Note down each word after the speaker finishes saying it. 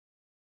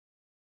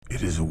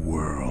It is a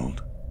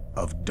world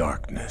of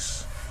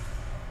darkness.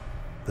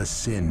 The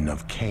sin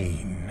of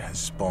Cain has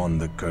spawned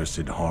the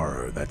cursed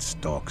horror that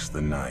stalks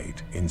the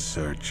night in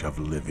search of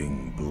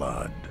living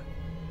blood.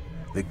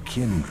 The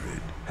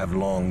kindred have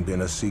long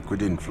been a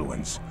secret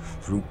influence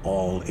through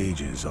all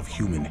ages of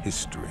human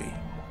history,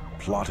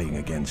 plotting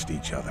against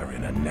each other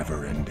in a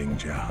never-ending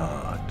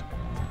jihad.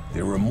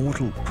 Their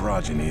immortal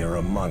progeny are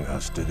among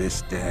us to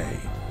this day,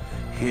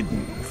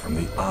 hidden from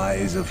the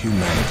eyes of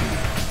humanity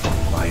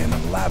by an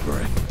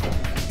elaborate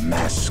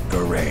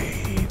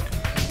masquerade.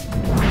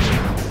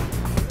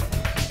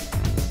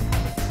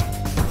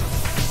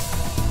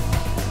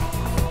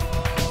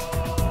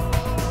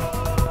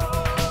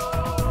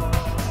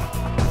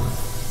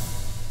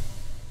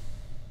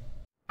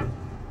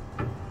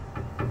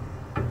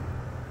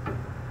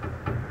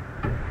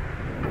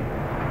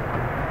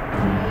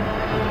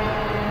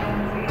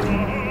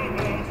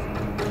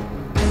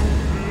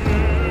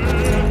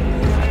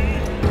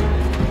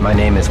 My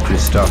name is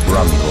Christoph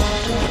Rumbold.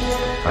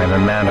 I am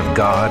a man of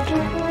God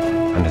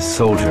and a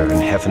soldier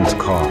in heaven's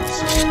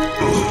cause.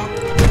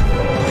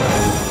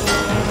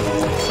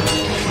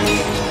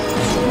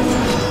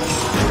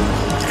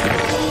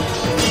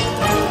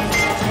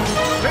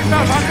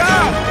 Christoph, on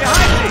guard!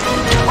 Behind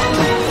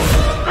me!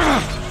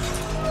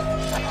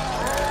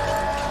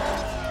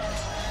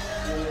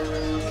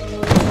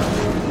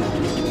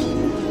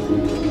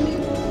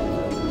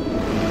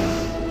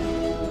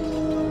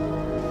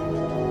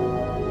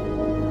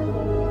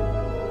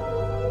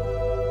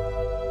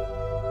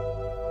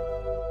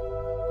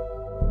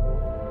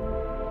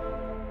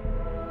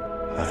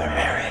 Mother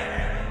Mary.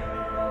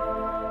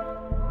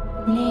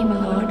 Nay, my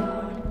lord.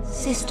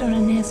 Sister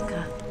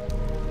Aneska.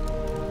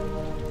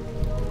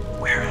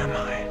 Where am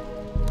I?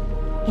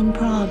 In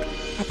Prague,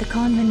 at the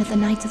convent of the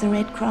Knights of the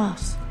Red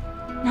Cross.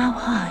 Now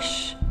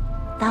hush.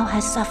 Thou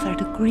hast suffered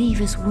a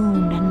grievous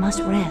wound and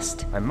must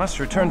rest. I must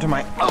return to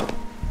my... Oh!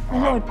 My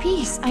lord,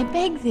 peace, I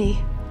beg thee.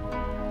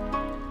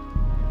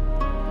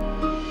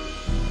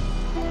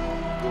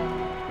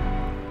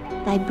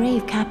 Thy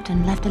brave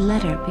captain left a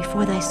letter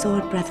before thy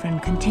sword brethren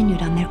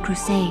continued on their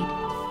crusade.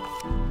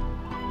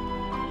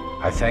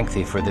 I thank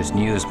thee for this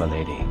news, my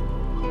lady,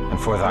 and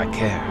for thy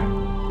care.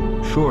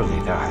 Surely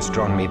thou hast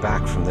drawn me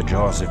back from the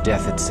jaws of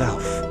death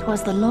itself.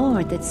 'Twas the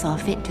Lord that saw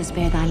fit to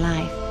spare thy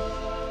life.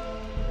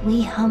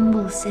 We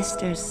humble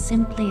sisters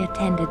simply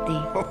attended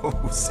thee.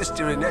 Oh,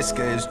 Sister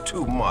Aneska is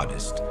too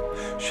modest.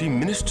 She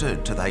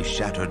ministered to thy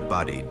shattered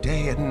body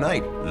day and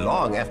night,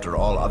 long after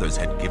all others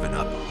had given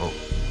up hope.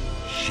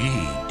 She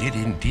did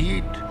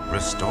indeed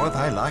restore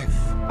thy life.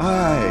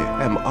 I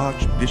am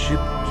Archbishop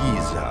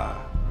Giza.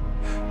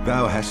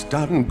 Thou hast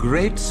done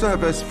great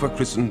service for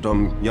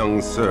Christendom,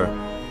 young sir.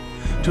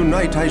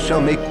 Tonight I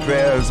shall make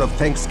prayers of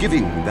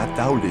thanksgiving that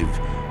thou live,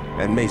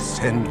 and may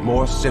send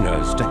more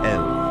sinners to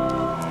hell.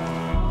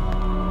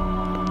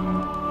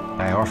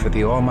 I offer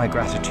thee all my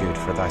gratitude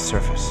for thy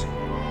service.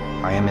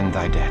 I am in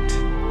thy debt.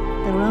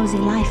 The rosy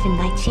life in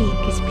thy cheek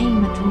is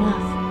payment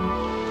enough.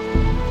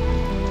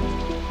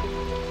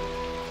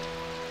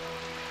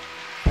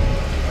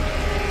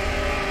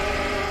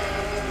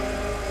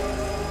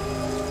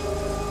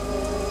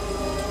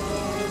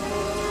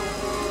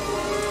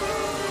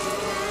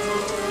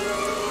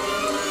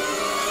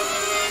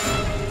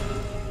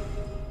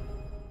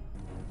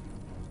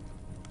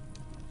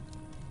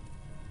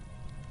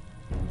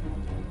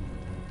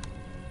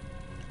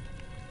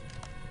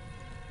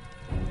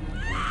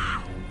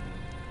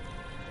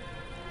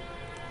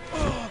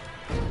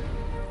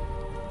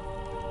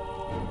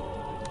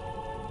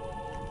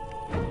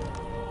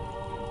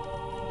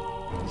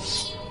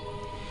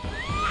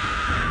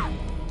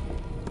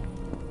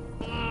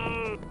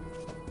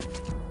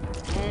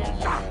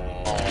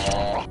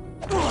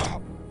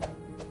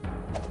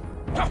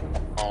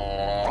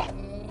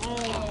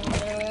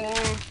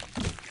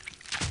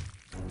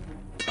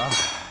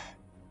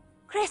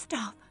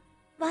 Christoph,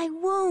 thy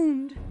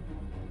wound!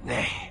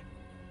 Nay,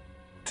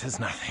 'tis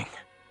nothing.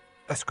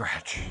 A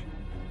scratch.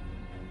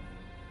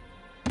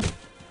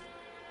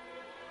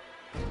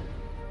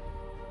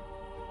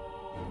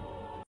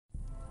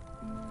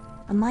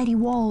 The mighty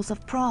walls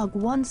of Prague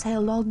once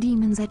held all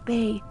demons at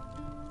bay,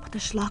 but the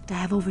Schlachter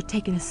have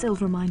overtaken a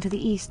silver mine to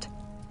the east.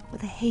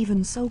 With a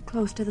haven so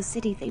close to the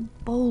city, they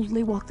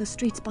boldly walk the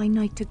streets by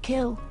night to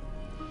kill,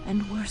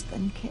 and worse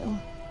than kill.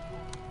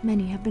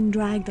 Many have been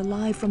dragged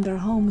alive from their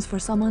homes for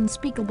some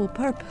unspeakable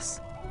purpose.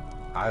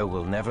 I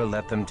will never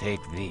let them take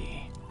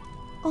thee.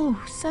 Oh,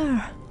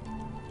 sir.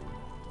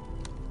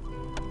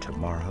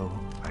 Tomorrow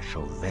I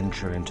shall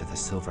venture into the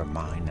silver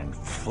mine and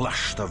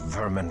flush the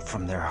vermin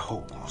from their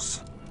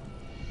holes.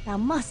 Thou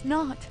must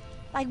not.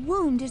 Thy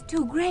wound is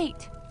too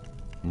great.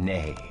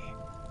 Nay,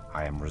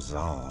 I am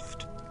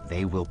resolved.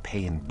 They will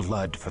pay in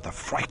blood for the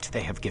fright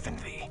they have given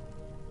thee.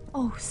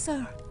 Oh,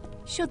 sir,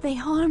 should they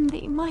harm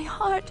thee, my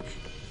heart...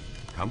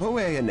 Come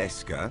away,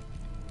 Aneska.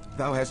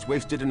 Thou hast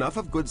wasted enough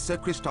of good Sir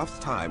Christoph's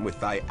time with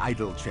thy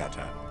idle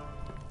chatter.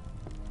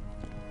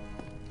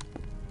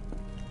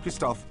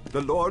 Christoph,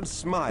 the Lord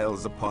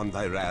smiles upon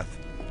thy wrath.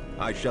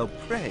 I shall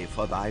pray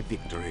for thy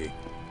victory.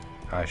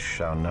 I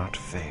shall not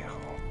fail.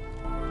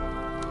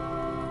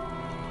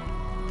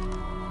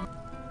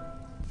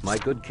 My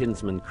good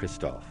kinsman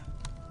Christoph,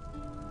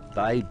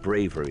 thy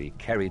bravery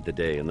carried the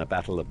day in the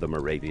Battle of the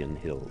Moravian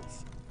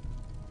Hills.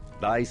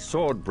 Thy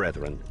sword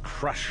brethren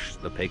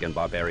crushed the pagan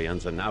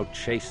barbarians and now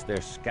chase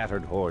their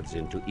scattered hordes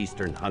into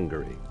eastern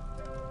Hungary.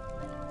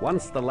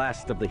 Once the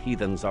last of the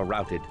heathens are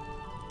routed,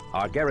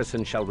 our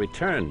garrison shall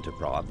return to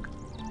Prague,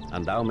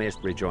 and thou mayst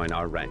rejoin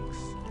our ranks.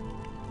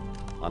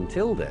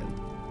 Until then,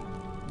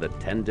 the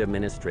tender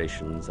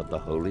ministrations of the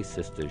Holy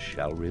Sisters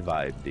shall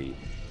revive thee,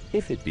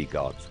 if it be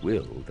God's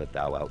will that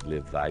thou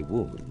outlive thy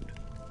wound.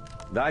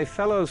 Thy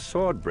fellow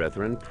sword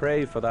brethren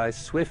pray for thy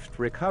swift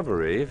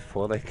recovery,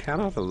 for they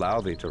cannot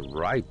allow thee to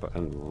ripe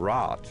and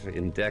rot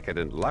in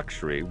decadent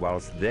luxury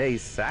whilst they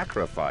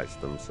sacrifice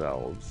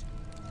themselves.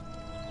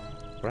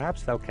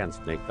 Perhaps thou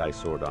canst make thy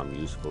sword arm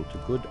useful to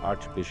good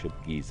Archbishop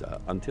Giza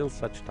until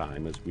such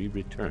time as we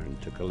return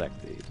to collect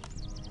thee.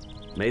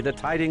 May the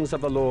tidings of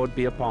the Lord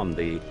be upon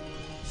thee,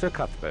 Sir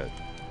Cuthbert.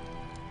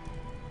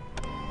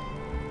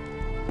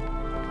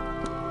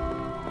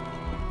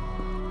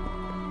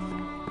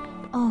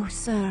 Oh,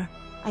 sir,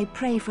 I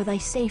pray for thy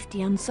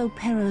safety on so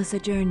perilous a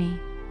journey.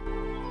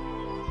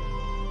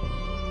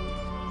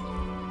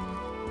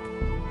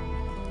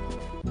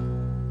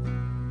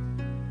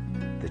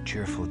 The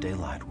cheerful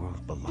daylight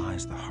world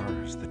belies the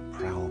horrors that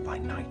prowl by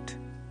night.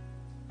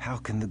 How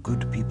can the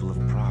good people of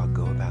Prague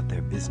go about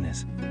their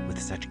business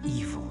with such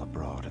evil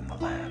abroad in the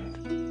land?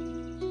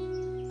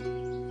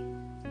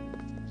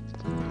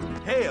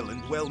 Hail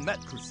and well met,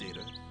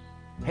 Crusader.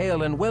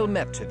 Hail and well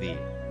met to thee,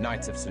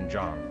 Knights of St.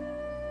 John.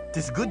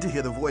 'Tis good to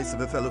hear the voice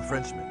of a fellow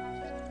Frenchman.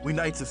 We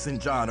Knights of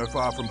St. John are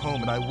far from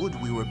home, and I would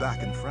we were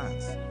back in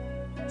France.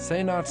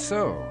 Say not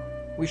so.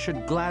 We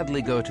should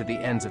gladly go to the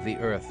ends of the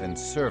earth in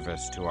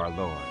service to our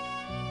Lord.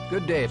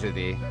 Good day to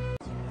thee.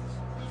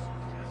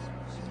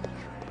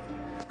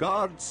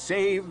 God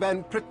save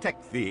and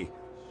protect thee,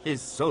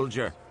 his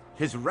soldier,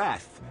 his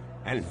wrath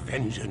and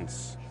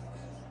vengeance.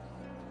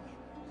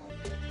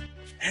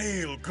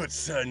 Hail, good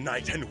Sir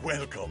Knight, and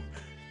welcome.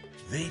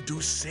 They do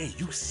say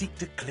you seek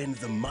to cleanse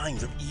the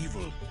minds of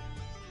evil.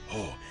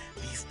 Oh,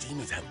 these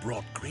demons have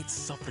brought great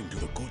suffering to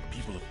the good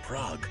people of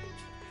Prague.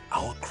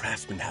 Our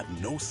craftsmen have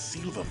no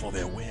silver for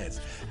their wares,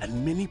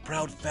 and many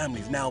proud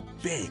families now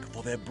beg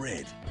for their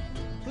bread.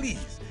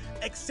 Please,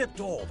 accept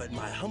all that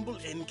my humble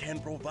end can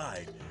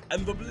provide,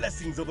 and the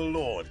blessings of the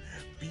Lord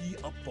be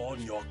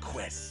upon your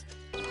quest.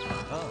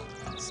 Ah,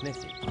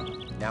 Smithy.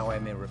 Now I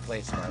may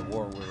replace my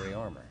war-weary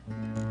armor.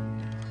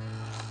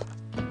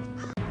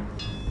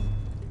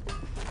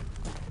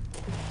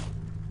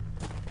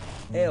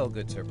 Hail,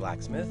 good Sir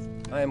Blacksmith.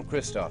 I am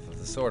Christoph of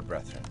the Sword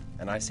Brethren,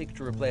 and I seek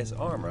to replace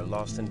armor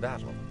lost in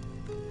battle.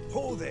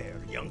 Ho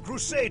there, young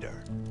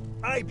Crusader.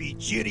 I be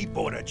Jiri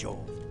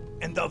Borajov,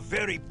 and the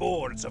very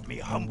boards of me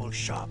humble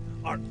shop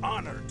are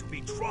honored to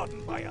be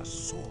trodden by a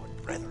sword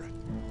brethren.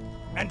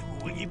 And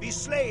who will ye be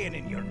slaying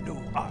in your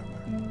new armor?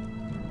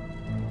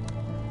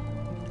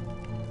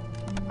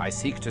 I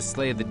seek to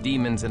slay the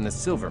demons in the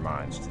silver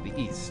mines to the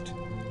east.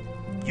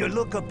 You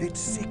look a bit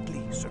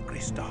sickly, Sir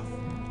Christoph.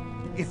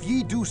 If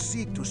ye do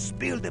seek to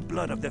spill the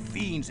blood of the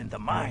fiends in the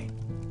mine,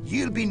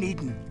 ye'll be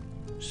needing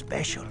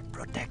special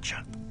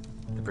protection.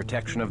 The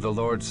protection of the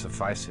Lord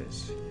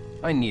suffices.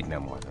 I need no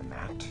more than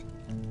that.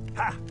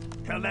 Ha!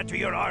 Tell that to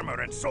your armor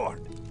and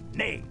sword.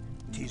 Nay,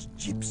 'tis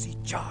gypsy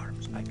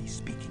charms I be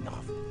speaking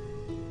of.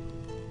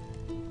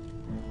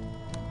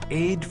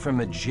 Aid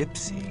from a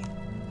gypsy?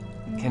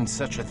 Can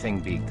such a thing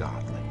be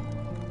godly?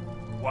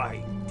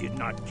 Why, did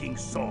not King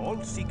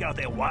Saul seek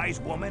out a wise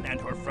woman and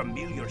her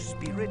familiar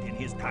spirit in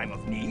his time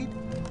of need?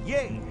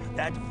 Yea,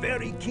 that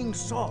very King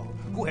Saul,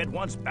 who had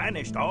once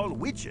banished all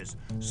witches,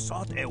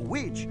 sought a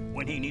witch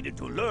when he needed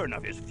to learn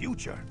of his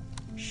future.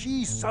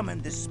 She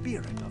summoned the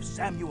spirit of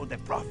Samuel the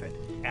prophet,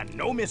 and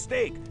no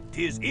mistake,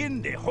 'tis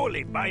in the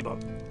Holy Bible.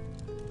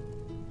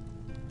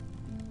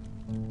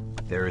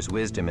 There is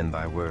wisdom in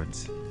thy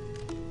words.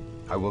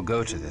 I will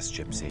go to this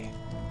gypsy.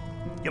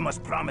 You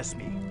must promise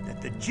me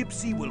that the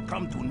gypsy will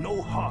come to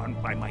no harm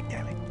by my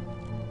telling.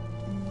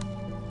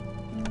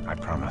 I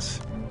promise.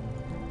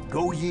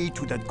 Go ye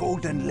to the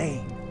Golden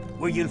Lane,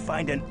 where you'll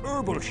find an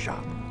herbal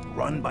shop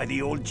run by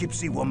the old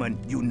gypsy woman,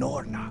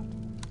 Unorna.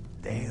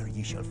 There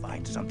ye shall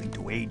find something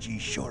to aid ye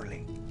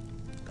surely.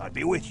 God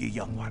be with ye,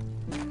 young one.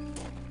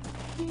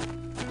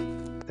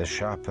 The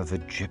shop of a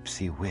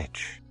gypsy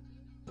witch.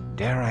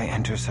 Dare I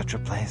enter such a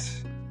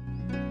place?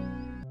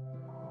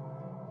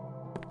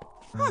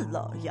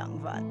 Hello,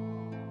 young one.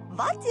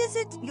 What is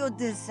it you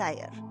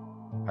desire?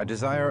 I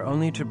desire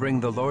only to bring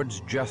the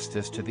Lord's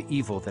justice to the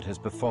evil that has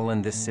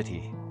befallen this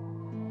city.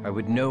 I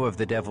would know of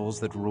the devils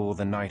that rule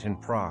the night in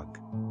Prague.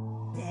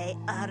 They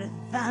are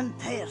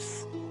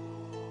vampires.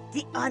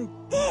 The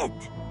undead.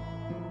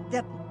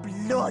 The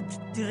blood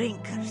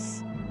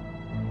drinkers.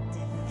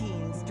 The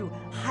fiends to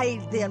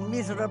hide their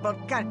miserable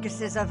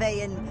carcasses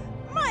away in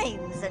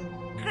mines and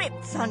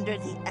crypts under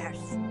the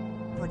earth.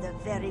 For the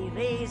very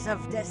rays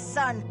of the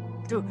sun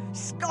to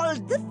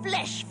scald the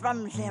flesh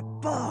from their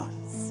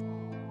bones.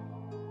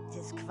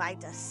 'Tis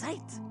quite a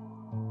sight,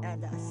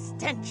 and a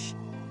stench,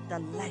 the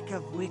like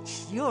of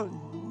which you'll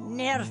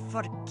ne'er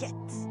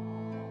forget.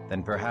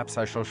 Then perhaps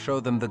I shall show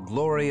them the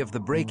glory of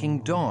the breaking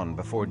dawn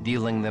before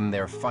dealing them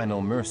their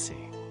final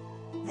mercy.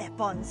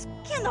 Weapons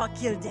cannot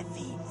kill the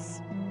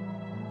fiends,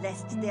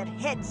 lest their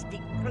heads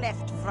be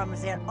cleft from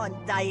their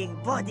undying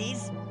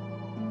bodies.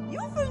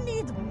 You will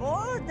need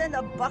more than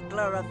a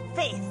buckler of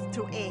faith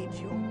to aid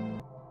you.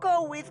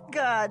 Go with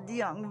God,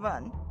 young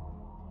one.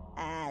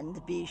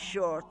 And be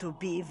sure to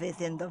be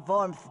within the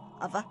warmth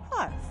of a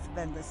hearth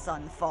when the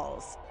sun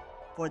falls.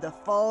 For the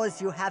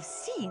foes you have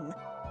seen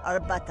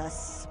are but a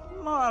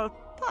small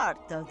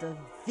part of the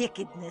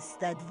wickedness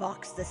that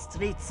walks the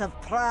streets of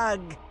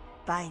Prague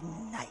by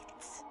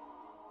night.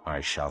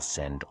 I shall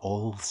send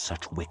all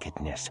such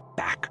wickedness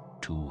back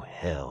to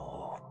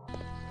hell.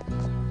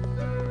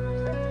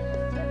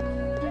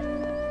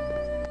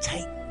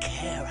 Take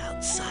care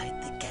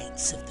outside the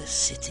gates of the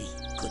city,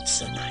 good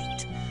Sir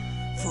Knight.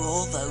 For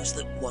all those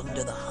that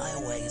wander the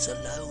highways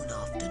alone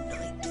after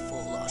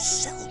nightfall are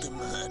seldom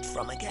heard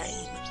from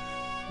again.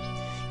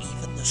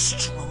 Even the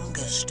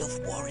strongest of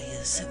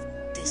warriors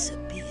have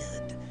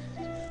disappeared.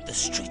 The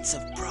streets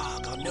of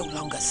Prague are no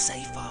longer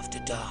safe after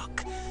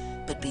dark,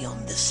 but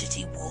beyond the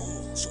city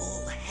walls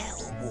all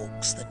hell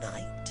walks the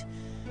night.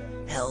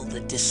 Hell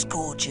that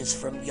disgorges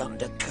from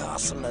yonder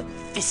castle of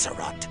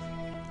Viscerot.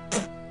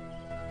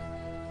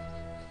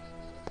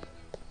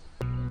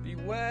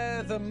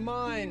 Beware the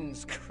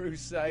mines,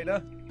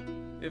 Crusader.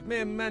 If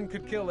mere men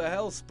could kill the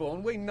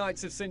Hellspawn, we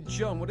Knights of St.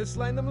 John would have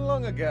slain them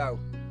long ago.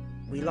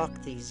 We lock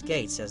these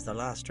gates as the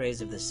last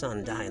rays of the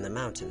sun die in the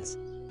mountains.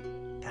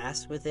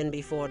 Pass within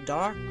before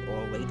dark,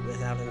 or wait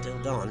without until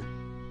dawn.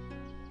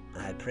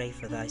 I pray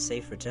for thy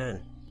safe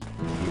return.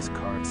 These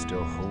carts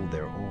still hold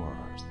their ore.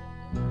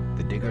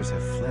 The diggers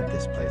have fled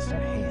this place in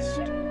haste,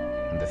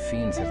 and the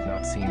fiends have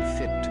not seen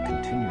fit to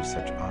continue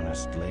such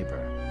honest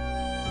labor.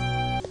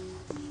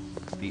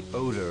 The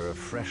odor of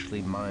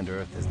freshly mined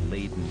earth is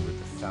laden with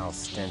the foul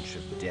stench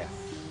of death.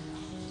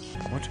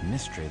 What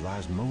mystery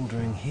lies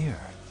moldering here?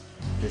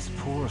 This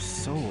poor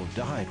soul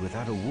died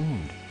without a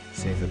wound,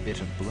 save a bit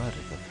of blood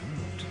at the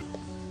throat.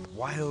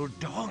 Wild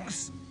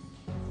dogs?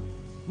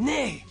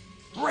 Nay,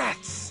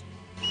 rats!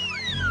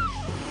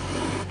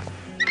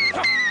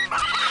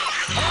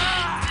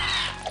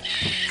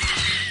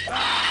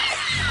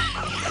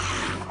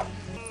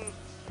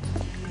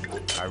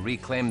 I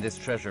reclaim this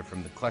treasure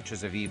from the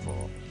clutches of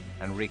evil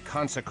and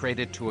reconsecrate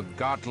it to a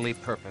godly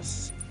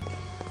purpose.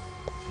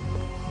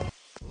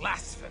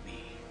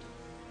 Blasphemy!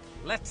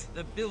 Let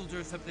the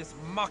builders of this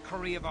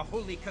mockery of a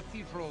holy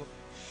cathedral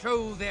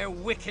show their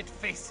wicked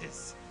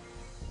faces.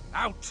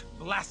 Out,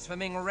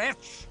 blaspheming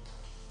wretch!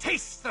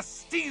 Taste the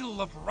steel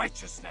of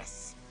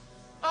righteousness!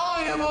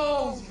 I am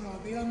Ultra,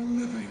 the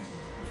Unliving,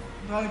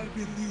 and I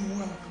bid thee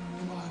welcome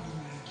to my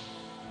domain.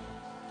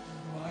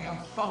 Though I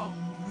have found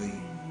thee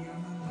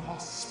an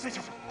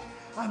inhospitable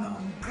and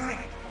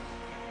ungrateful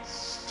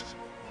guest.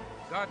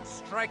 God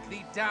strike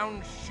thee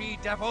down,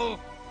 she-devil!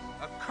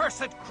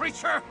 Accursed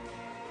creature!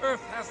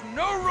 Earth has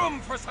no room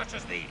for such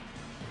as thee!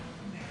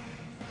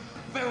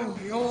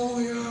 Verily, all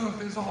the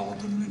earth is all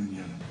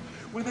dominion.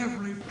 With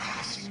every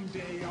passing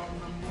day our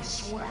numbers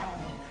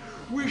swell.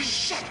 We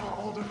shatter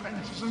all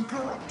defenses and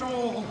corrupt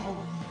all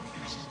holy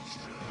uses.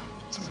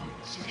 To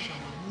which we shall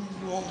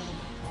rule all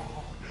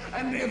Prague,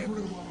 and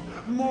everyone,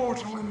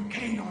 mortal and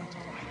canine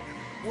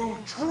alike, will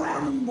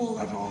tremble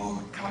at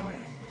our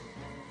coming.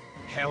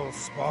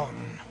 Hellspawn,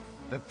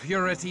 the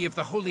purity of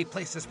the holy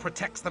places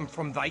protects them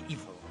from thy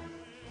evil.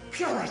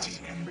 Purity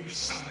can be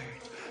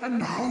sullied,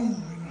 and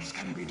holiness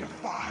can be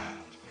defiled.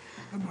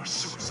 The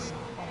Masquerade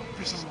of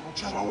Viscerot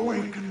shall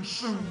awaken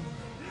soon.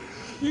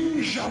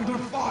 He shall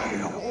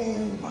defile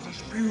all that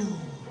is pure,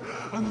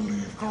 and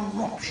leave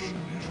corruption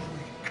in his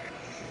wake.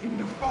 In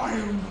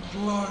defilement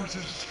lies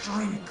his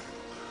strength.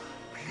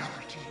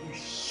 Purity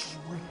is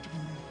sweet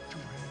meat to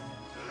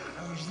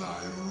him, as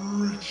thy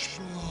rich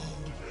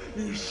blood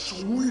is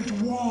sweet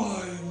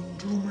wine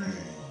to me.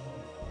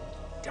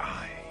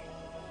 Die,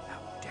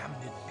 thou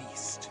damned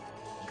beast.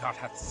 God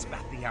hath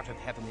spat thee out of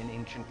heaven in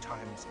ancient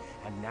times,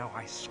 and now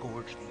I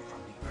scourge thee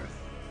from the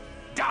earth.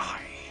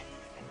 Die,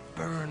 and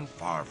burn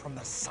far from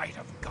the sight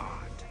of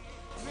God.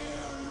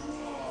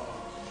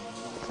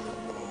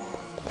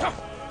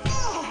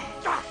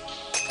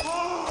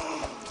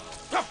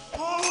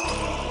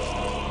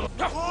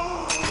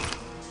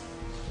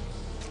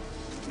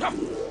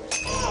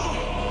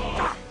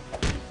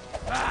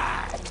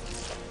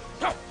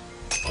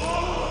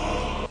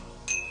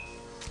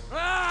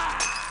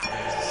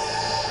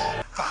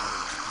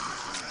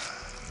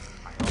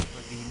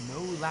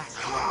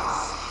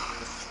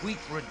 Sweet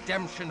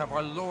redemption of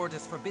our Lord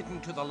is forbidden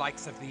to the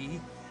likes of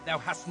thee. Thou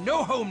hast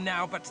no home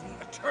now but the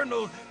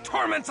eternal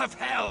torments of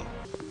hell!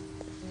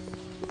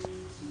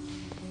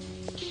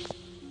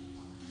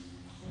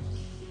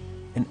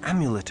 An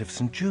amulet of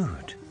St.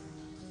 Jude.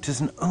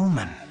 'Tis an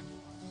omen.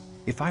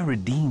 If I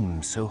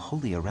redeem so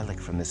holy a relic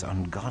from this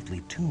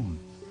ungodly tomb,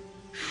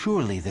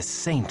 Surely the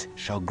saint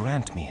shall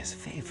grant me his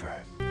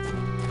favor.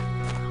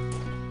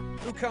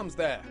 Who comes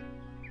there?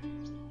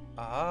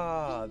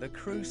 Ah, the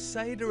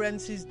Crusader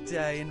ends his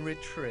day in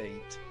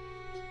retreat.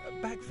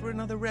 Back for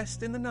another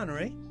rest in the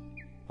nunnery?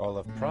 All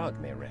of Prague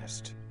may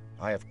rest.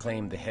 I have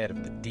claimed the head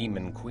of the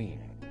Demon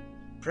Queen.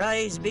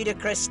 Praise be to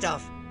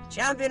Christoph,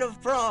 champion of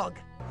Prague.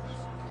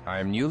 I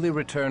am newly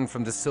returned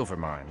from the silver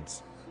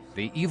mines.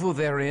 The evil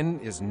therein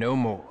is no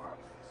more.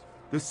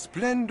 The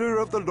splendor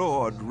of the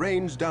Lord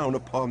rains down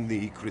upon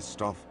thee,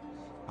 Christoph.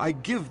 I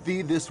give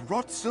thee this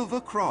wrought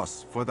silver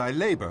cross for thy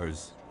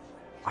labors.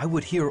 I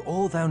would hear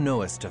all thou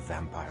knowest of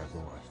Vampire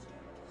Lord,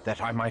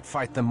 that I might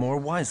fight them more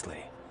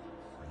wisely.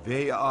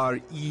 They are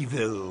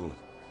evil.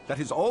 That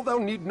is all thou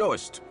need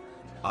knowest.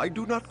 I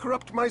do not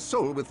corrupt my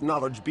soul with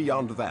knowledge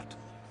beyond that.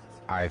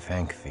 I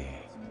thank thee.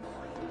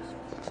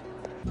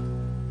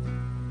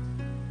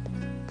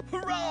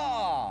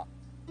 Hurrah!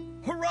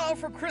 Hurrah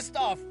for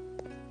Christoph!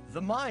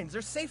 The mines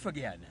are safe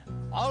again.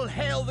 All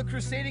hail the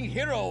crusading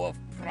hero of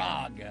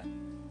Prague.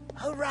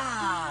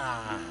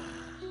 Hurrah!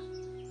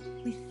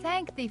 We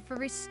thank thee for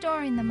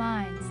restoring the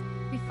mines.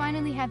 We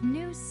finally have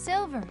new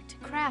silver to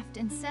craft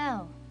and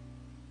sell.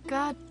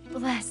 God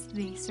bless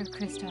thee, Sir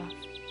Christoph.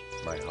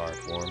 My heart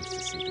warms to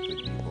see the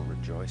good people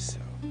rejoice so,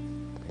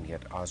 and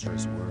yet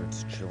Ozra's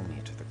words chill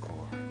me to the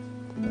core.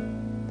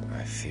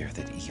 I fear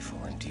that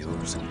evil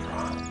endures in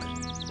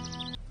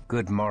Prague.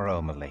 Good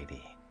morrow,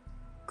 milady.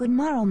 Good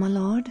morrow, my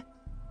lord.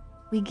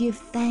 We give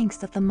thanks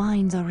that the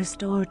mines are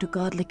restored to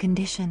godly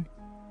condition,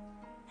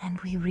 and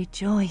we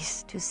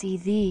rejoice to see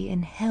thee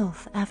in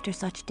health after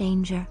such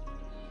danger.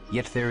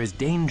 Yet there is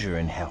danger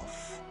in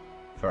health,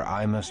 for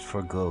I must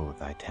forego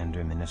thy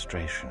tender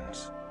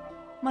ministrations.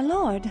 My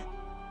lord.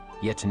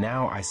 Yet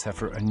now I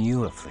suffer a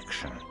new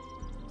affliction,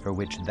 for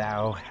which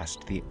thou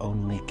hast the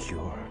only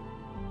cure.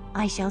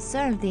 I shall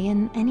serve thee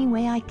in any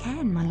way I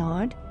can, my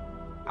lord.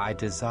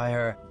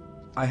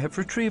 I have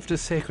retrieved a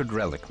sacred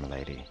relic,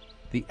 milady,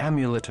 the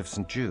amulet of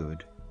St.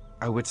 Jude.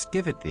 I wouldst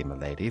give it thee,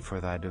 milady, for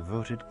thy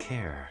devoted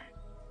care.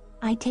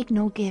 I take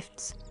no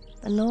gifts.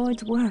 The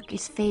Lord's work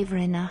is favor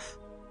enough.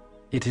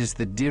 It is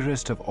the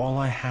dearest of all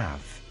I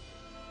have,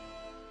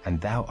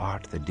 and thou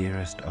art the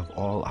dearest of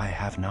all I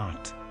have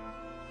not.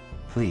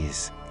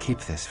 Please, keep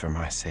this for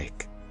my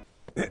sake.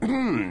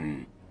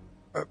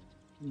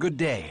 Good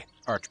day,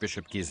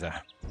 Archbishop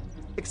Giza.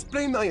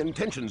 Explain thy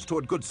intentions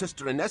toward good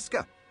Sister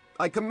Inesca.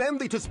 I command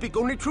thee to speak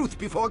only truth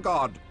before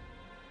God.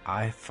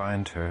 I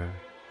find her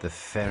the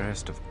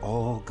fairest of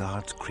all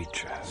God's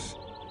creatures,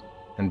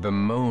 and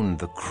bemoan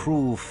the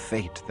cruel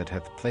fate that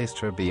hath placed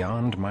her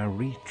beyond my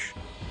reach.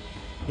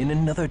 In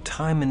another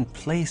time and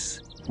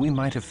place, we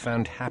might have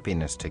found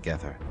happiness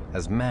together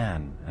as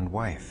man and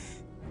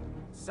wife.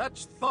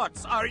 Such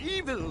thoughts are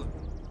evil.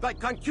 Thy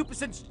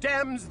concupiscence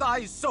damns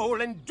thy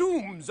soul and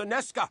dooms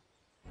Inesca.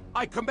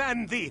 I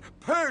command thee,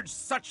 purge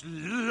such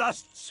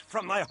lusts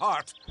from thy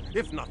heart.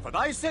 If not for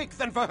thy sake,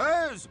 then for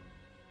hers.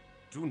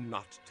 Do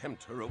not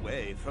tempt her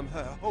away from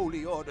her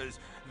holy orders,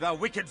 thou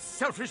wicked,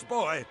 selfish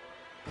boy.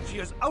 She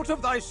is out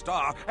of thy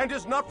star, and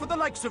is not for the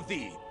likes of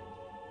thee.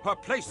 Her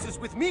place is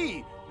with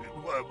me,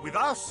 with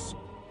us,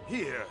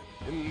 here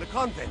in the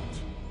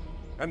convent.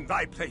 And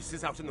thy place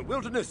is out in the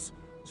wilderness,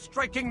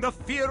 striking the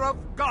fear of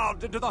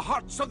God into the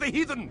hearts of the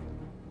heathen.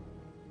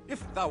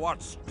 If thou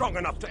art strong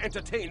enough to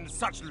entertain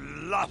such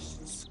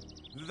lusts,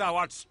 thou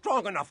art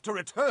strong enough to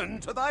return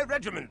to thy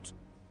regiment.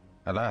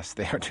 Alas,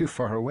 they are too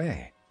far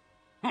away.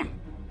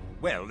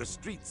 Well, the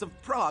streets of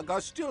Prague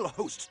are still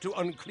host to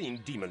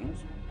unclean demons.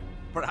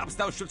 Perhaps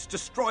thou shouldst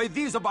destroy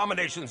these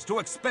abominations to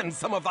expend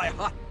some of thy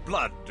hot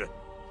blood.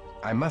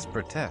 I must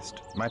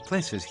protest. My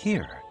place is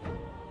here.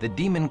 The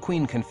Demon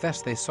Queen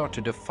confessed they sought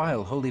to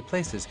defile holy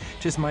places.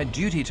 'Tis my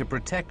duty to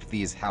protect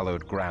these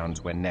hallowed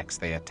grounds when next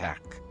they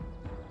attack.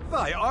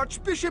 Thy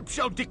archbishop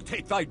shall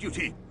dictate thy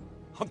duty.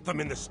 Hunt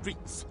them in the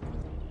streets.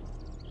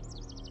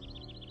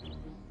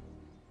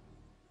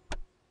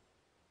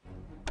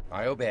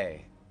 I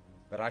obey,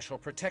 but I shall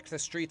protect the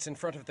streets in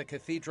front of the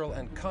cathedral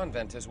and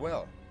convent as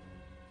well.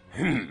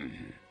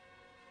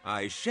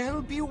 I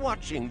shall be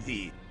watching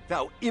thee,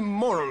 thou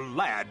immoral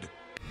lad.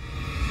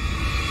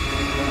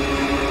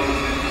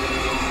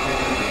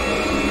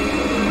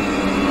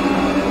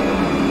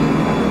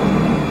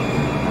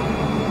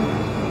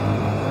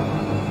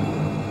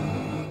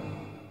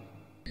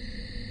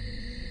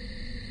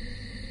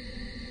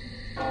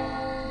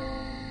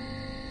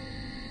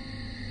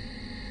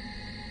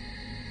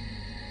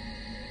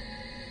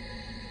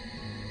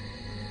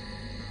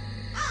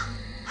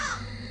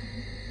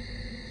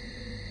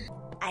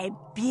 I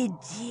bid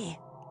ye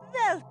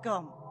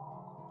welcome,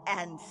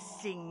 and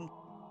sing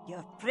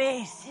your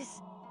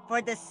praises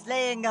for the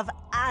slaying of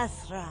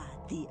Azra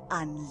the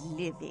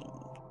Unliving.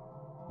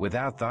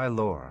 Without thy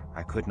lore,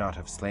 I could not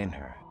have slain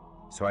her,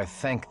 so I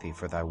thank thee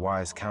for thy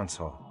wise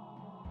counsel.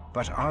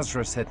 But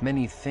Azra said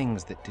many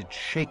things that did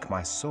shake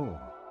my soul.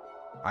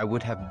 I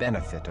would have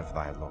benefit of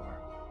thy lore.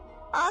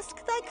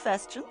 Ask thy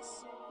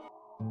questions.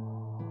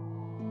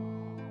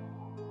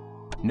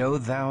 Know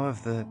thou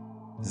of the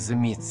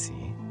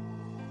Zemitzi?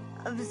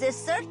 of the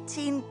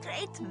 13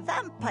 great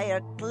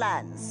vampire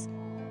clans.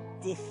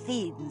 The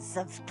fiends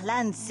of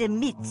Clan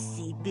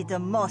Tzimisce be the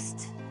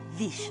most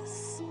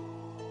vicious.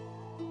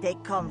 They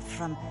come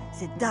from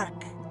the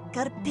dark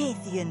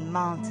Carpathian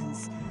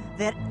mountains,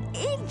 where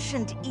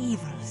ancient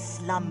evil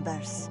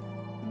slumbers.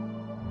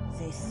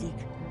 They seek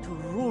to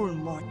rule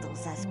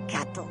mortals as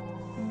cattle,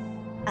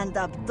 and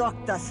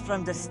abduct us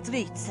from the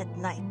streets at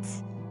night.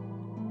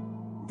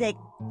 They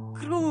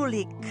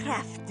cruelly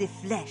craft the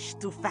flesh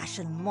to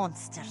fashion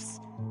monsters,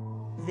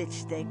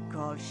 which they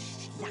call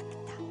Schlachta.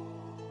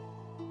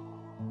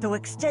 To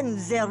extend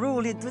their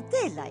rule into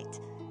daylight,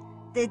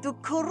 they do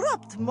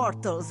corrupt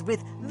mortals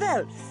with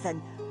wealth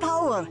and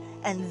power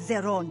and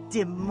their own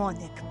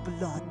demonic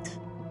blood.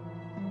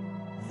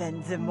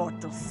 When the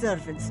mortal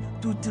servants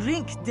do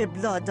drink the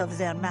blood of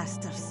their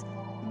masters,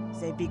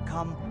 they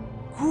become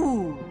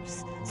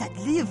ghouls that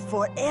live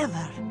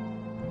forever,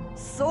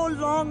 so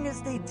long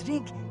as they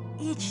drink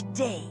each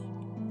day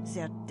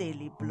their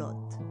daily blood.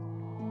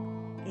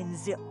 In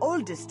the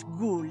oldest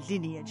ghoul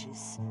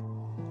lineages,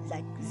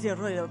 like the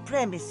royal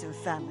Premisil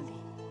family,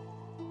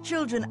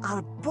 children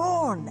are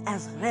born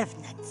as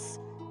revenants,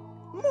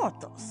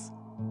 mortals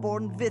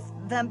born with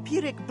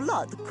vampiric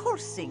blood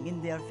coursing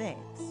in their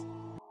veins.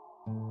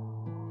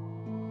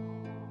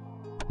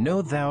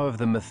 Know thou of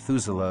the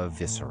Methuselah of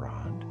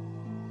Viscerad?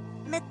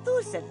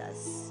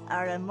 Methuselahs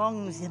are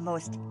among the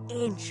most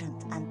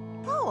ancient and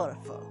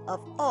powerful of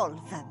all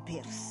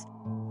vampires.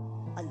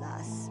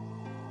 Alas,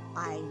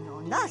 I know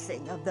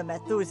nothing of the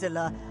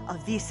Methuselah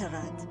of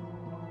Viscerad,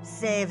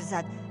 save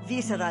that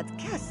Viscerad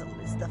Castle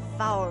is the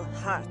foul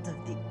heart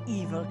of the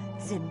evil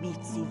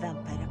Tzimisce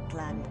vampire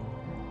clan.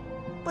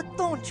 But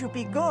don't you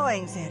be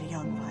going there,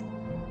 young one.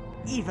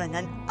 Even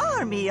an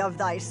army of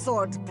thy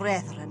sword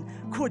brethren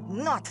could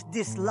not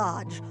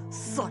dislodge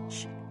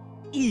such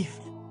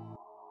evil.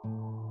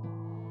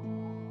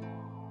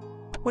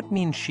 What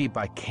means she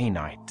by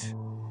Cainite?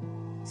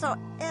 So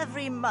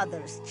every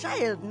mother's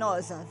child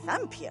knows of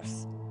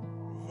vampires.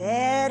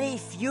 Very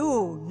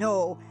few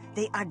know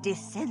they are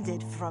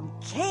descended from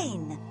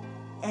Cain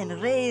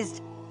and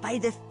raised by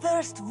the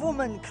first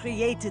woman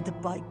created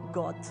by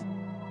God.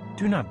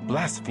 Do not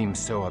blaspheme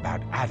so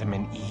about Adam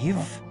and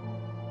Eve.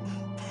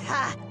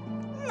 Ha!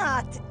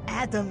 Not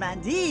Adam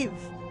and Eve.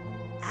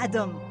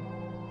 Adam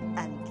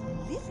and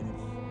Lilith.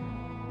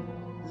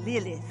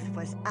 Lilith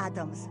was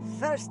Adam's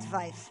first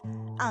wife,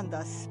 and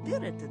a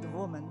spirited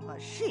woman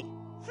was she.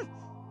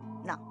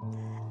 Now,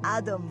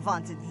 Adam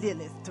wanted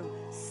Lilith to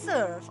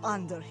serve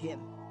under him,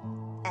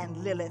 and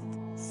Lilith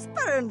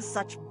spurned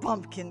such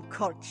bumpkin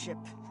courtship,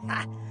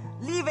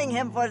 leaving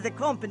him for the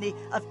company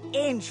of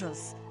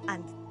angels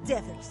and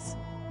devils.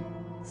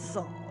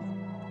 So,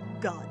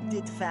 God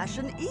did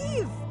fashion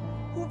Eve,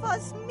 who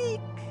was meek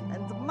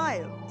and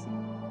mild.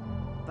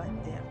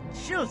 But their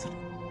children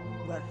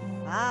were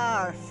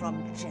far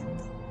from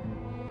gentle.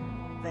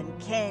 When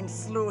Cain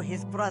slew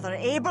his brother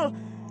Abel,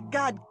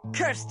 God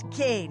cursed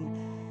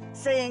Cain,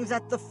 saying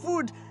that the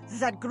food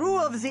that grew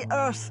of the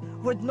earth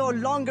would no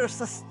longer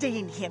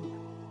sustain him.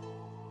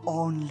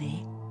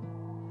 Only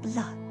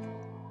blood.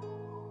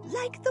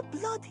 Like the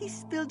blood he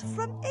spilled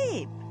from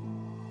Abe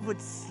would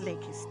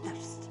slake his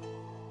thirst.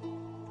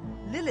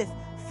 Lilith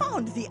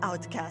found the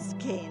outcast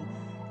Cain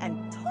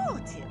and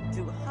taught him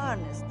to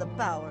harness the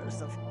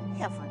powers of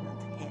heaven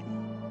and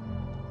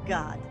hell.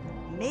 God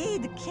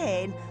made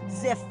Cain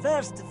the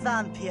first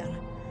vampire,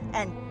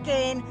 and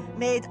Cain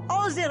made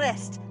all the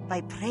rest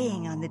by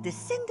preying on the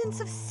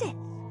descendants of Seth,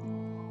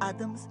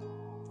 Adam's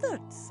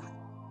third son.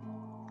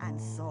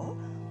 And so,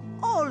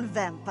 all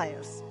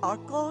vampires are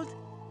called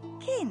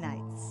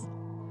Cainites,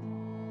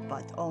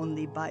 but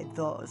only by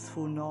those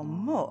who know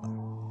more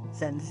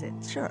than the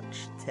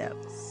church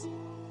tells.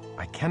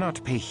 I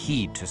cannot pay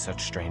heed to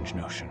such strange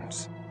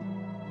notions.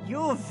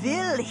 You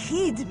will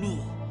heed me,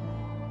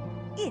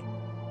 if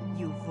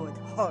you would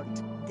hurt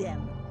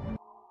them.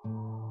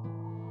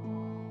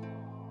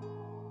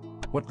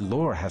 What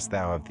lore hast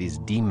thou of these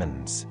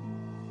demons?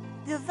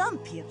 The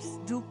vampires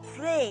do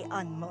prey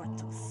on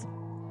mortals,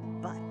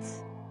 but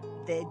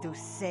they do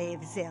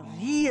save their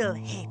real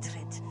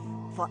hatred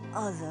for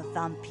other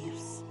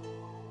vampires.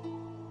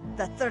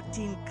 The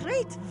 13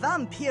 great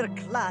vampire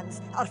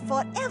clans are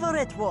forever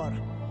at war.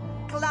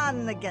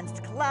 Clan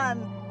against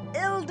clan,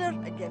 elder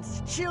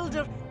against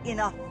childer, in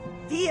a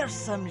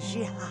fearsome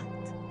jihad.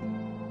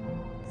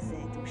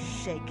 They do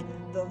shake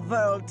the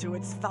world to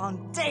its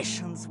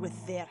foundations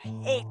with their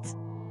hate,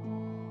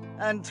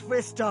 and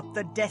twist up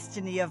the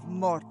destiny of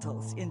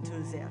mortals into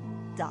their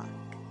dark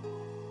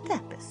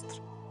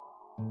tapestry.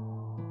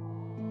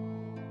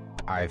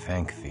 I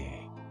thank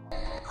thee.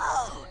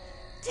 Oh,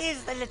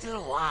 'tis the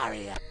little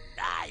warrior.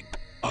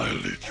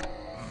 I'll eat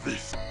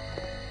this.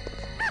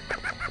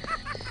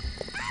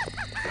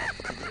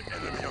 The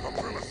enemy of the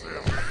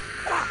premises.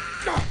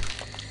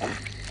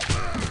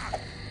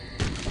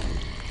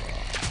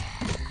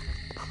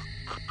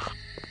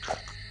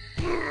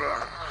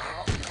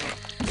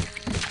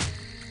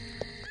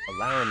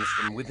 Alarms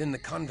from within the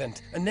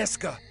convent.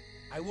 Aneska,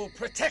 I will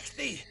protect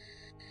thee.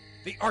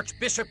 The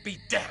Archbishop be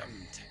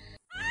damned!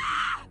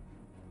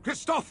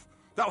 Christoph,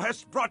 thou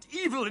hast brought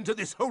evil into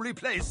this holy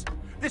place.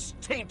 This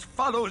taint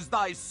follows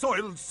thy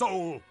soiled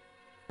soul.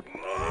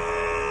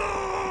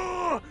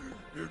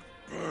 It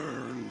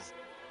burns.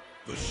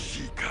 The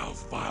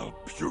she-cow's vile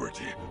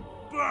purity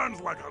burns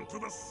like unto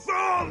the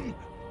sun!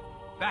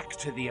 Back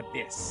to the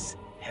abyss,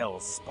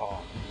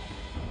 hellspawn.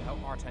 Thou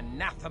art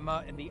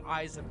anathema in the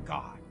eyes of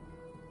God.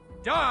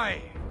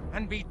 Die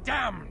and be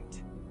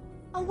damned!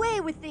 Away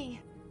with thee!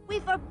 We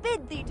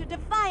forbid thee to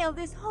defile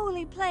this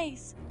holy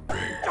place!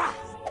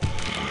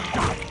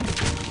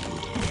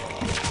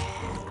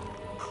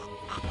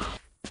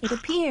 It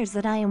appears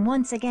that I am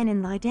once again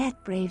in thy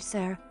debt, brave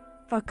sir,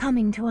 for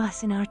coming to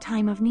us in our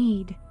time of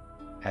need.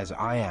 As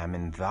I am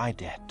in thy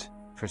debt,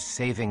 for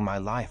saving my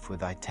life with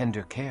thy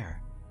tender care,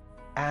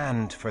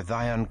 and for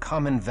thy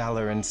uncommon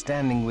valor in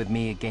standing with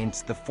me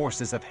against the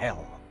forces of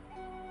hell.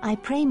 I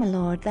pray, my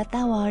lord, that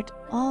thou art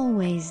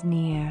always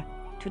near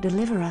to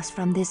deliver us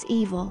from this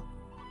evil.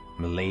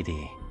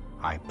 Milady,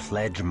 I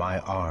pledge my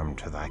arm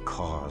to thy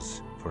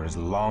cause for as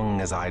long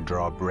as I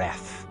draw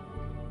breath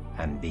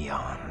and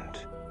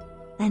beyond.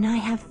 Then I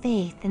have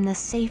faith in the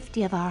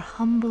safety of our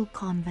humble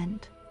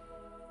convent.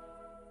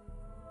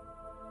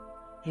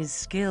 His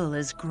skill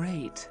is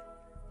great,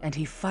 and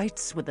he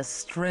fights with the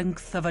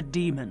strength of a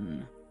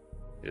demon.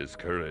 His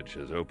courage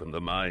has opened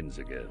the minds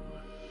again.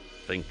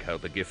 Think how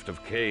the gift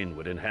of Cain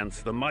would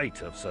enhance the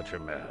might of such a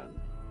man.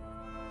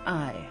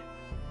 Aye.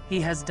 He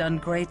has done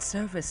great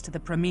service to the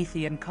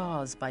Promethean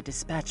cause by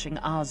dispatching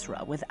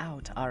Azra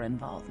without our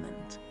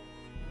involvement.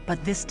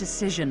 But this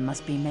decision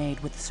must be made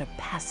with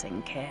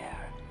surpassing care.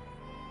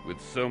 With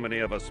so many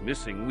of us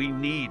missing, we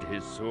need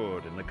his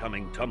sword in the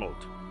coming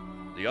tumult.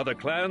 The other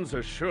clans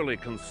are surely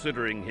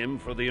considering him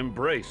for the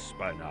embrace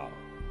by now.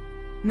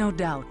 No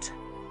doubt.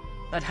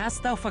 But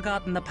hast thou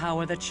forgotten the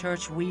power the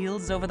Church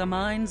wields over the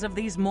minds of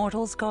these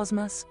mortals,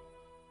 Cosmas?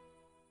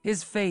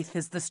 His faith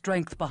is the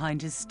strength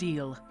behind his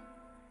steel.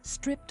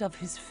 Stripped of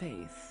his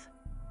faith,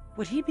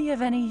 would he be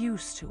of any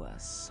use to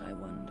us, I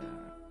wonder?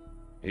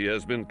 He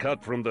has been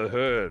cut from the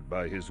herd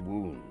by his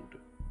wound.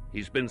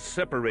 He's been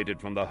separated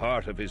from the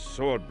heart of his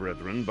sword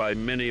brethren by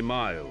many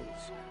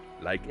miles.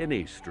 Like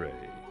any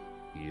stray,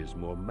 he is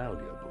more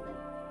malleable.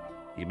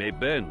 He may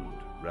bend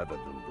rather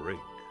than break.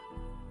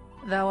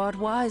 Thou art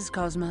wise,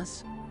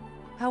 Cosmas.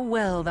 How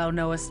well thou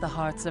knowest the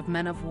hearts of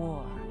men of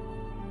war.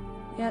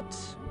 Yet,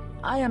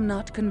 I am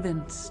not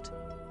convinced.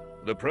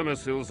 The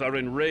Premises are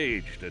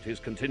enraged at his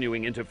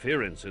continuing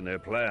interference in their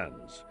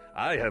plans.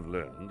 I have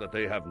learned that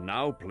they have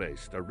now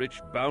placed a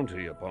rich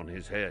bounty upon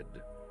his head.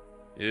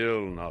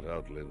 He'll not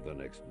outlive the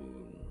next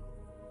moon.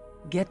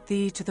 Get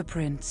thee to the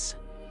prince,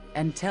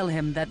 and tell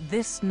him that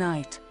this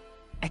night,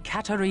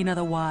 Ekaterina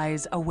the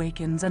Wise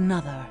awakens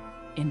another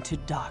into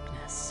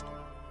darkness.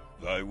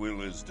 Thy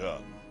will is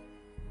done.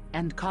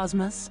 And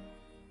Cosmas,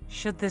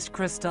 should this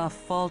Christoph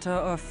falter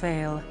or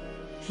fail,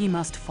 he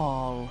must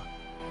fall.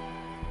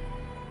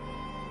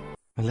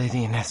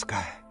 Milady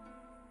Inesca,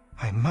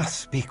 I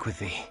must speak with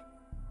thee.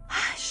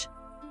 Hush,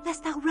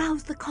 lest thou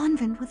rouse the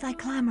convent with thy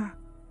clamor.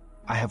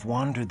 I have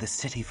wandered the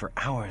city for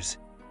hours,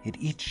 yet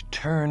each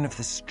turn of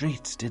the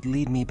streets did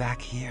lead me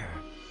back here.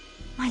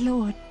 My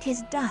lord,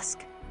 'tis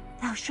dusk.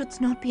 Thou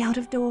shouldst not be out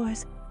of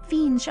doors.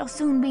 Fiends shall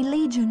soon be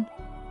legion.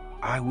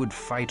 I would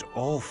fight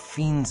all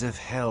fiends of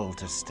hell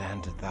to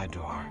stand at thy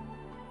door.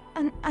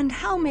 And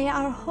how may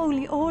our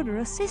holy order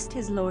assist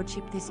his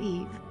lordship this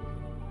eve?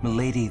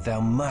 Milady,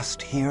 thou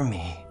must hear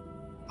me.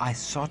 I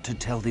sought to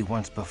tell thee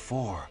once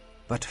before,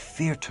 but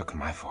fear took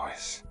my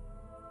voice.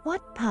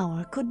 What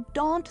power could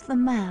daunt the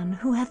man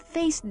who hath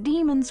faced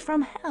demons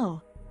from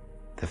hell?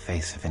 The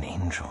face of an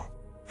angel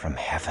from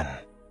heaven.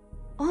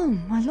 Oh,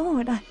 my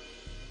lord,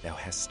 Thou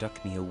hast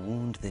stuck me a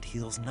wound that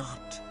heals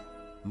not.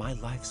 My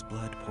life's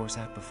blood pours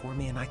out before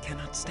me, and I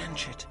cannot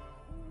stanch it.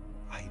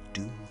 I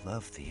do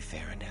love thee,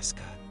 fair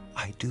Inesca.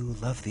 I do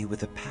love thee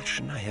with a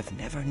passion I have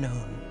never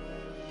known.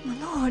 My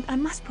lord, I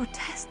must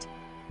protest.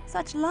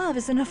 Such love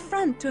is an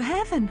affront to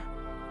heaven.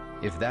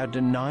 If thou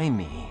deny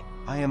me,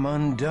 I am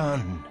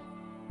undone.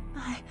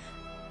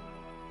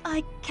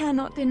 I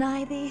cannot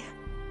deny thee.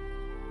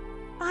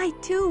 I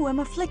too am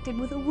afflicted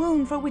with a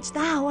wound for which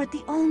thou art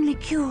the only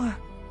cure.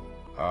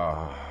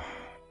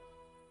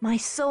 My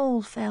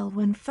soul fell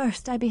when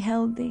first I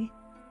beheld thee,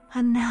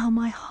 and now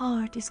my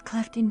heart is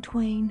cleft in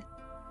twain.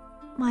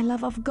 My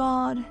love of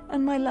God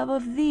and my love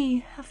of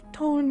thee have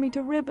torn me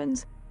to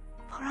ribbons,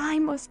 for I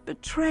must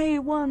betray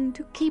one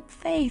to keep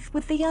faith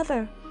with the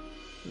other.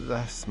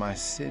 Thus my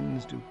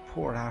sins do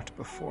pour out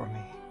before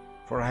me,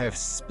 for I have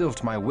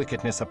spilt my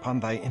wickedness upon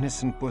thy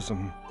innocent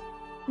bosom.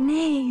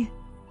 Nay,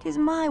 'tis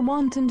my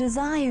wanton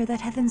desire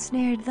that hath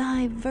ensnared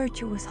thy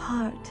virtuous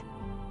heart.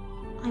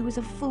 I was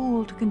a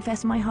fool to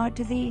confess my heart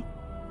to thee.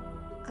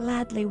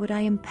 Gladly would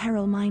I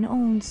imperil mine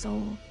own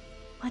soul,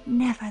 but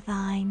never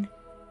thine.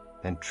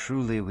 Then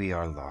truly we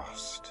are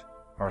lost.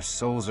 Our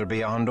souls are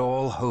beyond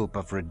all hope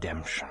of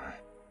redemption.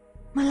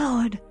 My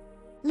lord,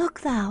 look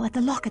thou at the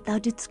locket thou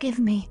didst give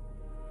me.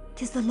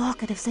 'Tis the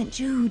locket of St.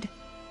 Jude.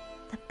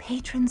 the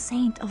patron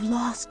saint of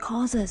lost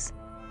causes.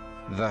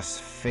 Thus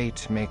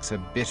fate makes a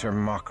bitter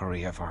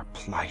mockery of our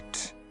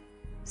plight.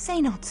 Say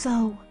not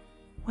so.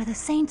 Where the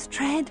saints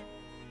tread,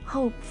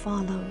 hope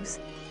follows.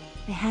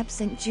 Mayhap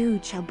St.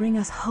 Jude shall bring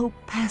us hope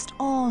past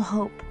all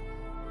hope.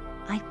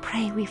 I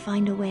pray we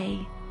find a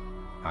way.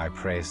 I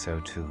pray so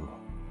too.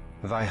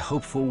 Thy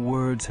hopeful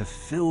words have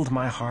filled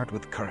my heart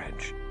with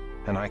courage,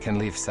 and I can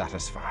leave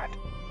satisfied.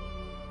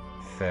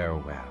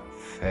 Farewell,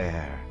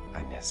 fair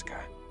Aniska.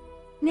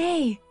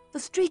 Nay, the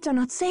streets are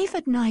not safe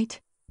at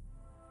night.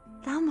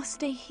 Thou must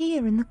stay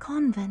here in the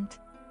convent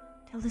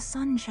till the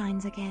sun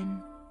shines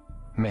again.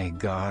 May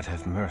God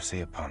have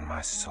mercy upon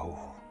my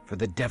soul, for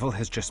the devil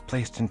has just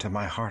placed into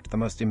my heart the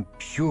most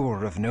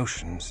impure of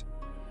notions.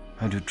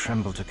 I do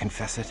tremble to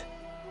confess it,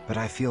 but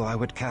I feel I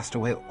would cast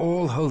away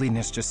all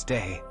holiness to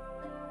stay.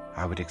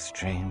 I would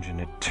exchange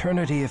an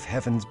eternity of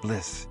heaven's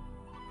bliss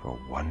for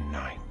one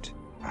night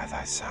by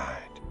thy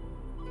side.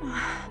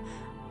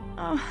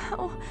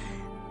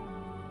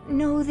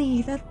 Know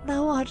thee that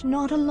thou art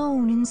not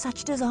alone in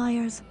such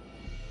desires.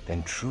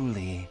 Then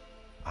truly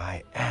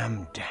I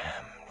am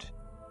damned.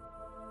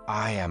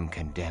 I am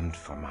condemned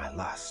for my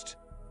lust,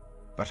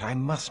 but I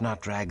must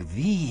not drag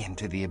thee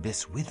into the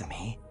abyss with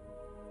me.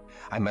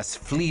 I must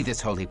flee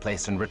this holy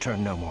place and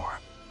return no more.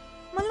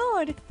 My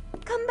lord,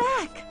 come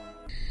back!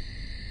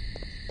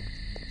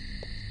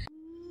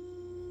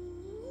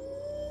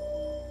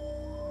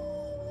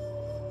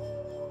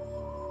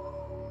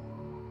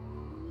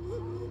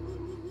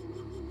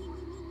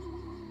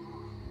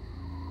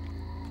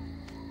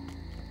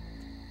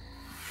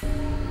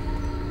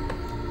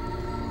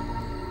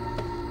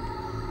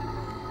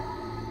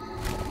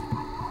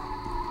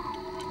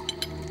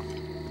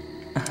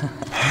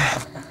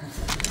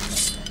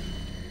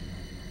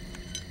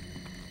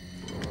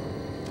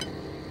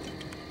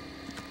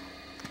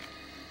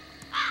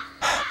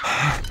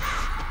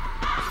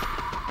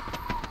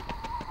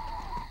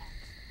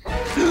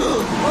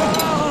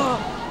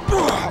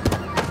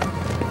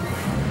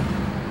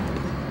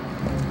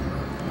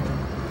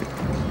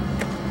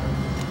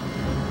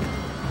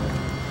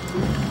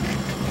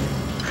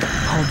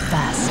 Hold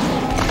fast.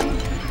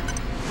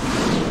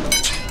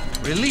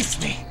 Release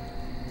me!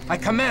 I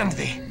command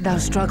thee! Thou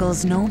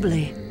struggles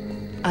nobly.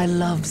 I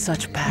love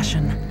such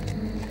passion.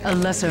 A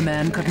lesser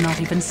man could not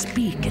even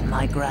speak in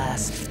my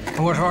grasp.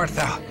 What art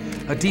thou?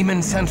 A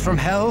demon sent from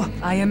hell?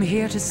 I am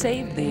here to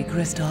save thee,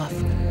 Christoph.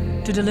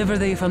 To deliver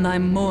thee from thy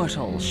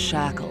mortal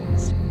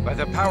shackles. By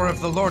the power of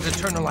the Lord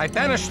Eternal, I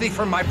banish thee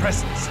from my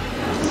presence.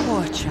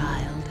 Poor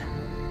child.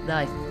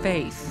 Thy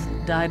faith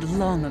died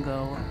long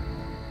ago.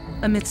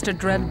 Amidst a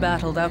dread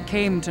battle, thou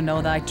came to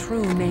know thy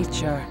true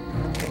nature.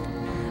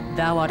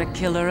 Thou art a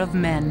killer of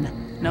men,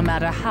 no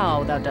matter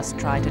how thou dost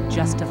try to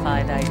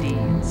justify thy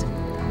deeds.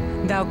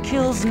 Thou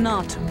kills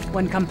not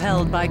when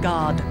compelled by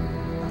God,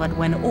 but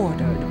when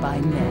ordered by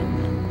men.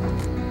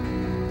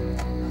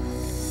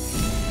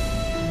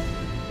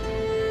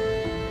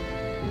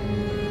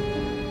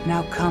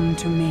 Now come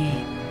to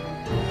me.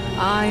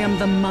 I am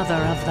the mother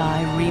of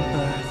thy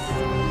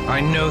rebirth. I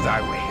know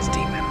thy ways,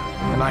 demon,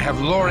 and I have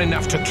lore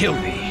enough to kill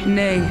thee.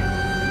 Nay,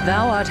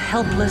 thou art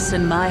helpless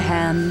in my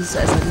hands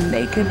as a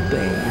naked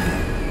babe.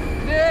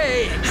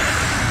 Nay!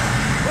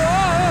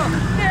 Oh,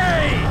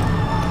 nay!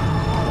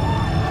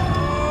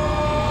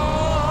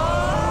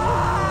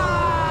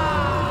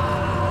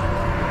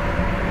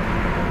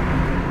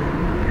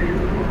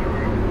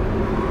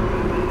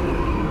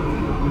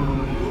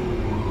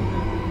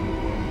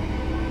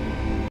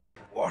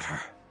 Water.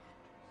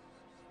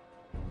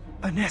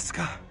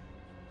 Aniska,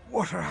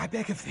 water, I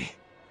beg of thee.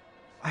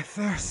 I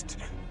thirst.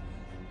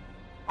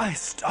 I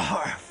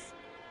starve.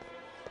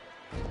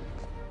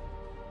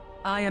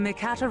 I am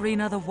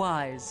Ekaterina the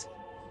Wise,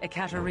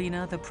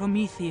 Ekaterina the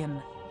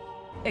Promethean,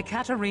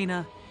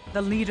 Ekaterina,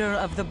 the leader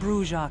of the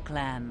Bruja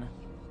clan.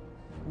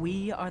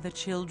 We are the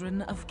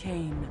children of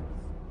Cain,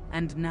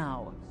 and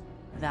now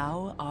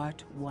thou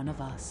art one of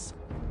us.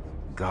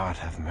 God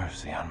have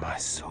mercy on my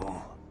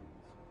soul.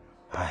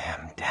 I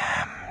am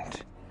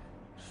damned.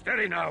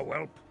 Steady now,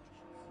 whelp.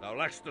 Thou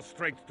lackst the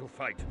strength to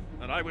fight,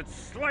 and I would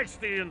slice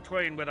thee in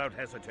twain without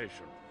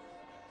hesitation.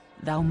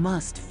 Thou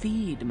must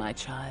feed, my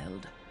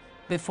child,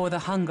 before the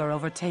hunger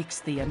overtakes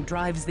thee and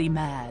drives thee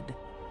mad.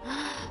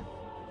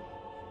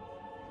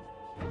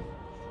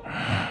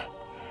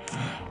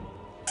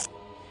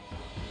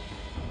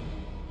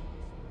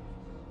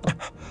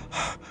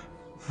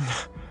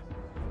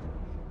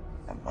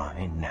 Am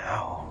I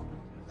now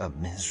a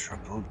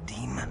miserable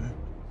demon,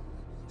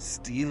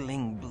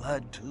 stealing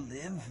blood to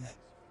live?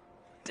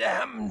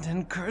 Damned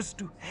and cursed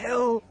to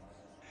hell?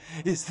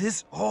 Is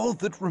this all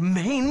that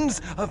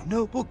remains of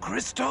noble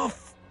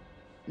Christoph?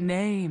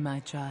 Nay,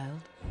 my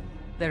child.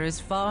 There is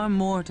far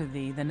more to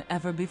thee than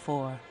ever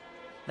before.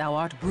 Thou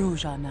art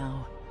Bruja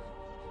now.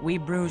 We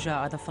Bruja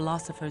are the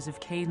philosophers of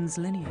Cain's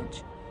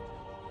lineage.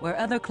 Where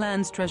other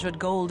clans treasured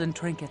gold and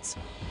trinkets,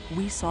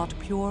 we sought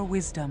pure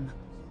wisdom.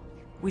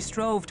 We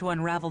strove to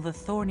unravel the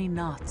thorny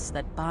knots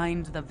that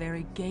bind the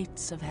very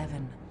gates of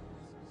heaven.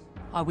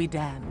 Are we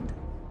damned?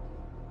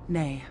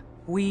 Nay,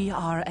 We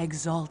are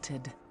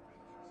exalted.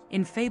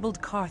 In fabled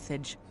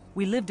Carthage,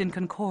 we lived in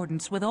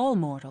concordance with all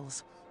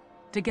mortals.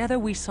 Together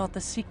we sought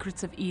the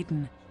secrets of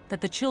Eden, that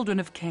the children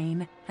of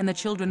Cain and the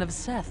children of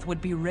Seth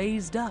would be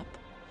raised up.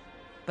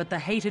 But the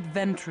hated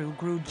Ventru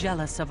grew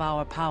jealous of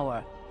our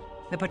power.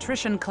 The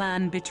patrician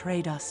clan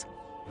betrayed us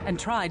and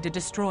tried to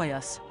destroy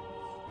us.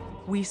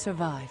 We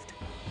survived,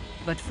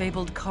 but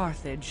fabled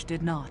Carthage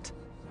did not.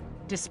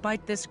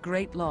 Despite this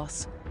great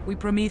loss, we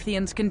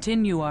Prometheans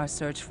continue our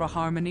search for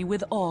harmony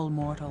with all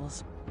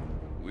mortals.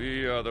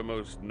 We are the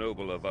most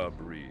noble of our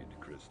breed,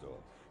 Christoph.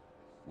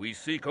 We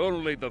seek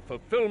only the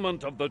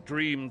fulfillment of the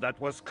dream that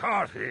was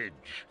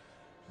Carthage.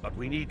 But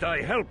we need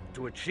thy help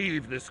to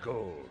achieve this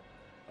goal.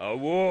 A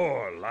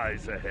war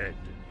lies ahead.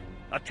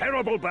 A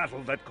terrible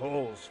battle that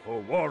calls for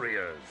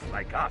warriors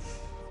like us.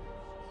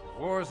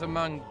 Wars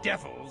among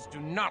devils do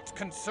not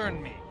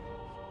concern me.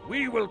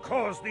 We will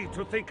cause thee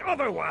to think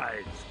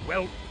otherwise,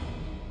 whelp.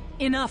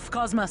 Enough,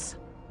 Cosmos!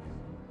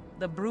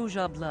 The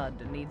Bruja blood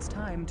needs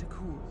time to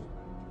cool.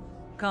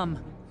 Come,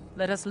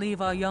 let us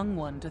leave our young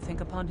one to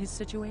think upon his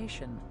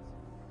situation.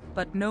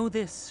 But know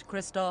this,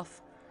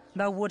 Christoph,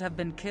 thou would have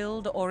been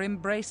killed or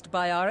embraced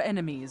by our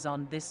enemies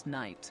on this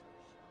night.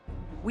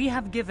 We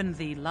have given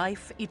thee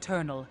life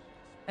eternal,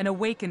 and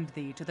awakened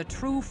thee to the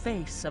true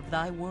face of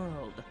thy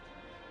world.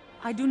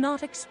 I do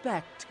not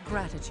expect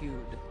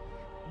gratitude,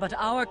 but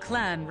our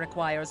clan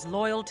requires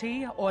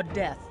loyalty or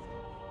death.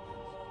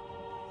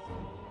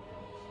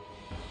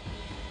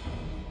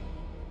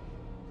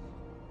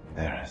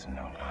 There is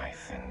no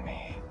life in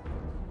me.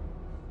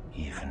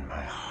 Even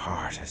my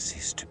heart has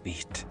ceased to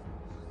beat.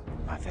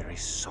 My very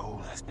soul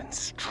has been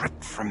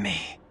stripped from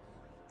me.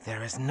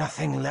 There is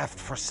nothing left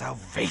for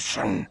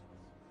salvation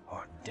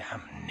or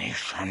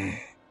damnation.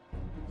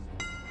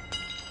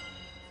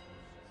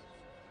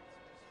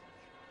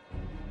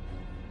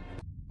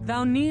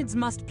 Thou needs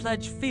must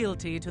pledge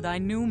fealty to thy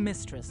new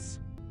mistress.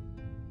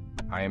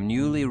 I am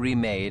newly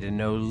remade and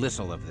know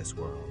little of this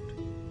world.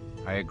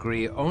 I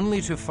agree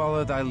only to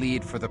follow thy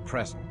lead for the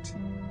present.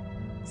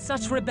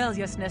 Such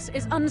rebelliousness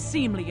is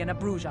unseemly in a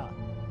Bruja.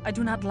 I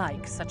do not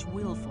like such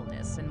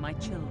willfulness in my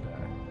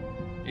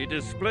children. He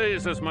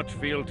displays as much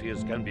fealty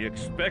as can be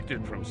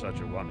expected from such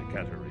a one,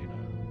 Katerina.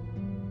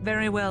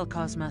 Very well,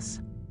 Cosmos.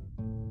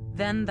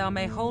 Then thou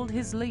may hold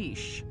his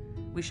leash.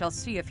 We shall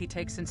see if he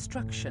takes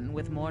instruction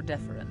with more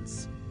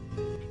deference.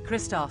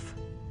 Christoph,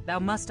 thou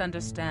must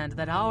understand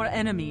that our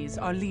enemies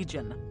are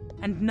legion,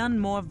 and none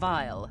more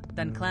vile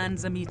than Clan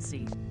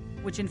Zamitzi,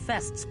 which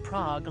infests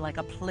Prague like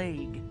a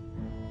plague.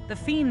 The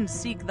fiends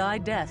seek thy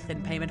death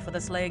in payment for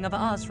the slaying of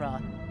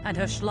Azra and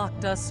her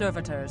Schlachta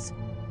servitors.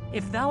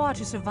 If thou art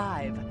to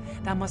survive,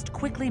 thou must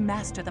quickly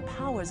master the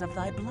powers of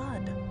thy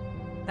blood.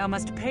 Thou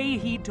must pay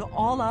heed to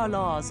all our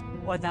laws,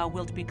 or thou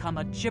wilt become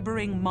a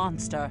gibbering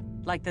monster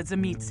like the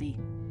Zamitzi.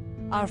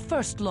 Our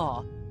first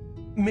law...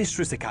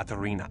 Mistress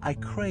Ekaterina, I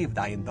crave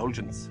thy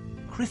indulgence.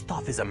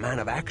 Christoph is a man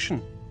of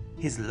action.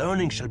 His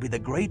learning shall be the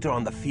greater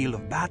on the field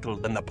of battle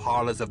than the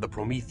parlors of the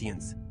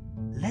Prometheans.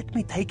 Let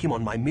me take him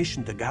on my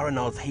mission to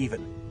Garanal's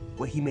haven,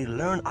 where he may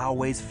learn our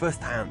ways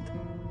firsthand.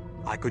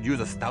 I could use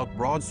a stout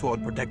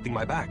broadsword protecting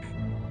my back.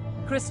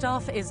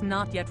 Christoph is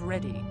not yet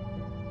ready.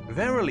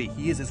 Verily,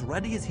 he is as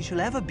ready as he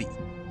shall ever be.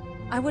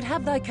 I would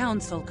have thy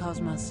counsel,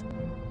 Cosmos.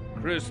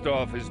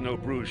 Christoph is no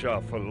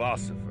Bruja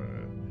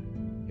philosopher.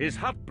 His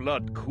hot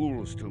blood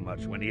cools too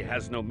much when he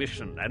has no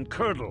mission and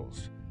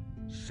curdles.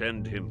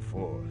 Send him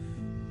forth.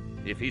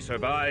 If he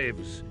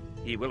survives,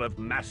 he will have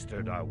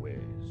mastered our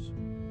ways.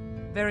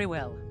 Very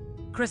well.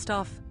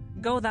 Christoph,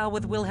 go thou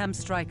with Wilhelm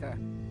Stryker.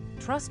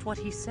 Trust what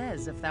he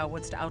says if thou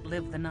wouldst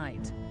outlive the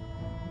night.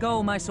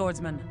 Go, my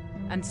swordsman,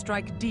 and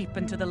strike deep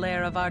into the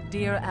lair of our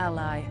dear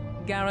ally,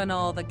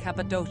 Garanal the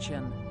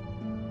Cappadocian.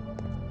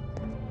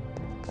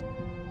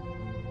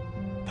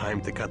 Time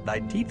to cut thy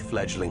teeth,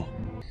 fledgling.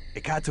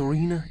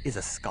 Ekaterina is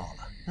a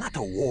scholar, not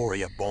a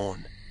warrior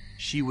born.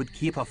 She would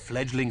keep her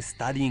fledgling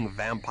studying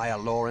vampire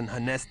lore in her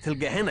nest till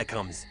Gehenna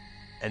comes,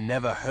 and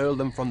never hurl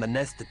them from the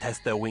nest to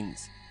test their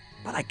wings.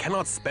 But I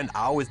cannot spend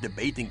hours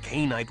debating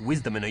Cainite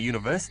wisdom in a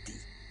university.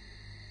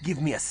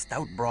 Give me a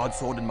stout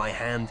broadsword in my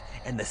hand,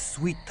 and the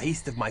sweet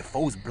taste of my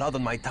foe's blood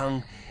on my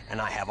tongue,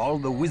 and I have all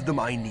the wisdom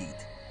I need.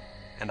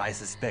 And I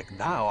suspect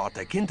thou art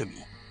akin to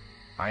me.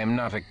 I am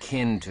not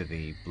akin to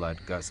thee, blood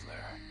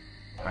guzzler.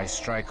 I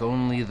strike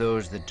only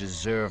those that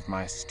deserve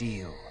my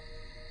steel.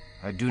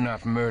 I do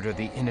not murder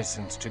the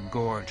innocents to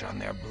gorge on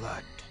their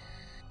blood.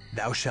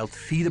 Thou shalt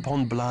feed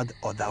upon blood,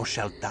 or thou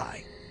shalt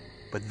die.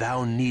 But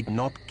thou need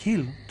not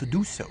kill to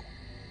do so.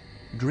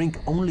 Drink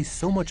only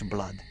so much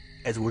blood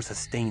as will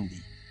sustain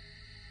thee.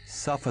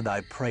 Suffer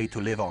thy prey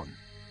to live on,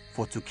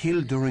 for to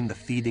kill during the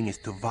feeding is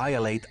to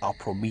violate our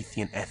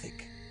Promethean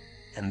ethic.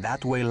 And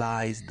that way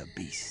lies the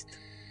beast.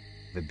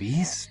 The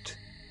beast?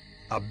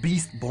 A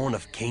beast born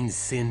of Cain's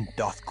sin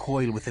doth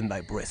coil within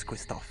thy breast,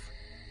 Christoph.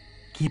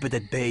 Keep it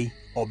at bay,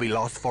 or be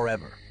lost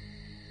forever.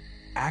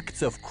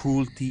 Acts of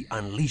cruelty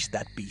unleash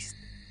that beast,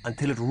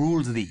 until it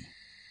rules thee,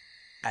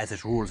 as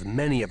it rules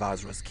many of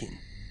Azra's kin.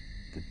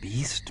 The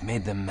beast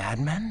made them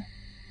madmen?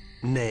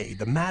 Nay,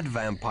 the mad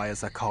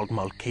vampires are called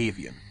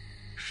Malkavian.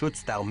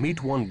 Shouldst thou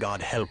meet one,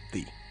 God help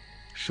thee.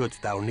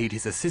 Shouldst thou need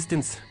his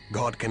assistance,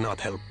 God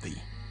cannot help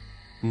thee.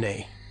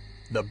 Nay,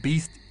 the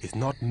beast is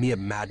not mere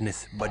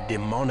madness, but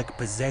demonic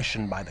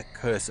possession by the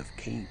curse of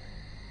Cain.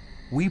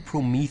 We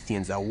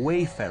Prometheans are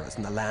wayfarers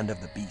in the land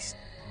of the beast,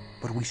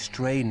 but we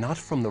stray not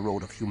from the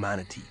road of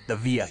humanity, the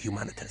Via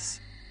Humanitas.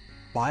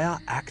 By our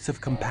acts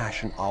of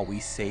compassion are we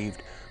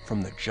saved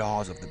from the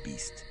jaws of the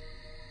beast.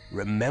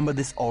 Remember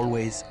this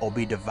always, or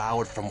be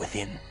devoured from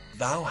within.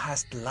 Thou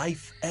hast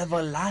life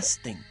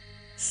everlasting,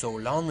 so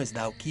long as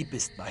thou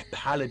keepest thy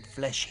pallid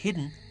flesh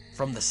hidden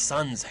from the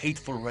sun's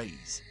hateful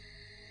rays.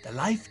 The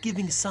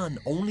life-giving sun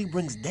only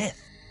brings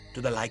death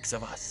to the likes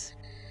of us.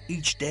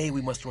 Each day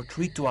we must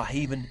retreat to our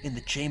haven in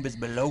the chambers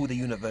below the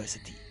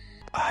university.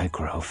 I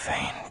grow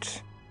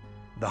faint.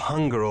 The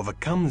hunger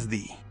overcomes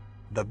thee.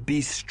 The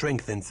beast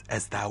strengthens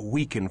as thou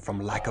weaken from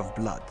lack of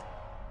blood.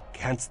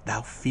 Canst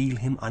thou feel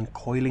him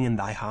uncoiling in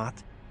thy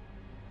heart?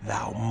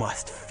 Thou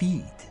must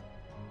feed.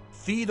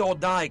 Feed or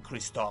die,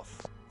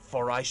 Christoph,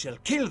 for I shall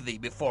kill thee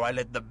before I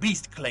let the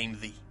beast claim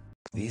thee.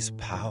 These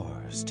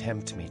powers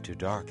tempt me to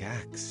dark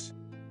acts.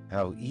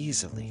 How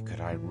easily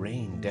could I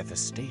rain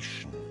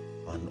devastation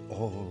on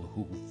all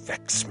who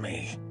vex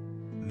me?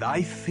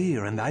 Thy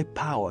fear and thy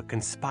power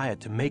conspire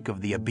to make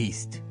of thee a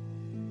beast.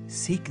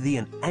 Seek thee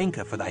an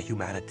anchor for thy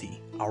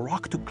humanity, a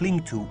rock to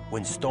cling to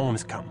when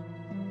storms come.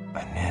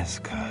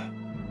 Anezka.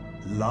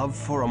 Love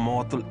for a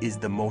mortal is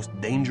the most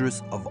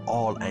dangerous of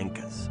all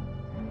anchors.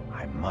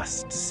 I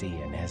must see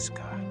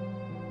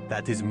Anezka.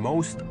 That is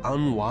most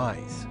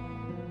unwise.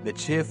 The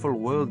cheerful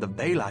world of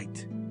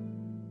daylight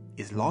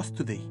is lost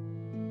to thee.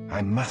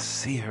 I must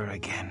see her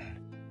again,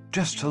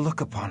 just to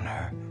look upon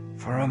her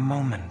for a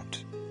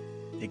moment.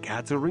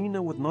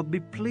 Ekaterina would not be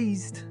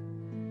pleased.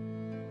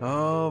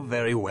 Oh,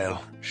 very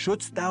well.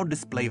 Shouldst thou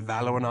display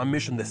valor on our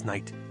mission this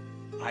night,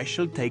 I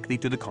shall take thee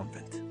to the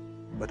convent,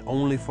 but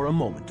only for a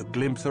moment to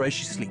glimpse her as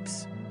she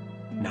sleeps.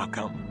 Now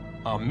come,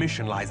 our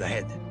mission lies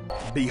ahead.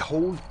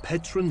 Behold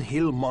Petrin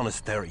Hill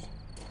Monastery,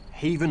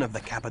 haven of the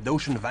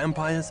Cappadocian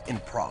vampires in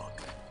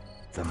Prague.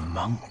 The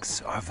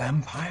monks are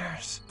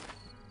vampires?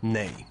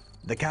 Nay,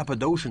 the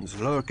Cappadocians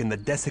lurk in the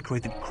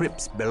desecrated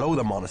crypts below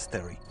the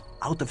monastery,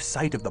 out of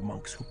sight of the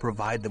monks who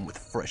provide them with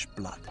fresh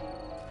blood.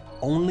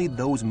 Only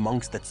those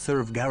monks that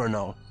serve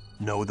Garanal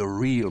know the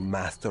real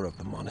master of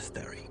the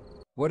monastery.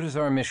 What is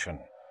our mission?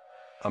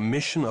 A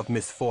mission of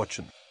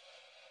misfortune.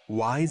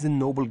 Wise and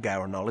noble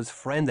Garanal is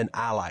friend and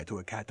ally to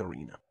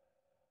Ekaterina.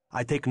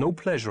 I take no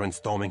pleasure in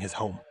storming his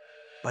home,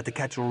 but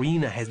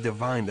Ekaterina has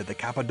divined that the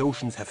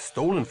Cappadocians have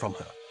stolen from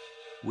her.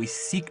 We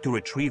seek to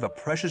retrieve a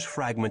precious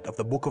fragment of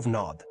the Book of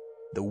Nod,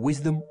 the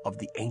wisdom of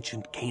the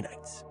ancient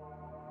Cainites.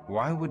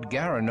 Why would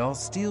Garanal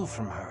steal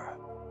from her?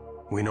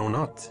 We know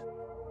not.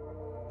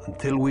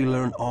 Until we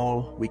learn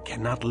all, we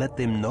cannot let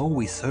them know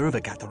we serve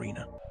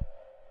Ekaterina.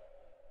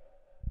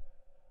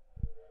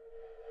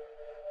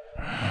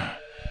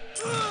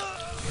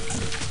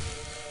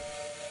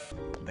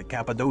 The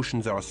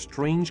Cappadocians are a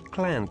strange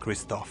clan,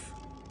 Christoph.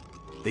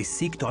 They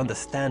seek to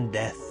understand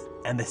death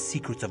and the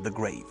secrets of the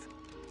grave.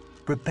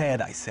 Prepare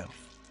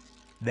thyself.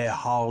 Their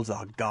halls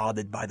are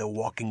guarded by the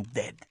walking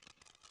dead.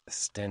 The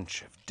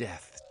stench of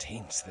death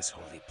taints this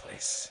holy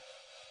place.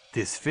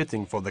 'Tis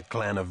fitting for the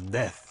clan of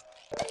death.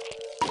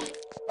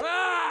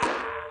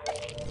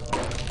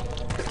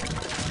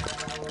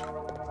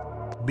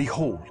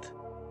 Behold,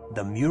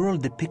 the mural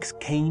depicts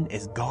Cain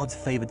as God's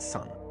favored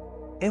son.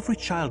 Every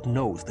child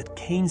knows that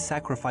Cain's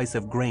sacrifice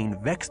of grain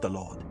vexed the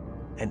Lord,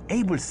 and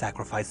Abel's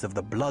sacrifice of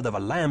the blood of a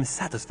lamb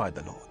satisfied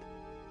the Lord.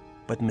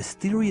 But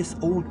mysterious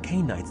old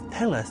Cainites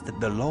tell us that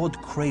the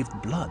Lord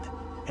craved blood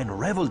and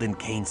reveled in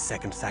Cain's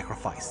second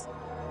sacrifice,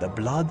 the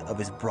blood of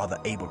his brother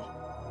Abel.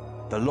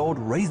 The Lord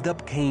raised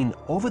up Cain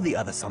over the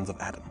other sons of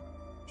Adam.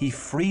 He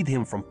freed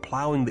him from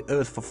plowing the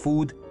earth for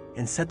food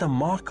and set a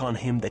mark on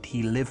him that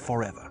he live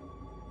forever.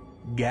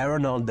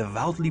 Garanal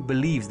devoutly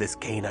believes this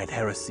Cainite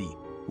heresy,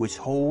 which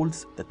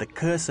holds that the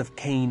curse of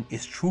Cain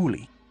is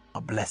truly a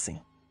blessing.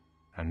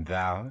 And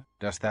thou?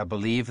 Dost thou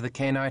believe the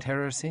Cainite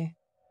heresy?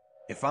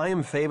 If I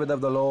am favored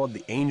of the Lord,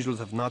 the angels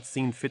have not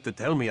seen fit to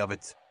tell me of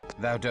it.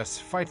 Thou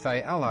dost fight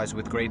thy allies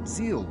with great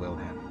zeal,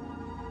 Wilhelm.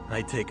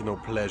 I take no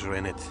pleasure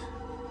in it.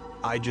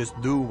 I just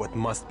do what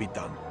must be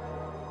done.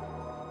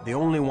 The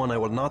only one I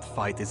will not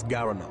fight is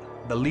Garanal,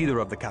 the leader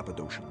of the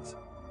Cappadocians.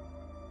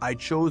 I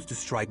chose to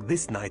strike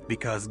this night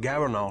because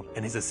Garanal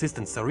and his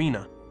assistant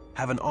Sarina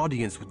have an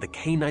audience with the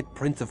Cainite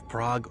Prince of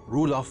Prague,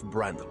 Rudolf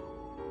Brandl,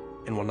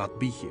 and will not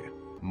be here.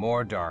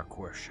 More dark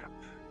worship.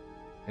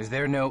 Is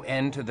there no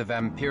end to the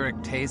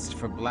vampiric taste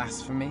for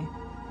blasphemy?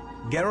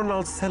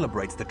 Garanal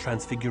celebrates the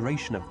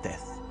transfiguration of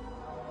death,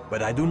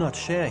 but I do not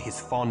share his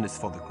fondness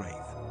for the grave.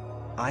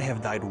 I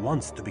have died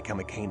once to become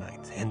a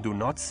Cainite, and do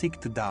not seek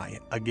to die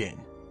again.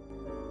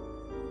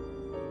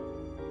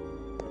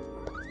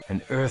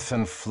 An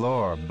earthen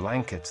floor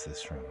blankets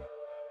this room.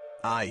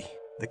 Aye,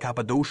 the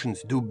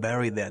Cappadocians do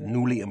bury their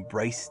newly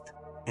embraced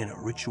in a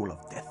ritual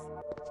of death.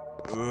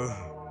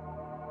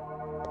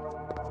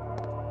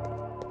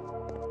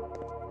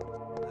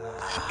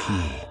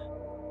 key.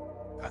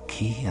 A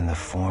key in the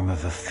form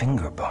of a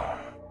finger bone.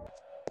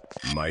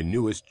 My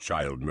newest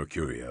child,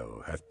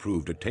 Mercurio, hath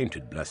proved a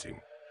tainted blessing.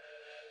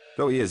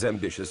 Though he is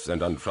ambitious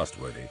and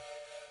untrustworthy,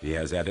 he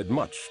has added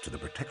much to the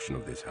protection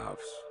of this house.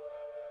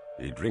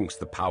 He drinks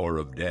the power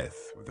of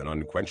death with an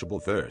unquenchable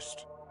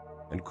thirst,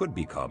 and could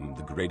become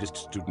the greatest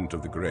student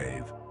of the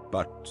grave,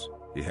 but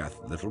he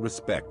hath little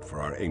respect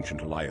for our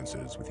ancient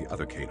alliances with the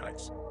other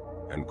Cainites,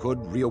 and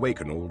could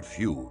reawaken old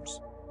feuds.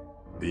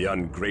 The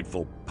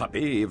ungrateful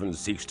puppy even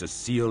seeks to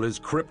seal his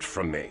crypt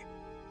from me.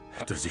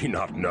 Does he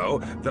not know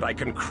that I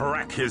can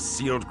crack his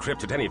sealed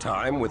crypt at any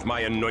time with my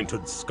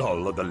anointed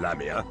skull of the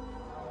Lamia?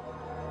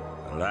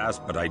 Alas,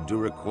 but I do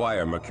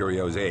require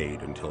Mercurio's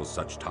aid until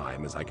such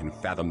time as I can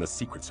fathom the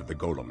secrets of the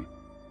golem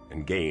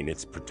and gain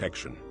its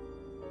protection.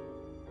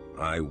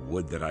 I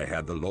would that I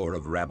had the lore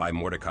of Rabbi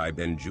Mordecai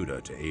ben Judah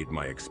to aid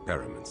my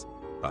experiments,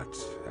 but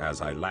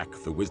as I lack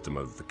the wisdom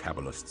of the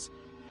Kabbalists,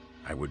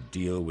 I would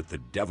deal with the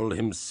devil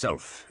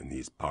himself in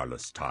these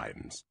parlous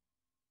times.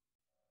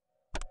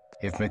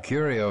 If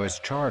Mercurio is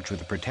charged with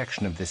the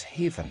protection of this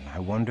haven, I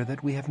wonder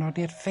that we have not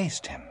yet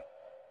faced him.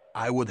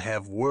 I would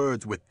have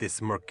words with this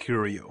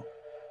Mercurio.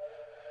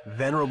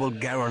 Venerable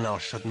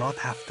Garanal should not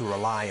have to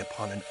rely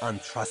upon an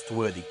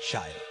untrustworthy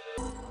child.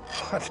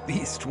 What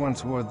beast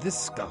once wore this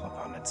skull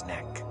upon its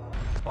neck?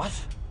 What?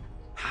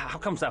 How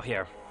comes thou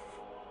here?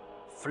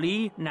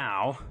 Flee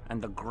now,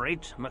 and the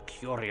great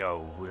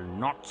Mercurio will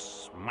not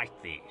smite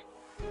thee.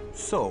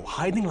 So,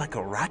 hiding like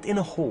a rat in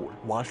a hole,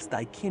 whilst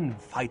thy kin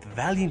fight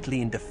valiantly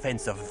in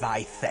defense of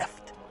thy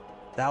theft.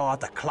 Thou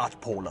art a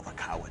clotpole of a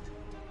coward.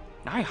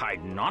 I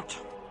hide not.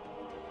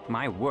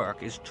 My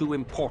work is too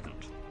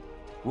important.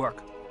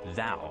 Work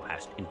thou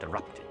hast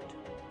interrupted.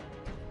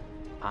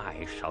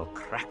 I shall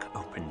crack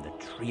open the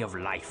tree of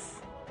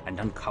life and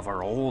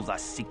uncover all the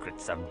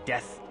secrets of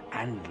death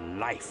and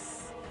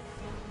life.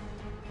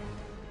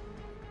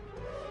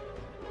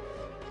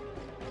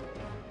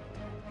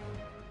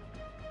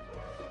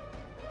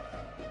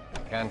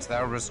 Canst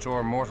thou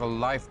restore mortal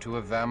life to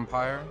a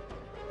vampire?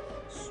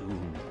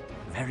 Soon,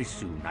 very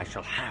soon, I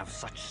shall have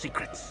such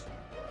secrets.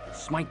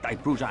 Smite thy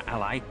Bruja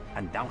ally,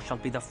 and thou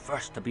shalt be the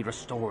first to be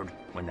restored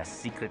when the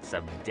secrets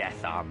of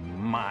death are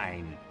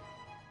mine.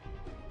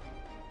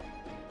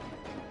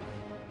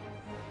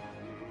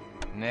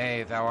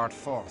 Nay, thou art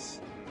false.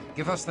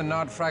 Give us the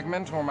nod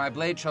fragment, or my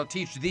blade shall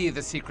teach thee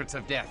the secrets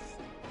of death.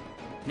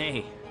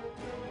 Nay,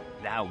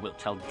 thou wilt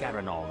tell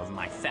Garanal of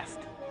my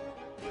theft.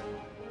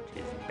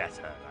 'Tis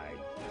better I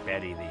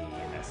bury thee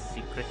in a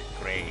secret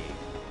grave,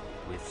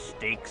 with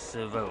stakes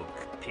of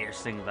oak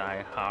piercing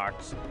thy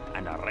heart,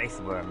 and a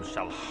wraithworm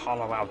shall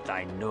hollow out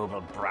thy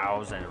noble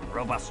brows and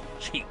robust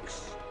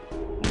cheeks.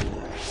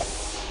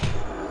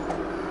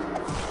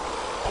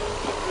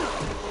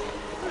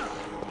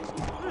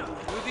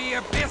 To the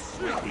abyss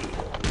with thee!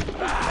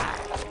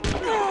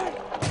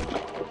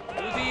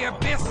 To the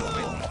abyss with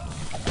thee!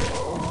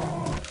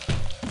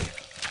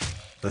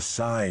 The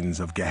signs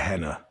of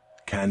Gehenna,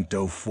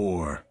 Canto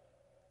 4.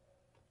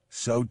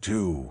 So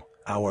too,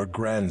 our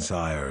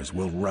grandsires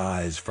will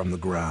rise from the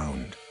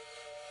ground.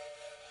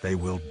 They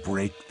will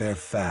break their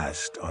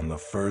fast on the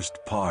first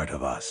part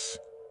of us.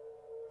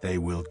 They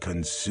will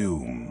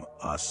consume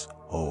us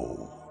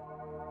whole.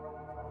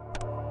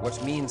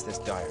 What means this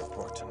dire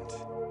portent?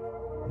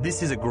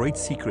 This is a great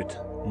secret,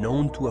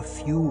 known to a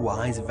few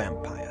wise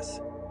vampires.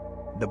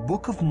 The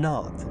Book of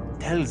Nod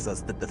tells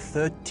us that the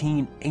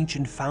 13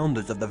 ancient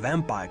founders of the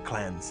vampire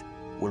clans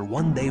will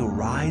one day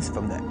rise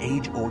from their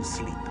age-old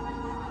sleep.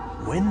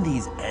 When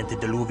these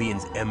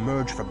antediluvians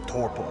emerge from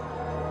torpor,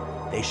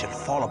 they shall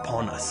fall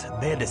upon us,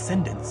 their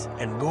descendants,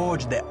 and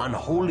gorge their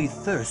unholy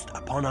thirst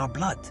upon our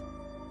blood.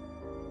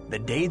 The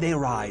day they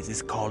rise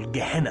is called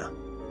Gehenna,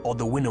 or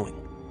the winnowing,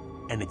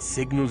 and it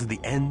signals the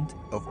end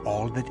of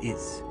all that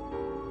is.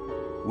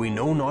 We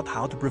know not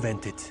how to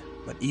prevent it,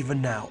 but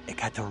even now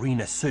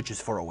Ekaterina searches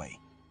for a way.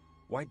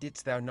 Why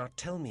didst thou not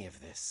tell me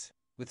of this?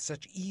 With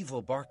such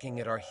evil barking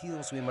at our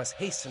heels, we must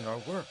hasten our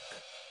work.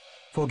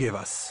 Forgive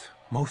us.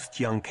 Most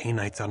young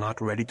Cainites are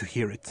not ready to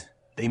hear it.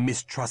 They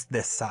mistrust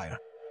their sire,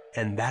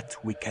 and that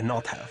we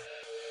cannot have.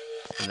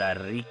 The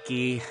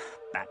reeky,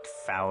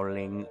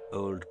 bat-fouling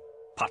old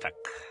puttock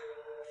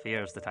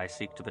fears that I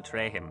seek to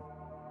betray him.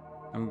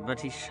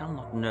 But he shall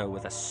not know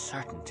with a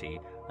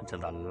certainty until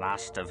the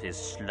last of his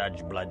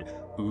sludge blood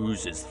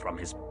oozes from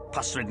his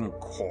pus-ridden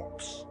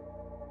corpse.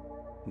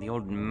 The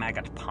old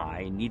maggot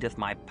pie needeth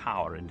my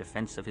power in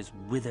defense of his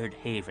withered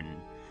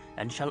haven,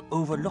 and shall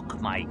overlook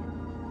my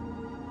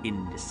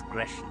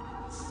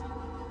indiscretions.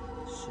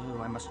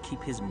 So I must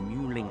keep his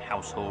mewling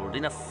household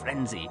in a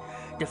frenzy,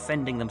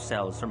 defending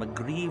themselves from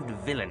aggrieved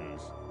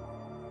villains.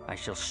 I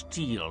shall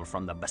steal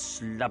from the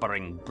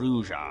beslubbering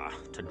Bruja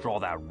to draw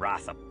their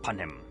wrath upon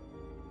him.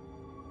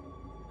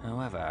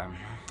 However,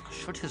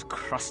 should his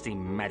crusty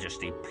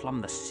majesty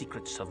plumb the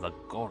secrets of the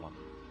golem,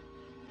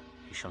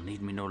 he shall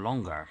need me no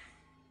longer.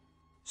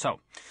 So,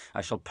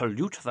 I shall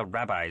pollute the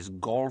rabbi's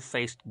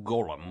gall-faced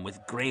golem with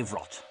grave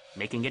rot,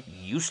 making it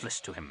useless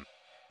to him.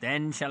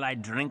 Then shall I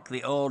drink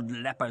the old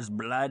leper's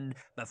blood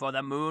before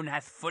the moon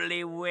hath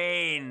fully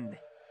waned.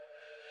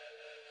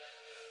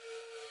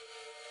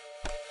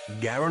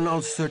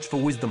 Garanal's search for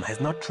wisdom has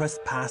not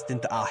trespassed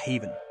into our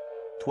haven.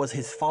 'Twas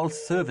his false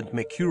servant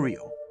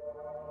Mercurio.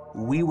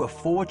 We were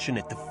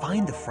fortunate to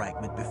find the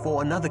fragment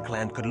before another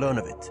clan could learn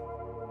of it.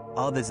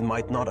 Others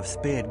might not have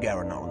spared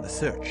Garanal in the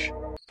search.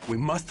 We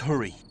must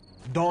hurry.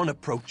 Dawn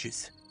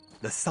approaches.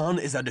 The sun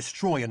is a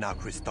destroyer now,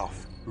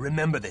 Christoph.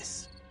 Remember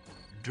this.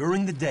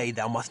 During the day,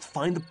 thou must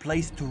find a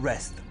place to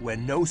rest where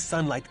no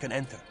sunlight can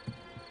enter.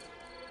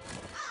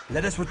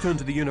 Let us return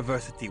to the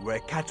university, where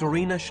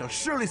Katerina shall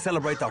surely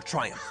celebrate our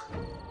triumph.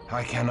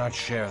 I cannot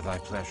share thy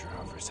pleasure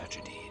over such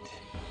a deed.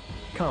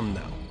 Come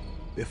now.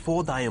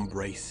 Before thy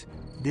embrace,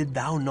 did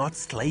thou not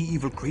slay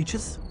evil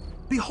creatures?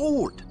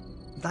 Behold,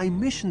 thy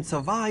mission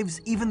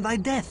survives even thy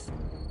death.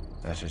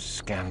 That is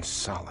scant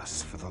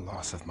solace for the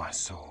loss of my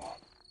soul.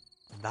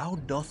 Thou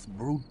dost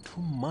brood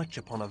too much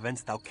upon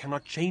events thou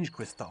cannot change,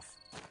 Christoph.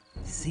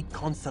 Seek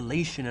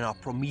consolation in our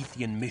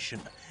Promethean mission.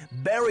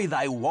 Bury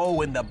thy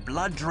woe in the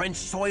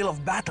blood-drenched soil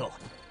of battle.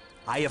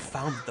 I have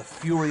found that the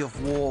fury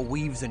of war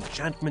weaves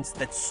enchantments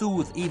that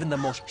soothe even the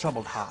most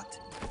troubled heart,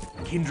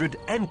 kindred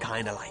and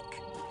kind alike.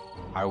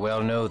 I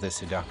well know the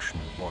seduction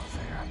of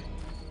warfare.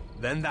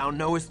 Then thou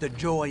knowest the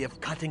joy of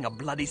cutting a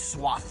bloody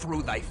swath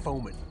through thy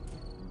foeman.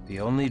 The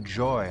only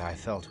joy I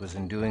felt was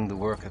in doing the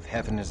work of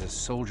heaven as a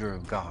soldier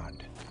of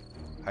God.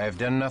 I have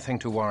done nothing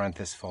to warrant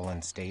this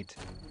fallen state.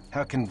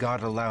 How can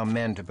God allow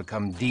men to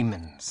become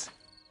demons?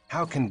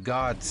 How can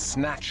God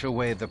snatch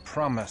away the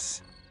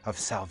promise of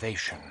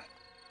salvation?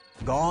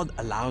 God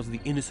allows the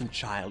innocent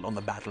child on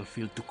the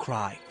battlefield to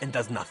cry and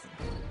does nothing.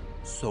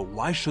 So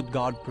why should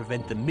God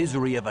prevent the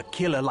misery of a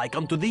killer like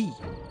unto thee?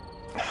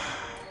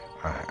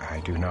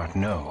 I do not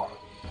know.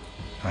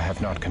 I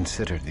have not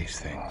considered these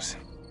things.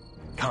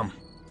 Come,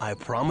 I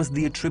promised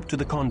thee a trip to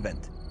the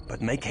convent,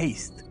 but make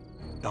haste.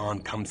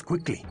 Dawn comes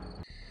quickly.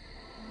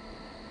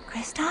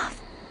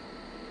 Christoph?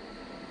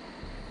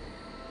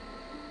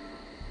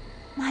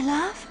 My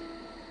love?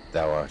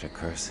 Thou art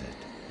accursed,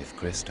 if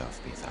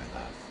Christoph be thy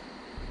love.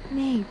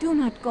 Nay, do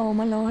not go,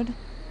 my lord.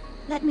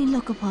 Let me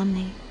look upon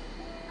thee.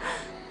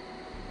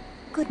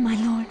 Good my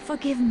lord,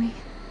 forgive me.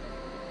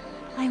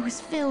 I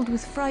was filled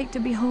with fright to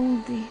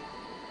behold thee.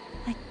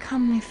 Thy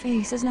comely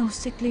face is now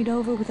sicklied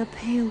over with a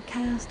pale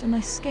cast, and I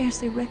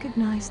scarcely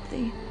recognized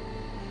thee.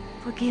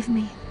 Forgive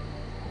me.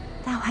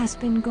 Thou hast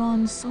been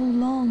gone so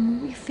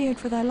long, we feared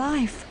for thy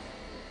life.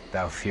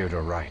 Thou feared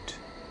aright,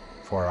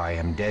 for I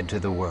am dead to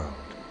the world,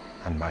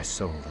 and my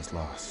soul is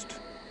lost.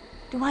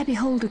 Do I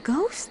behold a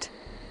ghost?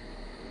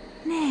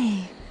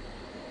 Nay,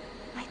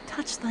 I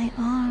touch thy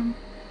arm,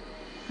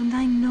 and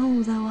I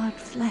know thou art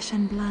flesh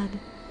and blood.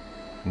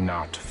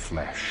 Not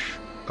flesh,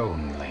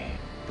 only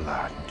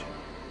blood.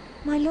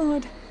 My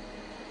lord,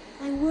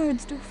 thy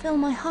words do fill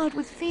my heart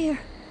with fear,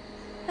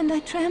 and I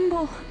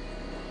tremble.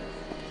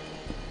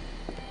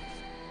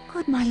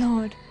 Good my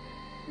lord,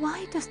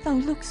 why dost thou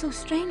look so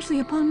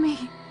strangely upon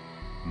me?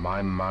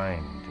 My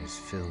mind is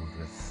filled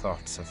with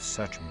thoughts of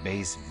such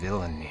base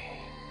villainy.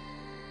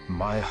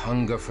 My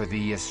hunger for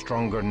thee is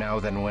stronger now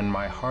than when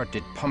my heart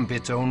did pump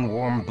its own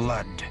warm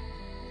blood.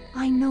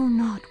 I know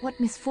not what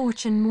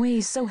misfortune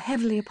weighs so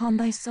heavily upon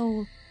thy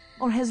soul,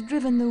 or has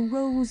driven the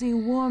rosy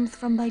warmth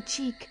from thy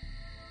cheek,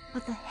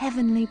 but the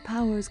heavenly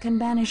powers can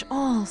banish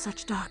all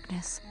such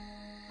darkness.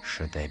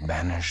 Should they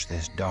banish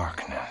this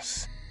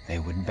darkness, they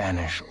would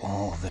banish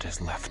all that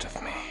is left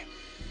of me.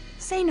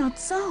 Say not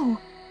so.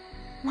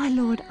 My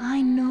lord,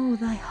 I know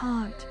thy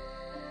heart,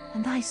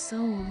 and thy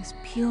soul is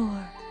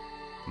pure.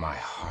 My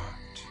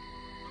heart,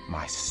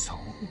 my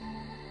soul.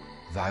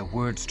 Thy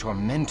words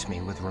torment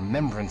me with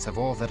remembrance of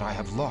all that I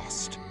have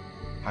lost.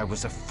 I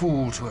was a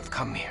fool to have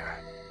come here.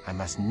 I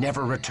must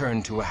never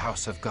return to a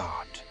house of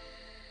God.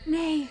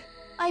 Nay,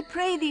 I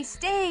pray thee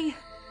stay.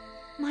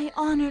 My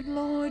honored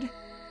lord,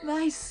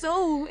 thy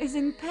soul is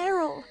in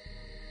peril.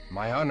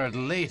 My honored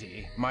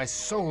lady, my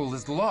soul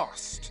is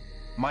lost.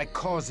 My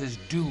cause is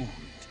doomed,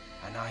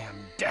 and I am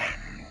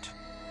damned.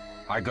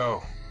 I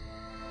go.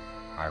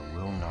 I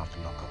will not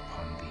look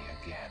upon thee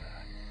again.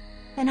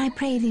 Then I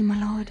pray thee, my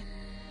lord,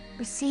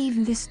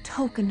 receive this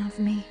token of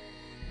me.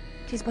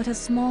 'Tis but a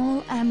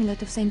small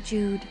amulet of St.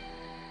 Jude.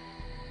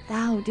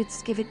 Thou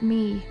didst give it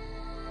me,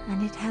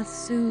 and it hath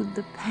soothed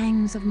the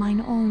pangs of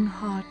mine own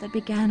heart that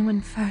began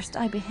when first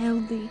I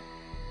beheld thee,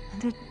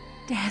 and a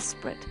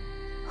desperate,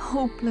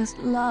 hopeless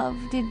love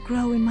did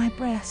grow in my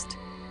breast.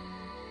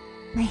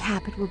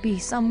 Mayhap it will be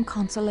some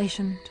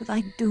consolation to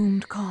thy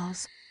doomed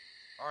cause.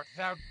 Art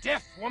thou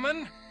deaf,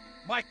 woman?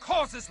 My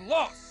cause is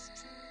lost!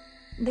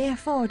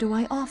 Therefore do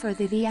I offer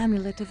thee the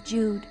amulet of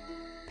Jude,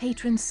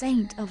 patron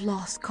saint of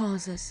lost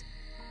causes.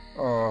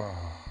 Oh.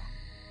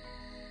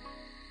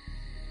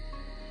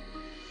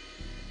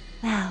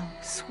 Thou,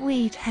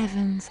 sweet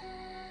heavens,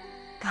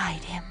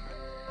 guide him.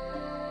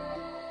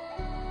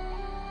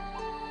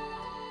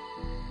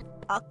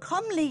 A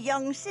comely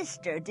young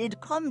sister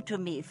did come to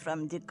me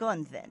from the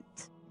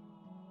convent.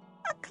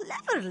 A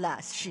clever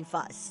lass she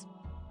was,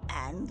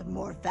 and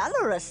more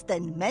valorous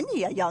than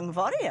many a young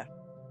warrior.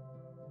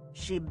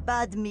 She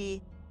bade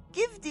me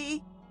give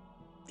thee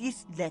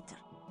this letter.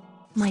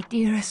 My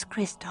dearest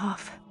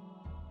Christoph,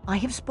 I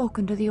have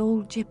spoken to the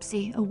old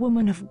gypsy, a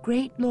woman of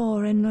great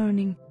lore and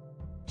learning.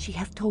 She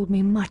hath told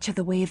me much of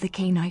the way of the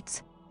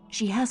Cainites.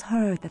 She has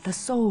heard that the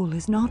soul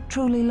is not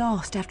truly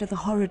lost after the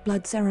horrid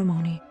blood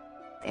ceremony.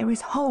 There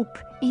is hope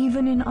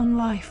even in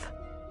unlife.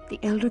 The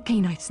elder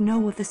Cainites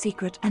know of the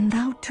secret, and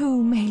thou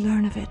too may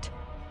learn of it.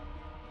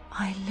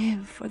 I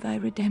live for thy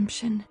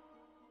redemption.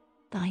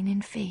 Thine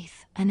in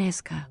faith,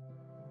 Aneska.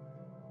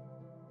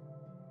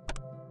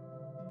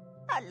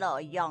 Hello,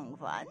 young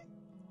one.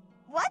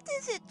 What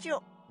is it you...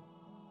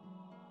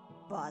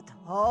 But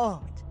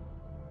hold.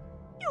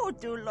 You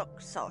do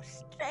look so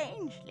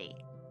strangely.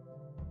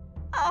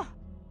 Ah,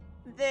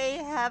 they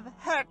have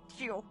hurt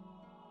you.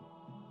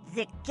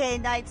 The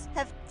Cainites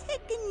have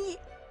taken ye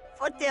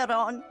for their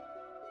own.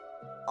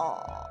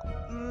 Oh,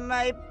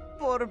 my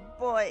poor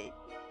boy.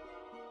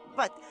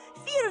 But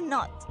fear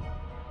not.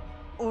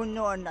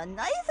 Unorna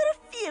neither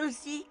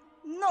fears ye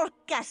nor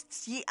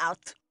casts ye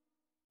out.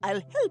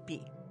 I'll help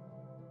ye,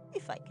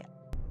 if I can.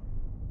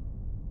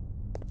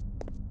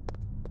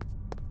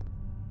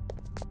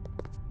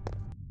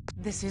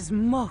 This is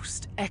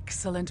most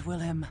excellent,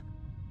 Wilhelm.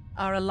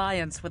 Our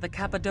alliance with the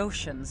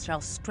Cappadocians shall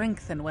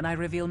strengthen when I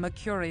reveal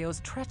Mercurio's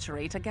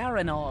treachery to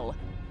Garanol.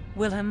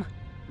 Wilhelm,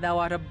 thou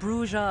art a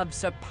Bruja of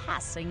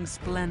surpassing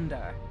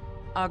splendor.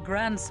 Our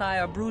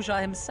grandsire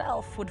Bruja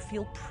himself would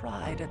feel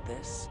pride at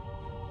this.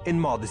 In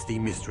modesty,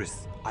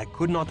 mistress, I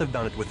could not have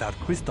done it without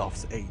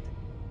Christoph's aid.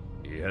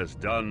 He has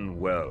done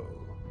well.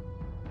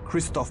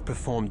 Christoph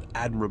performed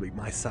admirably,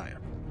 my sire.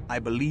 I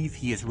believe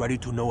he is ready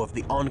to know of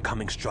the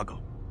oncoming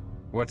struggle.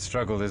 What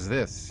struggle is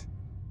this?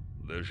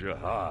 The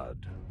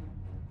Jihad.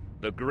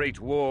 The great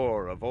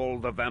war of all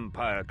the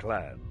vampire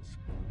clans.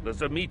 The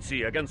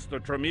Tzimisce against the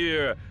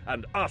Tremere,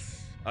 and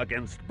us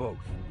against both.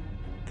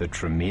 The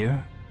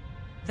Tremere?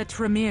 The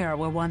Tremere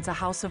were once a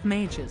house of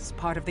mages,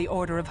 part of the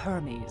Order of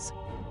Hermes.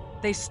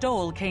 They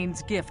stole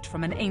Cain's gift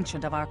from an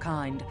ancient of our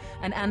kind,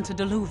 an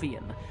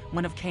antediluvian,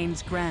 one of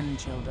Cain's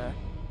grandchildren.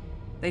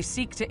 They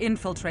seek to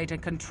infiltrate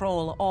and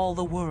control all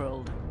the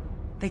world.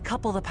 They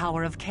couple the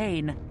power of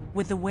Cain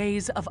with the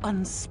ways of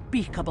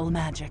unspeakable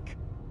magic.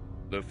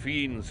 The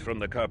fiends from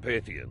the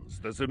Carpathians,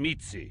 the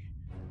Tzimisce,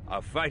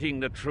 are fighting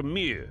the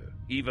Tremere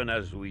even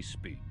as we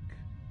speak.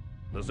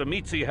 The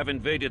Tzimisce have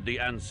invaded the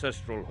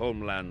ancestral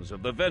homelands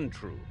of the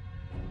Ventru,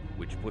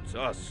 which puts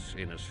us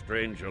in a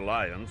strange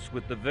alliance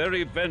with the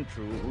very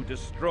Ventru who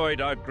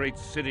destroyed our great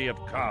city of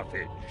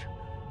Carthage.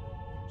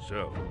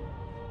 So,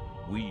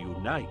 we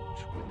unite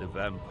with the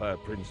vampire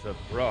prince of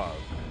Prague,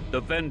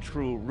 the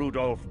Ventru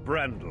Rudolf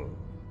Brandl.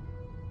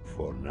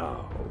 For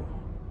now.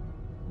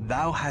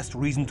 Thou hast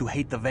reason to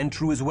hate the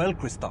Ventru as well,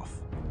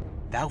 Christoph.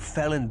 Thou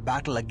fell in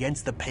battle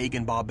against the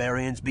pagan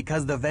barbarians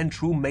because the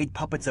Ventru made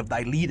puppets of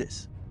thy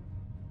leaders.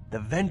 The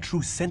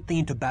Ventru sent thee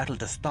into battle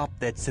to stop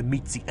their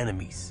Tzimisce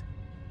enemies.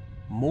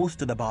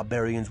 Most of the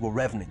barbarians were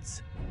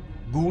revenants,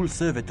 ghoul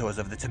servitors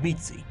of the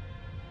Tzimisce.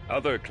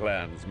 Other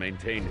clans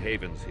maintain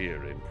havens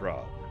here in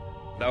Prague.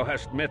 Thou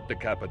hast met the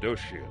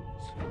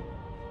Cappadocians.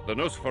 The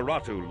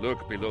Nosferatu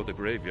lurk below the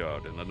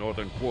graveyard in the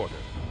northern quarter.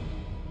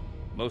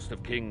 Most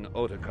of King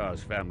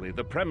Ottokar's family,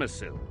 the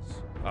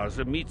Premissils, are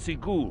Tzimisce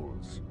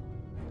ghouls.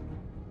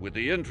 With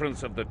the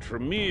entrance of the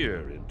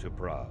Tremere into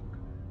Prague,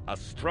 a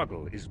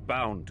struggle is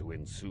bound to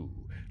ensue,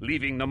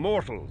 leaving the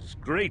mortals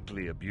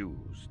greatly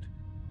abused.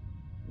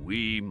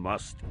 We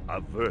must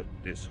avert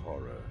this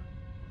horror.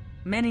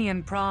 Many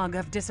in Prague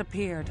have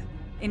disappeared,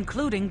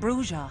 including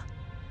Bruja.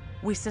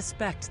 We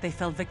suspect they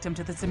fell victim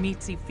to the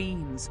Tzimisce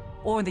fiends,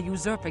 or the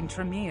usurping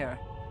Tremere.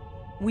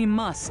 We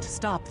must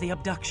stop the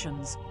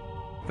abductions.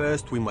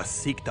 First, we must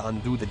seek to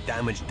undo the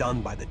damage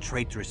done by the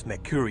traitorous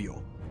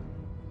Mercurio.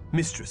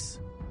 Mistress,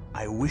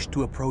 I wish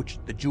to approach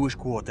the Jewish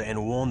quarter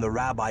and warn the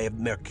rabbi of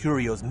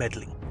Mercurio's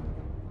meddling.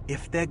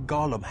 If their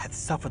golem hath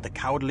suffered the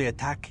cowardly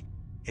attack,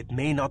 it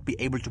may not be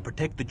able to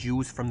protect the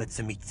Jews from the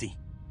Tzimisce.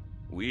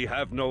 We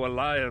have no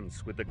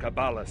alliance with the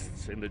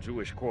Kabbalists in the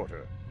Jewish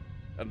quarter,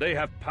 and they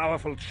have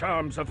powerful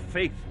charms of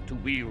faith to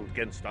wield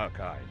against our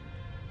kind.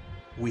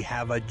 We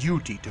have a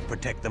duty to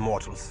protect the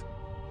mortals.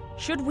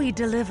 Should we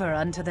deliver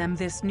unto them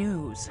this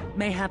news,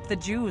 mayhap the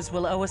Jews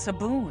will owe us a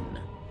boon.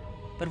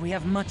 But we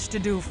have much to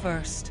do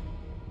first.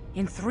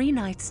 In 3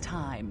 nights'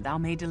 time thou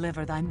may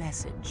deliver thy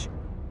message.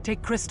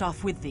 Take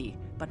Christoph with thee,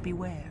 but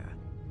beware.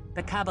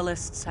 The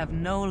Kabbalists have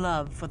no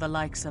love for the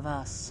likes of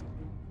us.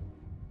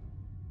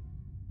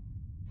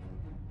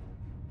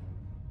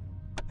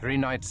 3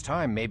 nights'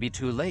 time may be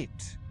too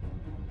late.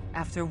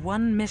 After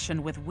one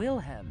mission with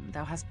Wilhelm,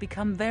 thou hast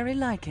become very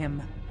like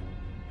him.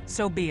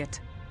 So be it.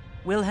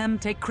 Wilhelm,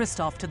 take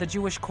Christoph to the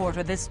Jewish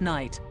quarter this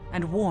night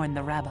and warn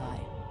the rabbi.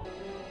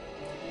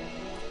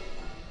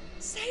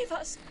 Save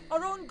us!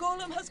 Our own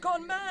golem has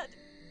gone mad!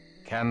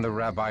 Can the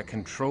rabbi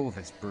control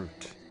this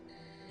brute?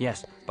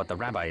 Yes, but the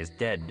rabbi is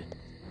dead.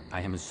 I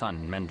am his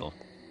son, Mendel.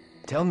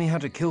 Tell me how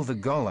to kill the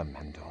golem,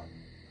 Mendel.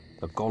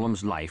 The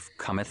golem's life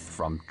cometh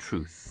from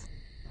truth.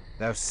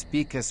 Thou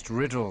speakest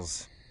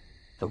riddles.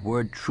 The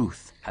word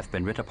truth hath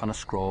been writ upon a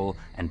scroll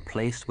and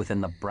placed within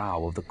the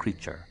brow of the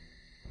creature.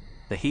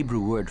 The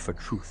Hebrew word for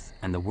truth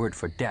and the word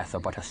for death are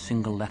but a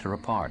single letter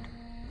apart.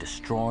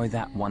 Destroy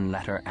that one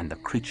letter and the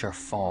creature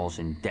falls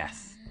in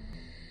death.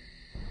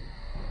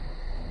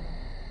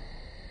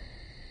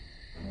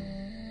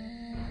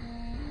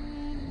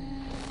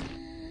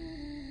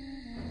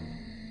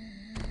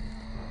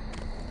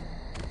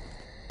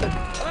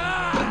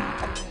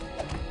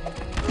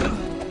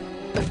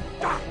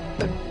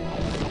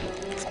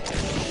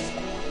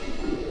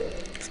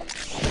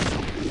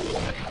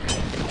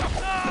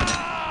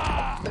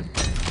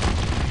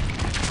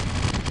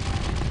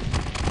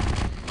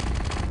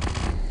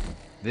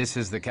 This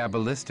is the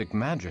Kabbalistic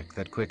magic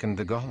that quickened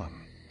the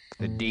golem.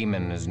 The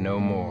demon is no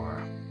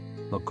more.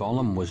 The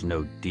golem was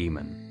no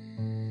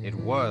demon. It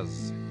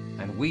was,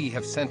 and we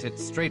have sent it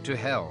straight to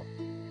hell.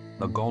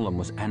 The golem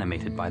was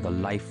animated by the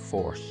life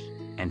force,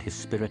 and his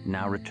spirit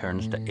now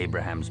returns to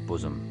Abraham's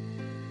bosom.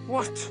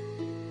 What?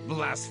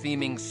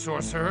 Blaspheming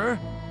sorcerer?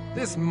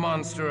 This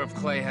monster of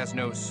clay has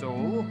no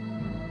soul.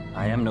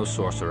 I am no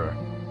sorcerer.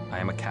 I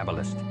am a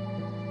Kabbalist,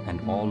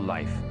 and all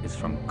life is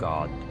from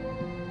God.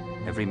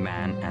 Every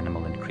man,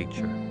 animal, and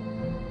creature,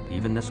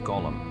 even this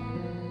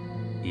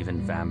golem, even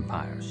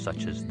vampires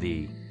such as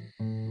thee.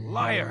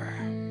 Liar!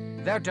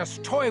 Thou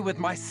dost toy with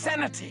my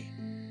sanity!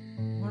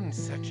 One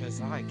such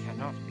as I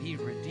cannot be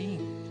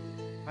redeemed.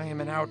 I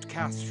am an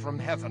outcast from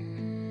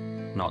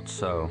heaven. Not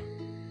so.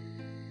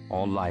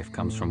 All life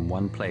comes from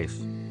one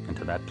place, and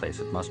to that place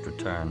it must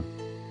return.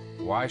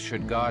 Why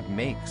should God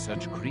make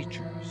such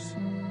creatures?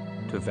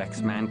 To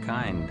vex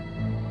mankind.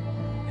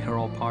 They are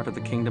all part of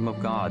the kingdom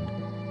of God,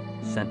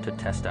 sent to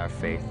test our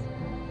faith,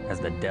 as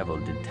the devil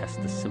did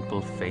test the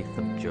simple faith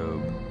of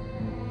Job.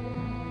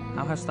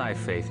 How has thy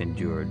faith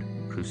endured,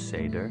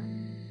 Crusader?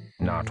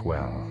 Not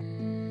well,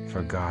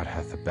 for God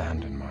hath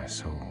abandoned my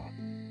soul.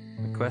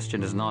 The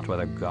question is not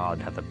whether God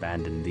hath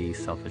abandoned thee,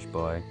 selfish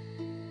boy.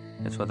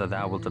 It's whether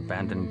thou wilt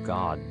abandon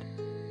God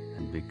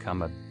and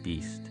become a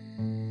beast.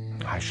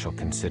 I shall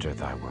consider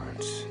thy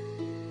words.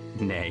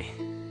 Nay,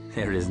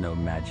 there is no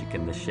magic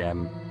in the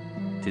Shem.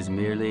 'Tis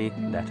merely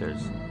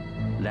letters.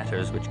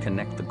 Letters which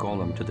connect the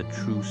golem to the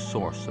true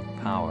source of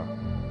power.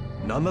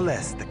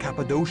 Nonetheless, the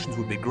Cappadocians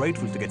would be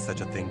grateful to get such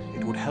a thing.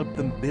 It would help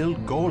them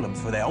build golems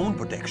for their own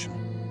protection.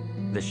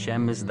 The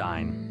Shem is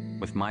thine,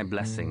 with my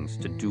blessings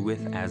to do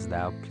with as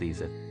thou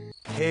pleaseth.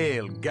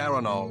 Hail,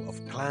 Garanal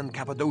of Clan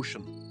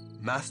Cappadocian,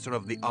 master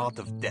of the art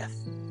of death.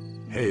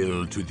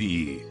 Hail to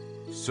thee,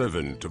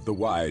 servant of the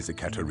wise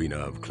Ekaterina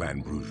of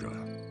Clan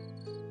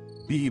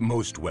Bruja. Be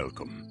most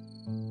welcome.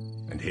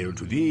 And hail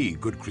to thee,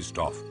 good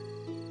Christoph,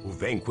 who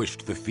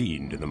vanquished the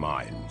fiend in the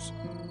mines.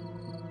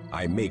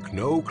 I make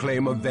no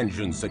claim of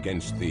vengeance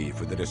against thee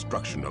for the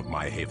destruction of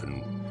my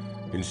haven.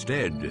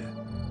 Instead,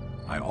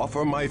 I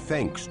offer my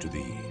thanks to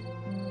thee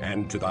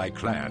and to thy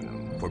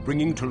clan for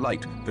bringing to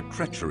light the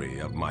treachery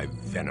of my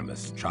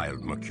venomous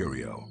child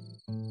Mercurio.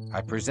 I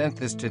present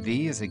this to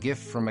thee as a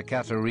gift from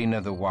Ekaterina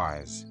the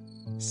Wise,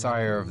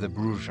 sire of the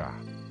Bruja.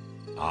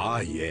 Ah,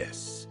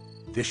 yes.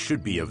 This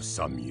should be of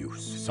some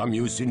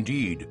use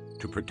indeed,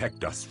 to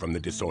protect us from the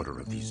disorder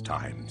of these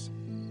times.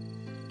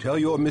 Tell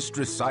your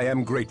mistress I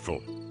am grateful,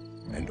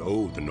 and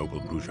owe the noble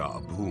Bruja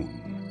a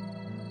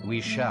boon. We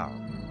shall.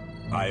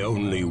 I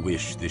only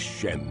wish this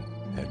Shem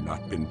had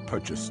not been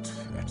purchased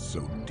at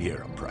so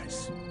dear a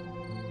price.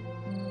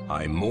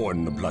 I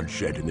mourn the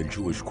bloodshed in the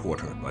Jewish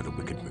quarter by the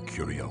wicked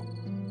Mercurio,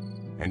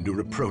 and do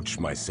reproach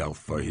myself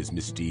for his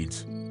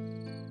misdeeds.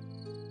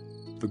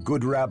 The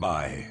good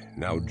rabbi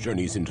now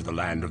journeys into the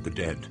land of the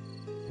dead,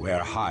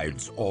 where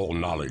hides all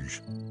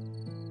knowledge,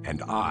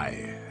 and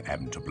I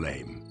am to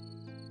blame.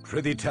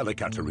 Prithee tell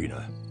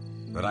Ekaterina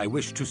that I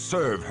wish to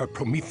serve her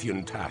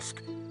Promethean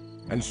task,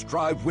 and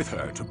strive with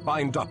her to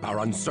bind up our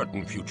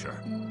uncertain future.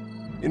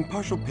 In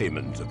partial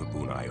payment of the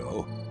boon I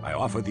owe, I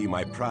offer thee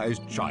my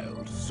prized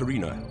child,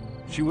 Serena.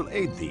 She will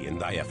aid thee in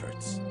thy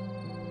efforts.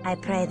 I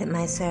pray that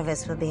my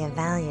service will be of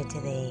value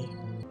to thee.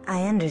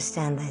 I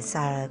understand thy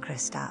sorrow,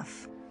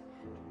 Christoph.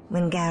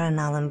 When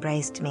Garanal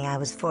embraced me, I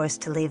was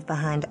forced to leave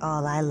behind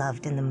all I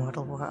loved in the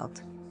mortal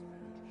world.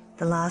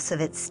 The loss of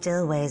it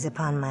still weighs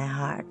upon my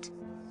heart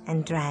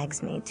and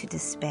drags me to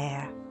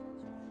despair.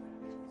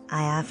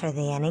 I offer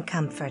thee any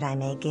comfort I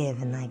may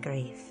give in thy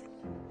grief.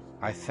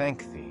 I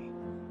thank thee,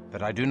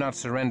 but I do not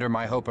surrender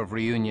my hope of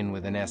reunion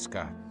with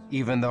Ineska,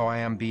 even though I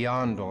am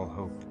beyond all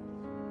hope.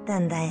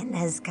 Then thy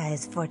Ineska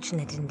is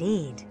fortunate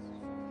indeed,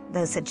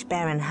 though such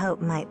barren hope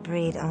might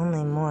breed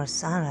only more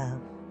sorrow.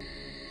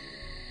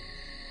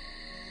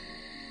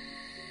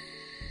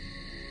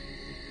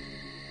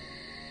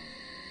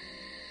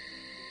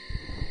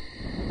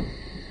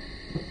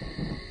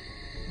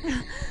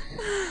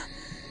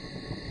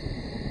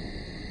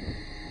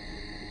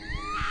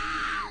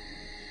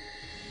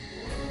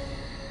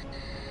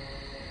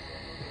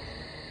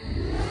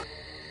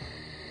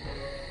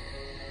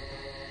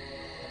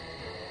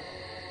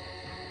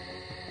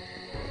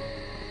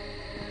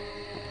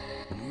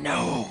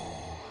 No!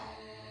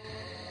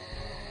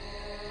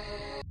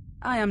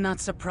 I am not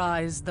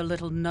surprised the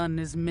little nun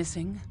is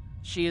missing.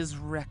 She is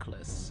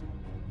reckless.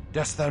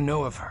 Dost thou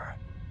know of her?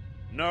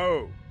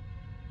 No.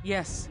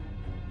 Yes,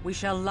 we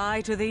shall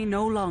lie to thee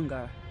no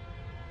longer.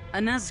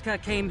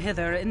 Anezka came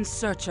hither in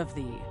search of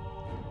thee.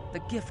 The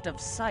gift of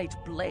sight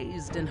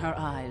blazed in her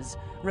eyes,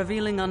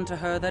 revealing unto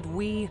her that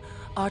we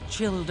are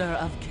childer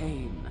of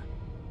Cain.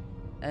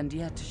 And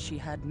yet she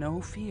had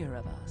no fear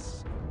of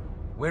us.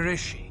 Where is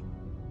she?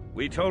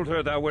 We told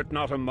her thou wert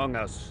not among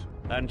us,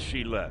 and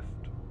she left.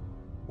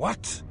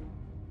 What?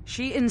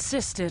 She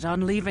insisted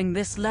on leaving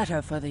this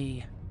letter for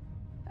thee,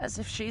 as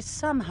if she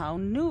somehow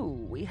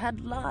knew we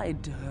had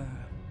lied to her.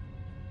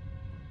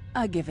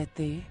 I give it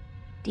thee.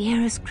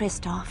 Dearest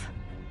Kristoff,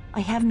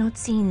 I have not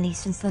seen thee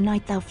since the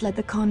night thou fled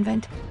the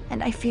convent,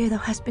 and I fear thou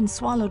hast been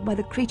swallowed by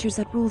the creatures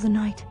that rule the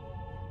night.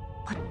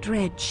 But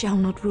dread shall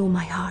not rule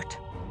my heart.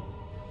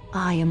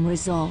 I am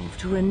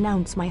resolved to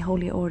renounce my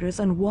holy orders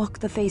and walk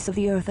the face of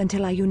the earth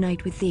until I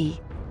unite with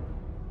thee.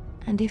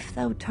 And if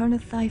thou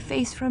turneth thy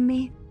face from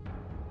me,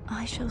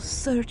 I shall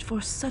search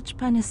for such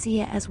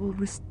panacea as will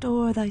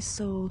restore thy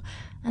soul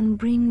and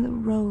bring the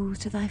rose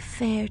to thy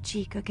fair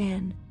cheek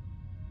again.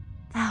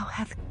 Thou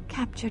hast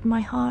captured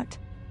my heart,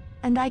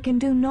 and I can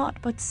do naught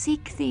but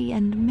seek thee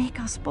and make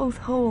us both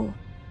whole.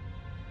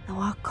 Though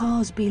our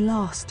cause be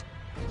lost,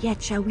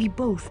 yet shall we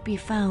both be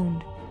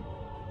found.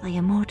 Thy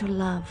immortal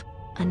love,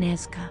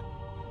 Anezka.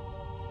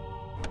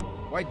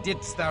 Why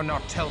didst thou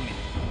not tell me?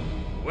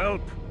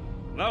 Whelp,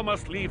 thou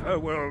must leave her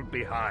world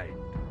behind.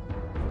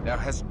 Thou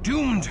hast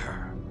doomed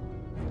her.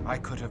 I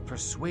could have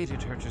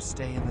persuaded her to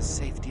stay in the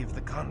safety of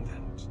the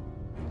convent.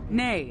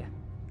 Nay,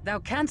 thou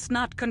canst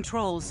not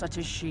control such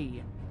as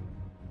she.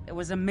 There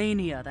was a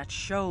mania that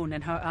shone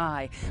in her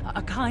eye,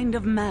 a kind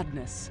of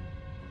madness.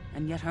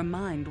 And yet her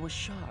mind was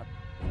sharp,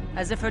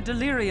 as if her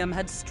delirium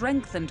had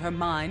strengthened her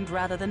mind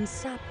rather than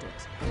sapped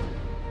it.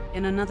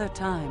 In another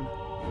time,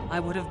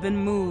 I would have been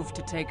moved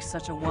to take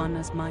such a one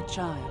as my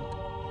child.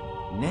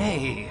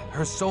 Nay,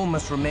 her soul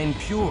must remain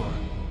pure.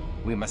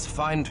 We must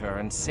find her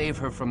and save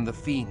her from the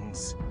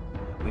fiends.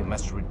 We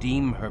must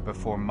redeem her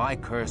before my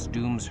curse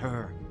dooms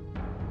her,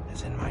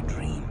 as in my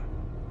dream.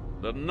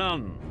 The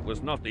nun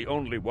was not the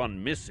only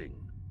one missing.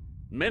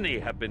 Many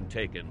have been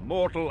taken,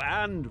 mortal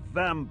and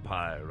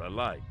vampire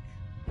alike.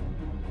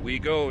 We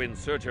go in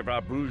search of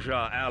our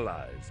Bruja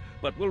allies,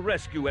 but will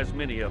rescue as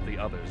many of the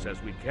others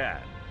as we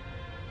can,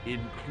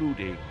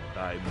 including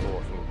thy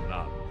mortal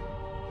nun.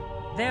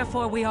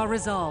 Therefore we are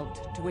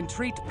resolved to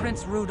entreat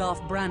Prince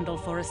Rudolf Brandel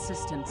for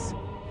assistance,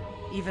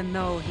 even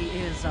though he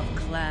is of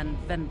Clan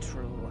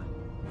Ventru.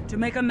 To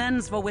make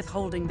amends for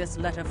withholding this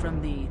letter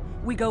from thee,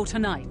 we go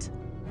tonight.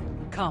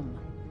 Come.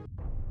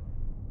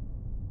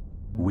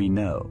 We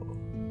know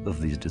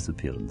of these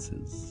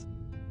disappearances.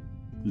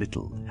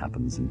 Little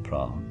happens in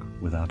Prague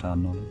without our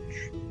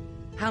knowledge.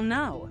 How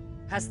now?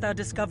 Hast thou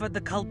discovered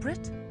the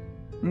culprit?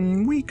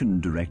 We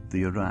can direct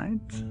thee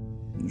aright,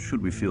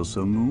 should we feel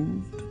so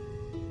moved.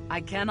 I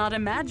cannot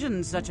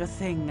imagine such a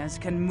thing as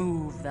can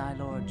move thy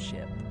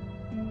lordship.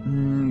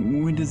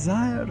 We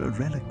desire a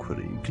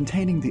reliquary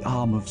containing the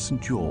arm of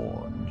St.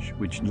 George,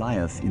 which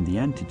lieth in the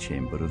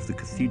antechamber of the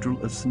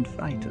Cathedral of St.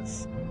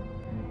 Vitus.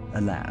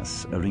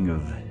 Alas, a ring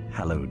of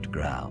hallowed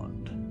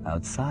ground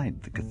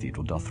outside the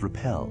cathedral doth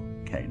repel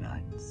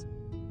canines.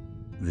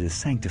 The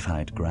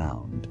sanctified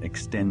ground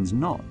extends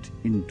not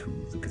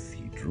into the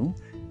cathedral,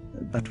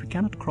 but we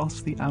cannot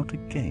cross the outer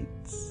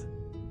gates.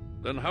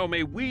 Then how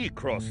may we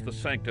cross the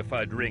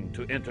sanctified ring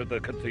to enter the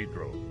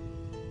cathedral?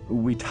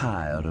 We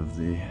tire of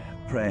thee.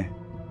 Pray,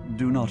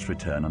 do not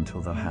return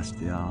until thou hast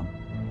the arm.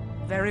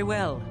 Very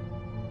well.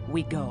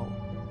 We go.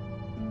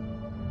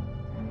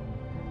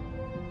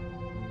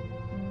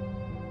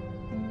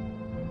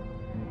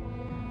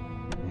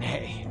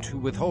 Nay, to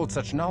withhold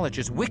such knowledge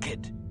is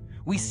wicked.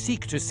 We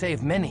seek to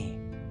save many.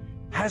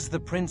 Has the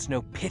prince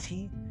no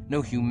pity,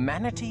 no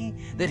humanity,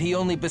 that he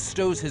only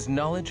bestows his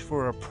knowledge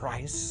for a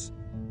price?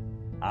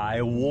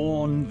 I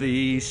warn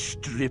thee,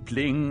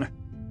 stripling.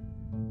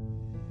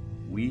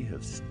 We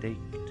have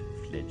staked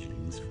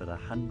fledglings for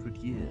 100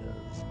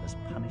 years as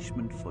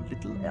punishment for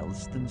little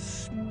else than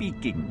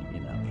speaking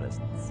in our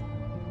presence.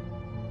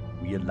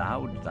 We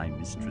allowed thy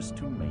mistress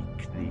to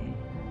make thee,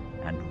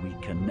 and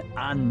we can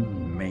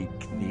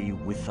unmake thee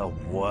with a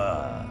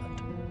word.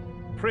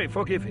 Pray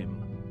forgive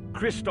him.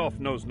 Kristoff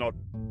knows not.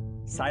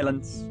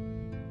 Silence.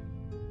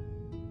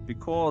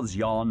 Because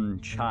yon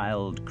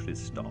child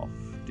Kristoff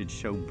did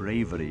show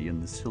bravery in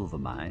the silver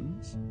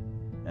mines,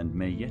 and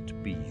may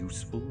yet be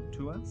useful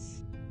to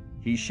us,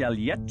 he shall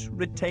yet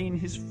retain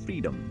his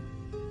freedom,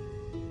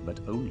 but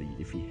only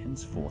if he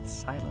henceforth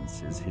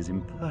silences his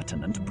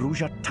impertinent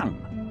Bruja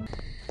tongue.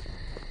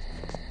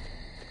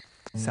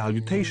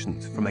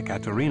 Salutations from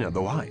Ekaterina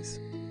the Wise.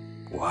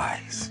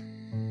 Wise.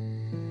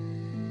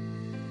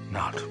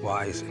 Not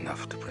wise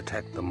enough to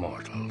protect the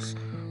mortals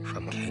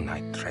from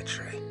Cainite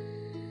treachery.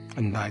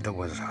 And neither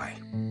was I.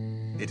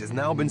 It has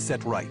now been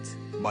set right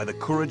by the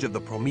courage of the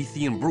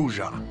Promethean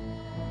Bruja.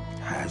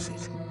 Has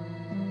it?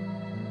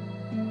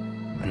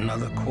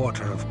 Another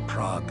quarter of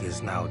Prague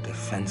is now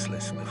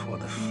defenseless before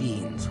the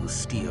fiends who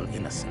steal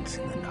innocence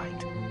in the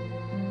night.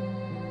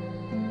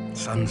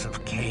 Sons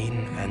of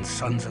Cain and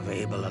sons of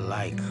Abel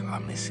alike are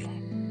missing.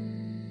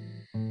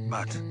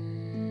 But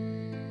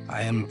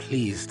I am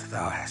pleased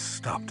thou hast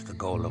stopped the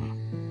golem.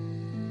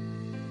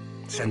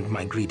 Send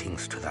my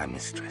greetings to thy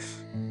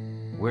mistress.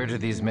 Where do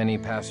these many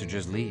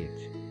passages lead?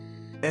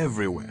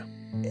 Everywhere.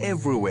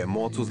 Everywhere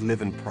mortals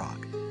live in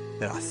Prague.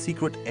 There are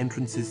secret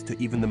entrances to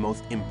even the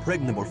most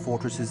impregnable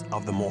fortresses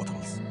of the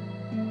mortals.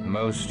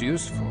 Most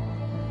useful.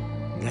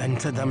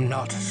 Enter them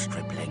not,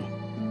 stripling.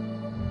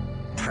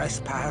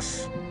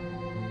 Trespass,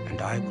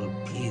 and I will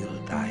peel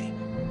thy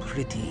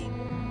pretty,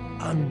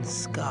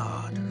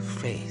 unscarred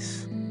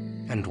face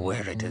and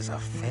wear it as a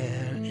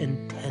fair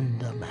and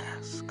tender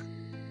mask.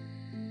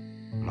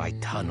 My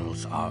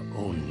tunnels are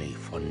only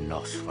for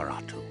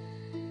Nosferatu.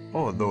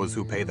 Or those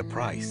who pay the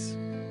price.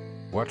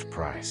 What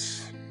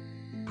price?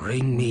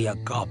 Bring me a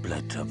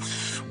goblet of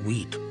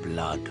sweet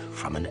blood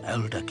from an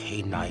elder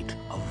Cainite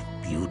of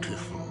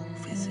beautiful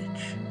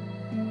visage,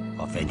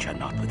 or venture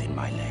not within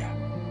my lair.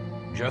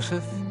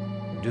 Joseph,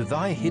 do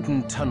thy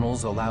hidden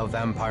tunnels allow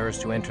vampires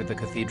to enter the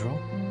cathedral?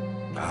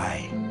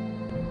 Aye.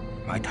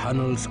 My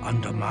tunnels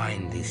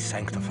undermine the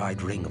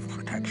sanctified ring of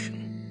protection.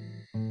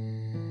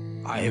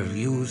 I have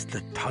used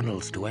the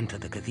tunnels to enter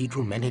the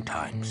cathedral many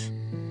times,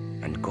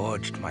 and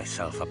gorged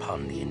myself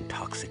upon the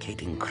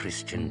intoxicating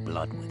Christian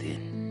blood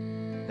within.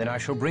 Then I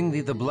shall bring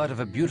thee the blood of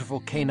a beautiful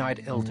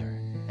Cainite elder,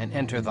 and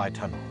enter thy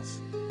tunnels.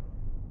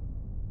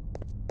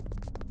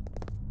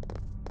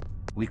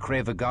 We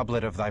crave a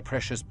goblet of thy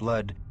precious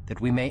blood, that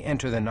we may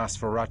enter the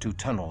Nosferatu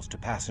tunnels to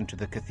pass into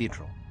the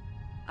cathedral.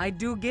 I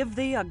do give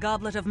thee a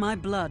goblet of my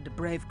blood,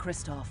 brave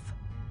Christoph.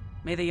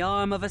 May the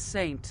arm of a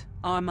saint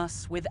arm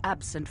us with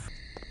absent...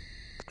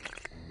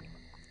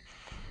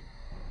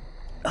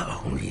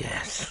 Oh,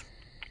 yes.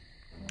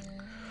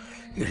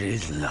 It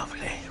is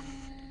lovely.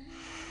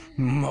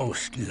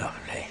 Most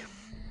lovely.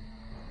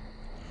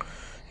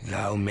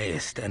 Thou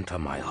mayest enter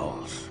my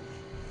halls.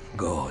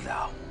 Go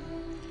thou.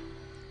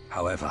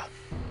 However,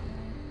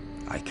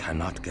 I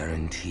cannot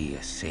guarantee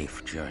a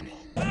safe journey.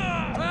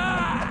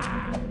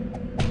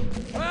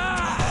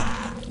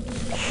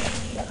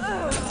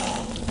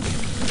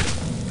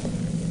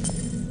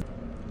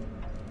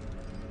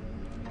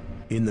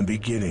 In the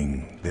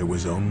beginning, there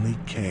was only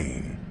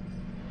Cain.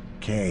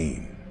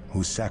 Cain,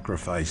 who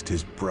sacrificed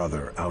his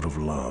brother out of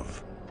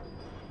love.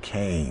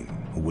 Cain,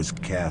 who was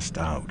cast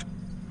out.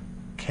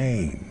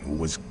 Cain, who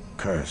was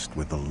cursed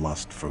with the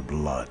lust for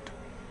blood.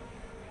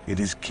 It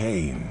is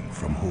Cain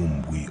from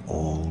whom we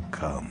all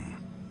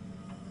come,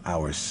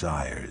 our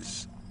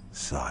sire's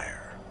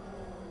sire.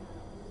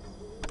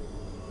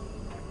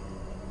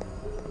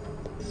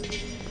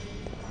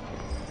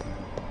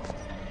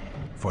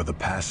 For the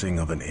passing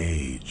of an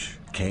age,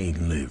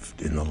 Cain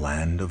lived in the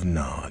land of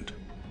Nod,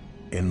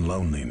 in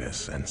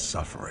loneliness and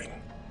suffering.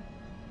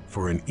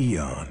 For an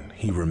eon,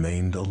 he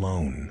remained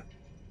alone.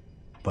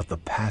 But the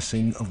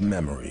passing of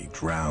memory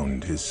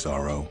drowned his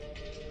sorrow,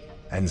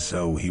 and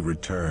so he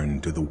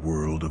returned to the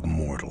world of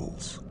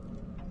mortals.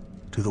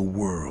 To the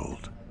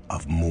world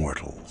of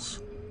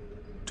mortals.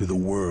 To the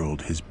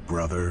world his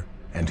brother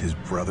and his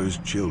brother's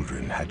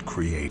children had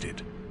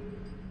created.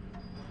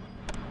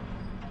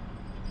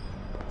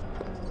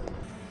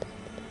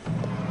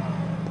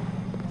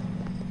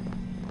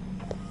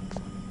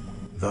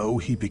 Though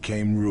he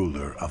became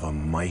ruler of a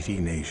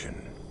mighty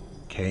nation,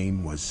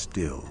 Cain was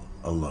still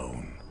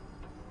alone.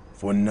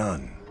 For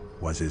none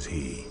was as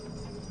he.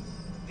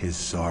 His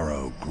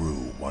sorrow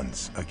grew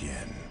once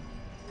again.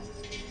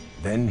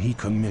 Then he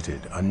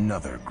committed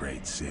another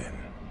great sin,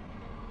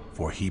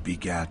 for he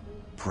begat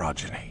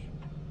progeny,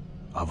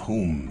 of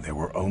whom there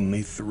were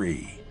only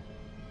 3.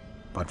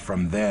 But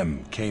from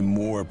them came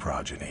more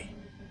progeny,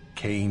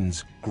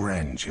 Cain's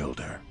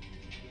grandchildren.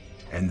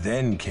 And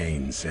then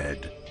Cain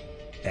said,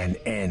 "An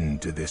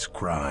end to this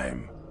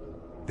crime.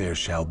 There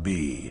shall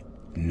be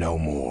no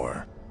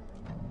more."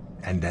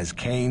 And as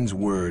Cain's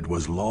word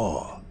was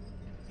law,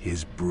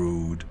 his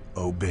brood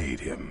obeyed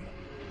him.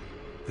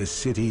 The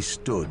city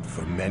stood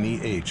for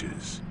many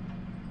ages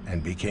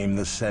and became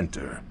the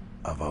center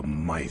of a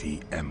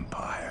mighty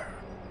empire.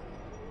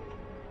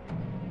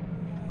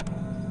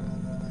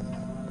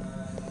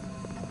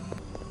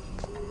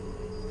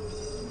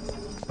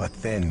 But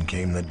then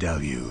came the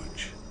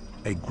deluge,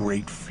 a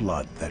great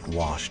flood that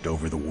washed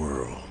over the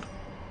world.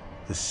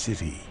 The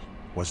city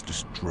was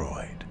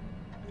destroyed,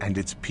 and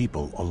its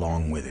people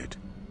along with it.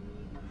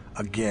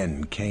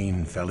 Again,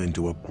 Cain fell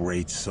into a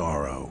great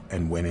sorrow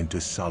and went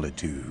into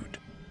solitude,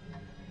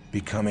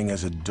 becoming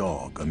as a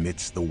dog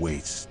amidst the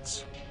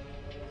wastes,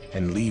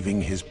 and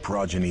leaving his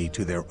progeny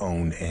to their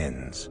own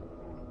ends.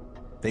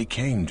 They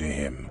came to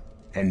him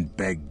and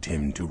begged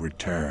him to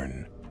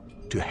return,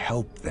 to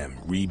help them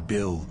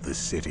rebuild the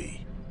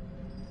city.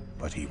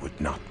 But he would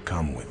not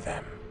come with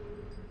them,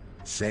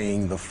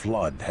 saying the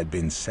flood had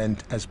been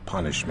sent as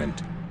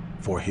punishment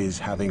for his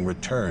having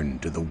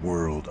returned to the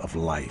world of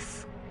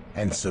life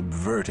and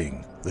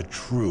subverting the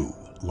true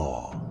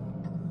law.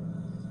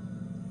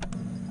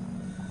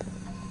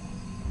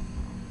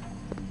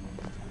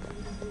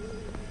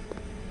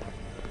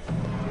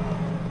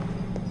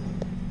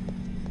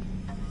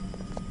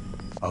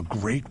 a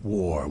great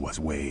war was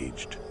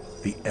waged,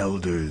 the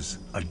elders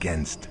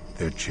against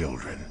their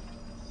children,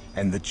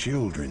 and the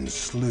children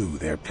slew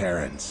their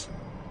parents.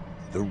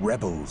 The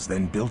rebels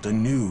then built a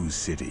new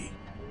city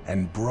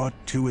and brought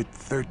to it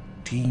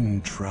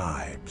 13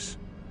 tribes.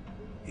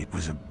 It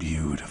was a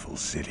beautiful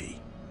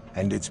city,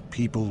 and its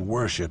people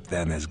worshipped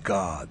them as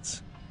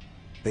gods.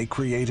 They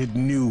created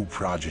new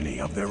progeny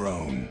of their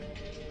own,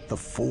 the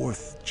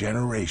 4th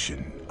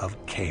generation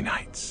of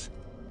Cainites.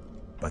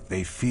 But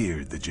they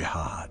feared the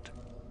jihad,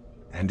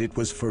 and it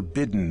was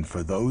forbidden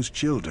for those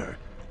children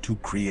to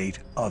create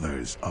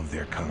others of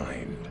their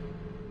kind.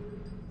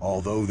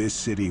 Although this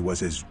city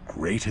was as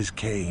great as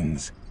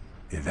Cain's,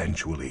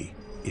 eventually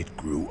it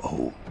grew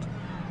old.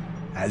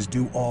 As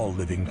do all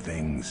living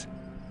things,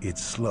 it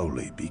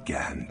slowly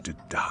began to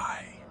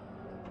die.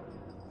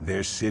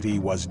 Their city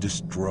was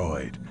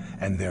destroyed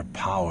and their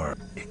power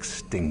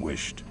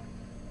extinguished.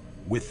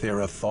 With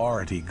their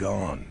authority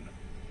gone,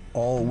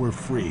 all were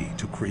free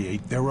to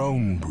create their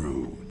own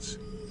broods.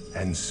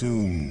 And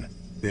soon,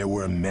 there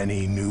were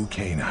many new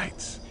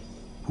Cainites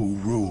who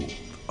ruled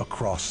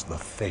across the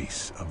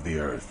face of the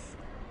earth.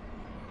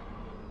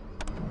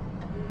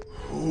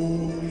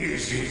 Who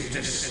is it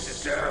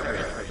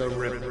disturbeth the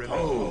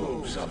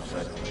repose of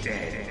the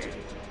dead?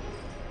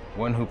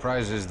 One who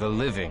prizes the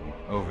living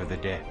over the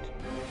dead.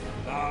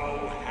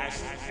 Thou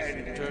hast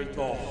entered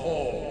the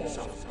halls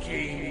of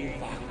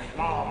King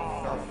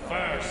Vaclav the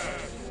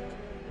First.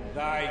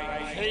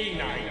 Thy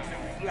Cainite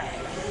flesh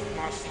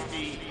must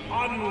be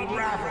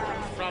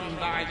unraveled from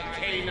thy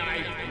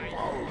Cainite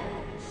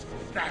bones,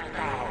 that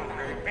thou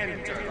may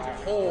enter the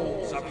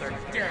halls of the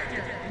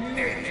dead,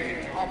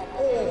 naked of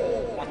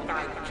all what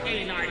thy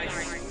Cainite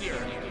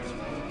spirit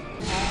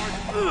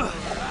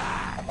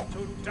art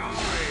to die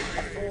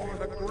before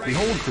the great.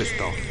 Behold,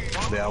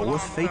 Christoph, there are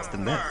worse fates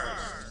than death,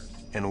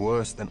 and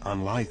worse than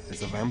unlife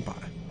is a vampire.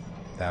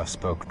 Thou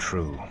spoke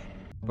true.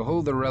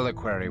 Behold the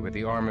reliquary with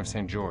the arm of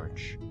St.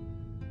 George.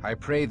 I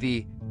pray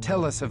thee,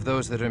 tell us of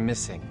those that are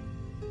missing.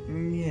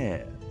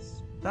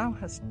 Yes, thou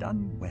hast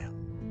done well.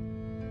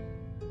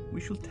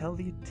 We shall tell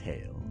thee a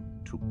tale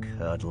to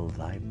curdle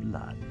thy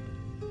blood.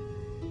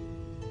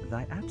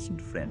 Thy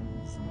absent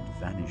friends and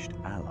vanished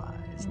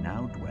allies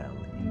now dwell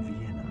in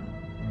Vienna,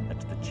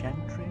 at the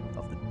chantry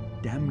of the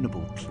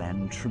damnable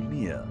clan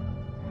Tremere.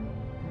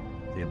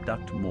 They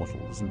abduct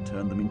mortals and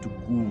turn them into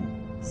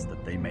ghouls,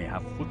 that they may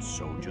have foot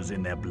soldiers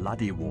in their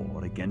bloody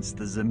war against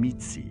the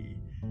Zamitzi.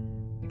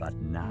 But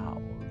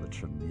now the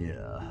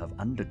Tremere have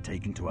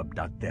undertaken to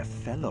abduct their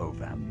fellow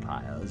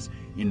vampires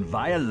in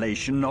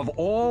violation of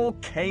all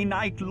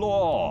Cainite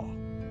law.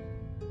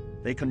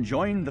 They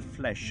conjoin the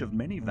flesh of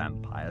many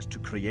vampires to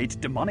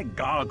create demonic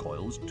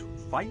gargoyles to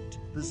fight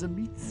the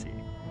Zamitzi.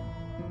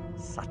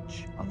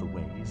 Such are the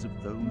ways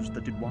of those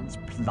that did once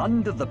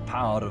plunder the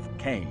power of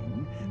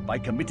Cain by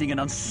committing an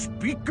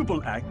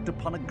unspeakable act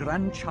upon a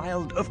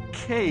grandchild of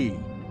Cain.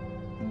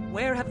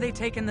 Where have they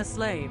taken the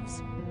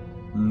slaves?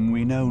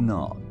 We know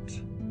not,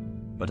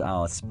 but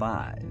our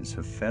spies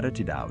have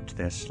ferreted out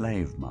their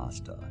slave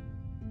master.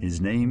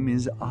 His name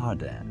is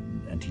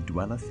Ardan, and he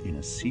dwelleth in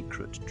a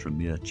secret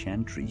Tremere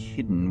chantry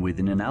hidden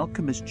within an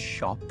alchemist's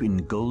shop in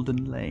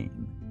Golden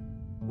Lane.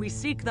 We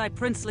seek thy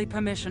princely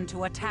permission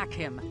to attack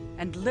him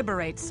and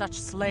liberate such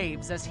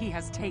slaves as he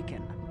has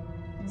taken.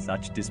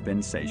 Such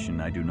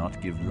dispensation I do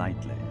not give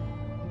lightly,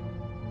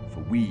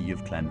 for we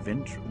of Clan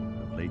Ventru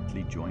have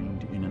lately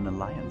joined in an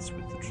alliance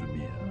with the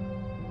Tremere.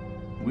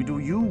 We do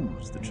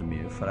use the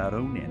Tremere for our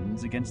own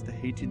ends against the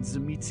hated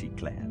Zamitzi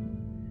clan.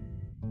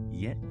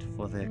 Yet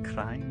for their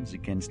crimes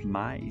against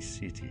my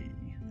city,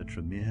 the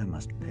Tremere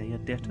must pay a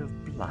debt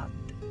of blood.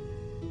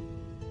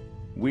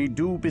 We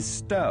do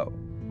bestow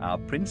our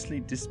princely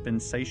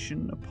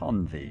dispensation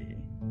upon thee.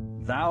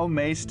 Thou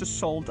mayst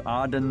assault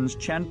Arden's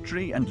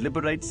chantry and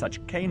liberate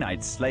such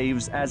Cainite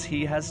slaves as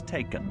he has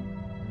taken.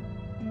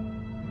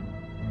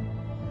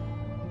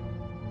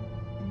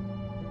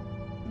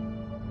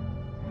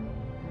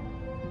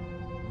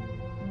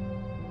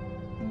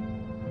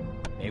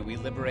 May we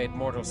liberate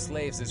mortal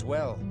slaves as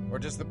well, or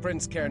does the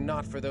prince care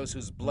not for those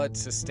whose blood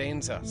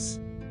sustains us?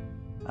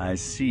 I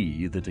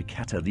see that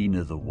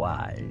Ekaterina the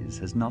Wise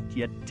has not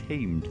yet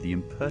tamed the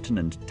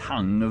impertinent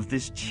tongue of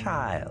this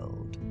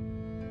child.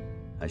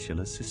 I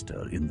shall assist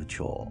her in the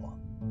chore.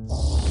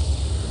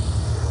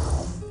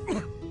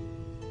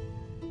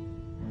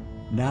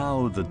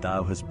 Now that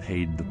thou hast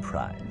paid the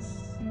price,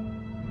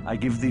 I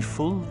give thee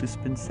full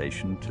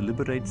dispensation to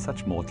liberate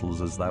such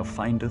mortals as thou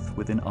findest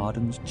within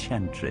Arden's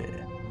chantry.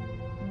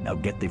 Now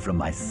get thee from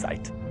my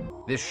sight.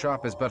 This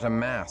shop is but a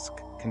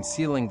mask,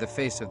 concealing the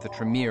face of the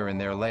Tremere in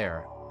their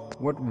lair.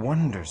 What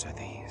wonders are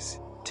these?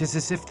 'Tis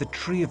as if the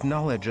tree of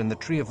knowledge and the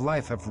tree of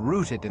life have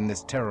rooted in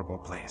this terrible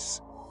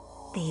place.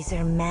 These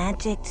are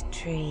magicked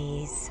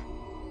trees.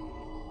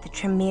 The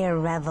Tremere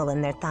revel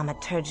in their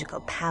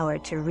thaumaturgical power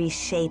to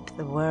reshape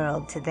the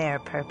world to their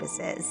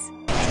purposes.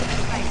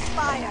 Ice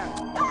fire!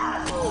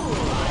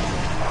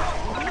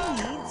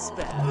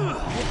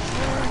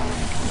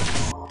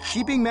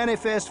 Shipping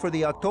manifest for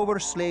the October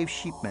slave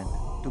shipment,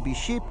 to be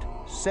shipped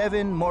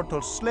 7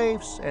 mortal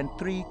slaves, and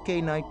 3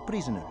 Cainite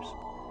prisoners.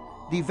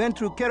 The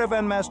Ventru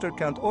caravan master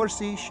Count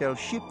Orsi shall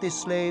ship the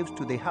slaves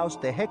to the House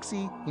de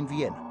Hexi in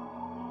Vienna.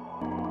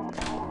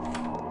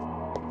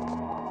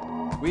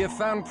 We have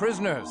found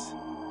prisoners.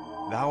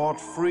 Thou art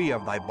free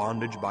of thy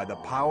bondage by the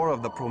power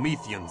of the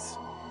Prometheans.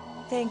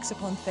 Thanks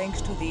upon thanks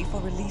to thee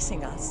for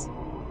releasing us.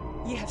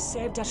 Ye have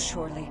saved us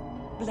surely.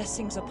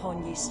 Blessings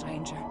upon ye,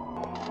 stranger.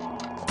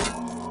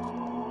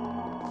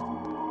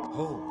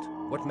 Hold.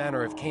 What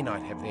manner of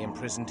Cainite have they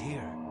imprisoned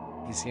here?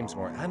 He seems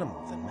more animal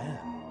than man.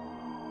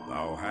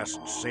 Thou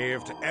hast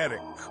saved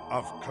Eric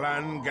of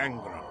Clan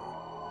Gangrel.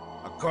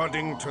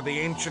 According to the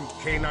ancient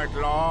Cainite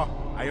law,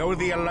 I owe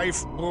thee a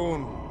life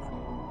boon.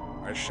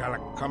 I shall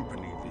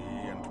accompany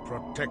thee and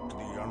protect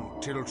thee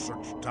until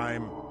such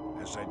time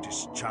as I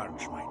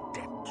discharge my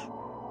debt.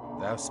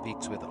 Thou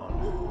speaks with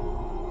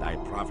honor. Thy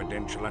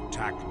providential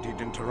attack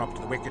did interrupt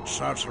the wicked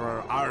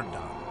sorcerer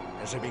Arda,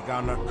 as he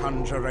began a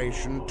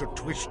conjuration to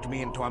twist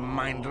me into a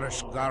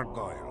mindless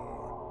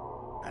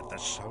gargoyle. At the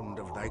sound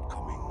of thy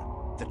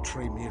coming, the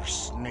Tremere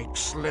snake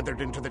slithered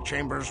into the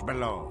chambers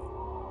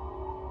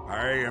below.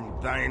 I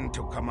am thine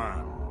to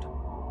command.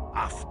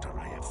 After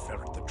I have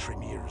felt the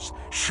Tremere's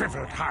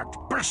shriveled heart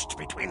burst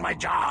between my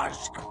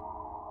jaws.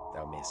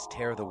 Thou mayst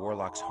tear the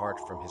warlock's heart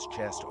from his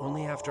chest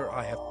only after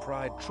I have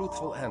pried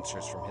truthful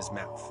answers from his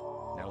mouth.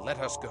 Now let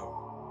us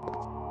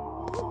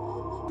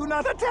go. Do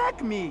not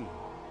attack me!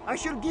 I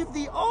shall give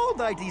thee all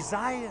thy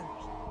desires.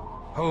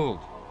 Hold,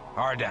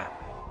 Ardan.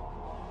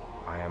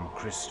 I am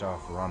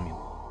Christoph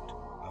Romuald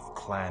of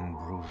Clan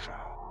Bruja.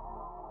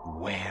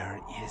 Where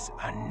is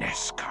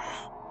Aneska?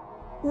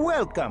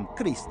 Welcome,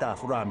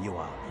 Christoph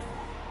Romuald.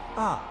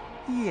 Ah,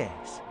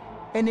 yes.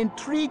 An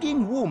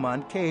intriguing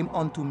woman came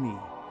unto me.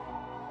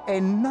 A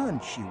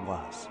nun she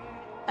was,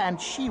 and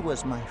she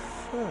was my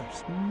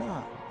first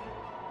nun.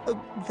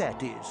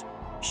 That is,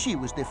 she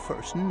was the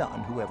first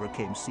nun who ever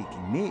came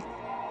seeking me.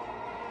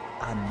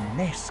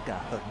 Aneska,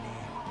 her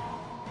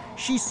name.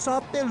 She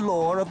sought the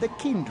lore of the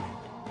kindred.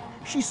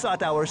 She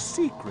sought our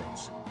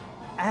secrets.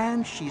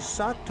 And she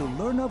sought to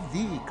learn of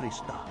thee,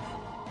 Christoph.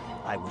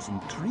 I was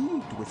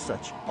intrigued with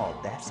such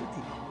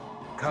audacity.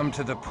 Come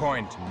to the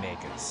point,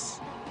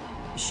 Magus.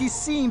 She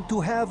seemed to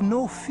have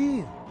no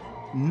fear.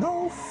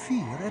 No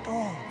fear at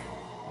all.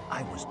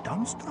 I was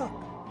dumbstruck.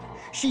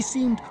 She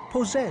seemed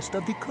possessed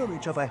of the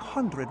courage of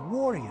 100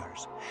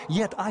 warriors,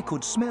 yet I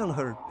could smell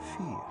her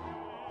fear.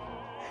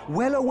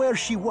 Well aware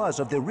she was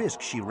of the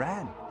risk she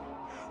ran.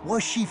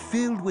 Was she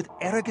filled with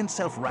arrogant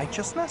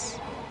self-righteousness?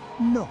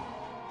 No.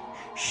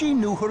 She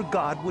knew her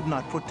God would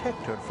not protect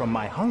her from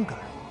my hunger.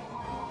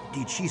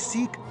 Did she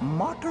seek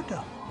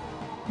martyrdom?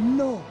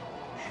 No.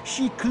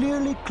 She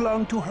clearly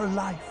clung to her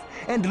life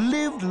and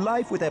lived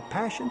life with a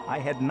passion I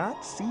had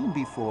not seen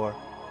before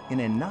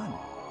in a nun.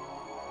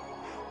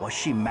 Was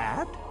she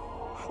mad?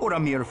 Or a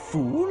mere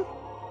fool?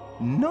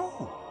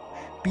 No.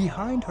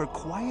 Behind her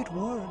quiet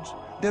words,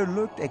 there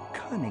lurked a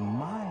cunning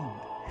mind.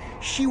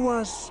 She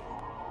was...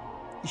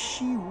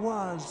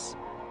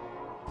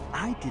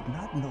 I did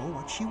not know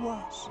what she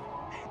was.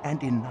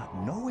 And in not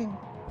knowing,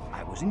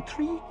 I was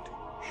intrigued.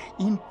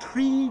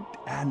 Intrigued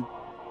and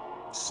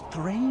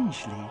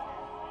strangely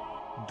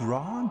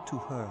drawn to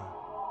her.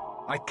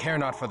 I care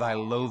not for thy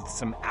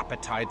loathsome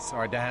appetites,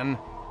 Ardan.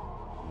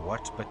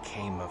 What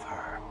became of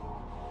her?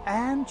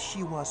 And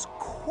she was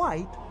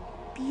quite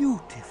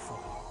beautiful.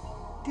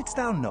 Didst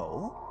thou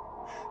know?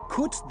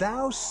 Couldst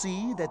thou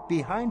see that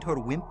behind her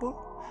wimple,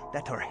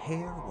 that her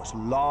hair was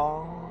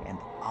long and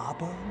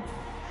auburn?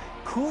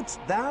 Couldst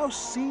thou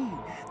see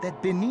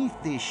that beneath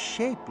the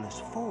shapeless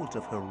folds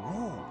of her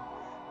robe,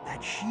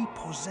 that she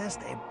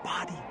possessed a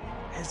body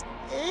as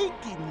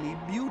achingly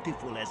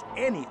beautiful as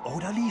any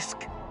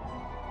odalisque?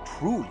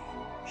 Truly,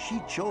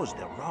 she chose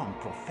the wrong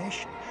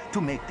profession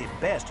to make the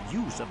best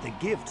use of the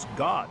gifts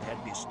God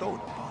had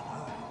bestowed upon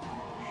her.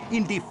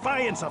 In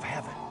defiance of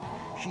heaven,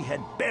 she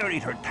had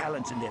buried her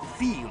talents in the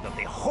field of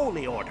the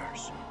holy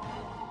orders.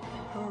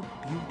 Her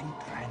beauty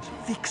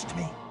transfixed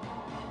me,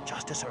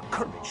 just as her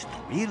courage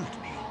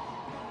thrilled me.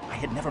 I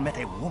had never met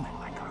a woman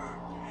like her,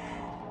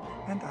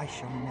 and I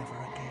shall never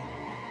again.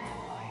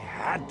 I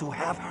had to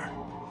have her.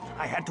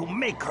 I had to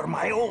make her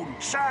my own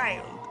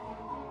child.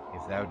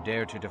 If thou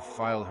dare to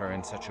defile her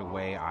in such a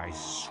way, I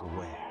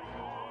swear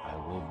I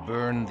will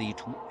burn thee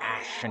to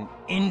ash an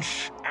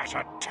inch at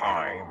a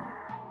time.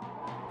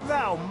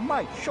 Thou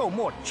might show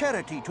more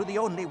charity to the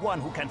only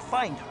one who can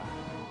find her.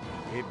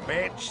 He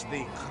baits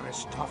thee,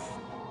 Christoph,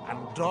 and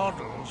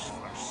dawdles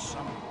for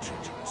some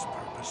treacherous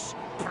purpose.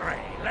 Pray,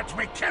 let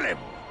me kill him!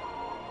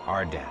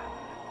 Ardan,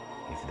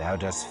 if thou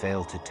dost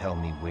fail to tell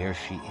me where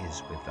she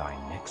is with thy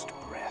next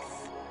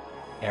breath,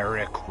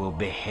 Eric will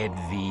behead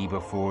thee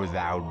before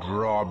thou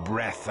draw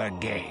breath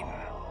again.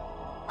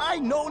 I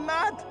know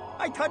not!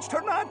 I touched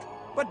her not,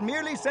 but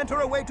merely sent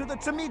her away to the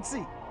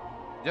Tzimitzi.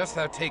 Dost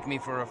thou take me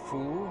for a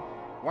fool?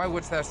 Why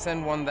wouldst thou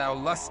send one thou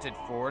lusted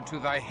for to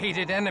thy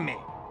hated enemy?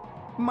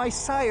 My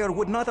sire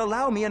would not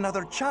allow me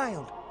another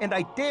child, and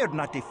I dared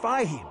not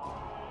defy him.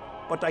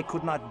 but I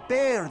could not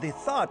bear the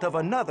thought of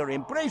another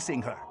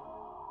embracing her.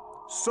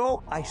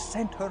 So I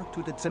sent her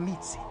to the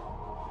Tzimisce.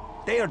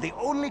 They are the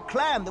only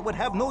clan that would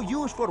have no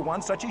use for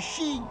one such as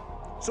she,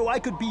 so I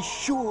could be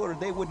sure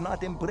they would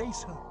not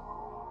embrace her.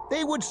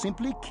 They would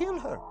simply kill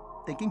her,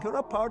 thinking her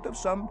a part of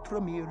some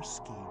Tremere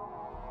scheme.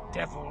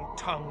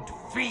 Devil-tongued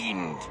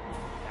fiend!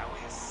 Thou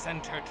hast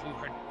sent her to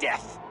her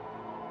death!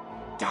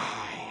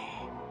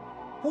 Die!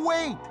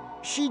 Wait!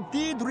 She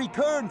did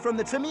return from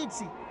the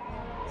Tzimisce.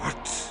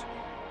 What?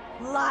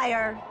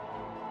 Liar!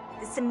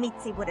 The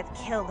Tzimisce would have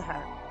killed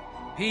her.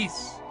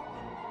 Peace.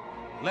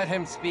 Let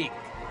him speak.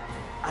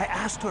 I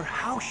asked her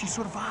how she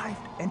survived,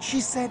 and she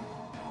said,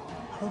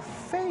 her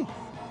faith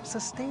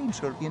sustains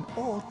her in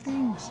all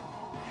things.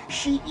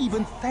 She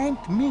even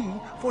thanked me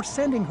for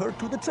sending her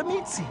to the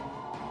Tzimisce.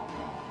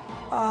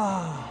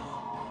 Ah,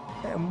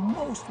 a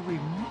most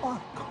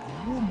remarkable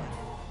woman.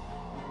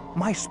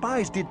 My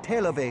spies did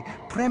tell of a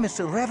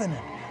premise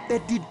revenant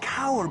that did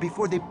cower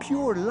before the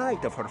pure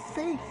light of her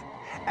faith,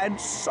 and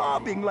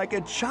sobbing like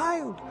a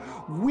child,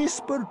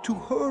 whispered to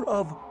her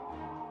of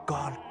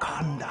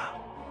Golconda.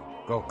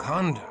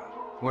 Golconda?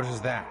 What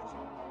is that?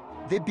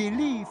 The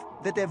belief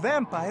that a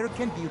vampire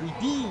can be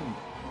redeemed,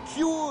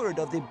 cured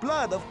of the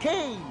blood of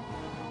Cain.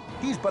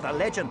 He's but a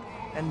legend,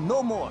 and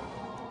no more,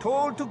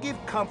 told to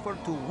give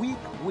comfort to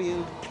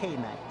weak-willed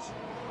Cainites.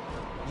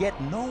 Yet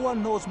no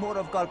one knows more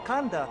of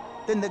Golconda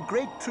than the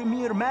great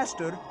Tremere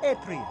master,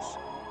 Atreus.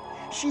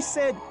 She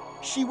said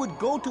she would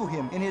go to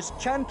him in his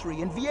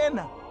chantry in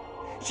Vienna.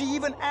 She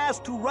even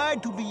asked to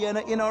ride to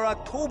Vienna in our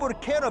October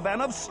caravan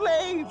of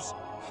slaves.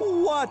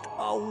 What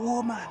a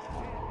woman!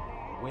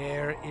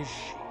 Where is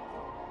she?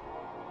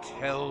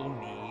 Tell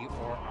me,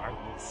 or I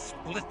will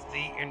split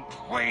thee in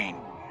twain.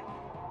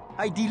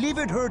 I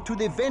delivered her to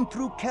the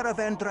Ventru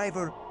caravan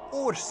driver,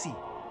 Orsi,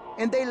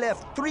 and they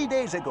left 3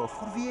 days ago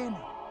for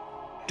Vienna.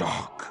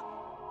 Dog!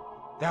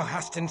 Thou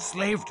hast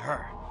enslaved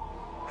her.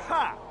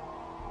 Ha!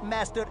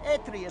 Master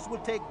Atreus will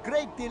take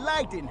great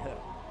delight in her.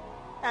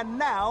 And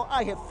now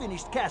I have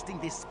finished casting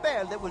the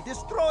spell that will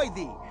destroy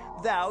thee,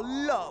 thou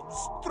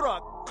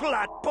love-struck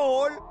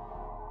clotpole!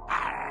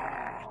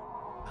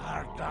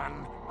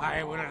 Ardan,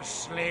 I will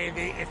slay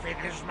thee if it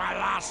is my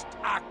last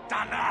act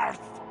on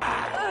earth!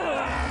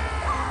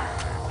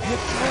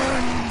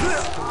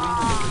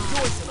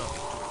 Rejoice in our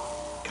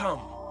victory.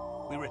 Come,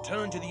 we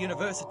return to the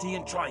university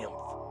in triumph.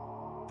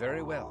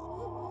 Very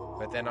well.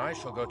 But then I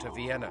shall go to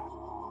Vienna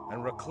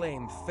and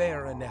reclaim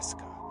fair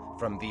Inesca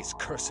from these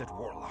cursed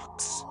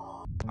warlocks.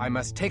 I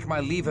must take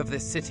my leave of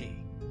this city.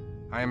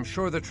 I am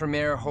sure the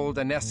Tremere hold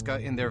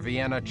Inesca in their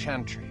Vienna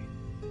chantry.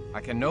 I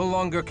can no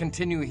longer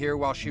continue here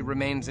while she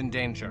remains in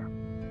danger.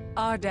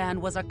 Ardan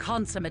was a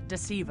consummate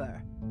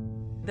deceiver.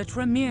 The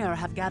Tremere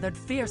have gathered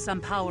fearsome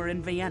power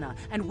in Vienna,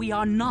 and we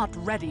are not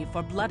ready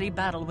for bloody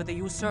battle with the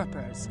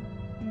usurpers.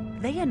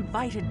 They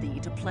invited thee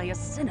to play a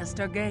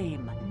sinister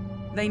game.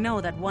 They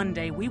know that one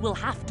day we will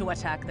have to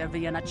attack their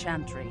Vienna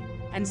chantry,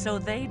 and so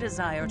they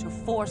desire to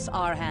force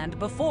our hand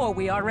before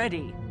we are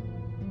ready.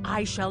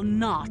 I shall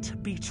not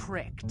be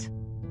tricked.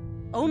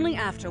 Only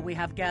after we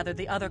have gathered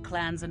the other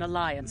clans in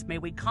alliance may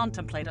we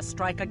contemplate a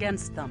strike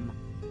against them.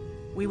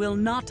 We will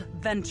not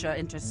venture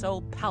into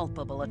so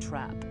palpable a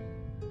trap.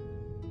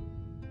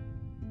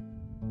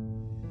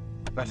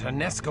 But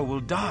Inesca will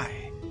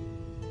die.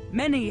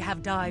 Many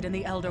have died in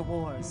the Elder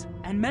Wars,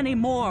 and many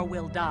more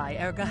will die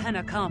ere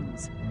Gehenna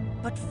comes.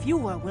 But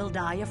fewer will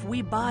die if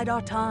we bide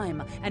our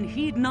time and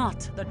heed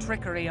not the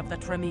trickery of the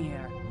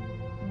Tremere.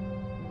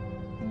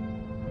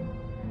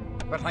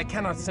 But I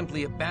cannot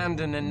simply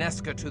abandon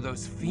Inesca to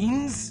those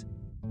fiends.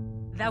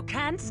 Thou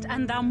canst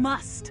and thou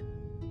must.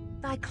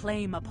 Thy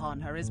claim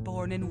upon her is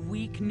born in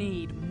weak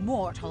need,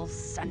 mortal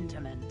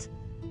sentiment.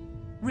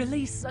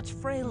 Release such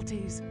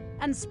frailties,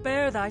 and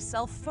spare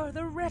thyself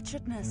further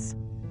wretchedness.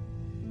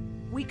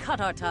 We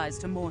cut our ties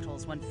to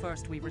mortals when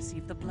first we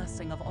received the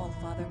blessing of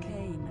All-Father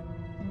Cain.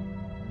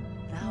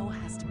 Thou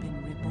hast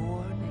been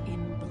reborn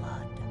in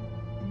blood,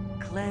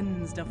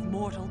 cleansed of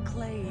mortal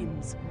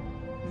claims.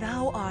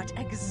 Thou art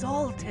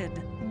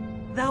exalted.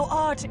 Thou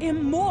art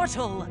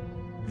immortal.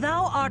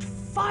 Thou art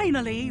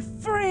finally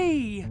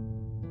free!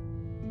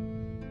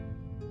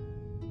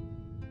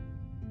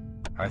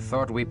 I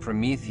thought we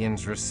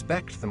Prometheans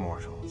respect the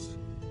mortals.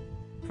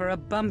 For a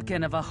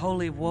bumpkin of a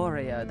holy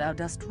warrior, thou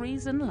dost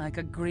reason like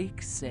a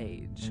Greek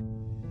sage.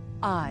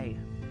 Aye,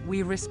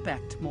 we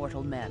respect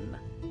mortal men,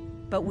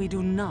 but we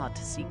do not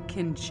seek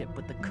kinship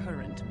with the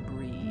current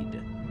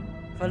breed.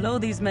 For lo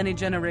these many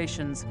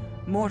generations,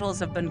 mortals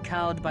have been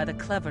cowed by the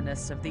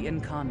cleverness of the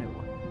Incarnu,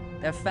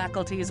 their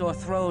faculties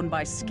o'erthrown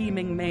by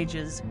scheming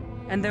mages,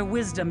 and their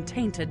wisdom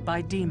tainted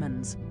by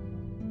demons.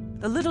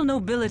 The little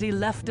nobility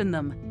left in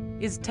them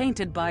is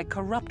tainted by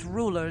corrupt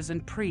rulers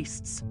and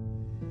priests.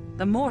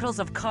 The mortals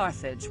of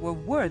Carthage were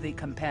worthy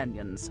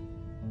companions.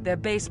 Their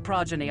base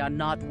progeny are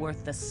not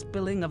worth the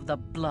spilling of the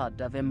blood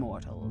of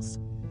immortals.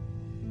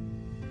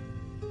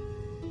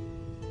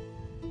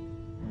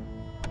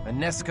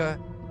 Inesca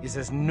is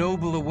as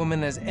noble a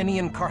woman as any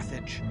in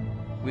Carthage.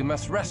 We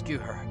must rescue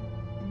her.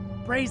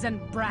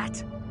 brazen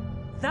brat!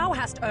 Thou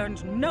hast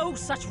earned no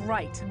such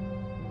right.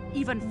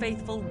 Even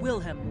faithful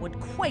Wilhelm would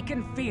quake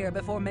in fear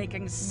before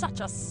making such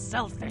a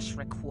selfish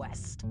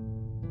request.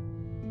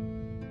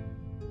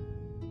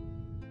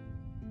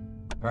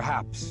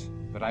 Perhaps,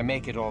 but I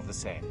make it all the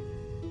same.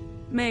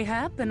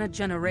 Mayhap in a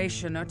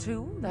generation or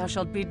two, thou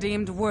shalt be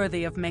deemed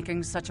worthy of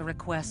making such a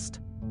request.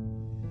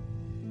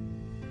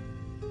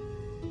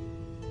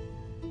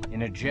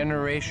 In a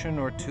generation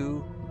or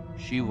two,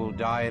 she will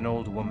die an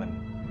old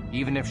woman,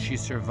 even if she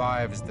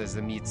survives the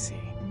Tzimisce.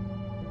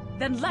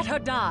 Then let her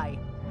die!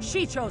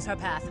 She chose her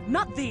path,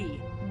 not thee!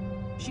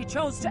 She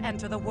chose to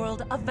enter the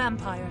world of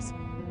vampires.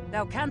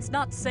 Thou canst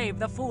not save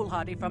the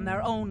foolhardy from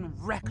their own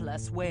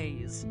reckless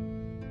ways.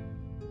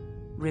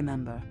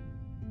 Remember,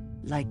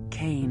 like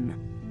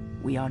Cain,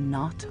 we are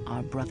not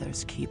our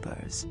brother's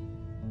keepers.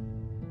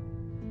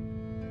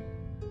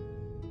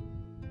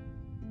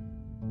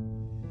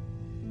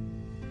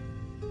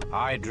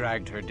 I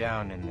dragged her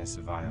down in this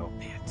vile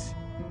pit,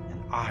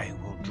 and I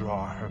will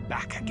draw her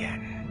back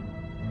again.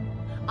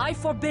 I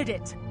forbid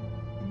it!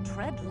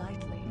 Tread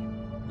lightly,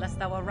 lest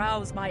thou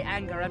arouse my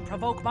anger and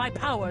provoke my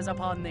powers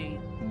upon thee.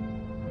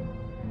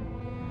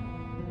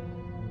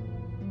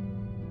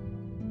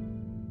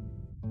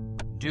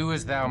 Do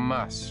as thou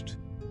must,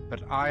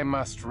 but I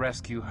must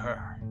rescue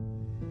her.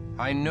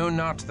 I know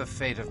not the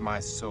fate of my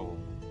soul,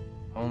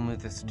 only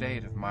the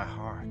state of my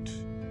heart.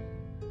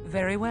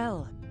 Very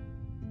well.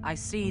 I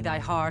see thy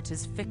heart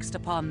is fixed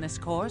upon this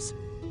course,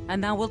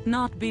 and thou wilt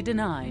not be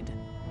denied.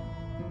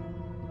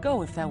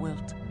 Go if thou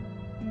wilt.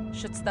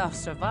 Shouldst thou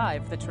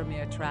survive the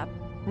Tremere trap,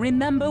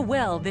 remember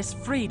well this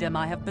freedom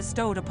I have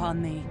bestowed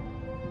upon thee.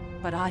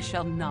 But I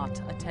shall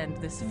not attend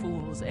this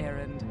fool's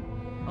errand.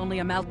 Only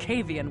a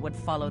Malkavian would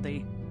follow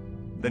thee.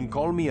 Then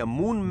call me a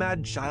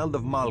moon-mad child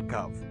of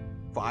Malkav,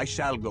 for I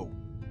shall go.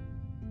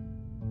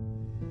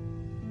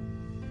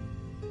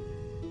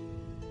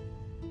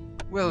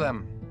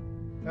 Willem,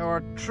 thou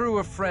art true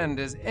a friend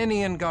as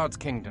any in God's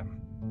kingdom.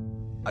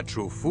 A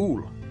true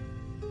fool.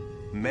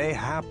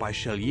 Mayhap I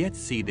shall yet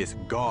see this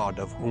God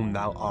of whom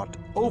thou art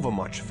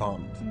overmuch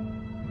fond.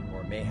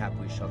 Or mayhap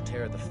we shall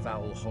tear the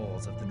foul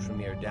halls of the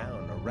Tremere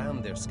down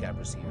around their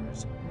scabrous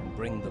and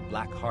bring the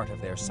black heart of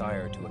their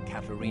sire to a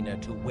Katerina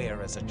to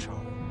wear as a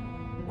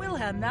charm.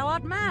 Wilhelm, thou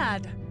art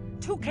mad!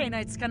 2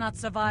 Cainites cannot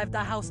survive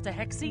the house to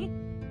Hexy.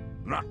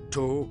 Not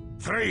 2,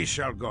 3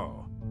 shall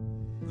go.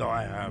 Though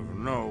I have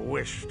no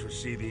wish to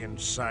see the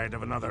inside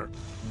of another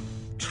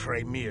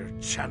Tremere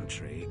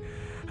chantry,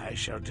 I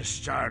shall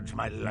discharge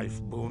my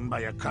life boon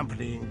by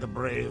accompanying the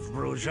brave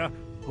Bruja,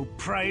 who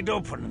pried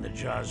open the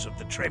jaws of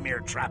the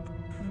Tremere trap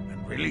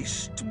and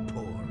released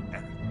poor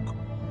Eric.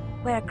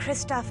 Where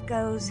Kristoff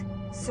goes,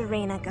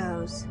 Serena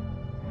goes.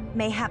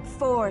 Mayhap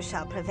 4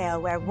 shall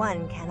prevail where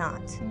 1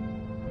 cannot.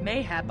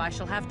 Mayhap I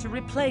shall have to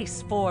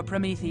replace 4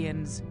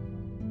 Prometheans.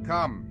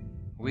 Come,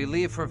 we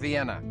leave for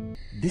Vienna.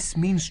 This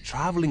means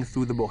traveling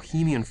through the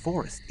Bohemian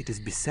forest. It is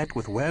beset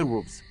with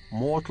werewolves,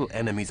 mortal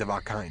enemies of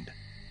our kind.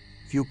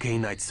 Few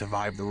Cainites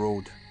survive the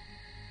road.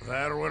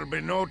 There will be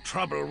no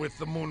trouble with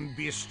the moon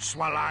beasts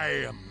while I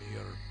am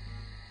here.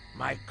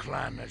 My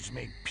clan has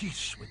made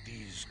peace with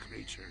these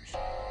creatures.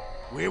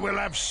 We will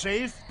have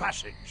safe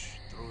passage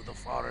through the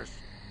forest.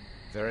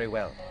 Very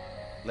well.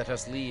 Let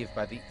us leave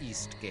by the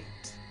east gate.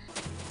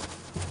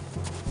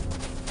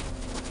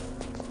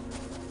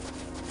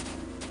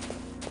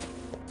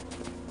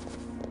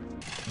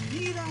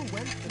 Hier are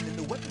welcome in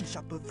the weapon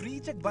shop of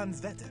Friedrich van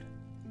Zwetter.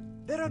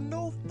 There are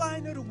no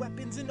finer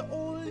weapons in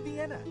all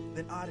Vienna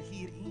than are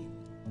herein.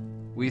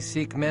 We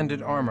seek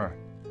mended armor.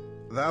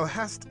 Thou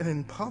hast an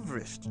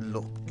impoverished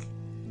look,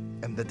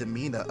 and the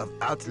demeanor of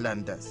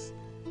outlanders.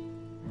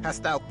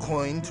 Hast thou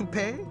coin to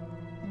pay?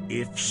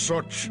 If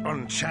such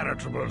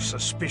uncharitable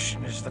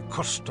suspicion is the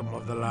custom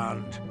of the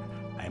land,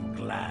 I'm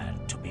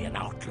glad to be an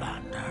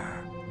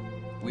outlander.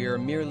 We are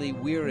merely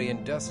weary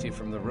and dusty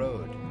from the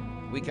road.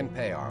 We can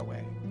pay our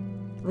way.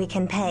 We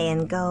can pay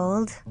in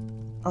gold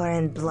or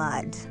in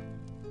blood.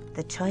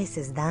 The choice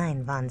is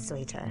thine, Von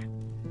Sweeter.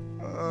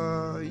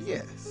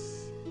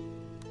 Yes.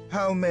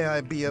 How may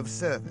I be of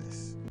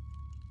service?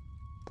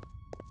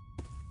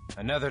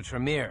 Another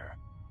Tremere.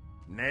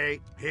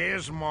 Nay, he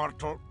is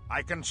mortal.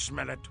 I can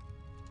smell it.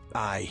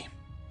 Aye,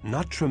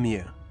 not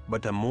Tremere,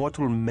 but a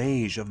mortal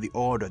mage of the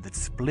order that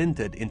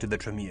splintered into the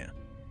Tremere.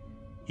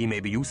 He may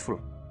be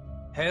useful.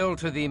 Hail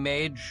to thee,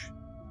 mage.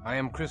 I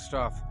am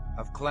Kristoff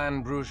of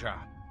Clan Bruja.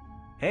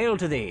 Hail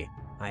to thee.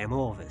 I am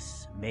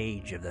Orvis,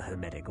 mage of the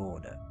Hermetic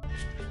Order.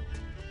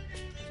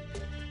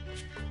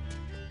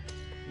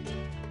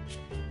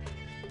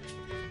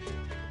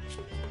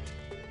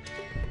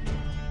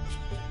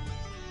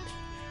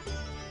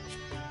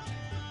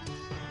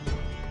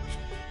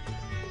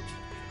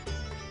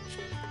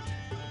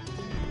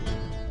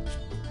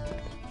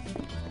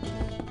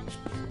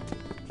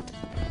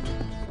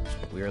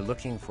 We are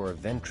looking for a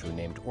Ventru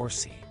named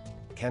Orsi.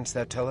 Canst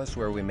thou tell us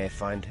where we may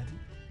find him?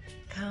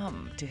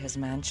 Come to his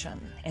mansion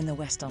in the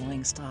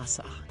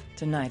Westerlingstrasse.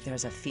 Tonight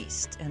there's a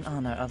feast in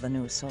honor of the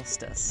new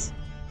solstice.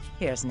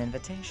 Here's an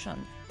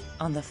invitation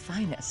on the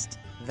finest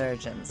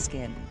virgin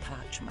skin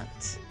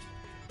parchment.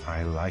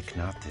 I like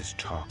not this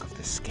talk of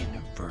the skin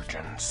of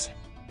virgins.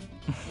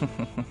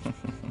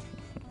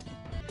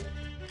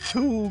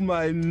 To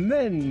my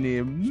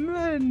many,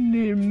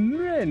 many,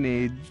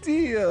 many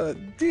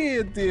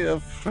dear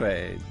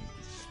friends,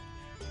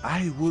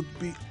 I would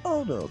be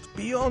honored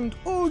beyond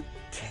all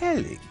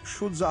telling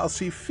should thou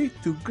see fit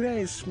to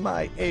grace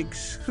my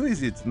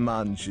exquisite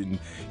mansion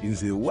in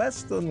the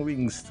Western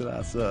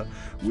Ringstrasse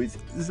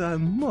with the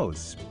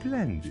most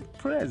splendid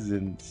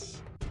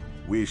presents.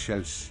 We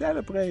shall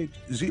celebrate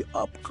the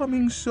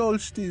upcoming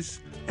solstice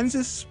and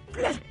the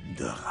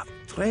splendor of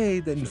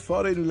trade and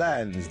foreign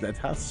lands that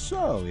hath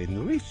so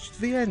enriched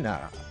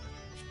Vienna.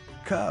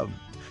 Come,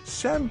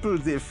 sample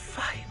the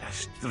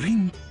finest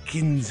drink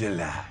in the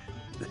land.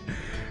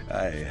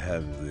 I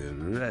have the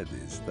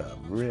reddest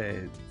of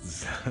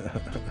reds,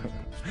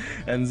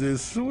 and the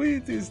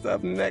sweetest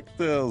of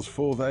nectars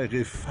for thy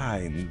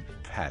refined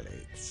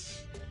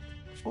palates.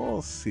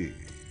 Or see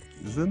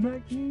the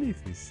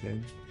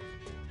magnificent.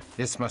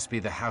 This must be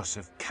the house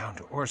of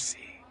Count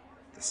Orsi,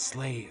 the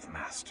slave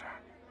master.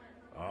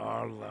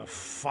 All the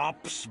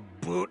fops,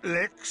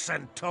 bootlicks,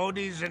 and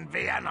toadies in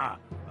Vienna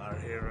are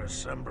here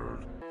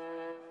assembled.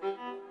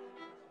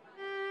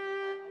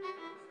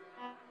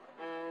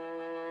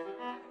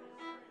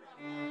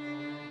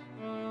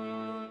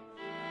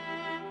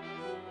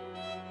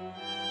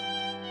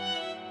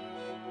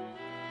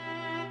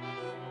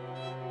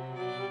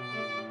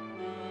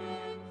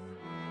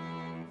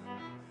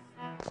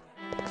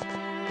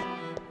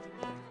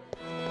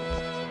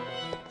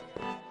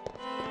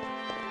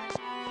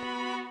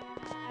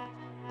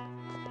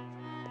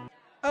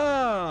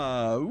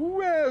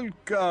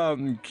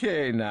 Welcome,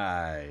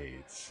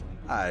 Canaanites.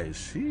 I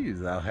see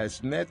thou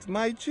hast met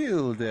my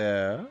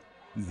children.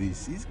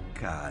 This is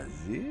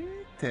Kazi,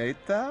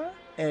 Teta,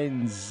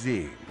 and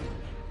Zil,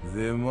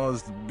 the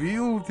most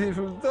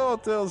beautiful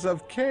daughters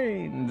of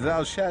Cain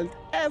thou shalt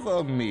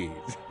ever meet.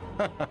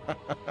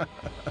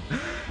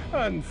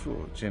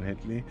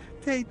 Unfortunately,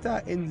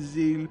 Teta and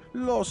Zil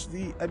lost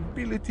the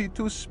ability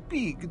to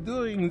speak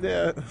during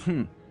their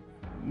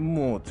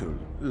mortal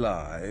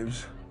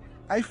lives.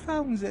 I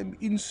found them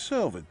in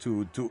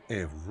servitude to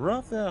a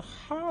rather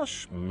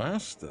harsh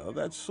master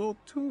that saw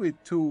to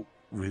it to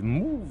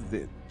remove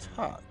their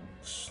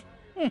tongues.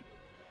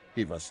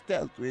 He was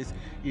dealt with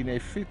in a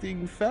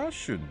fitting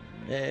fashion,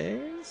 eh,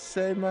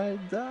 say my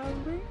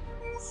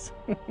darlings?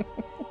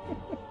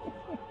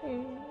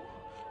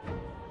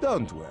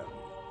 Don't worry.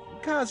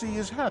 Kazi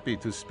is happy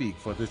to speak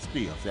for the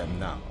three of them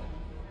now.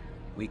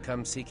 We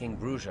come seeking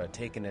Bruzja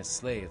taken as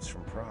slaves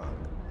from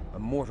Prague, a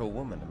mortal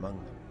woman among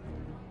them.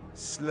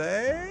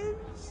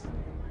 Slaves?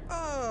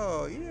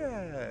 Oh,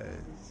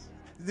 yes.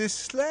 The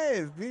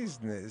slave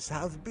business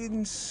hath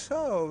been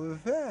so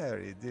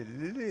very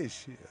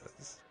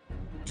delicious.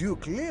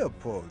 Duke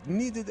Leopold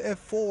needed a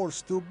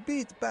force to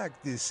beat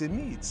back the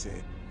Semites,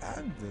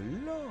 and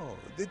lo,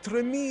 the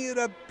Tremere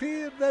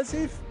appeared as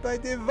if by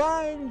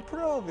divine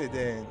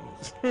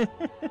providence.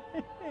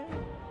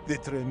 The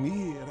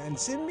Tremere and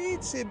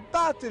Semites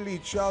battle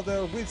each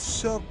other with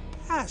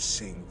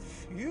surpassing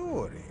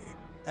fury.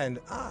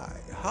 And I,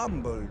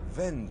 humble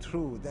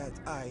Ventru that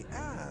I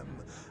am,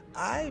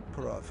 I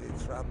profit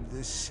from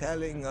the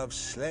selling of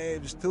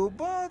slaves to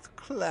both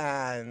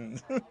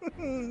clans.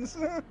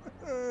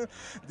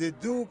 The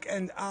Duke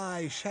and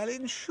I shall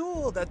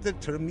ensure that the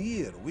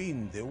Tremere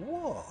win the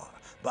war,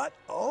 but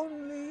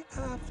only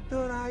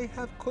after I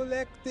have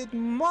collected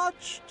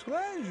much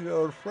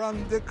treasure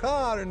from the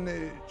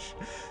carnage.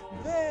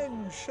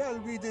 Then shall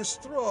we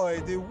destroy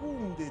the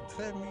wounded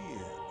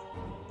Tremere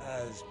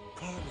as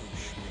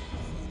punishment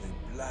for the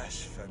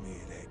blasphemy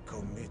they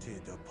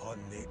committed upon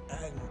the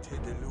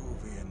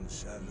antediluvian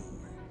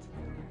salute.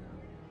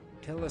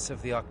 Tell us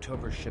of the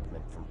October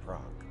shipment from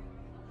Prague.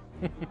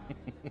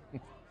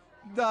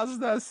 Dost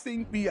thou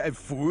think me a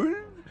fool,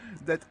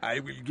 that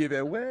I will give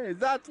away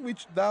that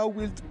which thou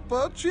wilt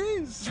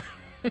purchase?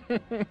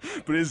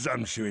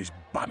 Presumptuous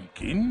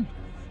bumpkin!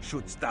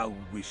 Shouldst thou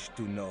wish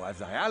to know of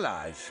thy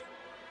allies,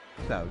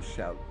 thou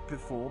shalt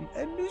perform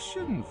a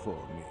mission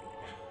for me.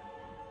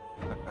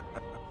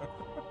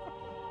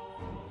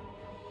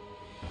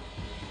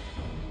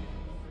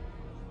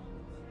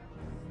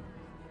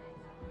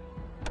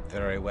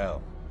 Very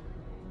well.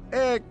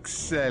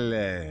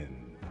 Excellent.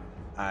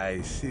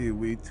 I see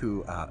we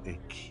two are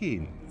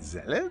akin,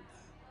 zealot.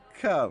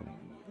 Come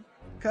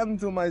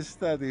to my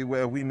study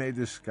where we may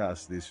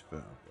discuss this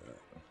further.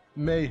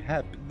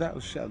 Mayhap thou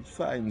shalt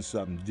find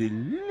some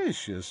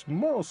delicious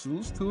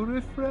morsels to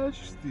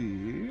refresh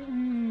thee.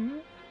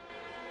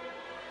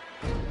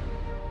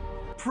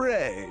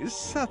 Pray,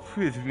 sup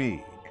with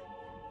me.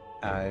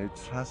 I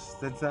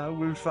trust that thou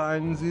wilt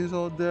find these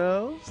hors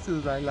d'oeuvres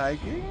to thy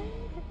liking.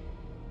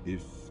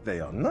 If they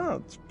are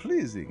not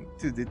pleasing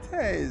to the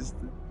taste,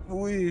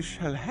 we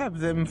shall have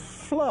them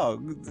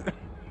flogged.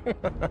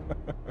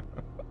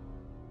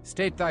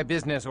 State thy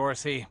business,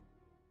 Orsi.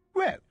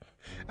 Well,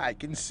 I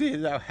can see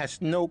thou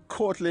hast no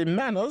courtly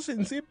manners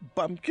in thee,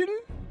 bumpkin.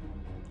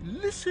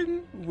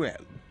 Listen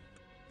well.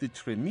 The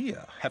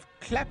Tremere have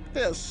clapped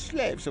their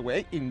slaves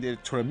away in the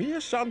Tremere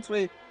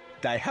Centre,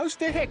 die Haus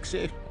der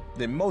Hexe,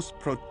 the most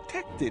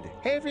protected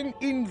haven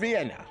in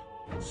Vienna.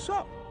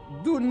 So,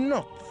 do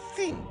not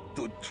think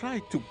to try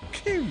to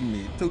kill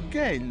me to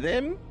gain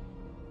them.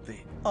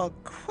 They are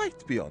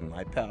quite beyond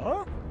my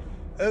power.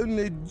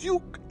 Only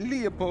Duke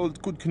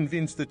Leopold could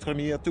convince the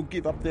Tremere to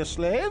give up their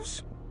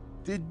slaves.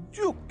 The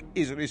Duke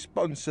is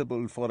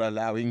responsible for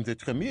allowing the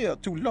Tremere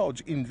to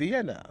lodge in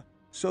Vienna,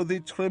 so the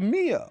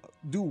Tremere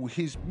do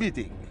his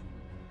bidding.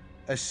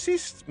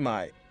 Assist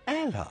my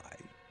ally,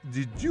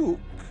 the Duke,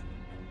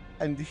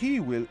 and he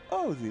will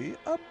owe thee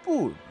a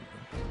boon.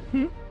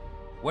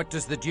 What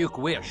does the Duke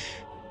wish?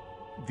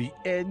 The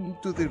end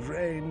to the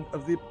reign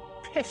of the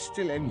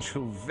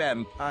pestilential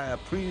vampire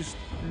priest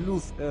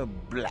Luther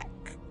Black.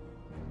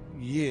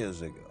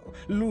 Years ago,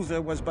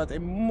 Luther was but a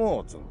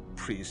mortal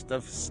priest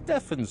of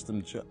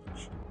Stephansdom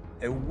Church.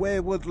 A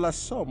wayward La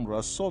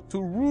Sombra sought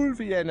to rule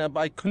Vienna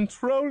by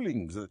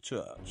controlling the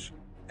church,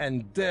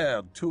 and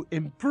dared to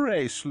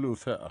embrace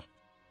Luther.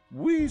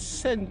 We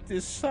sent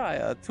the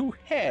sire to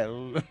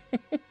hell,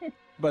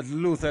 but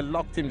Luther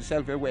locked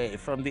himself away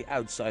from the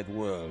outside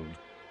world.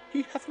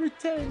 He hath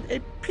retained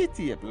a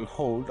pitiable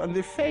hold on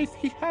the faith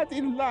he had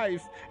in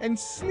life, and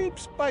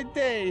sleeps by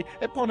day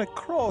upon a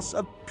cross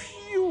of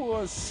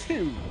pure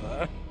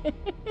silver.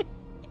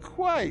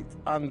 Quite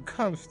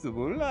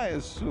uncomfortable, I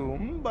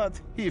assume,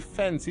 but he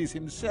fancies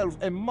himself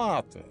a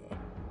martyr.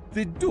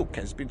 The Duke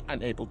has been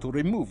unable to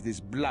remove this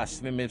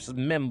blasphemous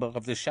member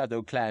of the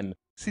Shadow Clan,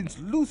 since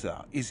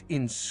Luther is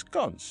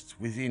ensconced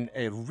within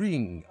a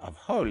ring of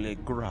holy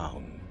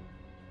ground.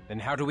 Then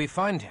how do we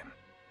find him?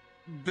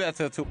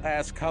 Better to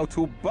ask how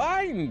to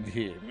bind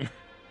him.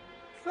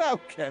 Thou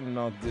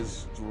cannot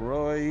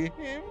destroy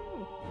him.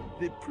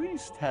 The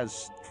priest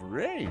has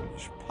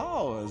strange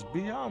powers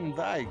beyond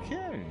thy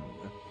ken.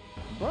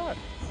 But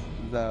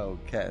thou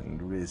can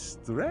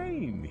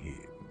restrain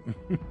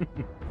him.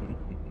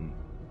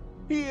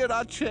 Here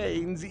are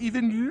chains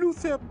even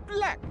Luther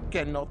Black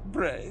cannot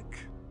break.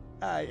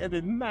 I am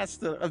a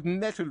master of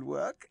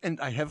metalwork, and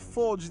I have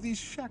forged these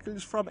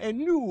shackles from a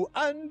new,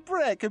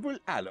 unbreakable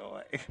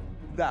alloy.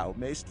 Thou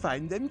mayst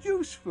find them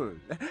useful,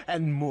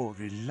 and more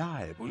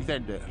reliable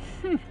than the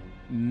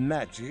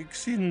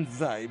magics in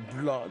thy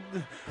blood.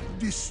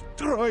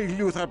 Destroy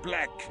Luther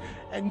Black,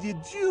 and the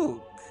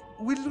Duke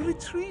will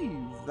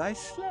retrieve thy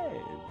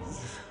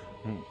slaves.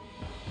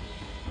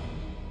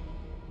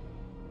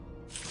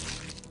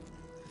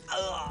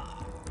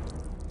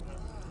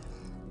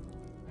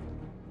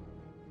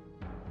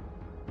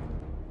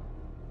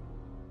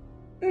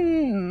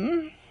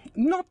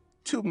 Not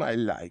to my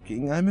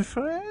liking, I'm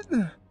afraid.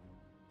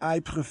 I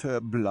prefer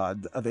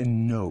blood of a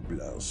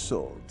nobler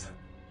sort.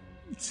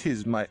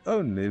 'Tis my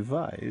only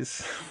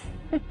vice.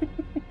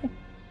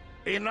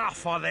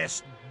 Enough of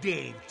this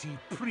dainty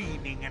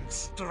preening and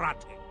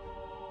strutting.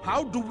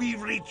 How do we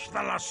reach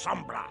the La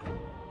Sombra?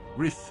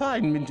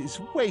 Refinement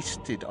is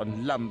wasted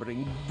on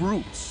lumbering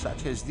brutes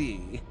such as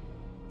thee.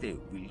 There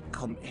will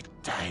come a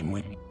time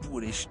when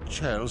boorish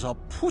churls are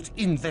put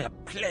in their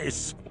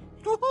place.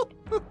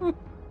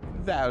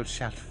 Thou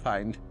shalt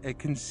find a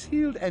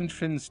concealed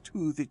entrance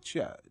to the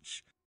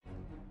church.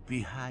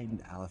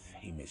 Behind our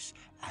famous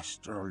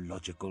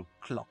astrological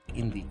clock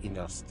in the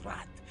inner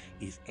strat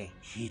is a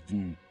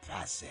hidden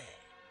passage.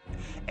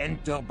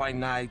 Enter by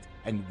night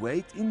and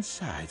wait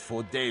inside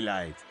for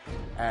daylight,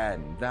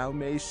 and thou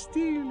mayst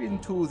steal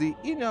into the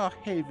inner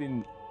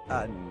haven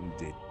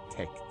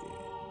undetected.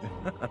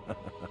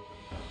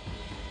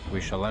 We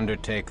shall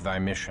undertake thy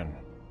mission.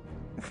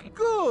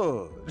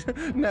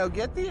 Good! Now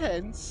get thee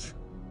hence.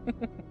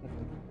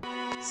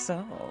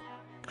 So,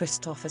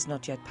 Christophe has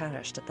not yet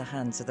perished at the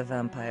hands of the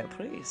vampire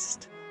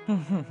priest.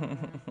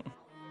 The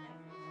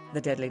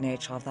deadly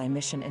nature of thy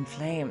mission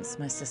inflames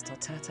my sister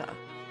Tata,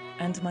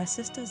 and my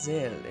sister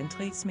Zil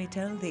entreats me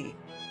tell thee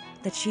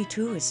that she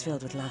too is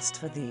filled with lust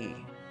for thee.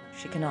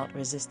 She cannot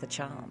resist the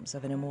charms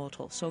of an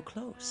immortal so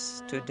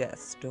close to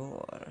death's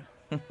door.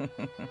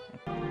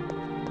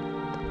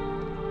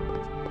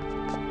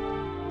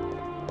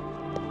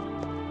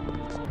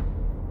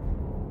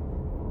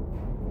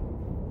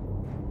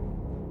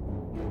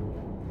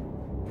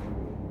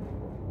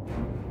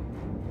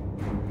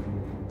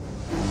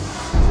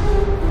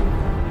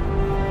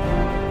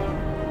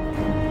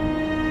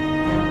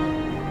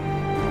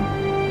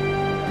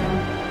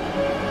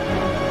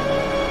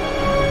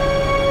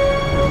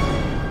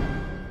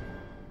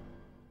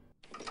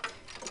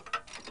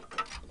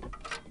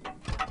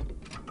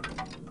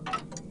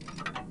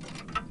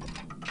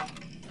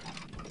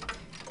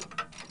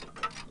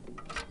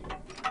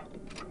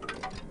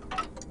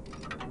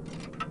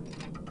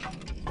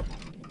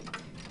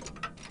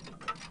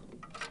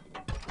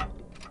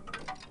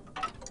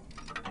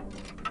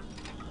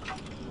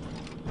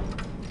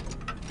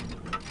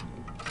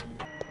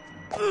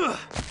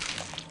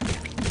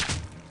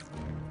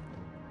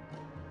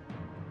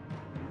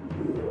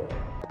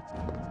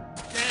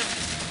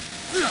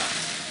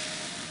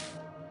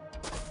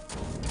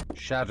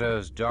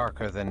 Shadows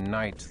darker than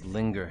night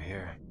linger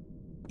here.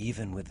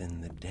 Even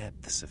within the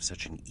depths of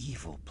such an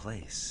evil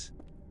place,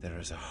 there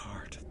is a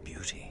heart of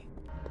beauty.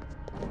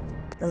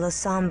 The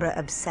Losombra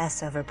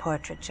obsess over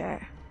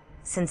portraiture,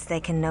 since they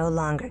can no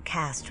longer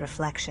cast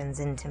reflections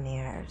into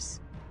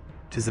mirrors.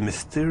 'Tis a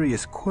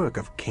mysterious quirk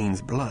of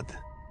Cain's blood.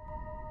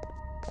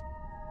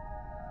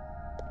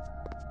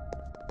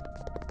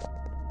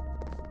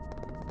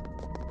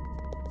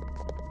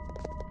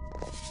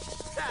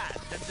 Stand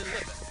and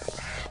deliver.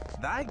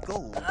 Thy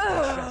gold and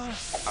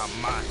treasures are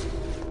mine.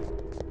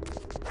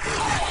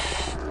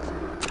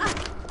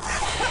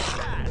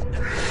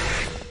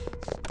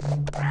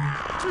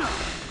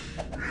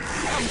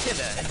 Come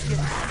hither and get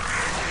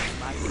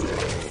my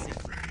secret.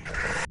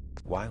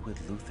 Why would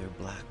Luther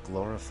Black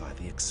glorify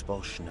the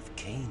expulsion of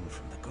Cain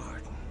from the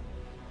garden?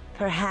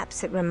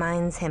 Perhaps it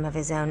reminds him of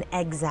his own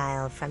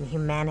exile from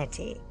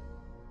humanity.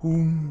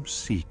 Whom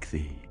seek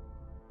thee?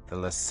 The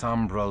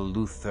Losombra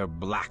Luther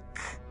Black.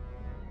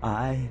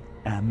 I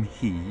am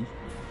he.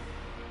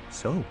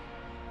 So,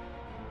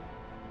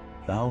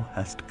 thou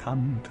hast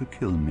come to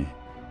kill me.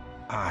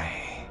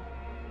 Aye.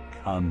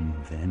 Come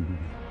then.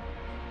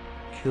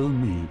 Kill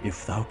me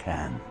if thou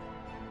can.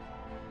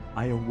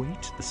 I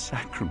await the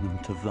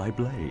sacrament of thy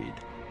blade,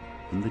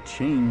 and the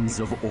chains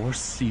of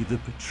Orsi the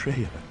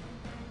betrayer.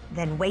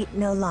 Then wait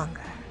no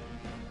longer.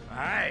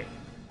 Aye.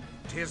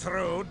 'Tis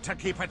rude to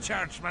keep a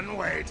churchman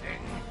waiting.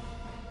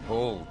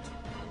 Hold.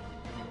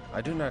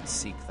 I do not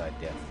seek thy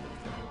death, Luther.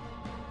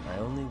 I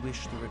only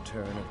wish the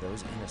return of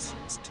those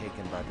innocents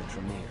taken by the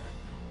Tremere.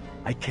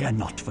 I care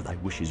not for thy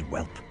wishes,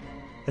 whelp.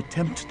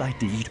 Attempt thy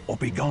deed or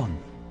be gone.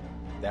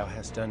 Thou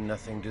hast done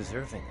nothing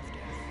deserving of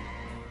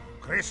death.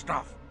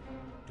 Christoph,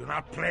 do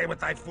not play with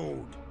thy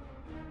food.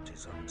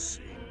 'Tis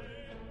unseemly.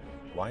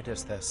 Why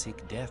dost thou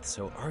seek death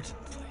so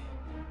ardently?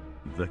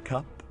 The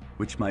cup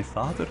which my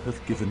father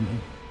hath given me,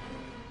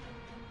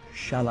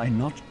 shall I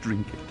not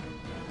drink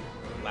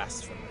it?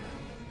 Blasphemer.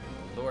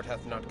 The Lord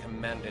hath not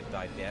commanded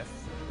thy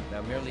death.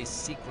 Thou merely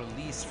seek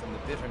release from the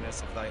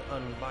bitterness of thy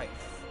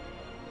unlife.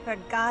 For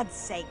God's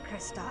sake,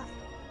 Christoph,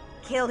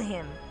 kill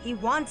him. He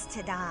wants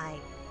to die.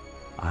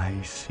 I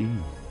see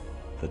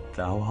that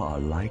thou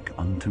art like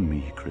unto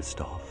me,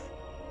 Christoph.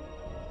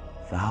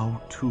 Thou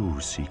too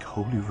seek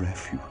holy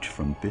refuge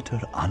from bitter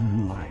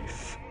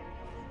unlife.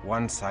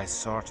 Once I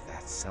sought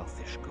that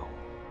selfish goal.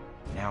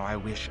 Now I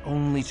wish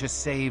only to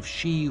save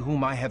she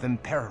whom I have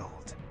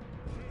imperiled.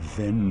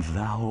 Then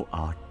thou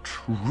art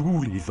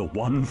truly the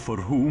one for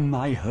whom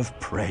I have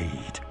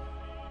prayed.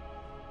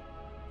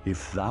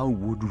 If thou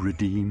would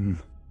redeem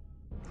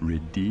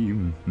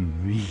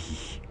me.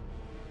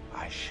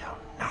 I shall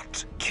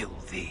not kill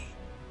thee.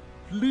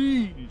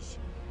 Please,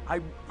 I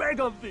beg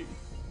of thee.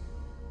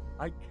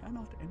 I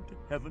cannot enter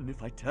heaven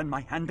if I turn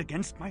my hand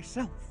against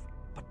myself.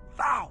 But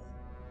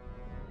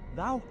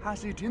thou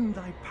hast it in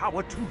thy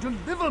power to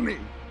deliver me.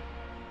 It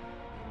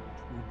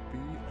would be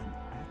an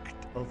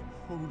act of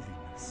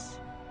holiness.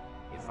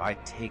 If I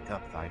take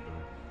up thy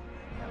burden,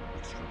 thou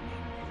wouldst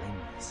remain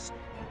blameless,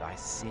 and thy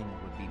sin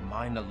would be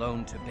mine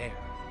alone to bear.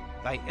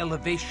 Thy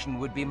elevation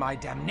would be my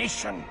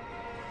damnation.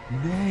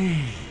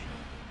 Nay.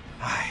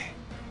 Aye,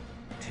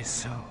 'tis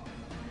so.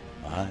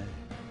 Aye,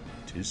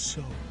 'tis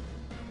so.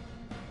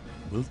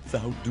 Wilt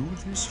thou do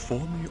this for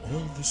me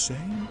all the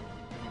same?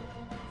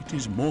 It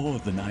is more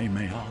than I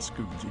may ask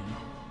of thee,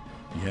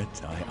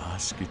 yet I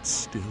ask it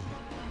still.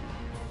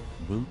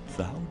 Wilt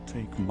thou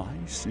take my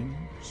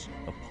sins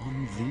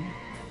upon thee?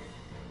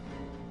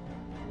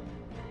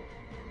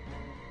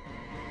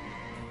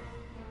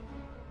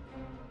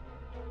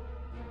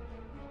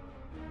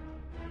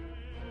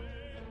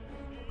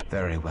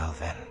 Very well,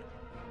 then.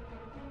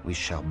 We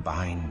shall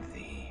bind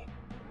thee.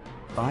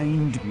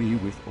 Bind me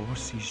with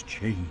Orsi's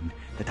chain,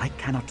 that I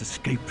cannot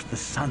escape the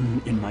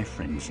sun in my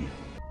frenzy.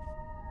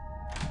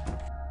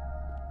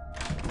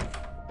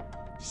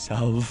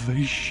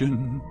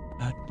 Salvation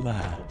at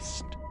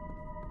last.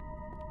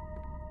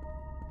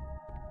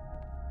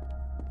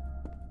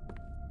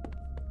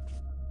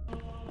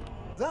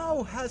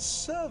 Thou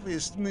hast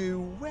serviced me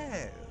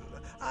well.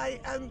 I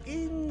am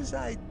in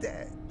thy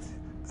debt.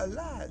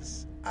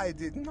 Alas, I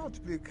did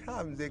not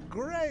become the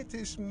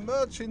greatest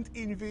merchant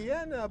in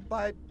Vienna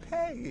by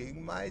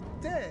paying my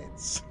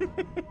debts.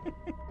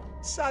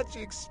 Such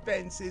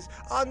expenses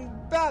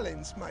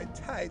unbalance my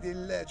tidy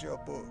ledger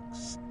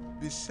books.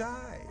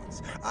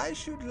 Besides, I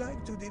should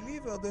like to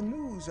deliver the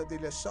news of the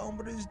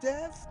Losombra's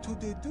death to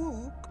the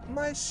Duke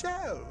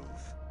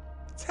myself.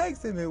 Take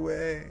them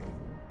away.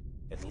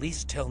 At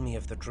least tell me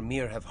if the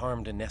Tremere have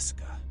harmed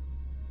Inesca.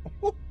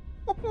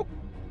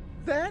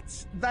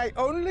 That's thy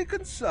only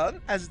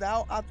concern, as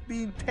thou art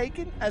being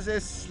taken as a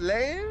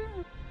slave?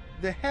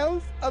 The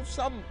health of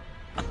some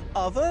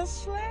other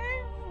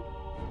slave?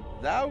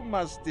 Thou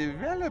must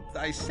develop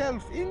thy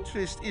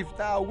self-interest if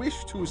thou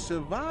wish to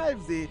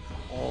survive the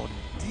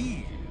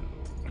ordeal.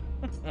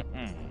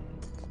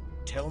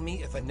 Tell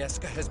me if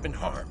Inesca has been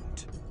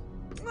harmed.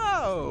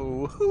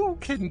 Oh, who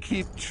can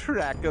keep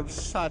track of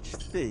such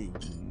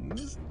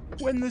things?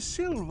 When the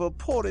silver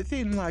poureth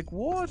in like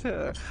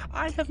water,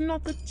 I have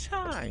not the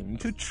time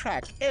to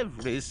track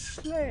every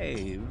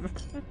slave.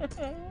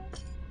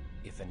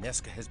 If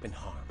Eneska has been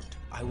harmed,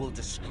 I will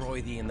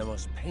destroy thee in the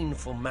most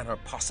painful manner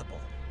possible,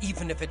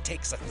 even if it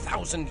takes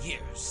 1,000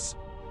 years.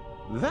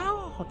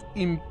 Thou art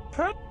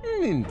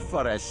impertinent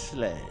for a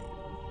slave.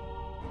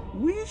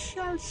 We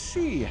shall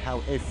see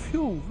how a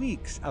few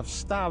weeks of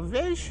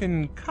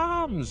starvation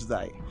calms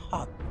thy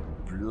hot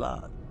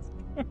blood.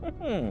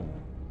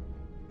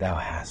 Thou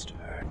hast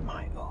heard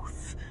my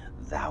oath,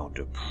 thou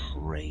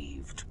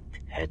depraved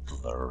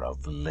peddler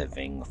of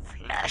living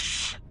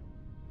flesh.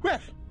 Well,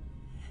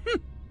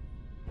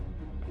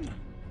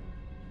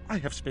 I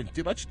have spent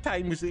too much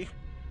time with thee.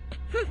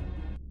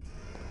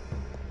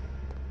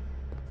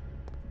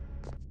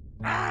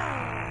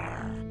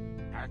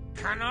 I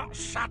cannot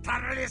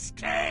shatter this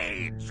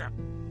cage!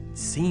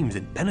 Seems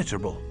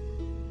impenetrable.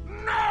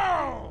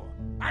 No!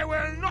 I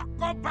will not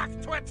go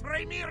back to a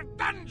Tremere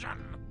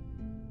dungeon!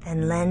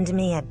 Then lend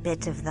me a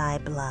bit of thy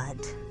blood.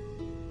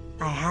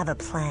 I have a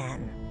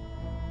plan,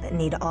 but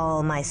need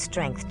all my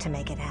strength to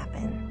make it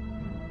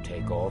happen.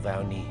 Take all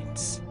thou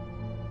needs.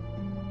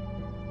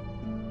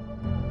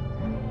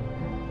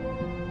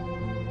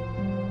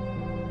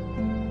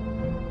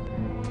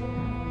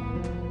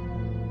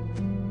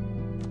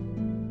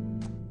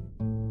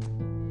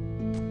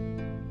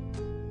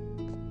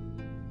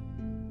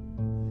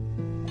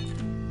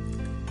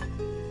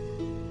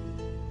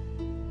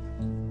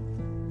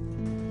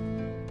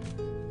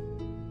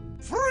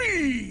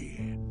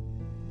 Free!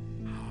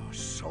 Oh,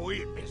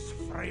 sweet is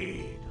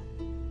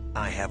freedom.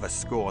 I have a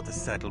score to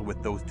settle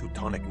with those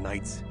Teutonic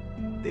knights.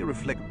 They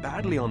reflect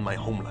badly on my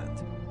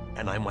homeland,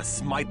 and I must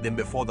smite them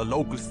before the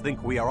locals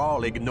think we are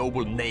all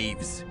ignoble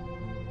knaves.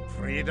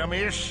 Freedom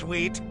is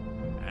sweet,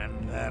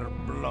 and their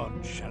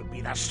blood shall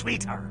be the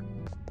sweeter.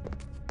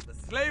 The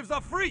slaves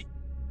are free!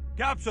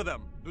 Capture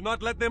them! Do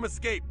not let them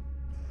escape!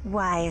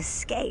 Why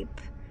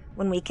escape,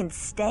 when we can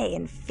stay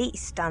and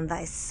feast on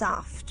thy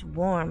soft,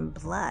 warm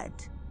blood?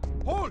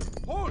 Hold!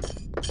 Hold!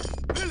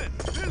 Villain!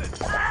 Villain!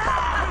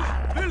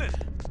 Villain!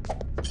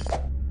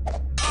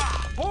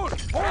 Hold!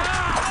 Hold!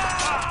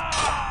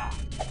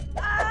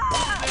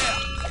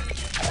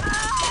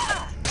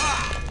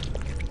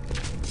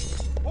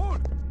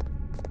 Hold!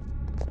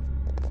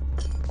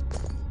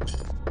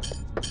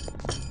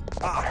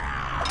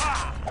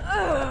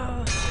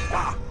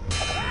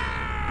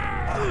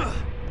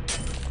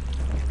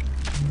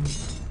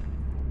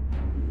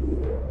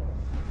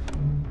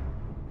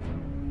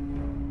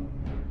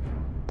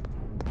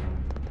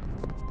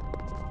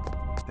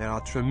 There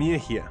are Tremere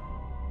here,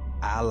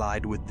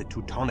 allied with the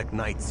Teutonic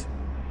knights,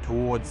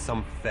 towards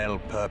some fell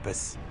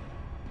purpose.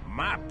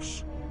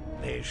 Maps.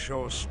 They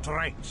show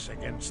straits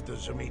against the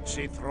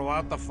Tzimisce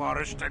throughout the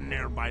forest and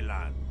nearby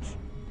lands.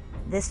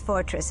 This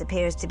fortress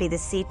appears to be the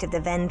seat of the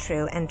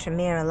Ventru and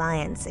Tremere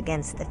alliance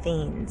against the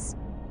Fiends.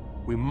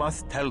 We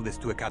must tell this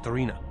to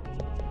Ekaterina.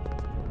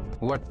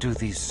 What do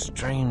these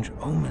strange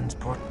omens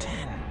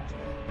portend?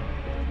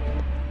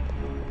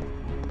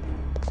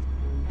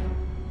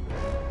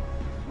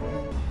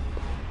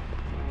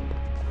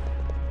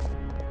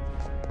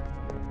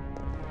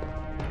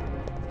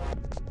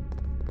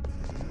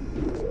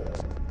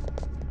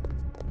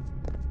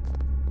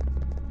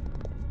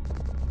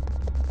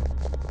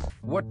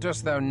 What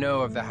dost thou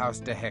know of the House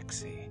de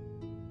Hexi?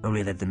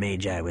 Only that the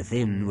Magi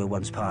within were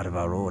once part of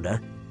our order,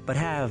 but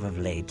have of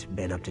late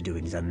been up to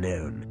doings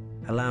unknown,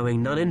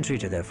 allowing none entry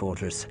to their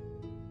fortress.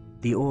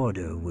 The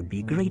Order would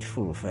be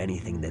grateful for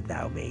anything that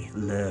thou may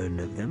learn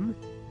of them,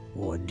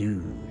 or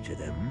do to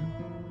them.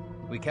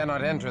 We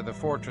cannot enter the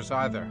fortress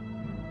either.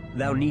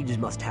 Thou needs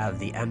must have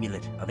the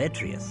Amulet of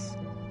Etrius.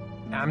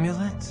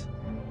 Amulet?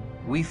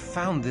 We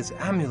found this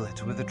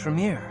amulet with the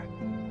Tremere.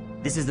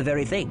 This is the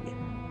very thing.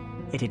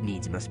 It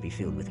needs must be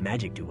filled with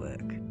magic to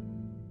work.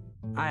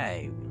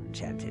 I will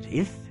enchant it,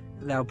 if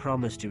thou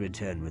promise to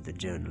return with the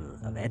Journal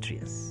of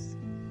Etrius.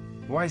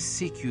 Why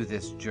seek you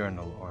this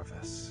journal,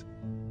 Orvis?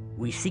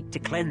 We seek to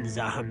cleanse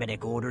our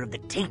Hermetic Order of the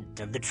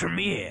taint of the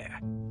Tremere.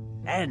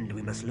 And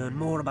we must learn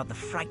more about the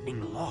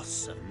frightening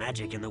loss of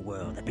magic in the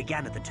world that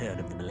began at the turn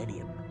of the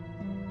millennium.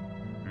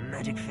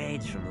 Magic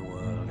fades from the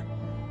world,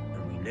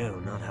 and we know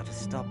not how to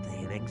stop the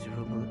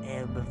inexorable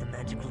ebb of the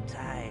magical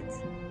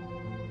tides.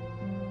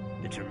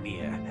 The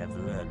Tremere have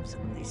learned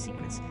some of these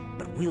secrets,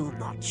 but will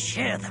not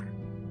share them.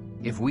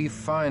 If we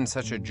find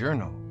such a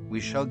journal, we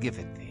shall give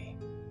it thee.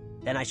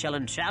 Then I shall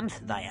enchant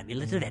thy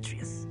Amulet of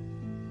Etrius.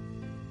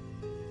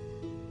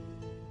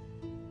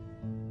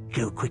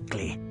 Go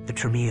quickly. The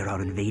Tremere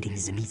are invading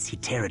Tzimisce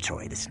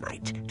territory this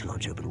night to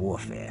launch open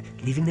warfare,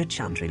 leaving their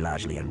chantry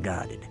largely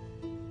unguarded.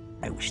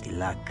 I wish thee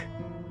luck.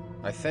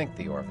 I thank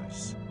thee,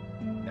 Orvis.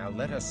 Now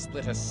let us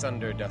split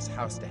asunder das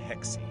House de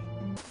Hexi.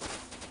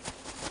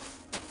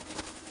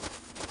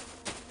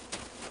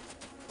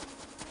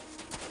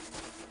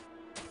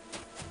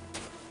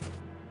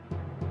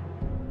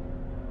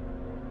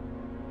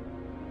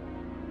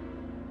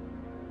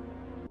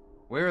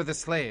 Where are the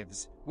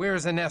slaves? Where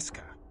is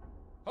Eneska?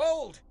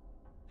 Hold!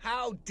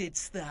 How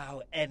didst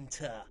thou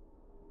enter?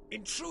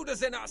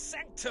 Intruders in our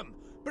sanctum!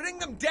 Bring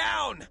them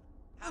down!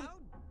 How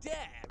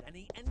dare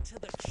any enter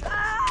the church?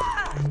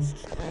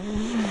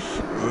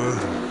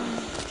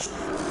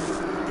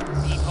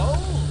 Behold!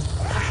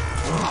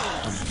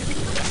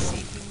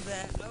 Seeking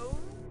their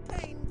own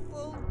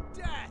painful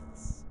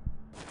deaths!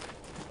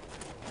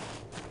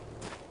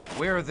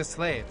 Where are the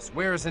slaves?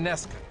 Where is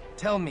Inesca?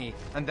 Tell me,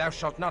 and thou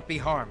shalt not be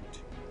harmed.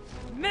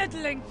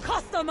 Meddling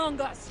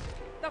costermongers!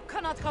 Thou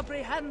cannot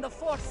comprehend the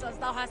forces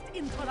thou hast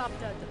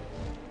interrupted.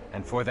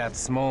 And for that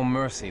small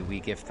mercy we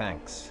give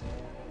thanks.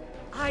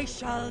 I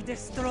shall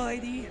destroy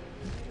thee,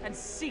 and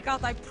seek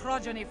out thy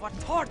progeny for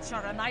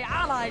torture and thy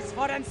allies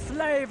for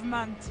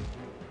enslavement.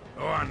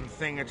 One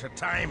thing at a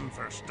time,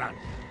 Verstan.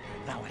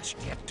 Thou hast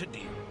yet to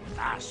deal with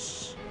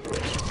us.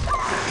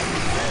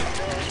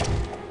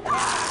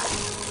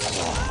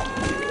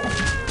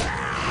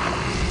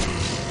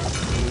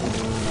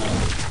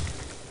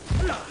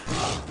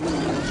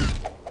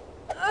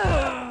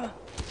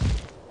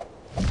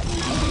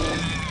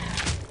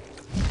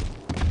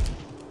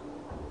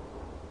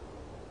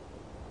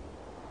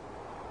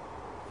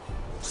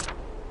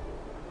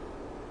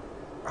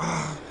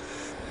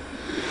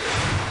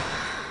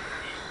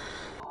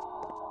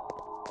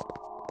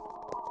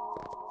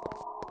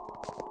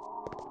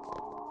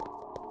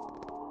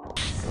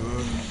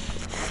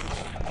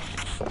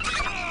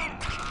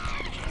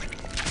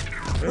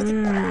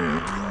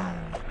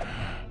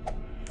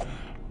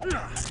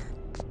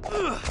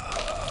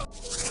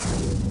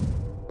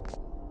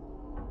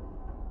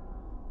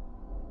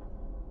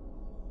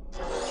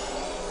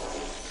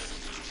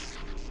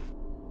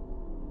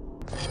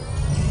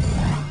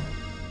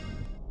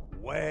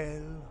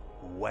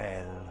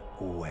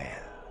 Well.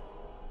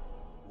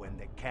 When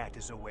the cat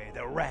is away,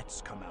 the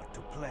rats come out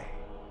to play.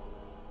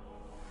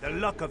 The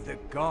luck of the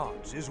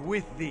gods is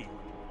with thee.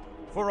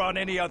 For on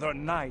any other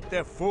night,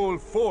 the full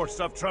force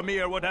of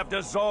Tremere would have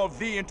dissolved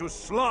thee into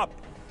slop.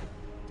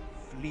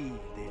 Flee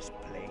this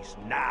place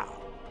now,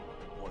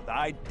 or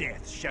thy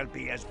death shall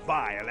be as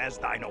vile as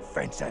thine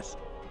offenses.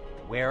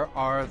 Where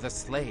are the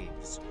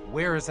slaves?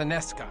 Where is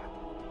Inesca?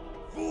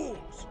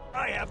 Fools!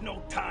 I have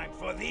no time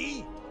for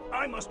thee!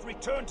 I must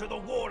return to the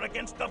war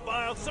against the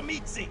vile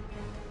Tzimisce!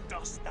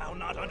 Dost thou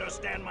not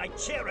understand my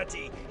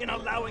charity in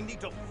allowing thee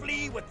to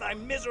flee with thy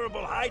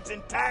miserable hides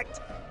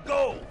intact?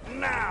 Go,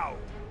 now!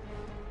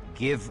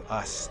 Give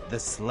us the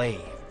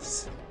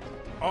slaves.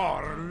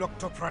 Or look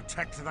to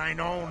protect thine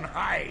own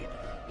hide.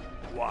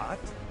 What?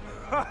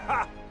 Ha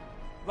ha!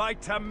 Thy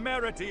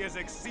temerity is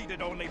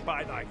exceeded only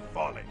by thy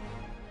folly.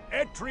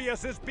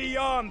 Etrius is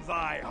beyond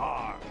thy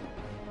harm.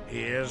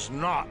 He is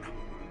not.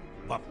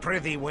 But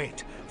prithee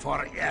wait,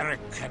 for Eric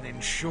can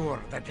ensure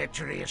that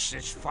Etrius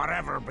is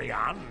forever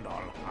beyond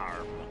all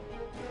harm.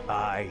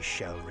 I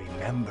shall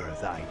remember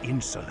thy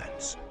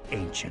insolence,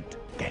 ancient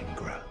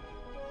Gangrel.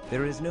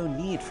 There is no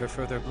need for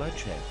further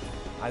bloodshed.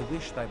 I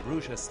wish thy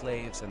Bruja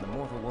slaves and the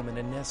mortal woman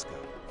Inesca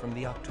from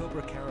the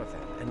October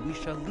caravan, and we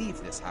shall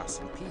leave this house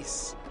in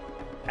peace.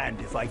 And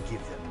if I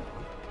give them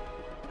none?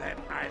 Then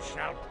I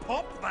shall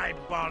pop thy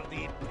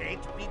balding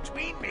pate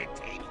between me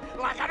teeth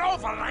like an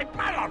overripe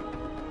melon!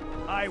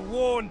 I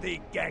warn thee,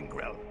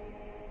 Gangrel.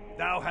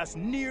 Thou hast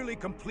nearly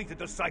completed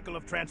the cycle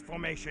of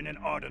transformation in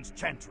Arden's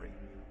chantry.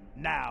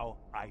 Now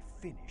I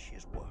finish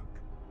his work.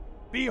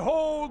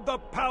 Behold the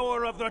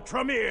power of the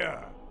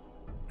Tremere!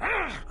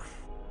 I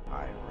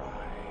rise.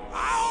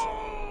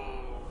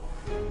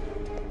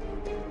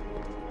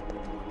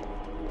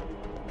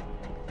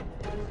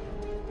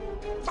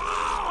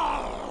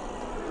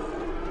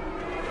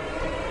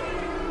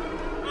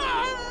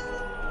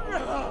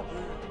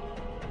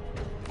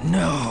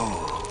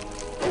 No!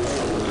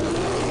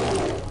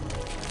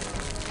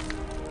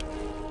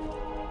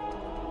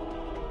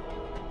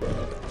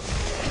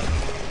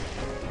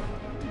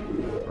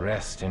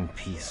 Rest in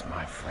peace,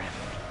 my friend.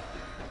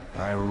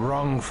 Thy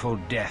wrongful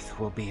death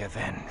will be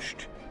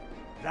avenged.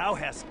 Thou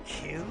hast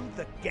killed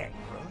the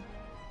Gangrel?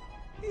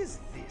 Is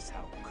this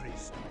how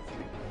Christoph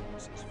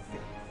rewards his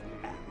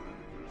faithful ally?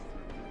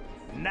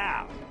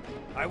 Now,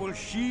 I will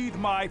sheathe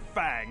my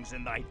fangs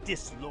in thy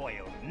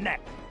disloyal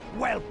neck,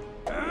 whelp!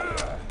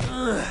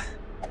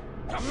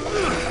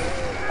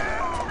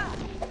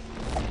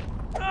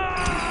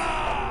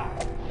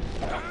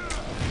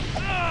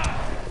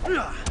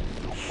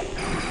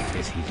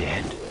 Is he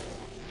dead?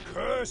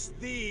 Curse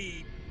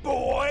thee,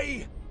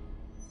 boy!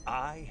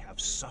 I have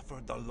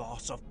suffered the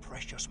loss of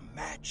precious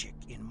magic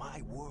in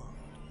my world.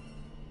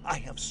 I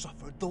have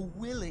suffered the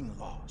willing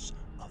loss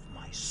of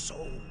my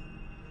soul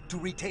to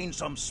retain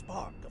some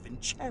spark of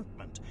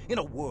enchantment in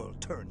a world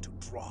turned to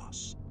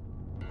dross.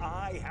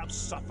 I have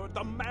suffered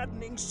the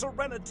maddening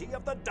serenity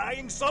of the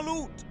dying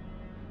salute.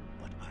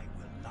 But I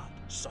will not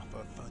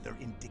suffer further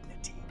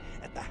indignity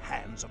at the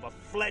hands of a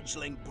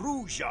fledgling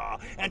Bruja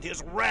and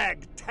his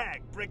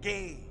ragtag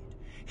brigade.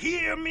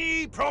 Hear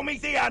me,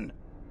 Promethean!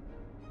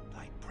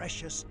 Thy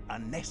precious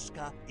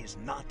Inesca is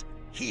not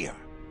here.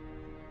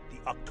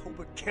 The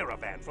October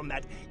caravan from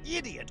that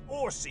idiot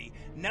Orsi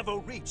never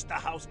reached the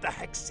house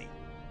Dahexi.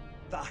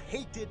 The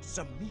hated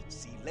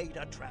Tzimisce laid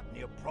a trap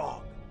near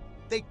Prague.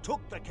 They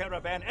took the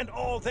caravan and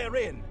all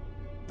therein.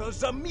 The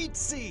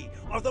Tzimisce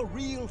are the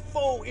real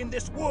foe in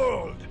this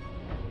world.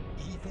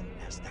 Even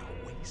as thou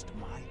waste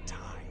my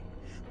time,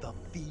 the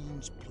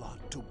fiends plot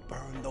to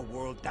burn the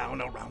world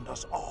down around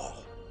us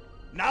all.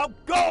 Now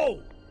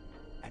go!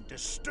 And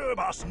disturb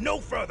us no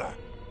further!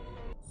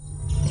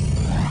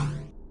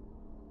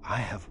 I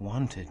have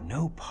wanted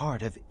no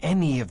part of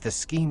any of the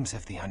schemes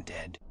of the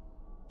undead.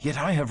 Yet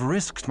I have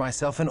risked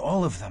myself in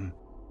all of them.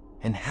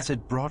 And has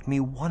it brought me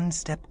one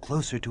step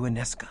closer to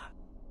Eneska?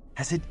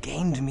 Has it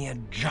gained me a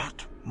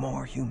jot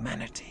more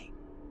humanity?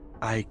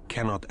 I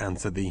cannot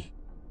answer thee.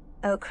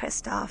 Oh,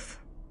 Kristoff,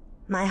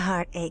 my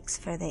heart aches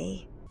for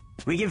thee.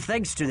 We give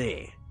thanks to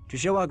thee. To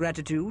show our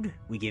gratitude,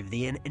 we give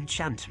thee an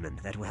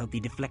enchantment that will help thee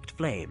deflect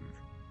flame.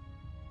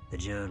 The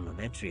Journal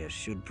of Etrius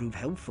should prove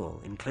helpful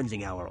in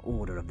cleansing our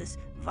order of this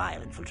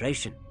vile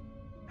infiltration.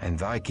 And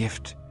thy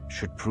gift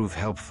should prove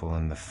helpful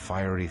in the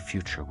fiery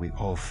future we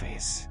all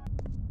face.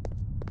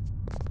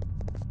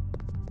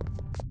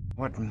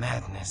 What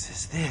madness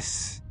is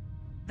this?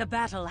 The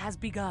battle has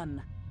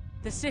begun.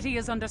 The city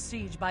is under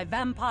siege by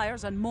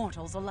vampires and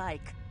mortals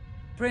alike.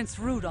 Prince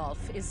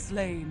Rudolph is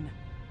slain.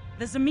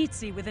 The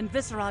Tzimisce within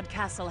Viscerad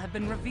Castle have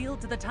been revealed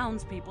to the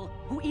townspeople,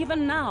 who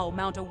even now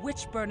mount a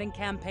witch-burning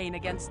campaign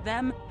against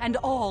them and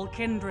all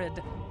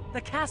kindred. The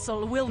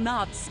castle will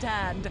not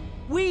stand.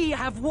 We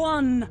have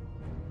won!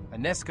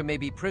 Eneska may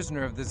be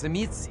prisoner of the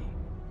Tzimisce.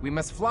 We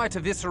must fly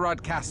to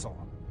Viscerad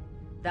Castle.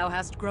 Thou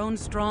hast grown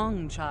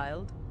strong,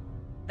 child.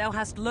 Thou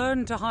hast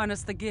learned to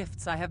harness the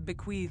gifts I have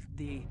bequeathed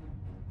thee.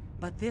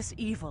 But this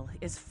evil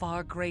is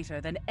far greater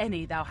than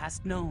any thou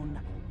hast known.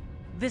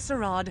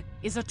 Viscerad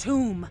is a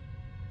tomb.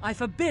 I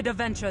forbid a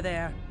venture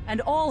there, and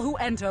all who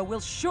enter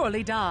will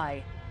surely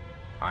die.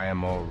 I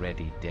am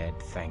already dead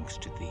thanks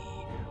to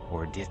thee,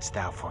 or didst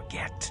thou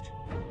forget?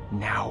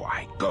 Now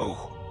I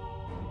go.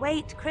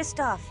 Wait,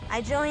 Kristoff,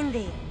 I join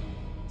thee.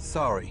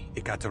 Sorry,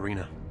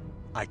 Ekaterina.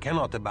 I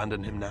cannot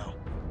abandon him now.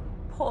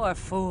 Poor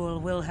fool,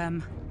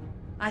 Wilhelm.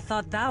 I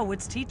thought thou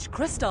wouldst teach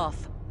Kristoff.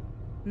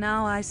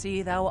 Now I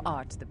see thou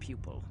art the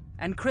pupil,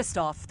 and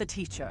Kristoff the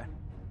teacher.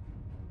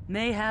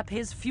 Mayhap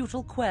his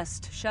futile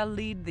quest shall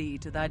lead thee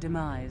to thy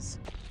demise.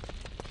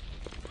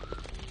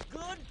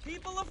 Good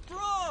people of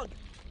Prague!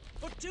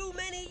 For too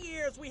many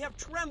years we have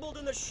trembled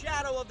in the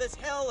shadow of this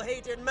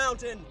hell-hated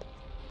mountain.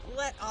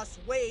 Let us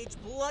wage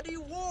bloody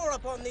war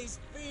upon these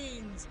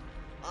fiends.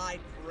 I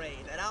pray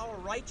that our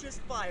righteous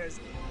fires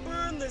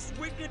burn this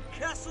wicked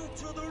castle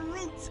to the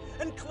roots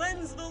and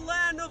cleanse the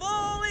land of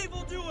all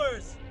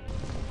evildoers!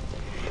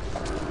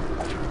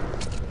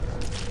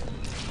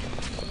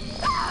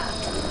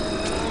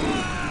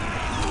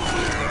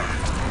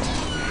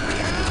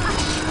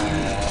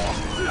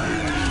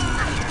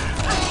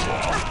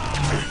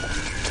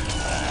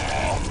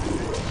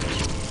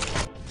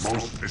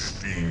 Most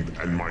esteemed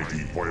and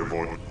mighty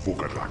Voivode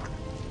Vukadak,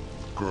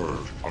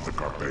 Scourge of the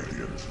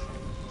Carpathians,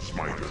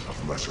 Smiter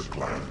of lesser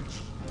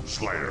clans,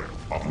 Slayer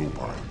of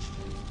lupines,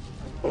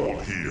 all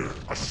here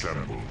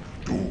assembled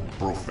do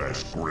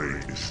profess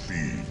great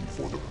esteem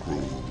for the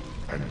cruel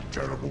and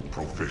terrible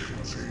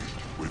proficiency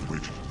with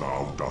which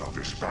thou doth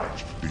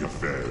dispatch the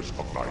affairs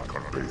of thy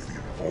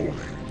Carpathian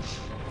holdings.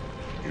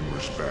 In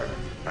respect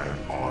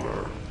and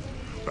honor,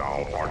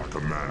 thou art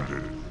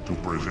commanded to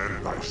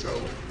present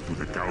thyself to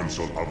the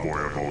Council of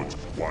Voivodes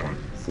 1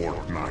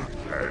 fortnight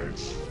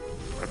hence,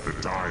 at the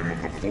time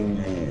of the full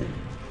moon,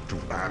 to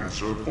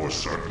answer for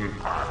certain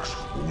acts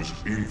whose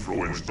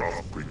influence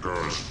doth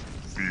precurse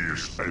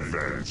fierce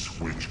events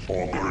which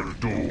augur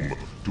doom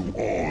to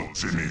all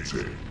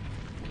Tzimisce.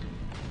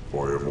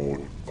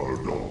 Voivode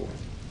Erdo,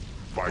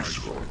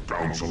 Viceroy,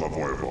 Council of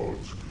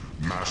Voivodes,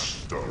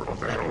 Master of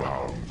the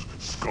Hellhounds,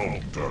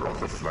 Sculptor of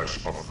the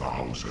Flesh of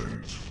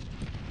Thousands.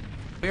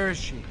 Where is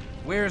she?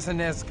 Where's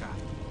Eneska?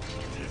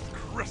 It is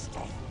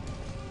Kristoff.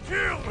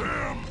 Kill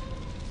him!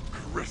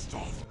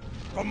 Kristoff,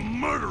 the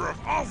murderer of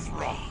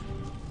Ozra!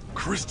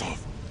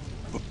 Kristoff,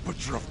 the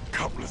butcher of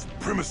countless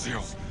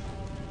primicils!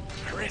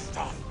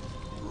 Kristoff,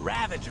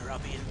 ravager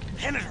of the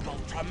impenetrable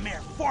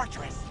Tremere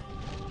fortress!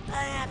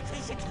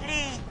 Please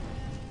explain!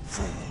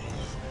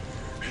 Fools!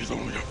 He's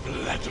only a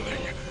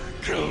fledgling!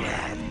 Kill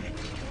him!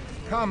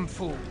 Come,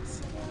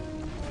 fools.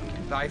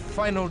 Thy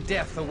final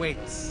death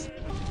awaits.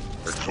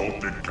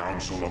 Exalted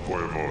Council of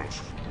Voivodes,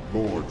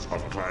 Lords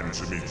of Clan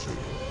Tzimisce,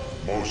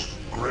 most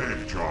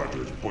grave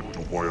charges put to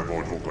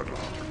Voivode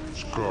Vukadak,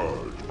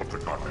 Scourge of the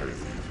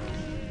Carpathians.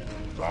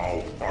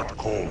 Thou art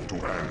called to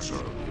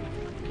answer.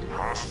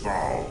 Hast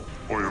thou,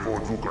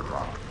 Voivode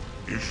Vukadak,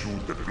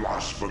 issued the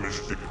blasphemous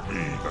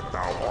decree that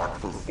thou art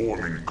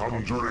performing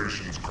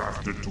conjurations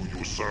crafted to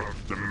usurp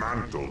the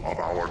mantle of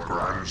our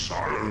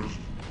grandsires?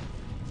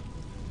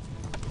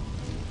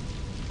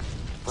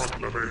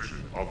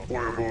 Proclamation of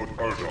Voivode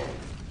Erdo,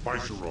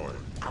 Viceroy,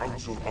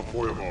 Council of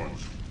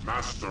Voivodes,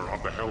 Master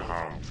of the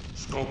Hellhounds,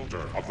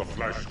 Sculptor of the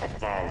Flesh of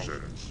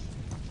Thousands.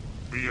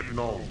 Be it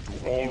known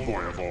to all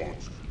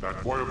Voivodes that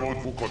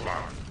Voivode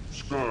Vukadak,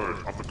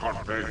 Scourge of the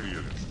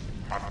Carpathians,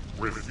 hath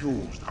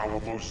refused our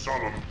most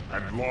solemn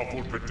and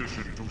lawful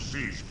petition to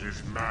cease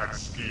his mad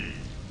scheme,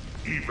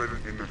 even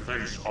in the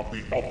face of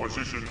the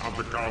opposition of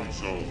the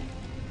Council.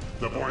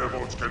 The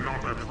voivodes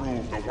cannot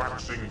approve the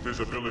waxing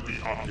visibility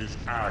of his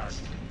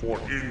acts, for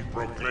in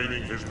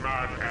proclaiming his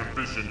mad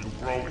ambition to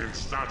grow in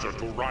stature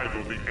to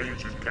rival the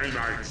ancient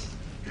Canaanites,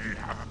 he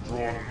hath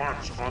drawn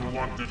much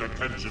unwanted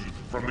attention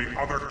from the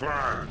other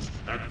clans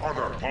and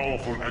other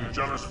powerful and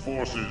jealous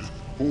forces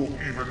who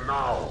even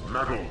now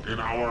meddle in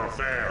our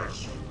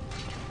affairs.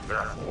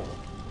 Therefore,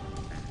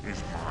 it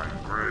is my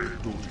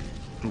grave duty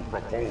to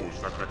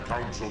propose that the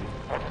Council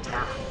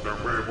attack the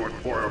wayward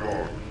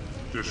voivode,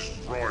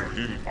 destroy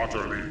him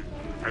utterly,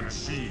 and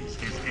seize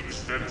his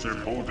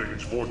extensive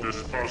holdings for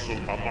dispersal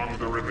among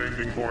the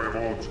remaining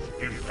voivodes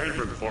in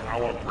payment for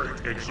our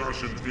great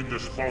exertions in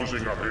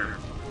disposing of him.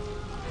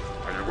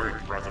 I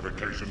await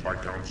ratification by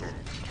Council.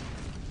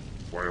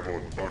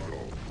 Voivode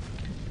Urdo.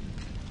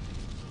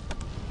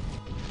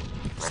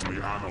 From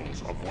the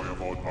annals of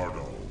Voivode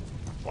Urdo,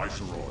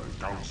 Viceroy,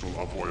 Council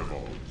of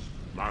Voivodes,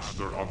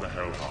 Master of the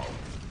Hellhound,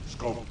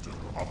 Sculptor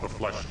of the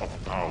Flesh of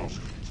Thousands,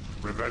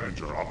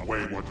 Revenger of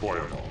wayward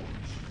voivodes.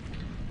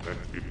 Let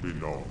it be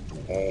known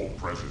to all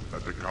present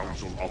that the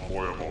Council of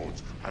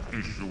Voivodes hath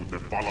issued the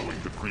following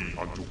decree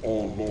unto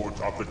all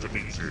lords of the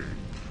Tzimisce.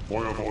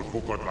 Voivode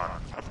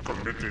Vukodlak hath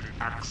committed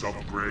acts of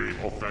grave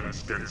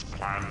offense against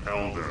clan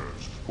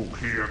elders, who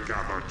here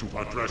gather to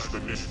address the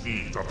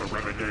misdeeds of the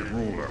renegade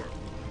ruler.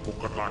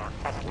 Vukodlak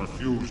hath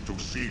refused to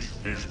cease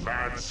his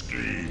mad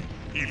scheme,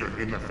 even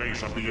in the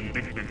face of the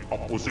indignant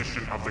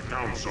opposition of the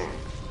Council.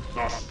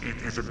 Thus it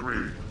is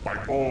agreed by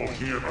all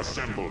here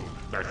assembled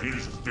that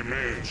his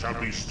domain shall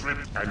be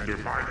stripped and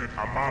divided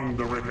among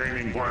the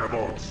remaining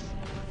voivodes.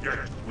 Yet,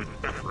 with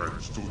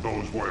deference to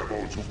those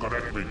voivodes who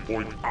correctly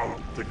point out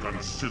the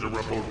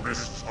considerable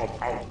risks of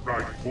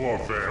outright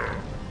warfare,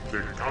 the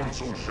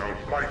Council shall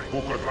blight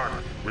Vukodlak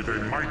with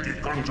a mighty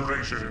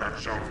conjuration that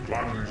shall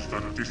plunge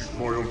the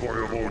disloyal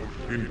voivode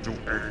into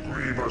a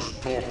grievous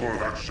torpor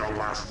that shall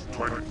last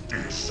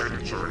 20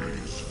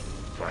 centuries.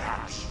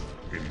 Perhaps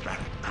in that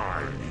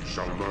time he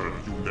shall learn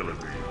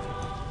humility.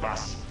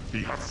 Thus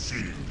he hath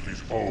seen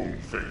his own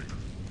fate,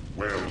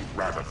 well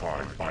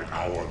ratified by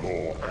our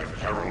law and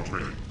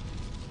heraldry.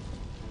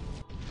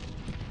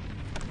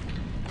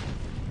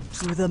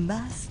 To the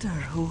Master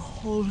who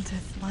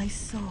holdeth my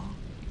soul,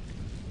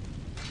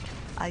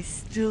 I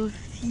still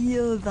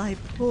feel thy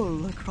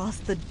pull across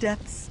the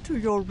depths to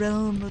your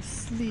realm of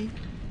sleep,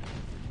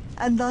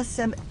 and thus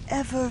am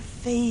ever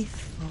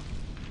faithful.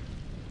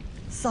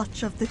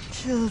 Such of the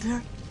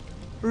children,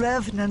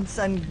 revenants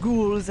and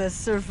ghouls as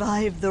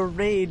survived the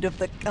raid of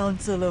the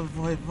Council of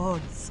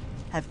Voivodes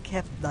have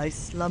kept thy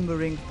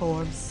slumbering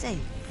form safe,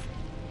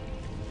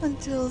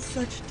 until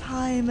such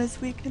time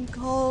as we can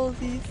call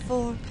thee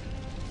forth.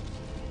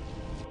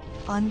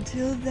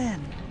 Until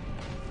then,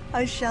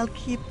 I shall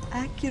keep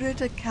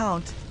accurate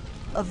account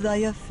of thy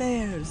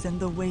affairs in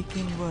the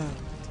waking world.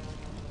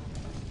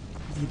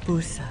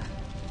 Libusa,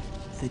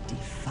 the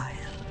Defiled.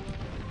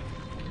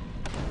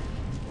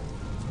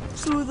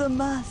 To the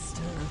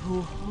Master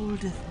who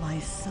holdeth my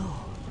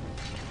soul,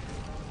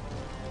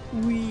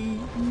 we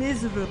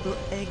miserable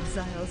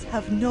exiles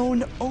have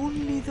known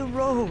only the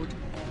road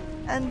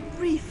and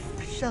brief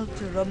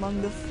shelter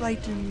among the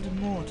frightened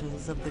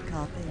mortals of the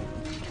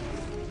Carpathia.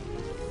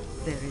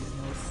 There is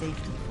no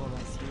safety for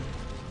us here.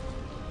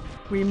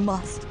 We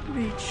must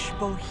reach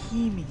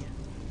Bohemia,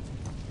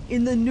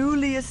 in the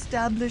newly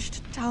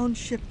established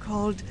township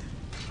called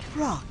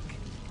Prague.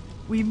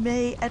 We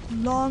may at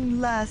long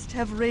last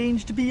have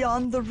ranged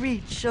beyond the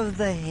reach of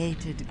the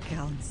hated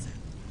Council.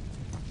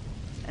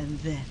 And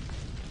then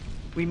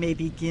we may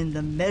begin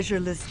the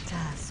measureless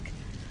task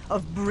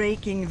of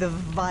breaking the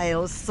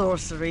vile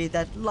sorcery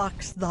that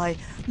locks thy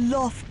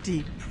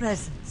lofty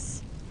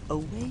presence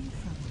away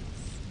from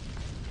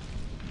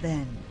us.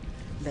 Then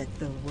let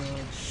the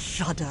world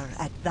shudder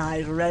at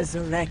thy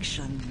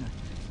resurrection.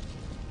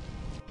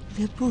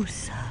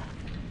 Libusa,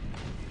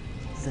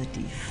 the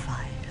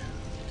Defiled.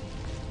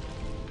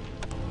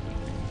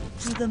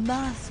 To the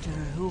Master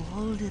who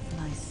holdeth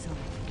my soul,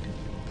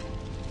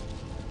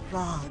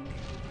 Prague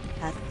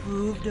hath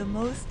proved a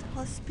most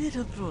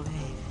hospitable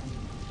haven.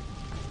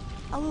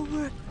 Our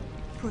work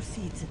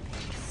proceeds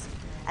apace,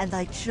 and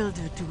thy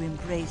children to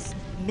embrace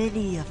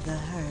many of the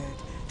herd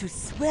to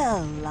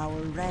swell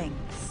our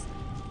ranks.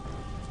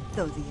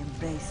 Though the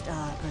embraced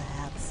are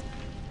perhaps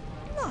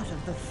not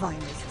of the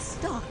finest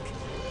stock,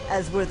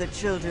 as were the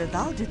children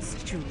thou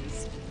didst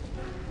choose.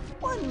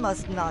 One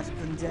must not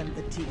condemn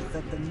the teeth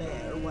of the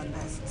mare one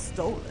has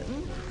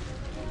stolen.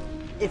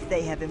 If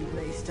they have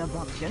embraced a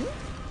bumpkin,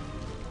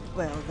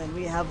 well, then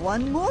we have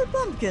one more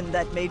bumpkin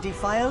that may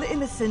defile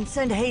innocence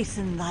and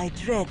hasten thy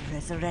dread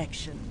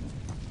resurrection.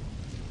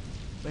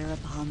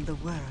 Whereupon the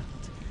world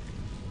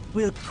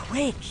will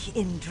quake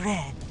in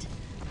dread,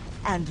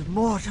 and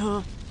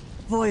mortal,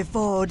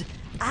 voivode,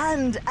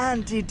 and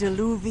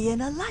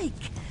antediluvian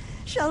alike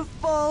shall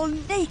fall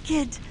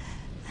naked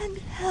and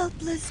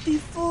helpless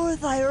before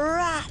thy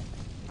wrath.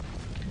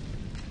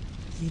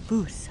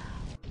 Libusa,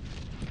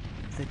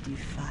 the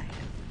Defiled.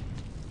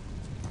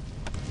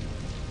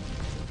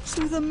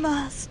 To the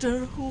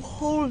Master who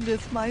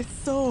holdeth my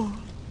soul,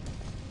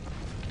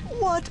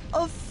 what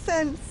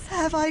offense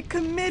have I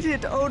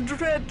committed, O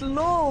dread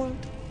Lord,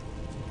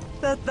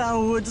 that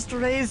thou wouldst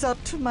raise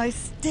up to my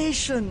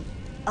station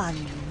a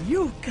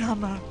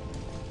newcomer?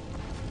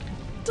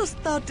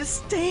 Dost thou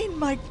disdain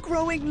my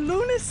growing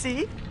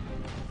lunacy?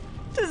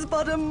 'Tis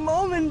but a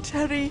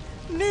momentary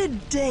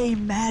midday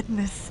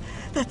madness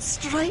that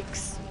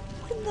strikes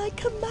when thy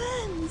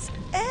commands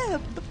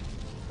ebb.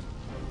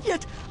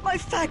 Yet my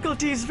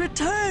faculties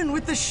return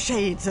with the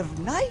shades of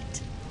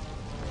night.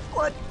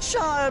 What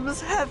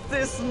charms hath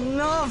this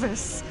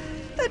novice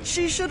that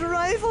she should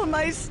rival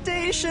my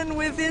station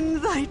within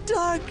thy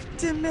dark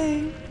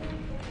domain?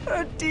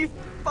 Her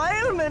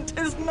defilement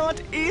is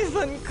not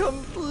even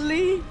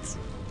complete.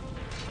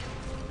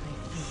 I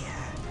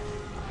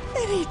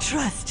fear any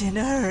trust in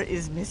her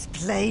is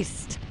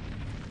misplaced.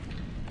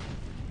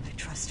 I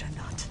trust her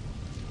not,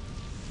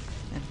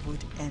 and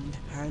would end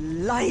her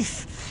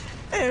life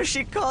ere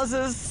she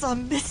causes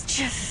some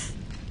mischief.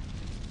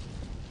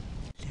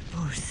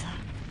 Libusa,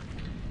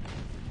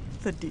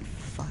 the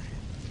Defiled.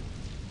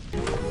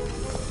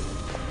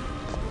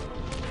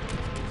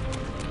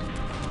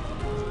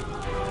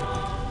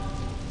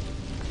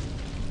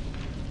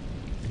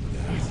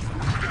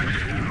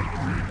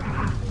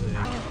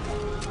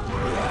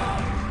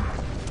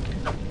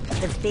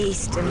 The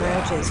beast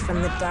emerges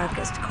from the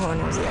darkest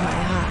corners of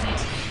my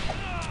heart.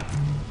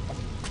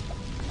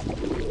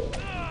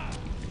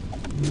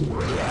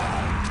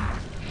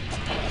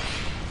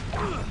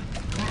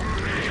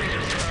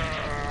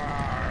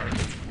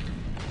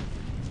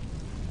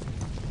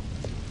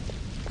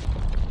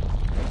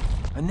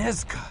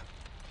 Anezka,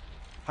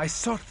 I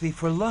sought thee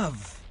for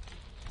love.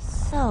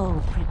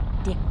 So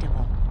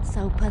predictable,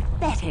 so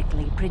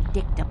pathetically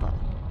predictable.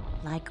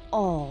 Like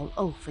all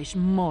oafish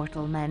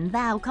mortal men,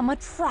 thou come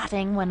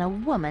a-trotting when a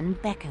woman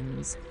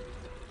beckons.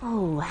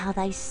 Oh, how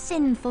thy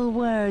sinful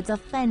words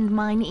offend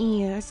mine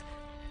ears.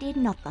 Did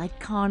not thy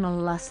carnal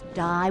lust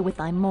die with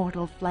thy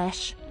mortal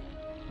flesh?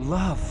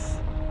 Love.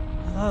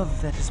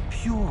 Love that is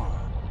pure.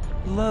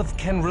 Love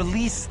can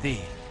release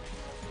thee.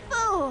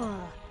 Fool!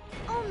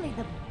 Only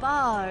the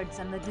bards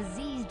and the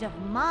diseased of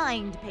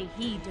mind pay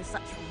heed to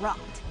such rot.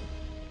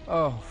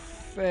 Oh,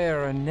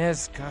 fair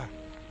Anezka,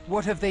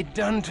 what have they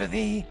done to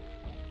thee?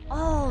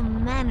 All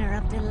manner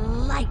of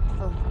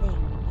delightful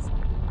things.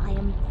 I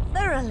am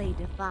thoroughly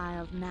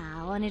defiled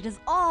now, and it is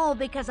all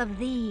because of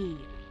thee.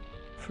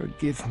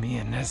 Forgive me,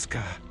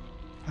 Anezka.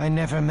 I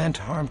never meant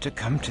harm to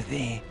come to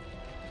thee.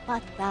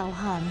 But thou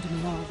harmed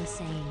me all the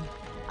same.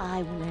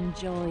 I will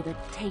enjoy the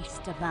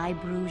taste of thy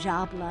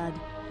Bruja blood.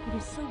 It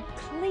is so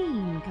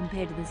clean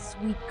compared to the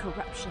sweet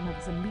corruption of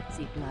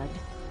Tzimisce blood.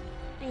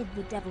 Bid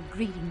the devil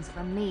greetings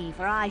from me,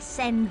 for I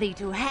send thee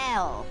to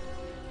hell.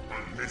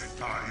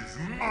 Anezka is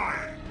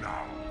mine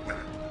now, Web.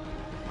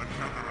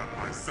 Another of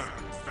my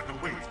servants that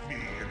await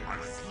me in my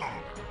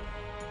slumber.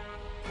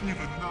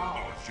 Even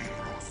now she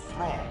grows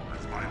strong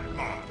as my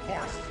blood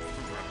courses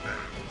through her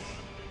veins.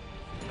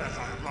 As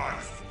I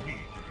rise to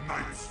meet the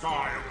night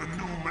sky of the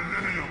new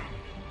millennium,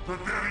 the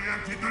very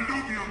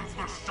antediluvians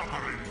will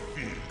shudder in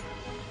fear.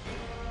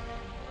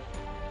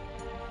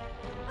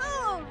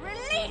 Oh,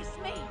 release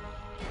me!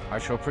 I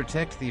shall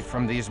protect thee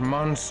from these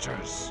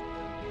monsters.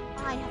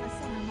 I have a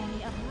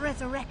ceremony of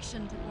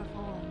resurrection to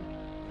perform.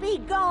 Be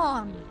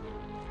gone!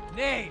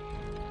 Nay!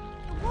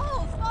 The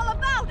wolves fall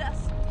about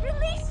us!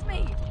 Release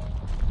me!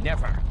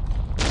 Never!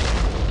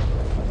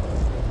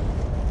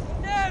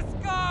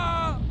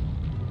 Nezca!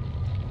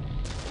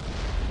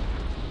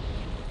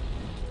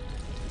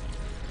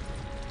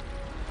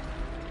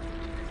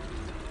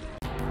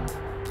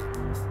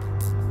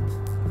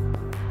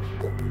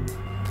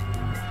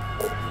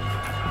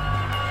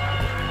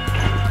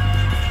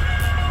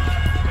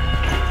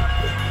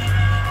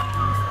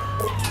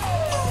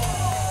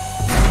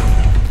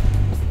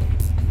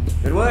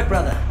 Good work,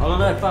 brother. I'll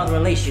alert Father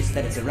Aloysius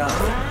that it's arrived.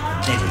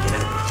 Then we can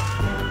open it.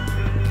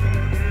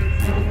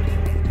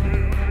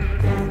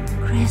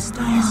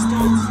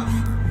 Christoph,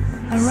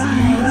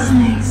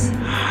 arise.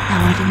 Thou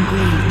art in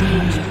grave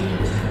danger.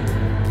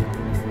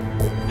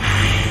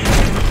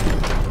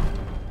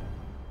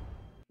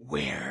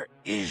 Where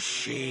is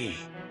she?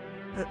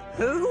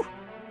 Who?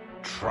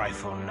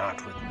 Trifle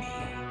not with me,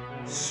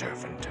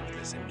 servant of the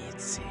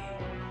Tzimisce,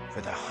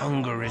 for the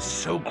hunger is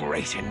so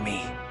great in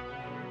me.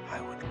 I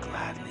would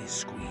gladly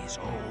squeeze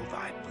all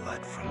thy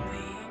blood from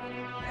thee,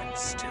 and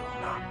still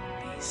not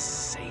be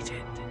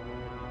sated.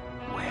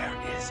 Where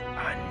is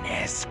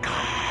Anezka?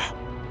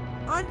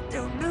 I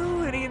don't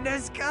know any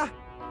Anezka.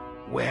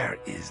 Where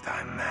is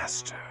thy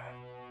master?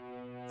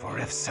 For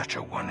if such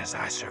a one as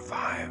I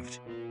survived,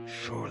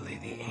 surely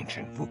the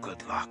ancient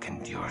Vukadlok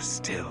endures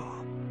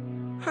still.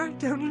 I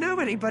don't know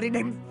anybody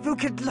named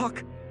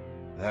Vukadlok.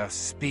 Thou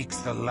speaks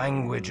the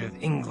language of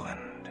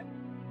England,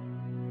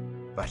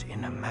 but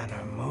in a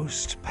manner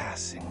most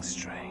passing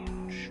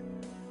strange.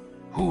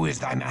 Who is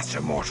thy master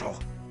mortal?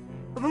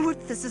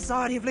 With the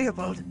Society of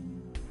Leopold.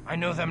 I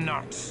know them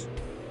not.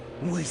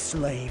 We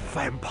slay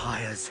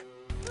vampires.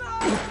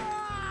 My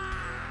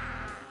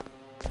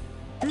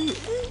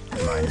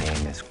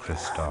name is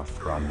Christoph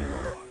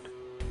Romulord.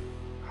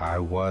 I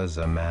was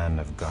a man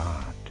of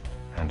God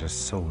and a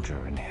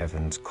soldier in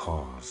heaven's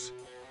cause.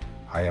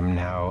 I am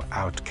now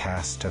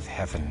outcast of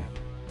heaven,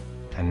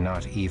 and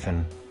not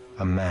even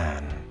a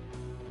man.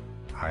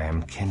 I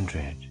am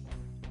kindred.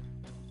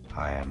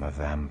 I am a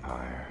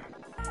vampire.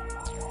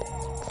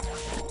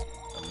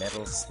 A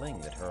metal sling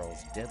that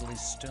hurls deadly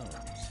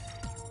stones.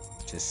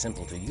 'Tis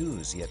simple to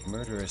use, yet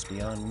murderous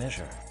beyond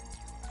measure.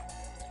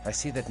 I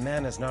see that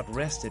man has not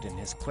rested in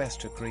his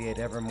quest to create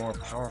ever more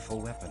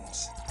powerful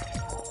weapons.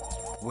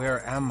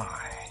 Where am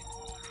I?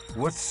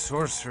 What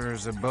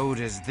sorcerer's abode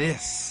is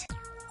this?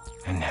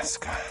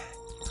 Ineska.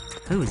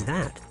 Who's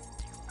that?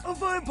 A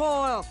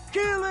vampire!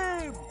 Kill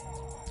him!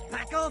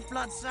 Back off,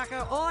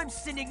 bloodsucker! I'm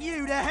sending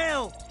you to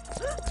hell!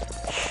 The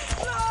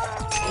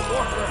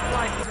water of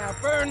life now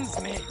burns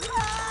me!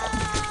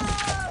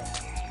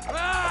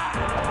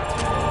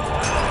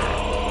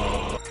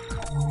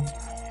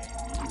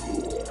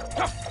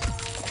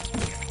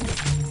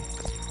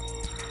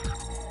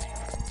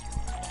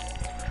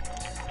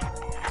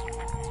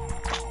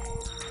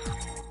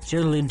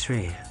 Journal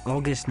entry,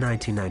 August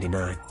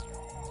 1999.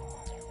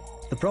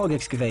 The Prague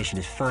excavation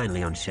is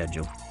finally on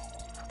schedule.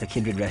 The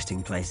kindred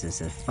resting places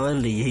have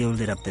finally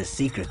yielded up their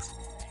secrets,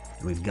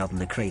 and we've gotten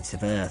the crates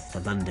of earth to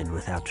London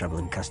without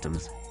troubling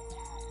customs.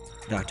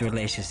 Dr.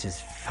 Alatius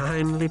is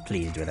finally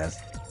pleased with us,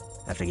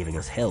 after giving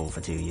us hell for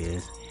 2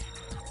 years.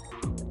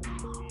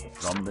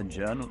 From the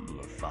Journal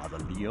of Father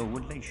Leo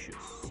Alatius,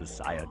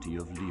 Society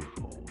of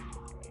Leopold.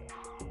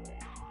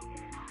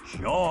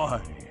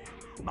 Joy!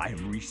 My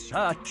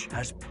research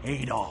has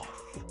paid off.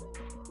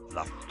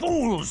 The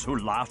fools who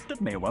laughed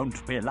at me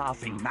won't be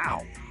laughing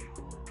now.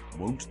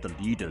 Won't the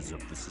leaders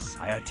of the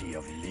Society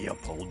of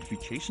Leopold be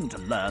chastened to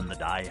learn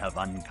that I have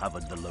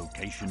uncovered the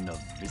location of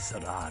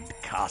Visserad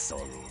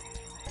Castle?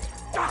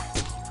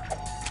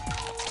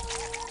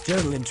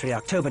 Journal entry,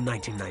 October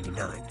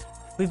 1999.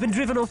 We've been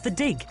driven off the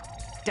dig.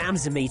 Damn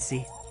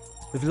Zamitzi.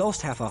 We've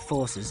lost half our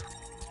forces.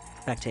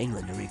 Back to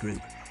England to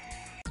regroup.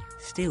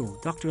 Still,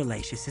 Dr.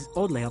 Alatius is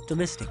oddly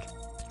optimistic.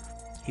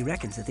 He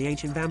reckons that the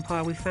ancient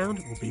vampire we found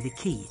will be the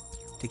key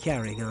to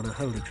carrying on a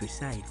holy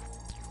crusade.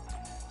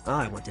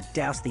 I want to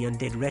douse the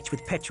undead wretch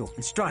with petrol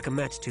and strike a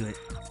match to it.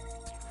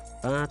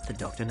 But the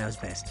doctor knows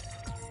best.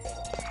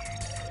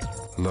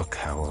 Look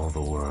how all the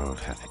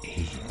world hath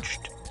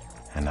aged,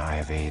 and I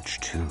have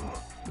aged too.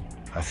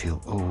 I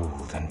feel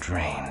old and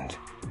drained,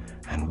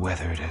 and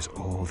weathered as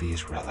all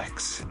these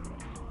relics.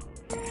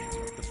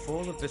 The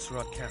fall of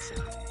Visserad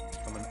Castle,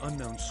 from an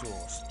unknown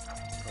source,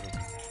 probably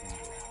kindred.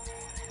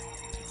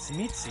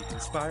 Tzimisce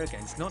conspire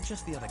against not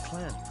just the other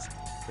clans,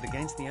 but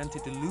against the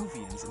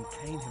antediluvians and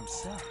Cain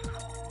himself,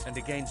 and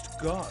against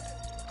God,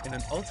 in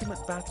an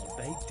ultimate battle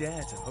they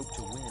dare to hope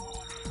to win.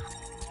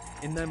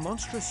 In their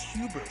monstrous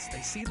hubris,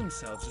 they see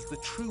themselves as the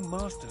true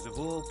masters of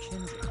all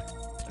kindred,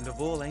 and of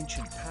all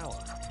ancient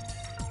power.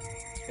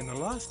 In the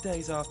last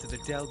days after the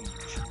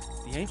deluge,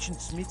 the ancient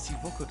Tzimisce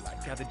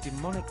Vukodlak gathered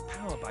demonic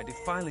power by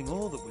defiling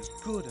all that was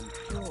good and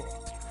pure.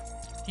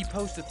 He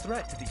posed a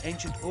threat to the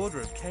ancient order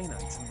of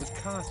Cainites and was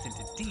cast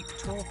into deep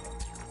torpor.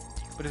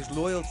 But his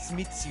loyal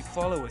Tzimisce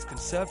followers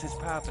conserved his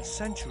power for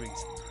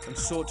centuries and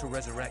sought to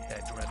resurrect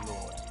their dread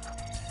lord.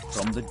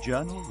 From the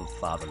Journal of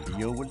Father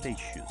Leo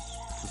Alatius,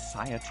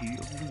 Society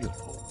of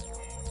Leopold.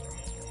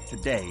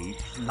 Today,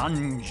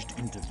 plunged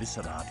into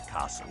Visserad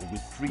Castle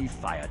with 3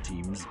 fire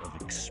teams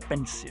of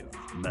expensive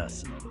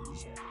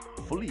mercenaries,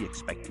 fully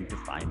expecting to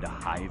find a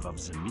hive of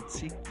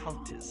Tzimisce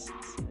cultists.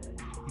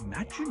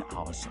 Imagine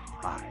our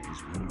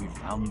surprise when we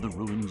found the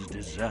ruins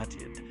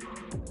deserted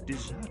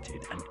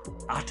and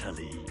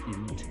utterly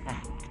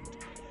intact.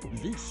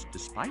 This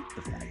despite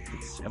the fact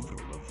that several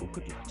of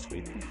Vukodlak's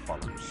faithful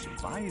followers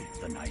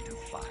survived the Night of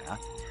Fire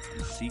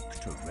and seek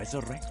to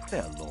resurrect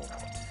their lord.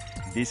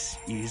 This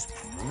is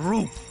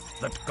proof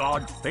that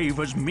God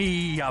favors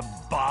me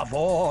above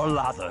all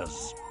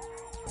others.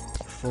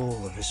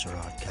 Fall of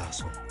Visserad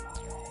Castle.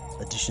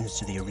 Additions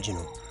to the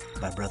original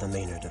by Brother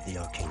Maynard of the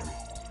Arcanum.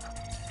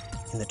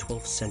 In the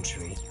 12th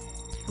century,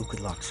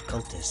 Vukodlak's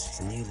cultists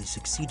nearly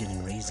succeeded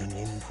in raising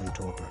him from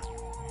torpor.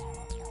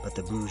 But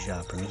the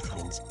Bruja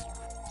Prometheans,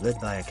 led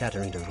by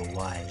Ekaterina the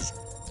Wise,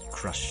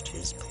 crushed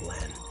his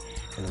plan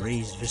and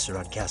razed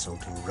Visserad Castle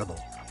to rubble.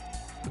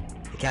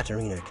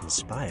 Ekaterina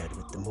conspired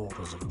with the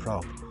mortals of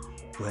Prague,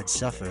 who had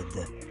suffered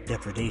the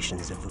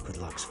depredations of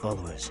Vukodlak's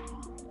followers.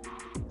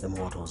 The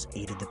mortals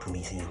aided the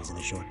Prometheans in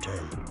the short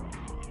term,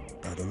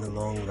 but in the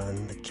long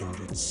run the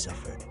kindred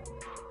suffered.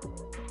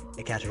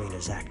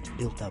 Ekaterina's act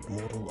built up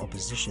mortal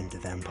opposition to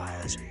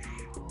vampires,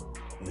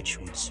 which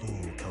would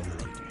soon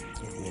culminate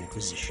in the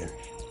Inquisition.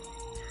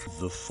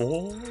 The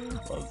Fall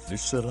of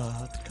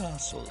Visserad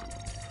Castle.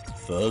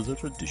 Further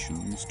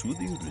additions to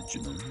the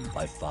original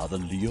by Father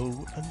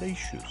Leo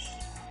Alatius.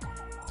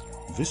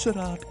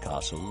 Visserad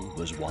Castle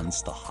was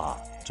once the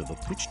heart of a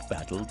pitched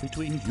battle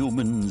between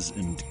humans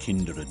and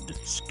kindred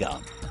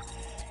scum.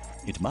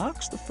 It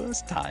marks the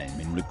first time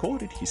in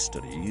recorded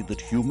history that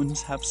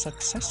humans have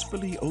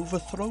successfully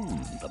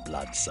overthrown the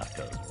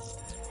bloodsuckers.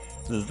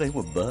 They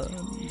were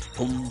burned,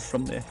 pulled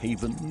from their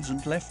havens,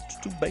 and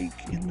left to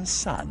bake in the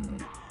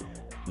sun.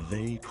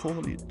 They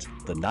call it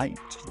the night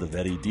the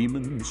very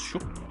demons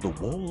shook the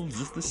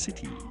walls of the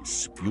city,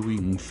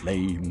 spewing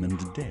flame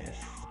and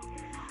death.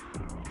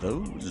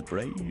 Those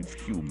brave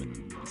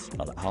humans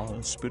are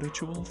our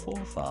spiritual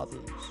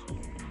forefathers,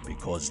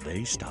 because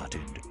they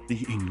started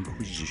the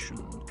Inquisition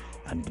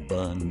and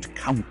burned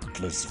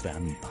countless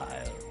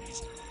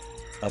vampires.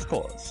 Of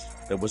course,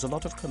 there was a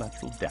lot of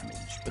collateral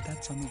damage, but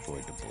that's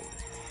unavoidable.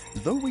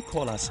 Though we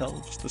call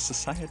ourselves the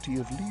Society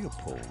of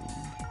Leopold,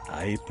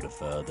 I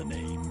prefer the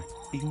name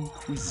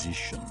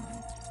Inquisition.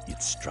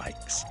 It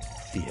strikes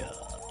fear.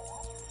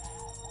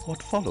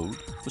 What followed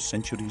was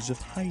centuries of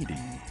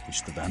hiding,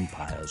 which the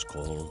vampires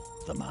call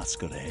the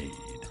Masquerade.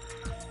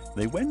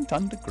 They went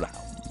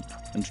underground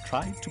and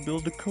tried to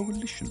build a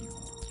coalition.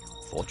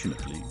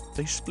 Fortunately,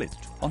 they split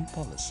on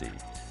policy.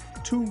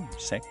 Two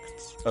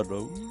sects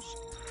arose,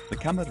 the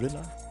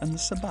Camarilla and the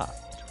Sabbat.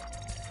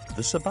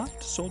 The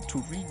Sabbat sought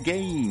to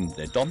regain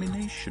their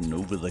domination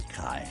over the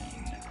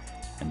Kine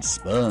and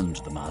spurned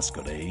the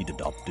Masquerade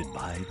adopted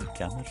by the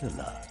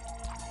Camarilla.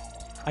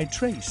 I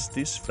trace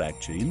this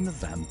fracture in the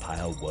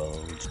vampire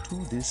world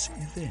to this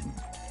event.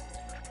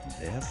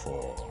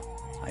 Therefore,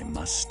 I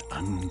must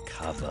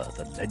uncover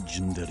the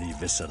legendary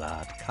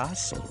Viscerat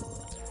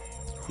Castle.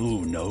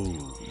 Who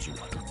knows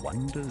what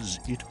wonders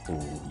it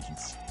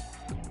holds?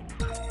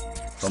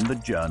 From the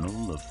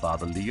Journal of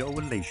Father Leo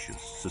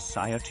Alatius,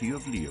 Society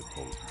of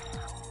Leopold,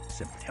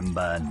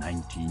 September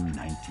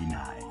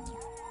 1999.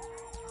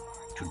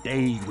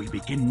 Today we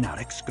begin our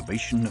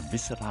excavation of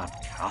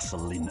Viscerat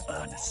Castle in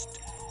earnest.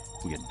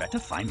 We had better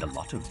find a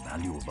lot of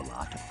valuable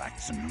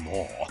artifacts and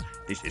lore.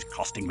 This is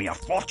costing me a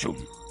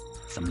fortune.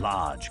 Some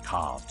large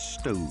carved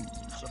stones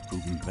are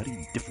proving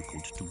very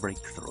difficult to break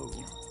through.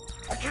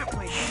 I can't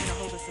wait to get a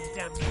hold of some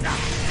damn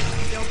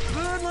nuts. They'll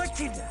burn like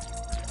tinder.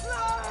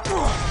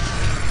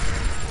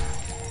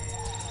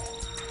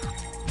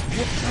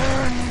 It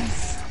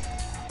burns!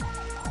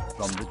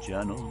 From the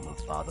Journal of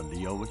Father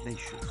Leo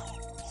Alatius,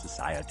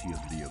 Society of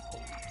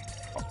Leopold,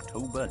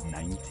 October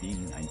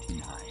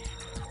 1999.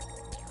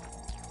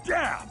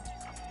 Damn!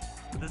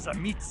 The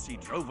Zamitsi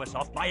drove us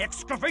off my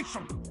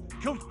excavation,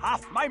 killed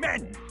half my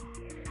men.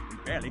 We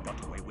barely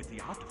got away with the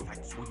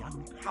artifacts we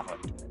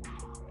uncovered.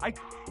 I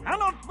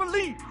cannot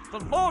believe the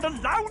Lord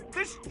allowed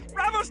this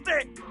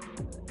travesty!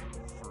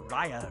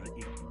 Friar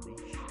Ignatius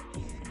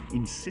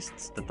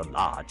insists that the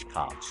large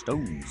carved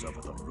stones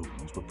over the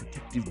ruins were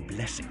protective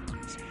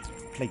blessings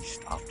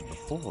placed after the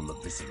fall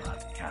of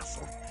Viscerat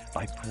Castle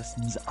by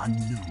persons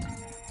unknown.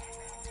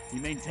 He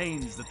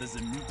maintains that the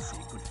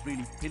Zamitsi could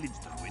freely pillage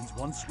the ruins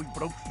once we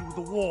broke through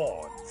the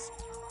wards.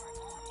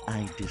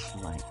 I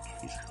dislike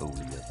his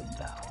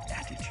holier-than-thou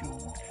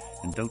attitude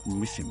and don't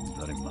miss him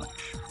very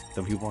much,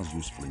 though he was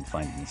useful in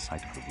finding the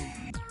site of the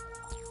ruin.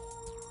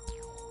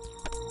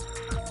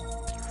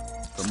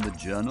 From the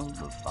Journal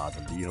of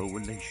Father Leo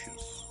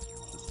Alatius,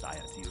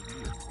 Society of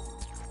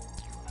Leopold.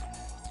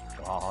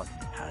 God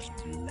has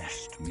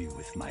blessed me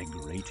with my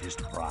greatest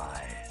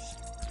prize,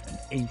 an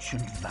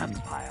ancient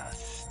vampire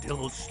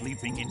still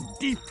sleeping in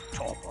deep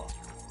torpor.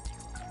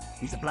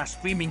 He's a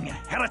blaspheming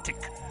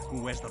heretic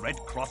who wears the red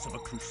cross of a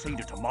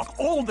crusader to mock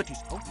all that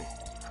is holy.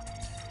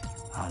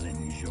 I'll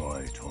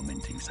enjoy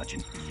tormenting such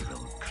an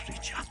evil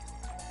creature.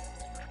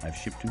 I've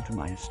shipped him to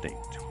my estate,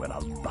 where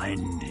I'll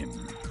bind him,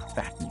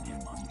 fatten him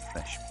on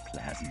fresh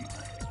plasma.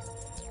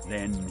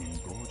 Then,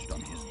 engorged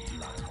on his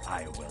blood,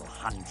 I will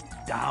hunt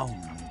down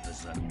the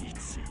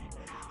Zamitsi,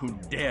 who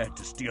dared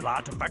to steal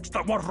artifacts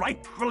that were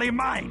rightfully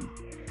mine.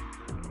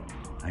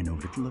 I know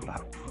little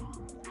about them,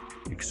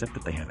 except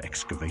that they have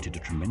excavated a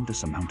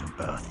tremendous amount of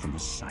earth from the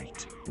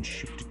site and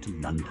shipped it to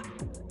London,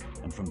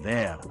 and from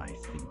there, I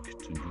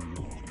think, to New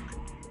York,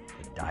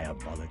 the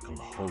diabolical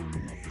home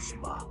of the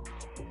Sabbat.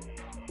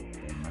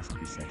 They must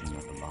be setting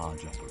up a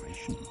large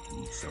operation to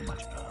move so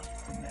much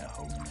earth from their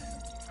homeland.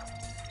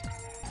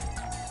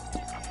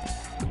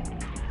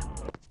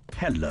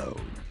 Hello,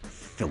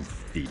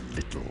 filthy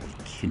little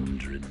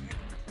kindred.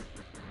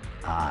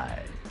 I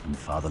am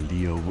Father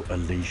Leo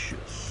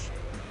Alatius,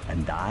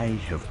 and I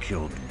have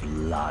killed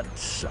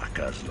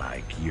bloodsuckers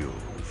like you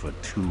for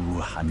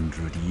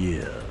 200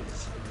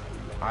 years.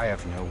 I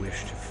have no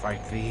wish to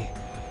fight thee.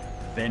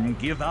 Then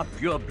give up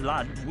your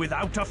blood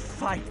without a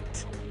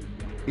fight.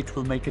 It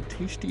will make a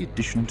tasty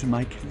addition to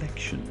my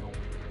collection.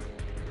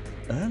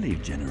 Early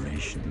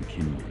generation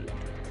kindred,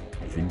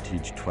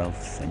 vintage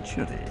 12th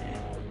century,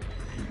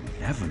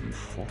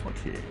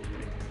 1140.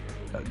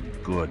 A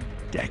good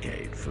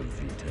decade for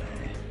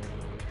Vitae.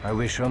 I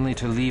wish only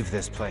to leave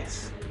this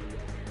place,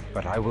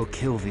 but I will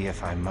kill thee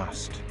if I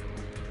must.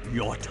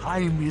 Your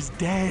time is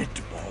dead,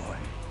 boy.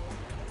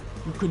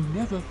 You can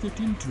never fit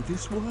into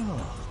this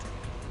world.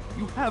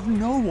 You have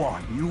no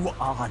one. You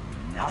are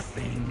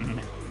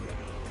nothing.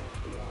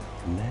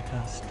 Let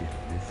us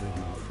deliver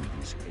you from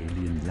this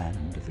alien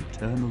land of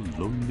eternal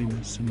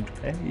loneliness and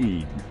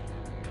pain.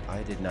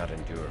 I did not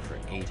endure for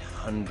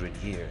 800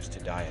 years to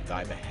die at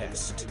thy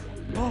behest.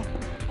 Oh.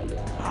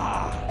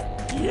 Ah,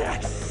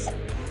 yes!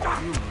 You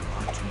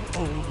are too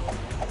old,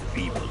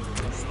 feeble.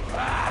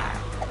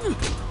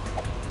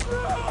 To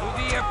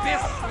the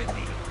abyss with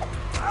thee!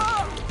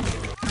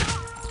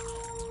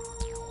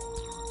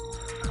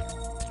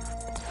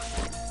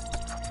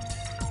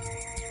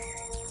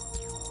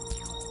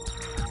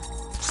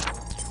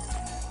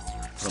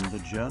 From the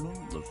Journal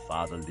of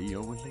Father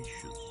Leo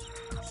Alatius,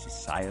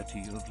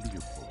 Society of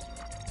Leopold.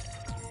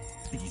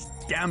 These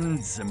damned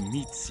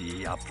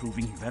Zamitzi are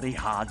proving very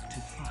hard to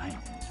find,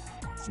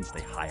 since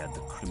they hired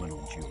the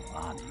criminal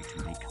Giovanni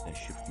to make their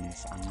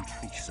shipments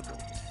untraceable.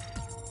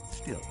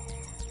 Still,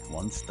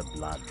 once the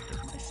blood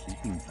of my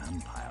sleeping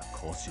vampire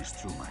courses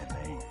through my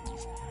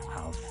veins,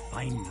 I'll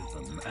find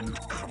them and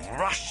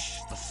crush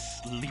the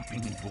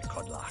sleeping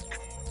Vukodlak.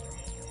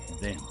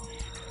 Then,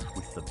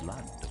 with the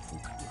blood of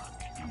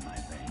Vukodlak in my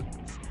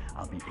veins,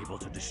 I'll be able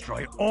to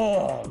destroy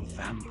all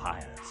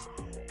vampires.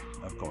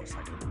 Of course,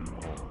 I don't mean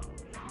all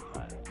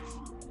vampires.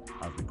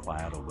 I'll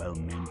require a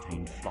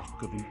well-maintained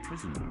flock of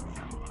imprisoned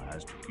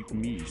vampires to keep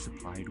me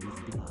supplied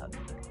with blood.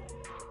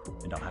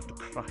 And I'll have to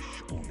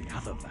crush all the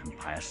other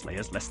vampire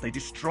slayers lest they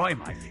destroy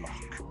my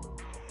flock.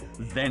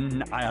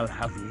 Then I'll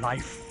have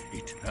life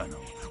eternal,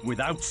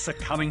 without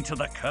succumbing to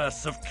the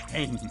curse of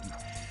Cain.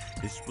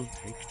 This will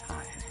take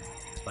time,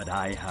 but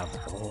I have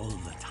all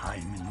the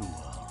time in the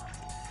world.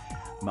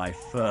 My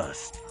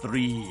first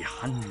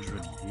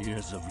 300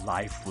 years of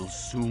life will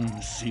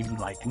soon seem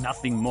like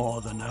nothing more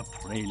than a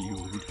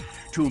prelude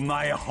to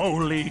my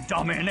holy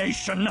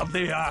domination of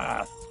the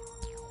earth.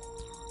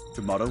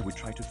 Tomorrow we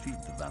try to feed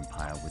the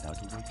vampire without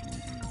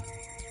awakening him.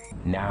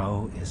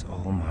 Now is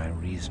all my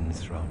reason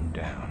thrown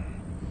down.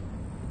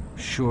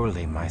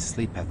 Surely my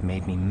sleep hath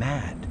made me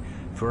mad,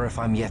 for if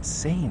I'm yet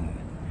sane,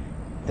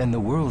 then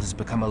the world has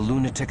become a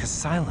lunatic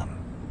asylum.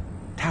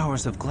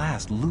 Towers of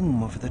glass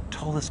loom over the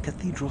tallest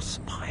cathedral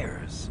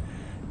spires.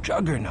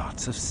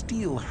 Juggernauts of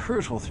steel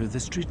hurtle through the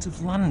streets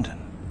of London.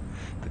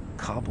 The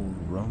cobbled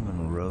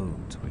Roman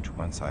roads, which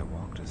once I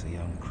walked as a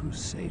young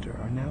crusader,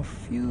 are now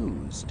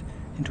fused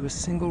into a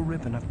single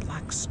ribbon of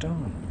black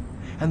stone.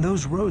 And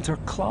those roads are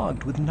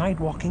clogged with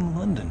night-walking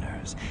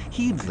Londoners,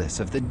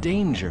 heedless of the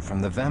danger from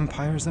the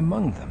vampires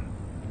among them.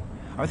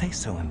 Are they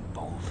so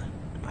emboldened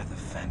by the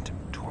phantom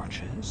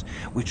torches,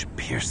 which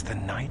pierce the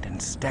night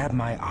and stab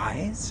my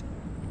eyes?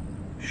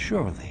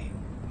 Surely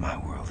my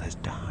world has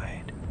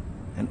died,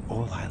 and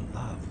all I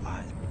love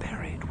lies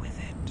buried with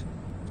it.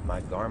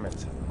 My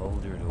garments have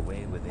moldered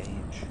away with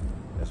age,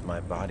 as my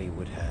body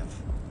would have,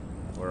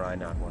 were I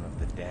not one of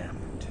the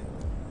damned.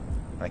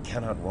 I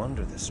cannot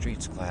wander the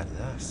streets clad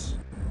thus.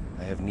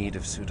 I have need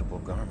of suitable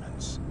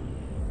garments.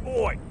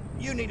 Boy,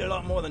 you need a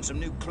lot more than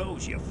some new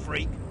clothes, you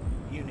freak.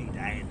 You need to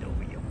hand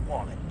over your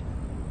wallet.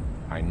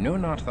 I know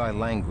not thy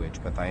language,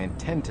 but thy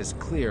intent is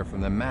clear from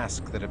the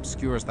mask that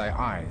obscures thy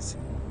eyes.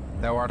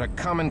 Thou art a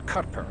common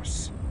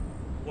cutpurse.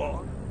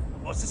 What?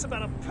 What's this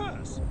about a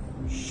purse?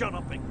 Shut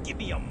up and give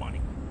me your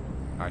money.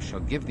 I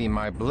shall give thee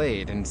my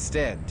blade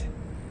instead.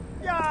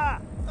 Yeah!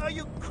 Are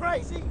you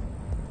crazy?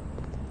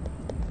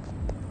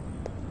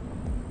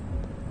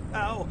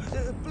 Ow,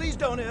 please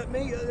don't hurt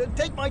me.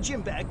 Take my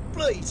gym bag,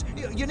 please.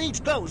 You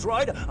need clothes,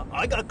 right?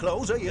 I got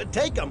clothes, you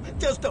take them.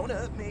 Just don't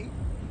hurt me.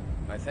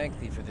 I thank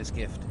thee for this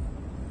gift.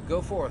 Go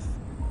forth,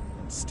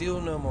 and steal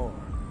no more.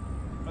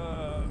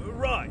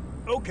 Right.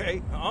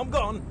 Okay, I'm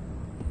gone.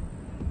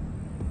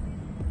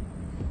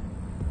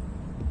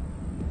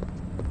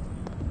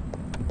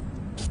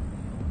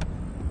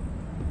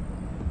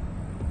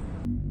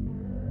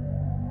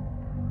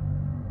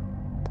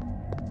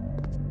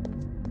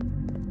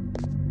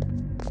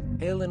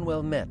 Hail and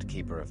well met,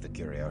 keeper of the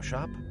curio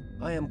shop.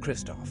 I am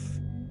Christoph.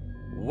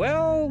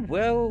 Well,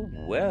 well,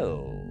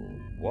 well.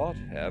 What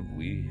have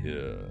we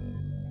here?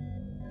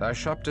 Thy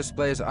shop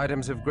displays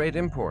items of great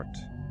import.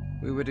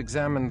 We would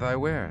examine thy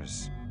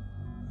wares.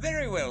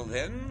 Very well,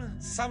 then.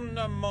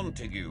 Sumner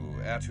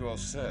Montague at your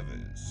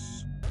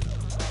service.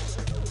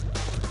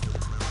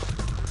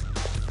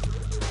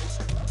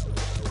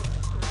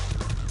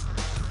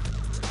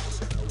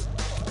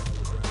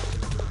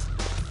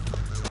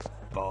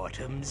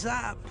 Bottoms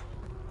up.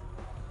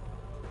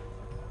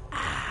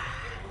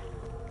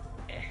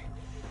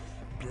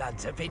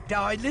 Blood's a bit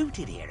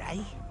diluted here,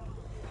 eh?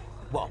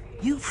 What,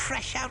 you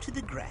fresh out of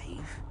the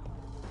grave?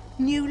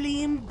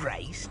 Newly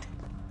embraced?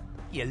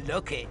 You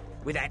look it,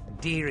 with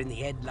that deer in the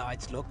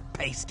headlights look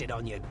pasted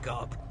on your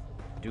gob.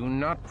 Do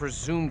not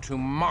presume to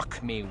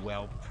mock me,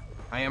 whelp.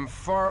 I am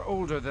far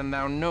older than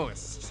thou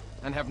knowest,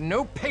 and have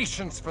no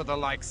patience for the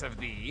likes of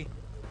thee.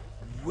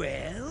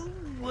 Well,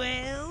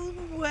 well,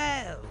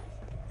 well.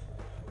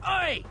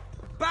 Oi,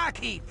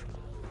 barkeep!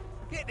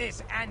 Get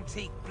this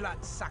antique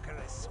bloodsucker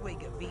a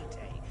swig of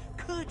vitae,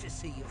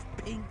 courtesy of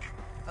Pink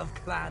of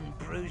Clan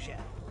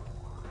Brugia.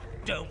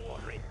 Don't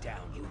water it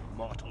down, you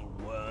mortal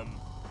worm.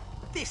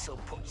 This'll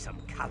put some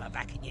colour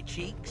back in your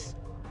cheeks.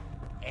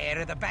 Air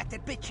of the bat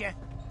that bit you.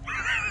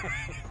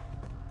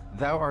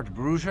 Thou art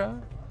Brugia?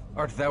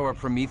 Art thou a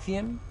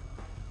Promethean?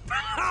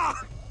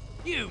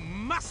 You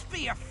must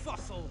be a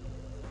fossil!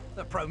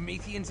 The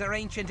Prometheans are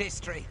ancient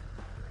history.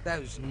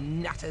 Those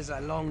nutters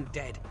are long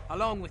dead,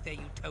 along with their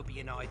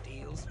utopian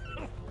ideals.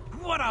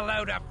 What a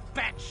load of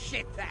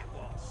batshit that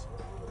was!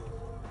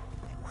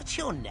 What's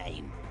your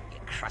name, you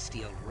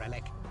crusty old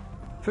relic?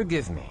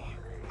 Forgive me.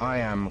 I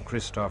am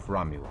Christoph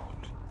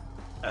Romuald.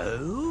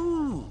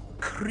 Oh,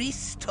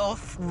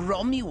 Christoph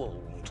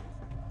Romuald.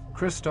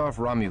 Christoph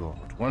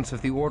Romuald, once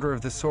of the Order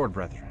of the Sword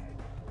Brethren.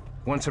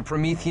 Once a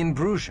Promethean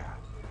Bruja,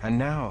 and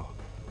now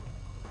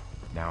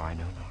I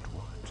know not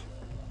what.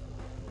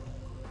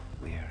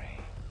 Weary,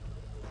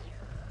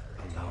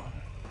 alone,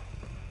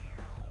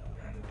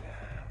 and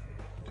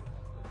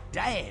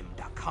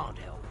damned I can't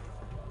help.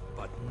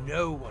 But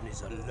no one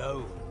is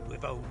alone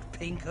with old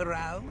Pink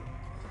around.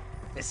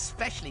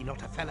 Especially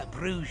not a fella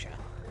Bruja.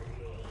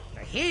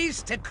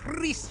 Here's to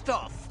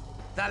Christoph,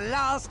 the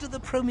last of the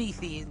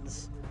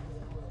Prometheans.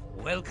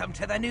 Welcome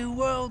to the new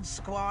world,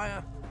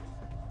 Squire.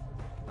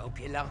 Hope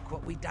you like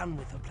what we done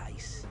with the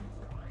place.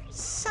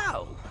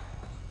 So,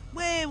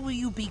 where will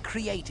you be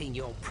creating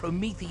your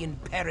Promethean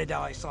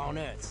paradise on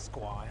Earth,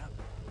 Squire?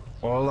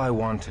 all I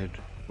wanted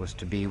was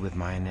to be with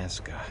my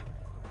Inesca.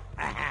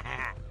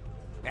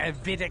 A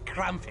bit of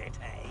crumpet,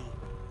 eh?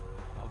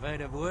 I've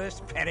heard of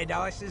worse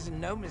paradises and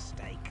no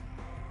mistake.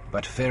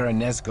 But fair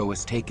Inesca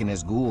was taken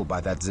as ghoul by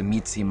that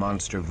Tzimisce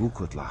monster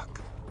Vukutlak.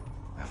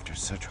 After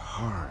such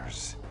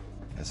horrors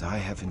as I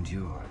have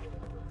endured,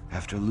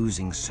 after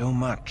losing so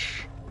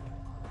much,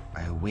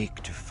 I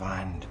awake to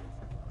find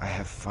I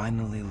have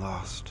finally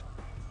lost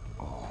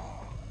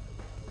all.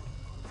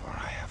 For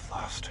I have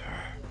lost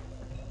her.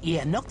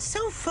 Yeah, not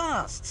so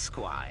fast,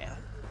 Squire.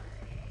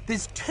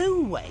 There's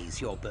two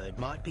ways your bird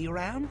might be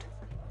around.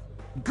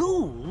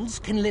 Ghouls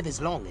can live as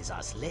long as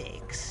us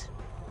licks.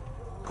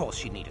 Of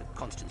course, you need a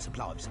constant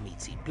supply of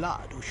Tzimisce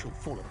blood, or she'll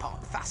fall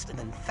apart faster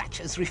than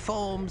Thatcher's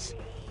reforms.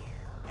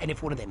 And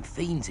if one of them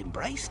fiends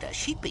embraced her,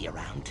 she'd be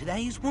around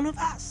today as one of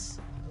us.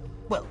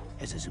 Well,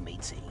 as a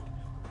Tzimisce.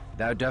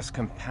 Thou dost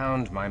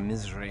compound my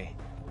misery.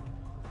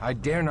 I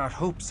dare not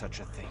hope such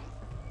a thing.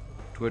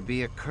 'Twould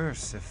be a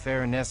curse if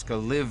fair Inesca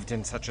lived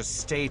in such a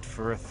state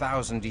for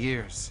 1,000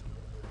 years.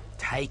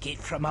 Take it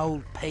from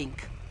old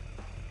Pink.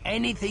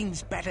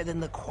 Anything's better than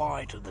the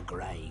quiet of the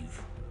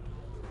grave.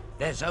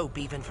 There's hope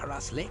even for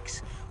us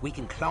licks. We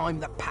can climb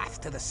the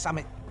path to the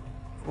summit,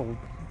 or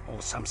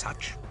some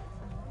such.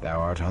 Thou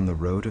art on the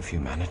road of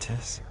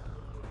humanitas?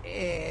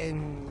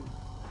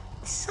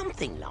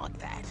 Something like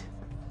that.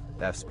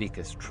 Thou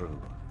speakest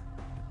true.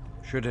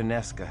 Should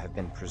Inesca have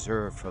been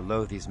preserved for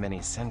lo these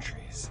many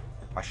centuries,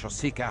 I shall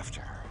seek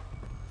after her.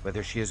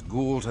 Whether she is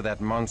ghoul to that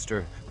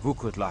monster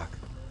Vukutlak,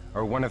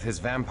 or one of his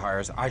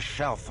vampires, I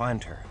shall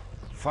find her.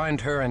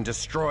 Find her and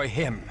destroy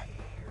him.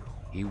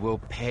 He will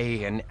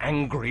pay in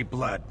angry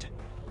blood.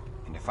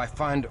 And if I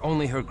find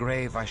only her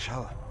grave, I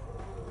shall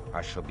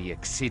be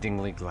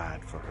exceedingly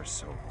glad for her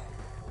soul.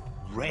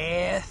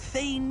 Rare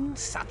thing,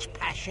 such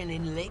passion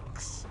in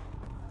licks.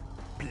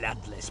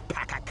 Bloodless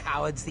pack of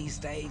cowards these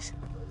days.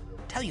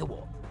 Tell you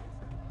what,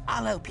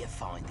 I'll help you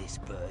find this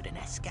bird,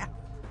 Inesca.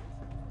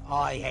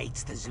 I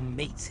hates the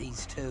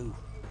Tzimisces too.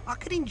 I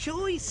could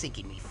enjoy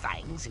sinking me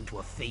fangs into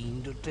a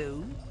fiend or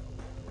two.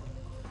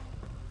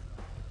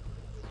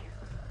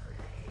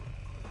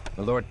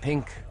 My Lord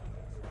Pink,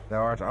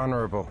 thou art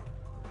honorable.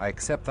 I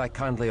accept thy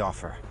kindly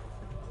offer.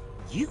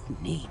 You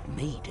need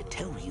me to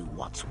tell you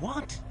what's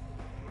what.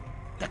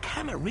 The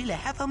Camarilla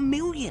have a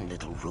million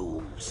little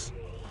rules.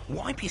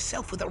 Wipe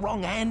yourself with the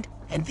wrong hand,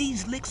 and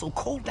these licks will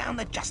call down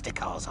the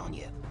Justicars on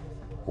you.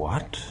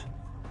 What?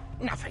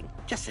 Nothing,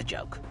 just a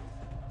joke.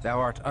 Thou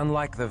art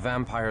unlike the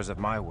vampires of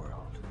my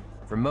world,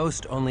 for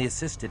most only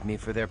assisted me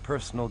for their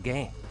personal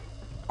gain.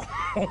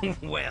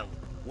 Well,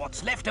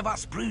 what's left of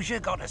us, Bruja,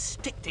 gotta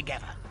stick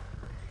together.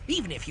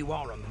 Even if you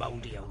are a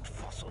moldy old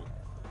fossil.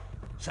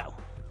 So,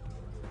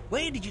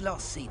 where did you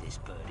last see this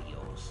bird of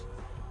yours?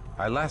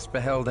 I last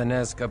beheld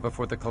Inesca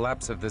before the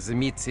collapse of the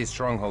Tzimisce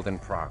stronghold in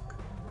Prague.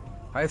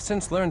 I have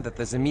since learned that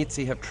the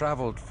Tzimisce have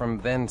traveled from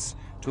thence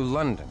to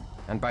London,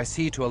 and by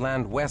sea to a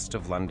land west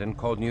of London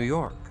called New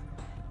York.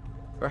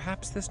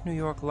 Perhaps this New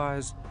York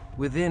lies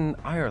within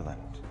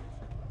Ireland.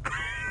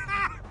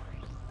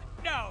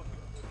 No,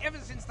 ever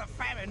since the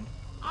famine,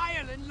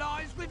 Ireland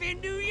lies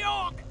within New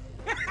York!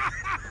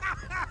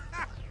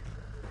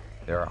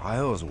 There are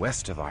isles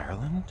west of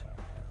Ireland?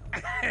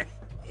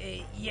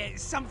 Yeah,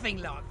 something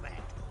like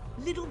that.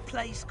 Little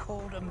place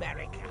called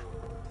America.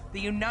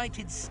 The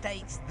United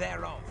States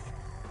thereof.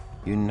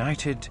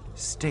 United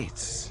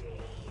States.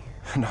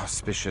 An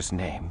auspicious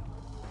name.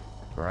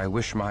 For I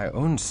wish my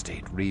own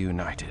state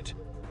reunited.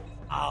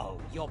 Oh,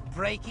 you're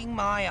breaking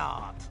my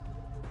heart.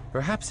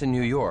 Perhaps in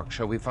New York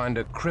shall we find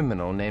a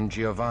criminal named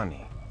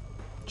Giovanni.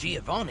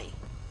 Giovanni?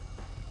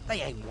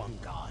 They ain't one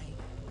guy.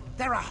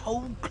 They're a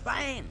whole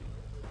clan.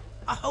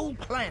 A whole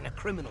clan of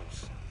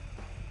criminals.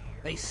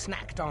 They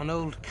snacked on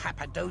old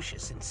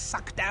Cappadocius and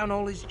sucked down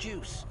all his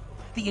juice.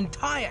 The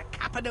entire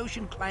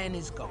Cappadocian clan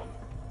is gone.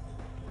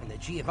 And the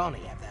Giovanni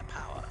have their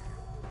power.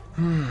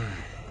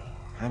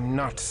 I'm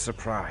not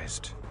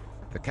surprised.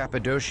 The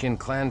Cappadocian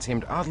clan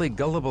seemed oddly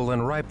gullible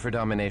and ripe for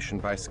domination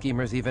by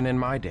schemers even in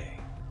my day.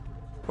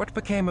 What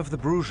became of the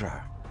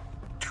Bruja?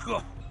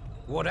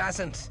 What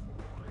hasn't?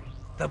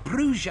 The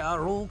Bruja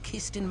are all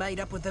kissed and made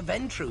up with the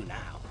Ventru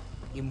now,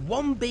 in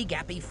one big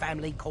happy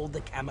family called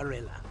the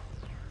Camarilla.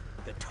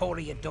 The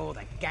Toreador,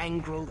 the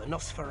Gangrel, the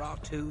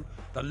Nosferatu,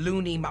 the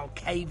loony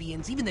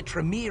Malkavians, even the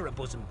Tremere are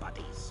bosom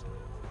buddies.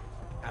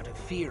 Out of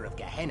fear of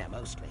Gehenna,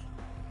 mostly.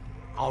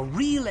 Our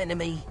real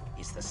enemy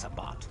is the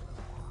Sabbat,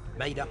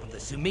 made up of the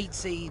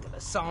Sumitsi, the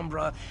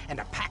Lasombra, and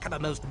a pack of the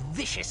most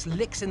vicious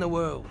licks in the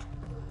world.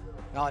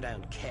 I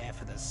don't care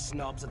for the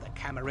snobs of the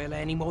Camarilla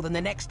any more than the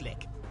next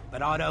lick,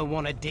 but I don't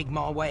want to dig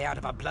my way out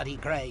of a bloody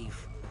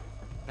grave.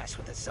 That's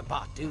what the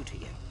Sabbat do to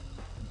you.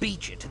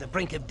 Beat you to the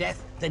brink of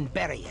death, then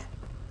bury you.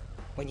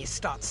 When you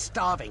start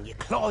starving, you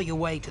claw your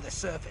way to the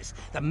surface,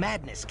 the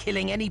madness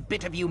killing any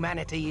bit of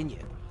humanity in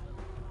you.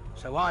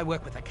 So I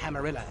work with the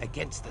Camarilla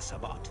against the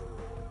Sabbat.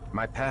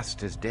 My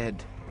past is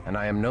dead, and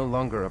I am no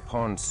longer a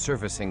pawn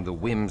servicing the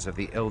whims of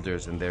the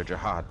elders and their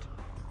jihad.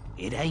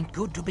 It ain't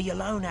good to be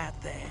alone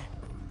out there.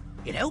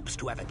 It helps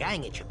to have a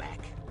gang at your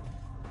back.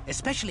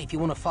 Especially if you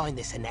want to find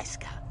this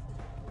Inesca.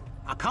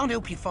 I can't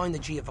help you find the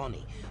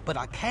Giovanni, but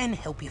I can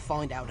help you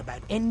find out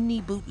about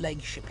any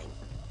bootleg shipping.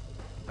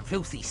 The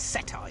filthy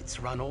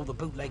Setites run all the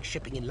bootleg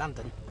shipping in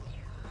London.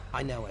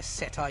 I know a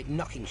Setite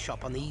knocking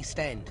shop on the East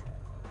End.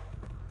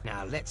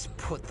 Now let's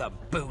put the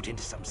boot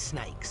into some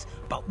snakes,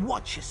 but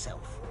watch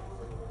yourself.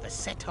 The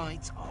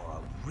Setites are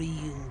a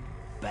real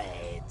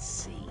bad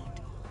seed.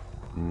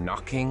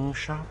 Knocking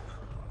shop?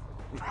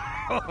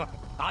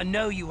 I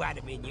know you had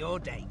them in your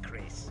day,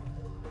 Chris.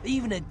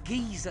 Even a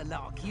geezer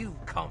like you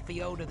can't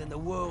be older than the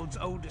world's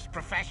oldest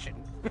profession.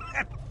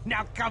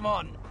 Now come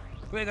on,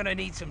 we're gonna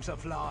need some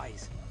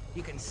supplies.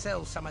 You can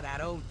sell some of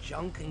that old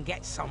junk and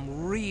get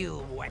some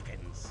real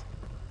weapons.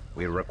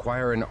 We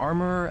require an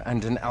armorer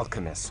and an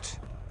alchemist.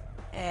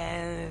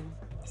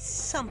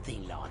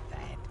 Something like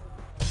that.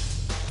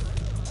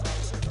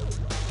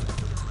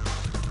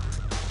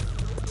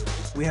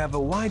 We have a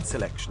wide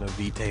selection of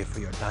vitae for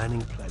your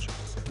dining pleasure.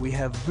 We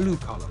have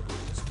blue-collar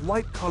brews,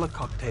 white-collar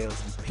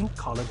cocktails, and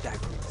pink-collar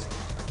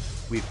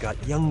daiquiris. We've got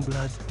young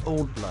blood,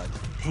 old blood,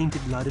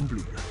 tainted blood, and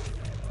blue blood.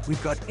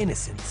 We've got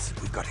innocence,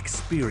 we've got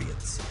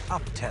experience,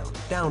 uptown,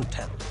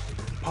 downtown,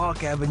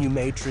 Park Avenue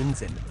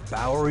matrons, and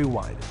Bowery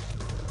wine.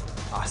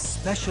 Our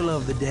special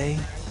of the day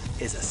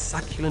is a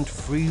succulent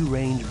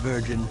free-range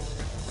virgin,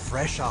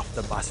 fresh off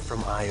the bus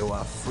from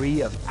Iowa,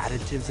 free of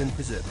additives and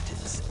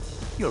preservatives.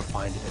 You'll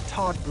find it a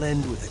tart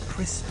blend with a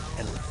crisp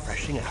and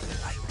refreshing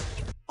appetite.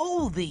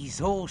 All these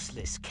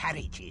horseless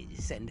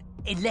carriages and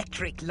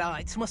electric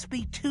lights must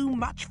be too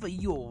much for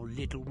your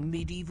little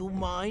medieval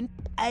mind,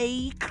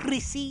 eh,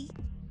 Chrissy?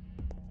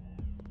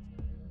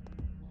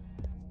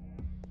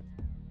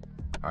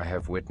 I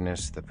have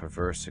witnessed the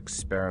perverse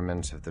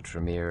experiments of the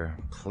Tremere,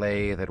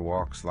 clay that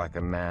walks like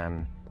a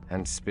man,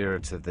 and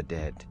spirits of the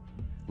dead.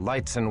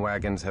 Lights and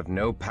wagons have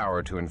no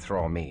power to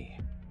enthrall me.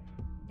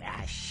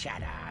 Ah,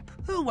 shut up.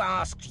 Who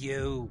asked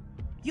you?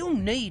 You'll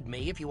need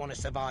me if you want to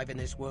survive in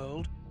this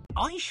world.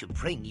 I should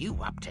bring you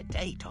up to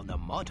date on the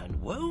modern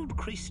world,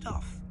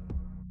 Christoph.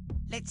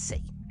 Let's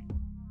see.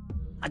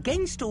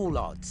 Against all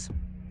odds,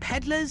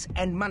 peddlers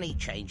and money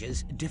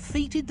changers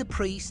defeated the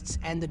priests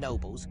and the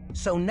nobles,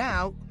 so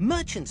now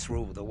merchants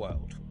rule the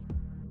world.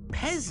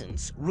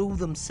 Peasants rule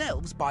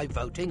themselves by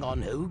voting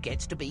on who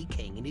gets to be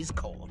king in his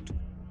court.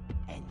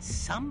 And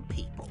some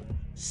people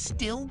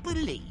still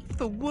believe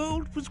the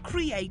world was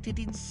created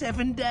in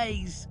 7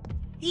 days,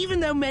 even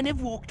though men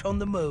have walked on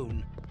the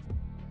moon.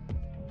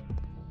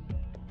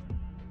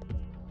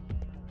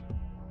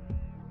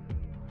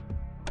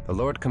 The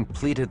Lord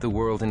completed the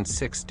world in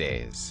 6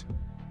 days,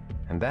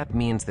 and that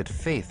means that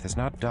faith has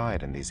not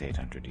died in these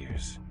 800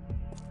 years.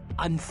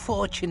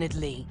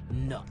 Unfortunately,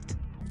 not.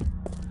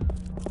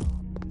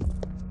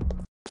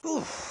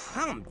 Oof,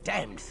 I'm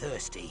damned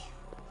thirsty.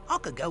 I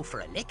could go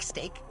for a lick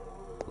stick.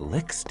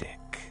 Lick stick?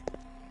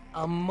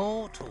 A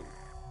mortal.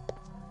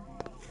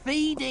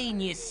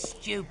 Feeding, you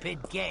stupid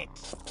git.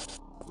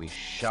 We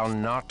shall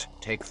not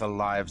take the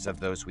lives of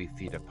those we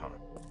feed upon.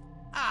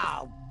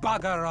 Oh,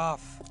 bugger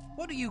off.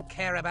 What do you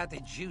care about the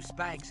juice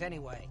bags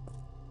anyway?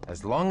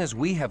 As long as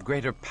we have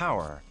greater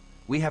power,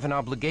 we have an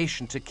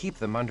obligation to keep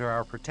them under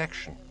our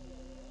protection.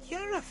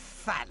 You're a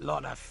fat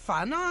lot of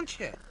fun, aren't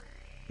you?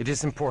 It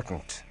is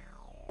important.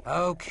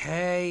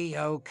 Okay,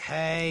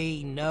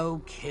 okay.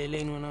 No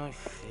killing when I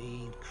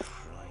feed.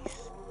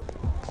 Christ.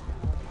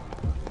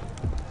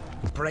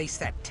 Brace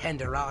that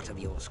tender heart of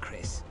yours,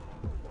 Chris.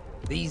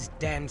 These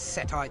damn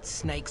Setite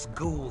snakes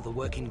ghoul the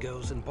working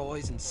girls and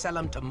boys and sell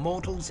them to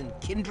mortals and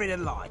kindred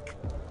alike.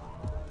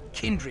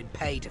 Kindred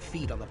pay to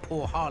feed on the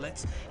poor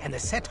harlots, and the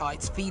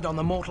Setites feed on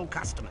the mortal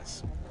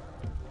customers.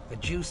 The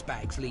juice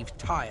bags leave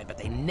tired, but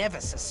they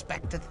never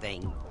suspect a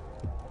thing.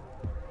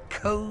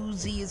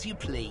 Cozy as you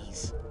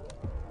please.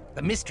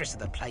 The mistress of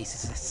the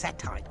place is a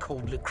Setite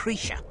called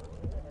Lucretia.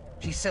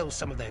 She sells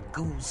some of their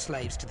ghoul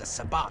slaves to the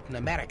Sabbat in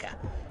America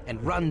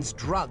and runs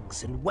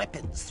drugs and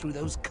weapons through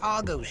those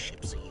cargo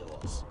ships of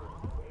yours.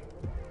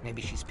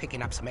 Maybe she's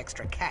picking up some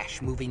extra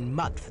cash moving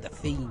mud for the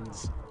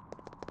fiends.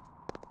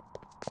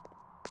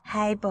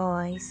 Hey,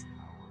 boys.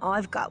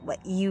 I've got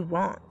what you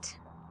want.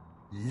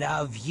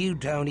 Love, you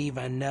don't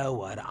even know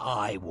what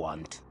I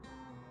want.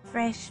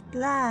 Fresh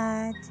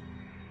blood.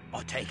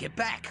 I take it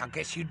back. I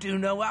guess you do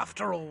know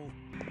after all.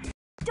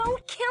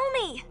 Don't kill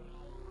me!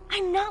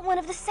 I'm not one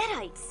of the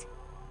Setites.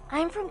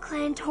 I'm from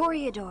Clan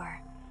Toreador.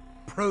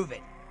 Prove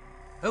it.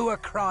 Who are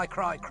Cry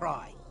Cry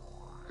Cry?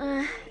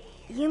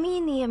 You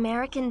mean the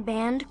American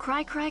band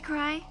Cry Cry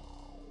Cry?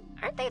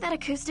 Aren't they that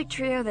acoustic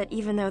trio that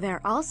even though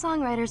they're all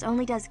songwriters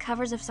only does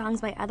covers of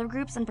songs by other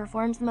groups and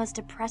performs the most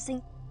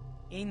depressing?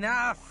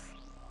 Enough!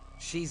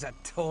 She's a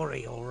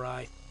Tory, all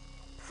right.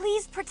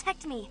 Please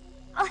protect me.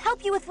 I'll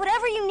help you with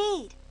whatever you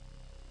need.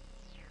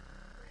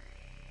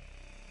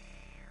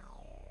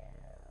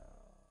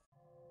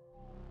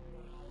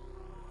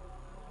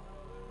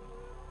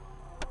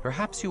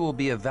 Perhaps you will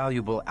be a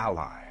valuable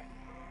ally.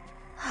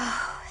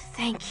 Oh,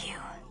 thank you.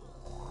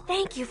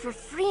 Thank you for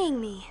freeing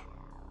me.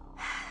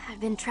 I've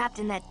been trapped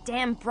in that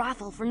damn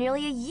brothel for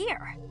nearly a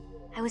year.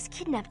 I was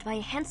kidnapped by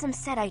a handsome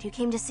Setite who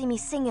came to see me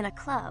sing in a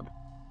club.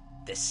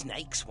 The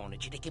snakes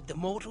wanted you to give the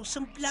mortals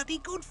some bloody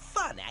good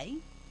fun, eh?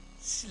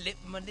 Slip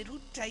 'em a little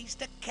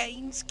taste of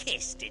Cain's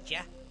kiss, did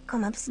ya?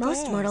 Come upstairs.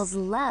 Most mortals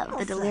love the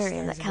I'll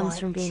delirium flush that those comes white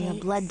from being a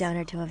cheeks. blood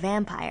donor to a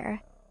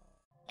vampire.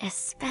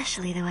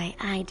 Especially the way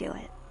I do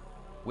it.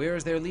 Where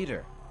is their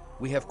leader?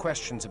 We have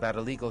questions about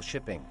illegal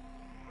shipping.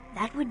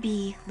 That would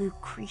be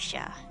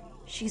Lucretia.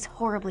 She's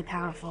horribly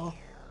powerful.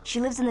 She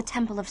lives in the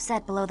Temple of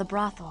Set below the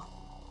brothel.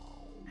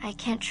 I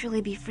can't truly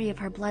be free of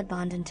her blood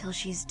bond until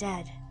she's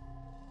dead.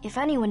 If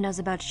anyone knows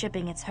about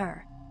shipping, it's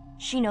her.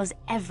 She knows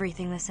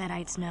everything the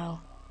Setites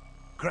know.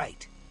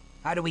 Great.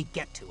 How do we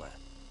get to her?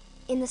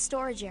 In the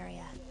storage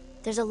area.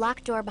 There's a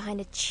locked door behind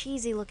a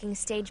cheesy-looking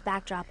stage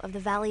backdrop of the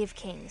Valley of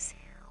Kings.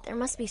 There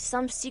must be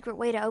some secret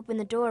way to open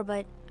the door,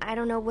 but I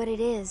don't know what it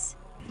is.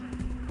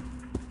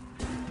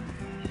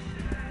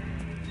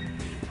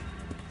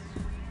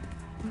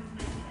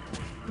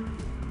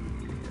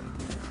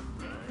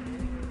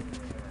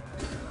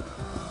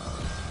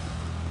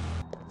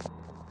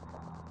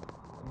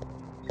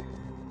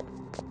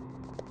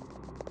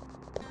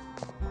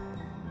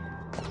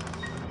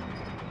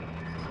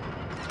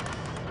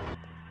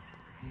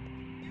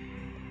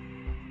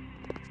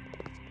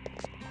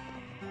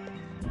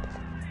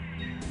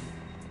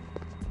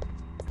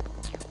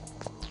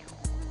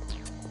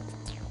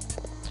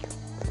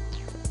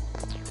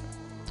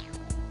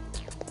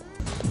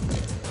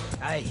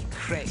 Hey,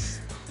 Chris.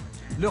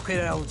 Look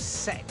at old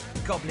Set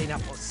gobbling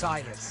up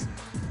Osiris.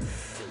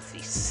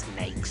 Filthy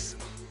snakes.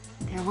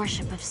 Their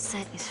worship of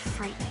Set is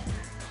frightening.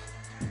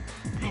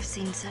 I've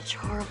seen such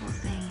horrible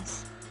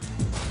things.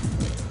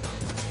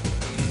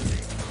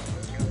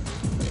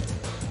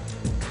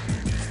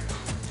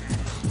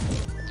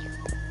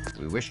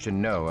 We wish to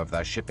know of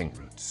thy shipping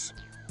routes.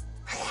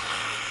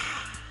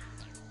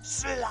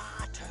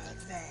 Slaughter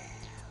them.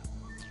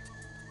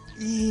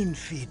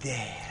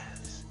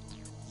 Infidels.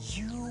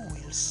 You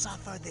will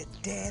suffer the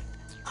death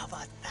of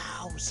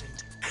 1,000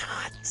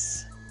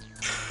 cuts.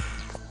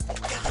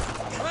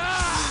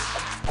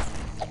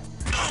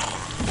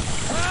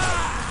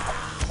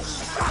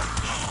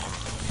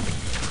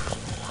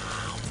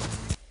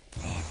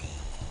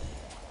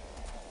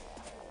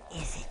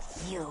 Is it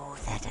you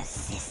that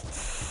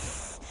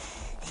assists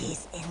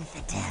these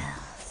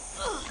infidels?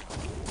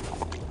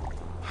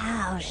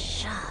 How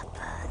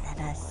sharper than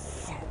a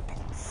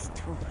serpent's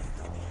tooth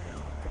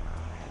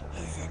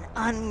is an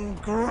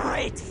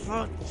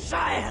ungrateful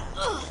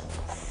child!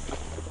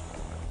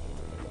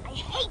 I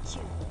hate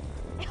you!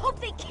 I hope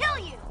they kill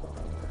you!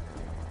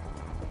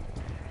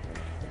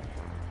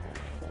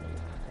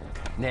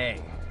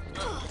 Nay.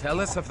 Tell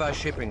us of thy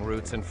shipping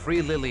routes and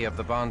free Lily of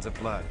the bonds of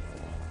blood.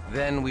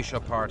 Then we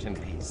shall part in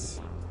peace.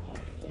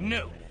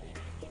 No.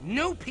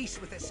 No peace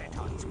with the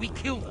Setites. We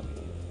kill them.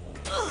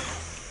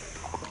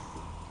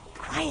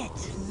 Quiet,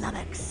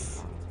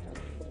 lummox.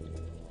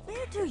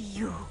 Where do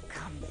you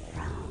come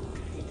from,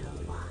 little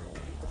one?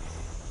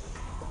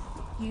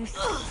 You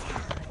sound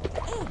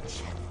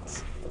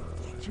ancient,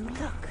 yet you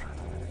look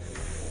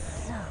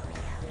so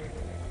young.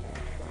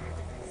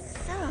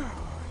 So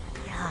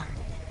young.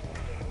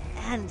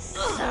 And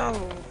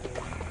so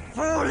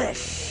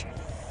foolish.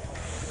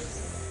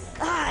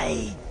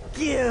 I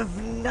give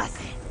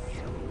nothing.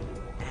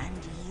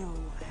 And you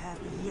have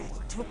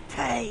yet to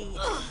pay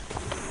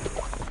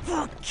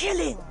for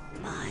killing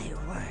my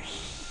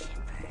worshipper.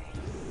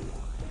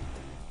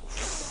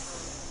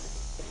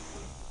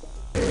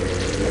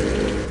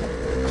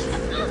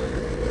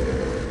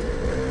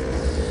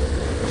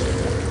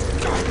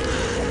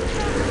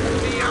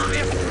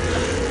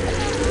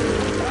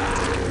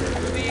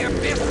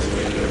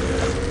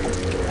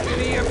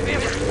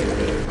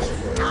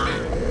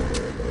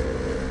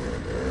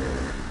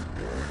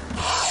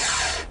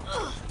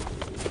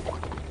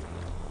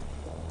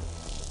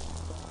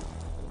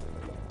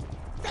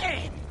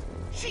 Damn!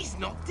 She's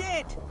not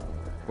dead!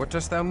 What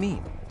dost thou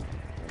mean?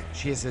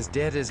 She is as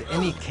dead as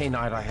any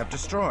Cainite I have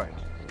destroyed.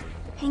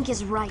 Pink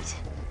is right.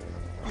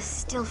 I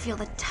still feel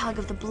the tug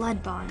of the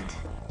blood bond.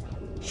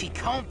 She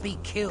can't be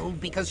killed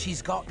because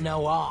she's got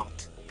no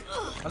heart.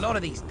 A lot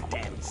of these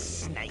damn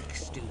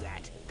snakes do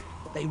that.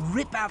 They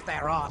rip out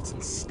their hearts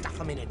and stuff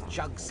them in a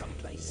jug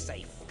someplace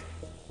safe.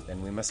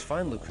 Then we must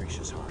find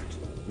Lucretia's heart.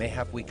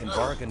 Mayhap we can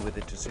bargain with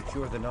it to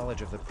secure the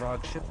knowledge of the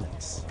Prague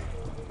shipments.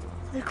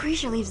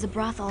 Lucretia leaves the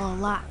brothel a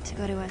lot to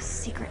go to a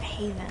secret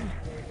haven.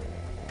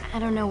 I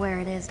don't know where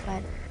it is,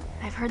 but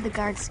I've heard the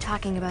guards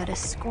talking about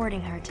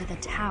escorting her to the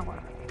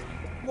tower.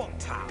 What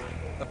tower?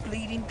 The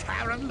Bleeding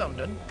Tower of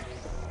London?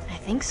 I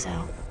think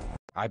so.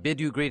 I bid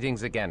you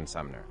greetings again,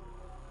 Sumner.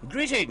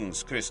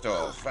 Greetings,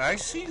 Christoph. I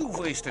see you've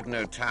wasted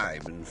no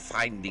time in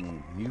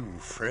finding new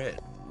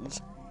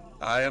friends.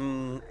 I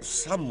am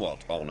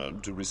somewhat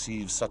honored to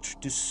receive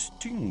such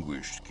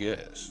distinguished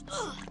guests.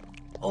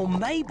 Or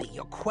maybe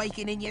you're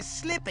quaking in your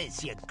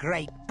slippers, you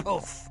great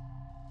puff.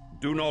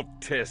 Do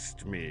not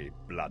test me,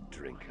 blood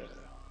drinker.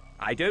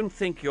 I don't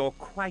think you're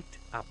quite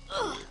up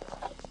to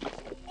it.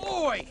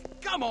 Oi!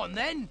 Come on,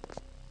 then!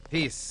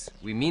 Peace.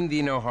 We mean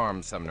thee no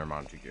harm, Sumner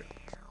Montague.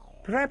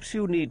 Perhaps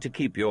you need to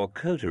keep your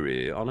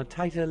coterie on a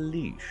tighter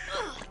leash.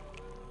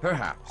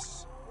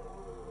 Perhaps.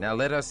 Now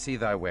let us see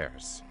thy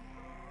wares.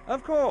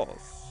 Of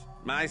course.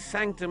 My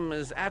sanctum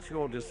is at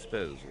your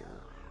disposal,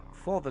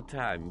 for the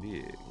time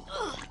being.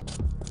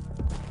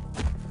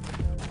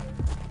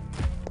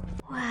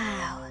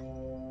 Wow.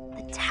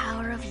 The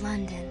Tower of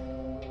London.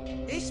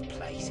 This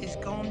place has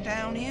gone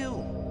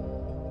downhill.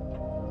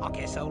 I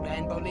guess old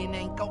Anne Boleyn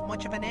ain't got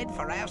much of an head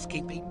for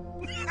housekeeping.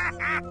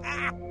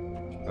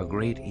 A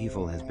great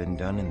evil has been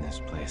done in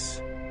this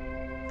place.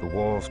 The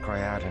walls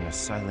cry out in a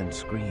silent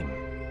scream.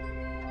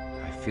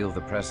 I feel the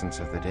presence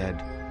of the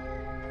dead.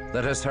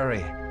 Let us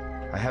hurry.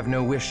 I have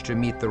no wish to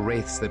meet the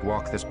wraiths that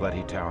walk this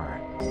bloody tower.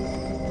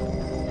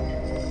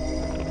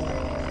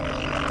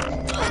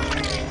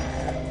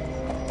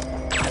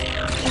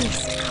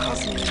 Beast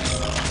calls me.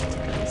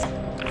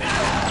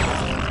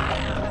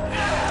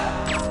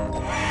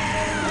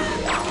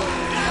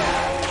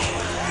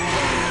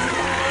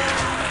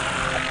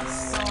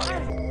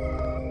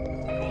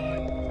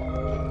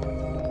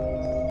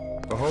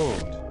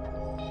 Behold.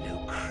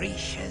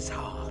 Lucretia's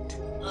heart.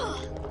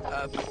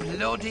 A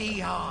bloody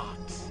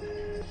heart.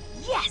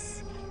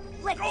 Yes!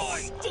 Let's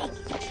stake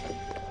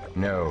it!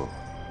 No,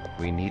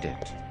 we need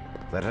it.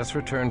 Let us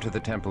return to the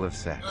Temple of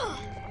Set.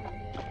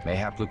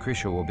 Mayhap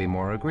Lucretia will be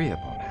more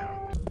agreeable now.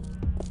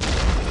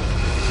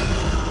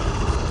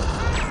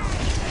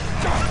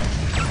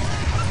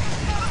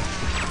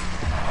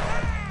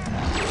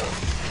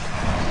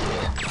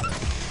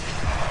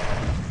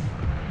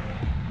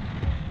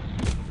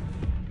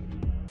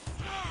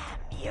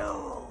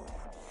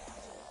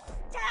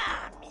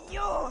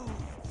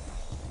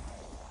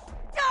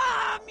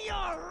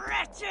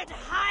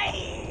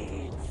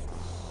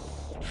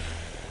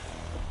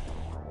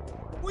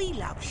 We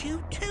loves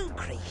you too,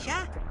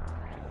 Creature.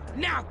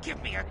 Now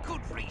give me a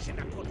good reason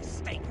to put a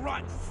stake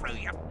right through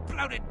your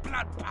bloated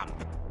blood pump.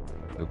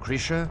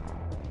 Lucretia,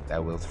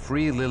 thou wilt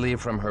free Lily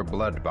from her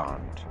blood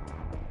bond.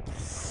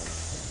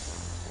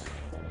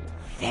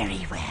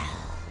 Very well.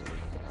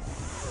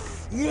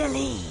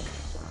 Lily,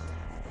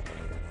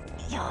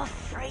 you're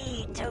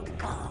free to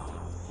go.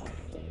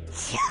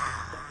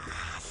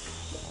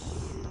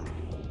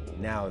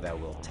 Now thou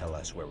wilt tell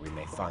us where we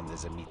may find the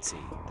Zamitzi,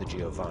 the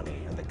Giovanni,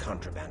 and the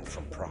contraband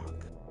from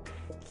Prague.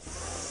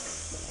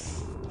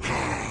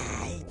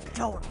 I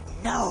don't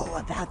know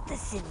about the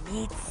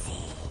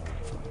Zamitzi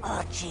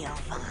or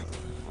Giovanni.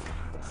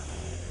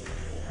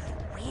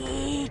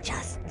 We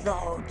just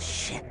load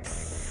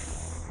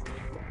ships.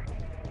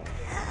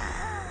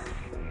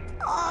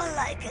 All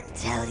I can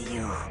tell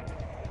you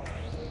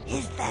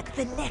is that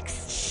the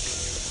next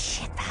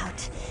ship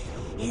out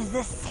is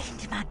the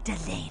Saint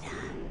Magdalena.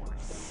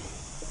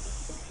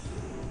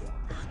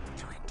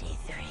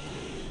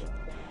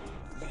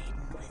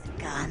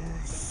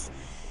 Guns,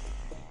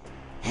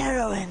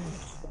 heroin,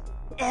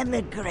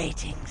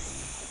 emigrating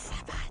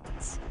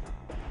Sabbath,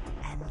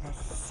 and the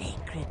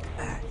sacred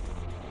earth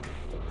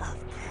of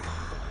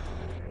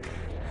Prague.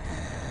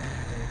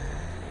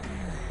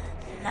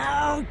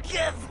 Now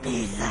give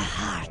me the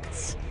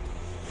heart,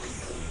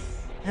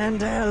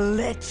 and I'll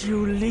let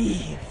you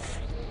leave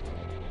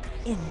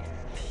in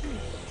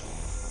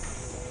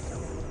peace.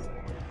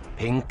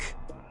 Pink,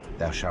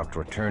 thou shalt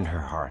return her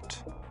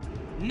heart.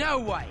 No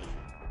way!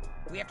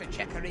 We have to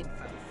check her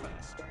info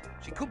first.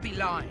 She could be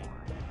lying.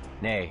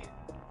 Nay,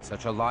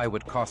 such a lie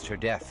would cost her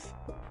death.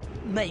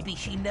 Maybe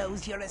she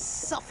knows you're a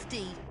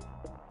softie.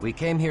 We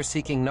came here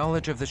seeking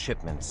knowledge of the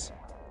shipments.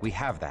 We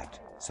have that,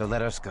 so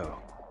let us go.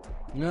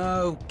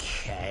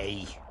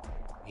 Okay.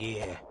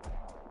 Yeah.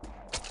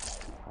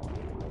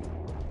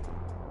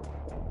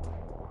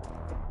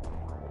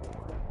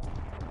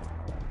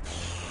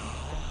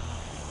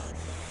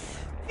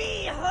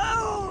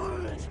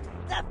 Behold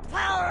the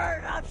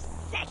power of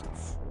Set!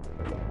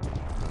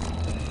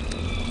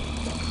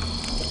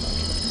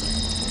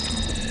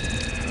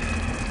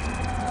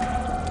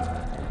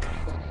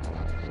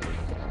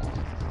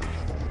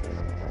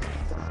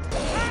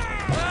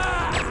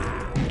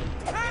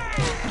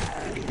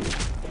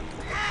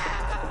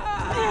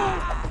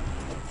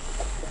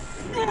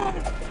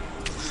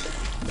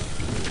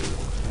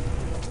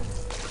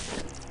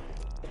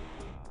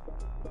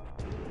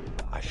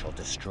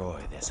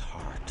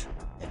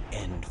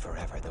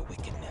 forever the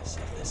wickedness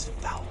of this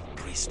foul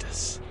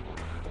priestess.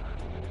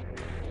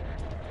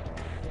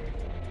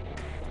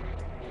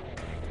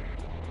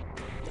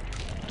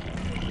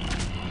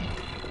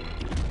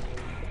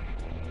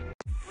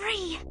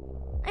 Free!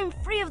 I'm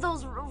free of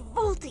those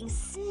revolting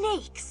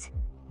snakes!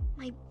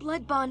 My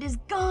blood bond is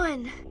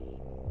gone!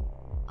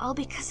 All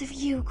because of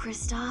you,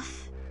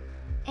 Kristoff.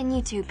 And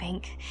you too,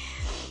 Pink.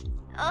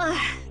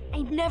 Ugh,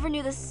 I never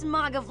knew the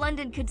smog of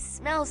London could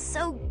smell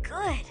so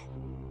good.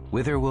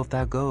 Whither wilt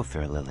thou go,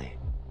 fair Lily?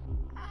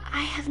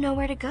 I have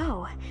nowhere to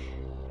go.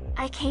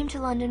 I came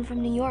to London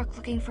from New York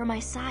looking for my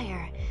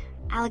sire,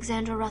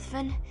 Alexandra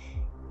Ruthven.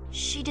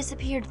 She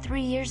disappeared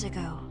 3 years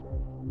ago.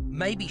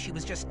 Maybe she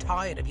was just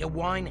tired of your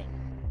whining.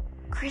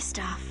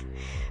 Kristoff,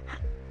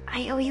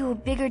 I owe you a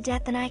bigger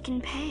debt than I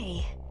can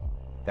pay.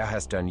 Thou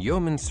hast done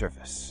yeoman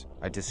service.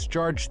 I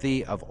discharge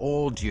thee of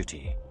all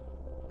duty.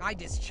 I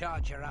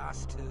discharge your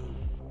ass too.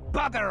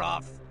 Bugger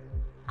off!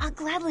 I'll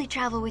gladly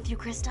travel with you,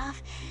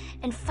 Kristoff,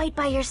 and fight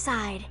by your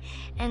side,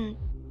 and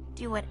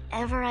do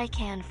whatever I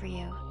can for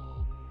you.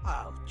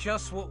 Oh,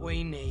 just what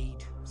we need.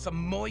 Some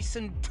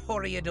moistened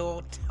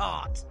Toreador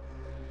tart.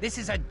 This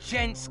is a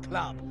gents'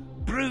 club.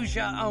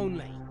 Bruiser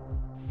only.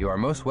 You are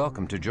most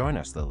welcome to join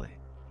us, Lily.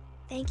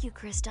 Thank you,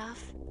 Kristoff.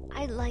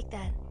 I'd like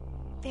that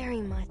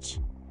very much.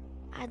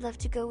 I'd love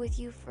to go with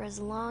you for as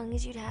long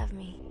as you'd have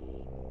me.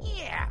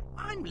 Yeah,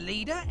 I'm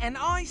leader, and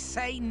I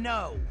say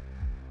no.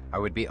 I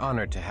would be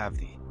honored to have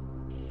thee.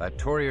 That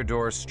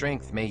Toreador's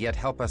strength may yet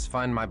help us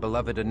find my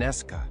beloved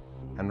Inesca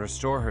and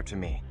restore her to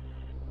me.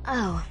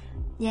 Oh,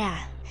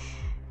 yeah.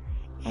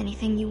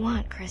 Anything you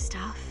want,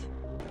 Kristoff.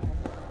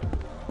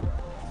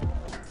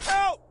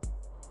 Help!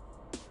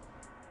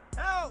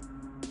 Help!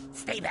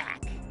 Stay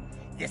back.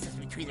 This is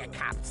between the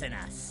cops and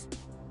us.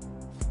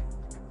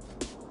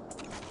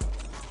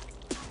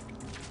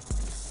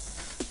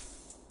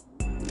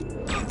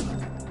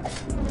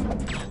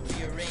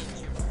 Rearrange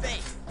your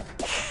face.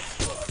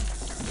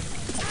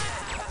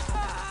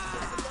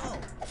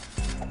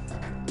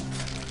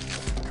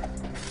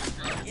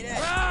 Get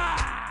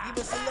out. Leave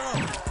us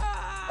alone.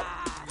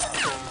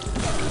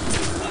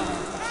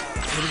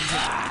 What is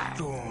it,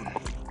 Dawn?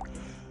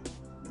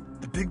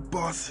 The big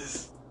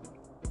bosses.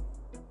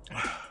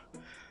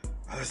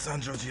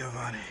 Alessandro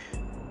Giovanni.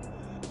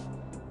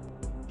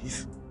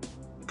 He's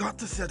got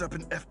to set up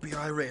an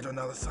FBI raid on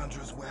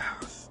Alessandro's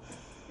warehouse.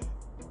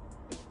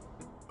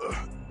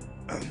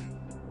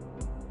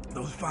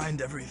 They'll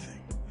find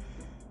everything.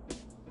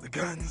 The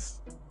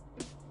guns,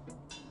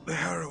 the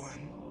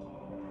heroin,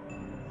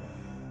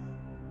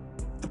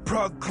 the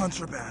Prague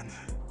contraband,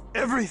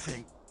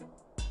 everything.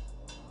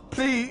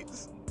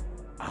 Please.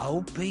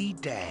 I'll be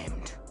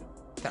damned.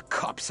 The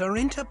cops are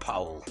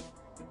Interpol.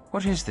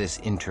 What is this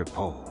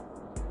Interpol?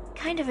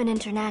 Kind of an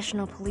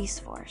international police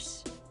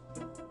force.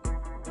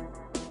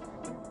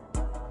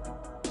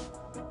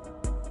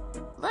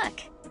 Look,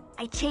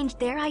 I changed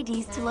their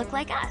IDs to look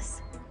like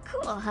us.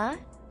 Cool, huh?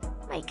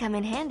 Might come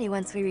in handy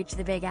once we reach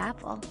the Big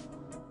Apple.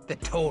 The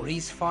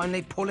Tories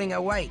finally pulling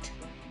a weight.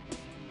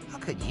 I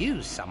could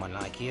use someone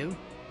like you.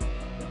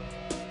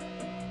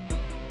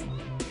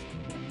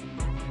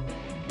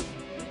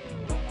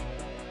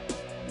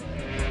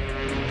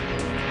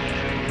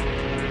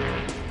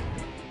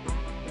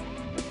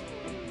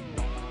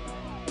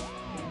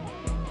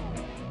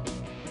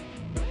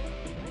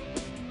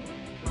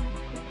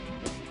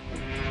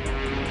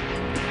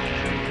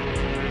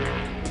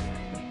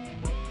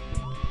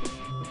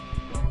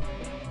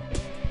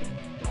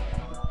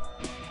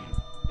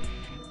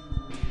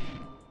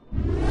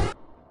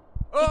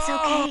 It's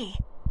okay.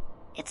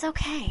 It's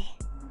okay.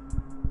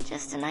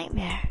 Just a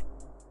nightmare.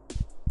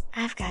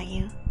 I've got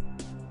you.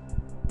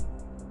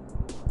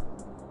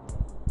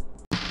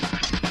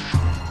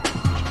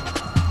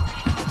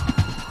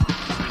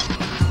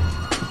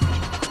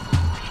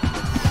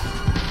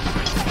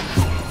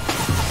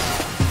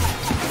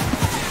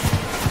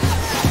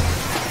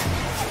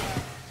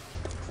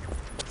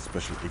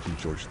 Special Agent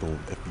George Thorne,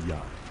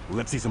 FBI.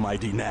 Let's see some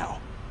ID now.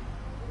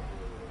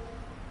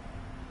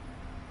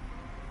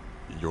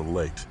 You're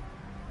late.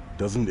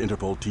 Doesn't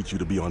Interpol teach you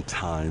to be on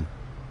time?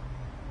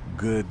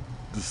 Good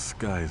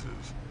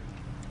disguises.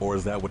 Or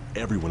is that what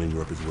everyone in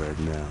Europe is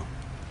wearing now?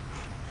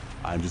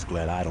 I'm just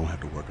glad I don't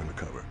have to work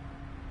undercover.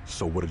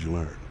 So what did you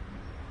learn?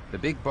 The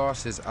big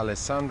boss is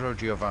Alessandro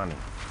Giovanni.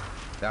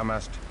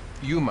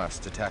 You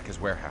must attack his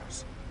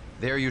warehouse.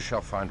 There you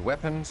shall find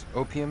weapons,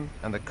 opium,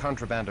 and the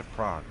contraband of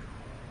Prague.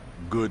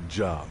 Good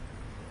job.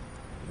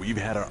 We've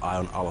had our eye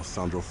on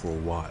Alessandro for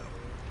a while.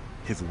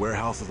 His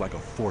warehouse is like a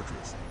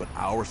fortress, but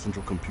our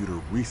central computer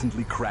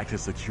recently cracked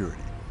his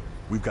security.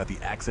 We've got the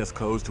access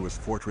codes to his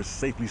fortress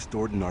safely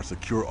stored in our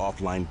secure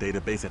offline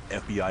database at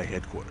FBI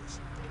headquarters.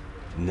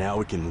 Now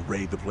we can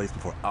raid the place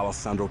before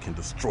Alessandro can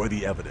destroy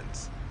the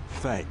evidence.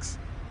 Thanks.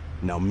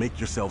 Now make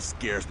yourself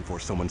scarce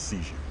before someone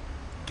sees you.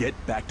 Get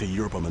back to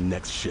Europe on the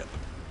next ship.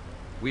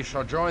 We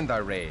shall join thy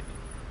raid.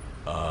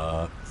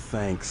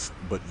 Thanks,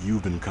 but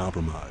you've been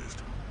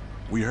compromised.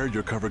 We heard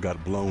your cover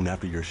got blown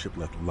after your ship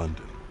left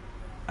London.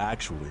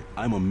 Actually,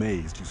 I'm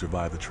amazed you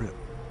survived the trip.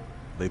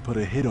 They put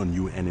a hit on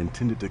you and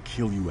intended to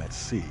kill you at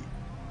sea.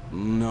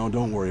 No,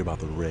 don't worry about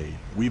the raid.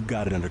 We've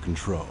got it under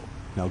control.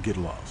 Now get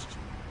lost.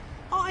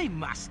 I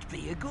must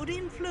be a good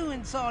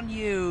influence on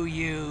you,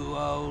 you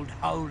old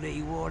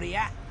holy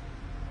warrior.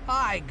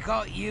 I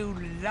got you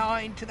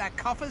lying to the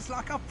coffers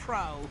like a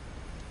pro.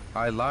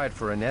 I lied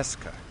for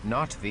Eneska,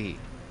 not thee.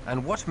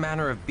 And what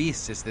manner of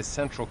beast is this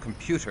central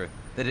computer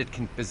that it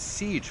can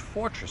besiege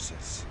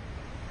fortresses?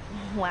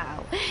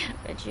 Wow,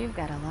 but you've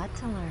got a lot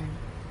to learn.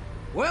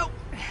 Well,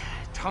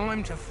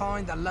 time to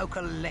find the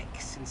local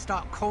Lex and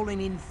start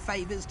calling in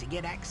favors to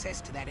get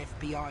access to that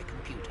FBI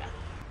computer.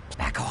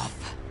 Back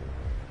off.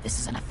 This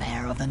is an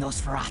affair of the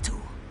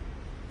Nosferatu.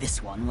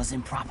 This one was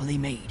improperly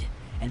made,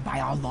 and by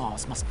our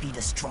laws must be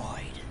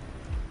destroyed.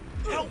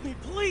 Help me,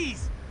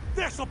 please!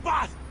 There's a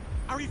bot!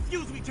 I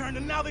refuse return,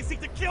 and now they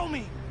seek to kill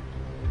me!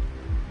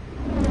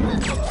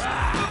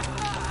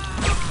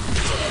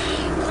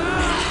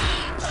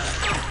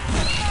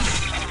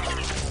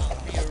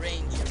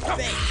 Rearrange your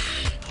face.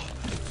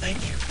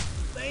 Thank you.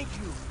 Thank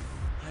you.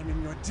 I'm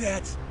in your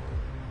debt.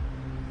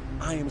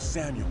 I am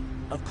Samuel,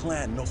 of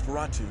Clan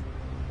Nosferatu.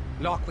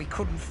 Like we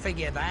couldn't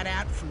figure that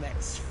out from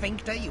that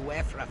sphincter you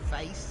wear for a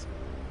face?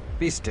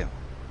 Be still.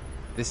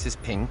 This is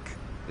Pink,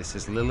 this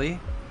is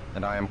Lily,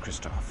 and I am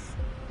Christoph.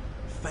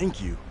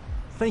 Thank you.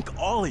 Thank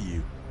all of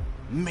you.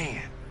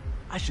 Man,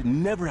 I should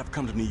never have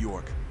come to New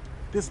York.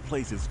 This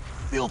place is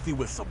filthy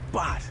with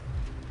Sabbat.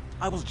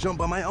 I was jumped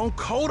by my own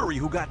coterie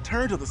who got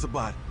turned to the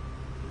Sabbat.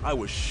 I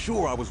was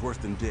sure I was worse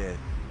than dead.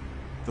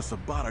 The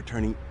Sabbat are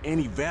turning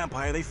any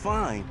vampire they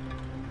find.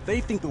 They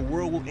think the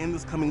world will end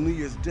this coming New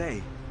Year's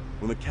Day.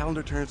 When the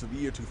calendar turns to the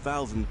year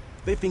 2000,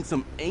 they think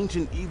some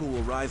ancient evil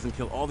will rise and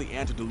kill all the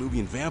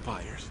antediluvian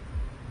vampires.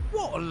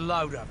 What a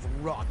load of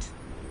rot.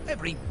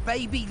 Every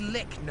baby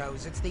lick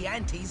knows it's the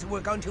Antis who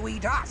are going to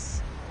eat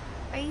us.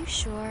 Are you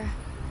sure?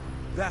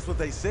 That's what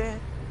they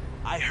said.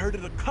 I heard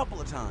it a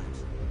couple of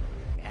times.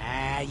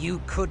 Ah,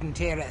 you couldn't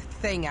hear a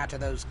thing out of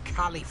those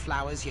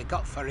cauliflowers you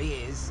got for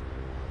ears.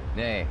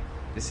 Nay,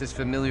 this is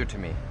familiar to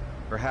me.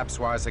 Perhaps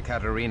wise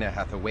Ekaterina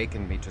hath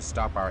awakened me to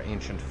stop our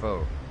ancient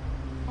foe.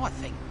 I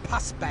think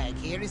Pussbag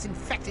here has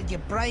infected your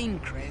brain,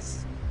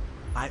 Chris.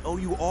 I owe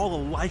you all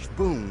a life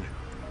boon.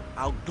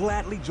 I'll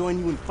gladly join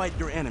you and fight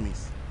your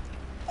enemies.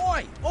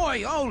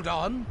 Oi, hold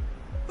on.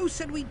 Who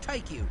said we'd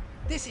take you?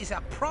 This is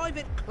a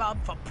private club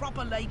for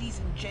proper ladies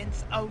and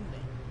gents only.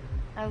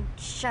 Oh,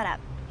 shut up,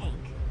 Pink.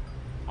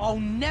 I'll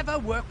never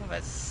work with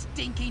a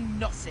stinking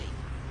nossie.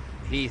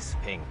 Peace,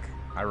 Pink.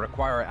 I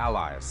require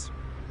allies.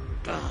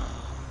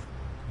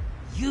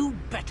 You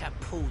better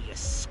pull your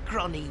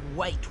scrawny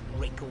weight,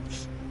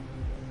 Wrinkles.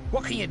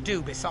 What can you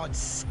do besides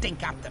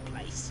stink up the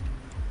place?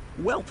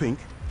 Well, Pink,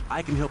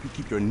 I can help you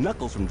keep your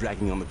knuckles from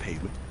dragging on the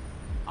pavement.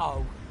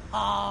 Oh,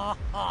 ha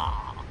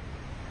ha.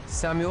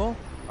 Samuel,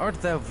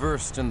 art thou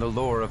versed in the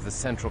lore of the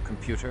central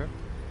computer?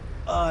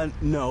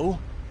 No.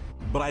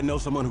 But I know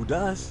someone who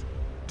does.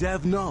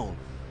 Dev Null.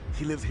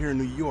 He lives here in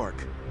New York.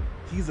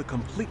 He's a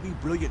completely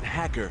brilliant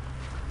hacker.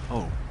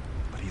 Oh,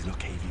 but he's no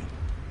Cavian.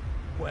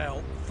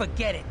 Well,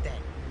 forget it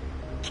then.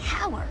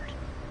 Coward.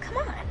 Come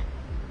on.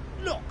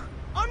 Look,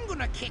 I'm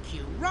gonna kick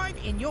you right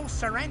in your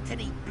Sir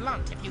Anthony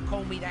Blunt if you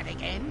call me that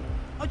again.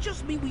 I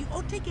just mean we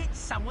ought to get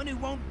someone who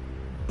won't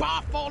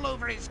barf all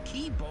over his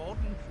keyboard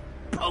and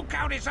poke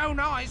out his own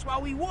eyes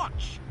while we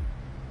watch.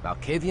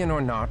 Malkavian or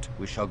not,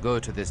 we shall go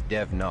to this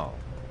Dev Null.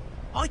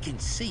 I can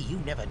see you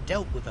never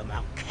dealt with a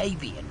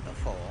Malkavian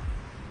before.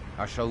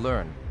 I shall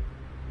learn.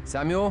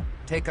 Samuel,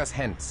 take us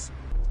hence.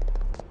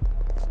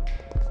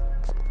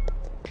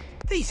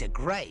 These are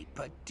great,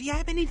 but do you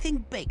have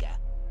anything bigger?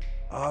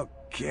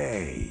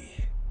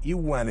 Okay. You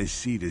want to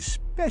see the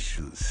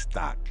special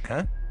stock,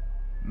 huh?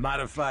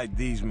 Modified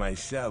these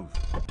myself.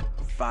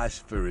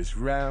 Phosphorus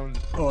round,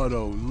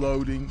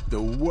 auto-loading, the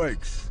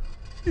works.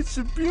 It's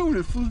a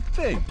beautiful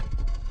thing.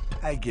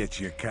 I get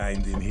your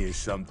kind in here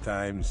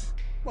sometimes.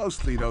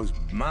 Mostly those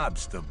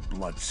mobster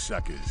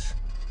bloodsuckers.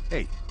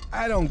 Hey,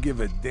 I don't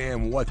give a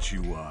damn what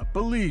you are.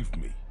 Believe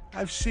me,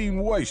 I've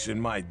seen worse in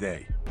my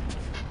day.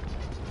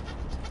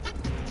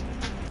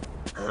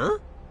 Huh?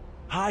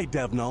 Hi,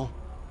 Dev Null.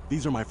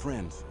 These are my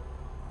friends.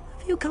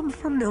 Have you come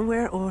from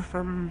nowhere or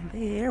from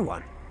the Air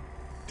One?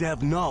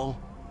 Dev Null,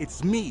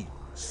 it's me,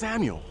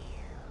 Samuel.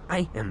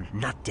 I am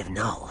not Dev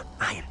Null.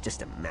 I am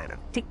just a man of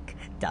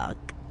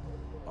tick-tock.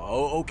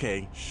 Oh,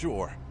 okay,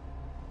 sure.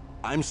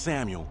 I'm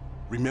Samuel,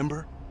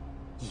 remember?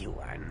 You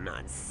are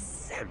not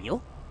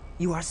Samuel.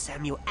 You are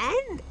Samuel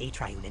and a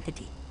triune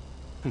entity.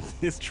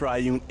 This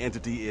triune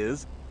entity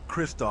is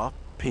Christoph,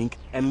 Pink,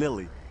 and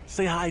Lily.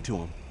 Say hi to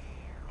him.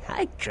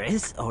 Hi,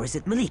 Chris, or is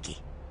it Maliki?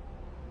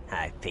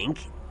 Hi, Pink.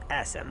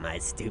 That's a mighty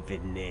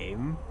stupid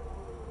name.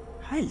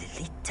 Hi,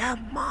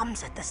 Lilita.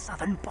 Mom's at the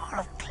Southern Bar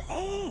of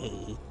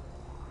Clay.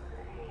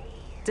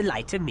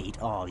 Delight to meet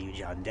all you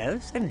John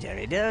Does and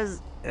Jerry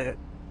Does.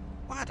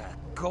 What a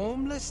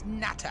gormless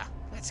natter.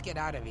 Let's get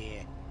out of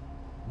here.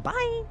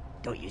 Bye.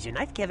 Don't use your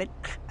knife, Kevin.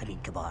 I mean,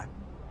 Kabar.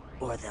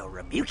 Or they'll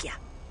rebuke ya.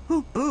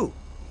 Hoo, boo.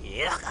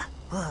 Yucca.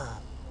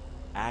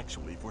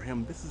 Actually, for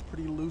him, this is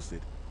pretty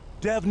lucid.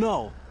 Dev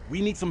Null, we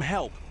need some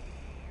help.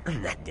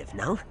 I'm not Dev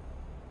Null.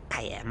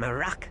 I am a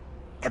rock.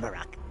 I'm a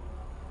rock.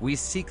 We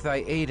seek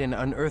thy aid in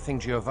unearthing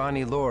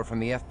Giovanni lore from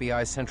the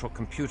FBI central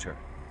computer.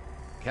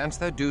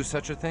 Canst thou do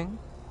such a thing?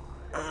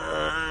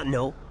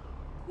 No.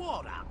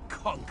 What a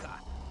conker.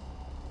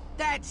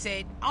 That's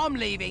it. I'm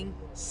leaving.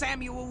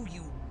 Samuel,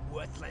 you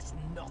worthless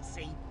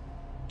Nazi.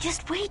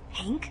 Just wait,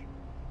 Hank.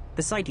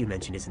 The site you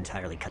mentioned is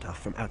entirely cut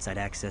off from outside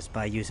access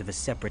by use of a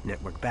separate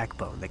network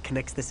backbone that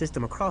connects the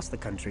system across the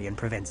country and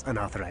prevents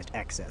unauthorized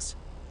access.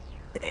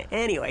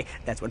 Anyway,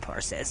 that's what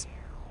Parr says.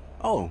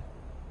 Oh,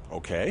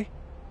 okay.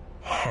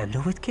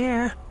 Handle with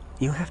care.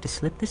 You have to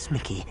slip this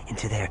Mickey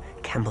into their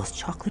Campbell's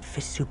chocolate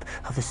fish soup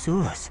of the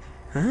sewers.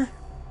 Huh?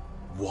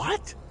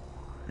 What?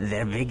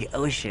 Their big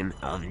ocean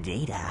of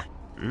data.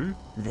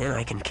 Then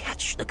I can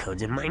catch the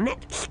codes in my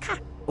net.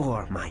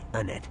 Or my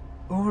unnet.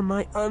 Or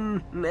my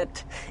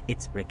unnet.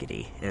 It's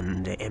rickety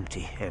and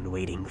empty and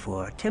waiting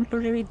for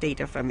temporary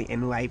data from the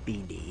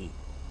NYPD.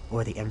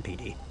 Or the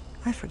MPD.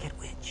 I forget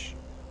which.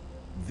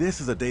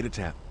 This is a data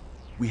tap.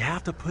 We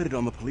have to put it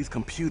on the police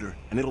computer,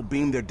 and it'll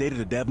beam their data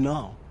to Dev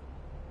Null.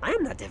 I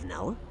am not Dev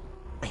Null.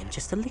 I am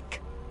just a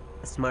lick.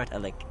 A smart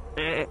aleck.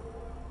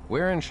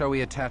 Wherein shall we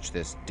attach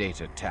this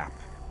data tap?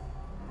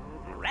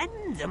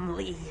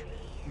 Randomly.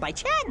 By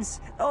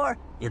chance. Or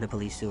in the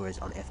police sewers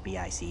on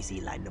FBI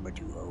CC line number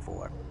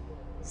 204.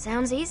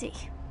 Sounds easy.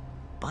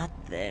 But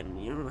then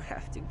you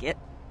have to get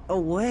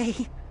away.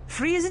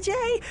 Free as a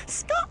jay.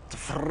 Scot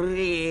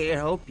free.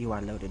 Hope you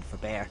are loaded for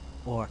bear.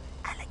 Or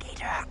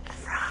alligator.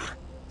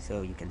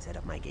 So you can set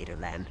up my gator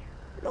land.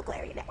 Local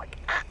area network.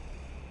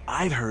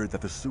 I'd heard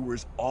that the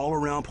sewers all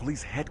around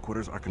police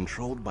headquarters are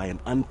controlled by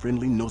an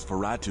unfriendly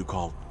Nosferatu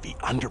called the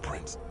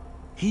Underprince.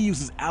 He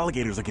uses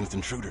alligators against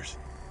intruders.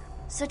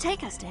 So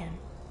take us, Dan.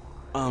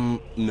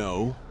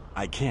 No,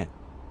 I can't.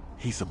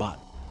 He's a bot.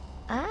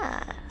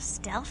 Ah,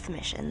 stealth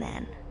mission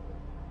then.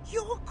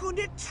 You're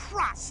gonna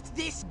trust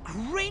this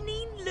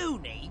grinning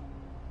loony?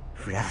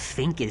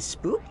 Rafink is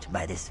spooked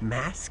by this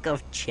mask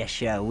of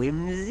Cheshire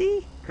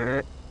whimsy?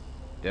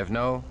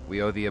 Devno,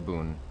 we owe thee a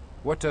boon.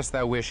 What dost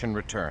thou wish in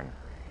return?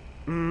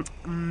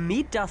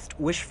 Me dost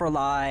wish for,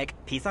 like,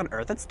 peace on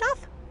Earth and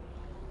stuff?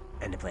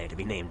 And a player to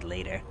be named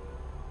later.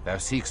 Thou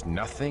seekst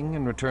nothing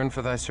in return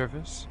for thy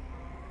service?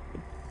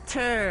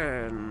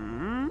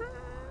 Turn...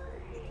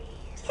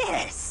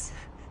 Yes.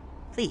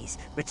 Please,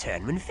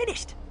 return when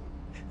finished.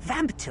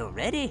 Vamp till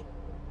ready.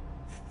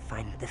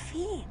 Find the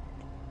fiend.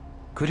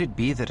 Could it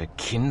be that a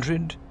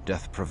kindred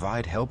doth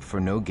provide help for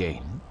no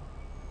gain?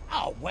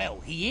 Oh, well,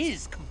 he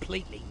is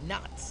completely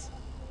nuts.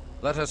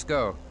 Let us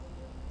go.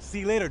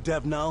 See you later,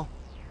 Dev Null.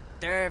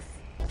 Durf.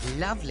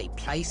 Lovely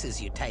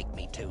places you take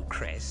me to,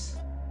 Chris.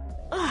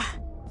 Ugh,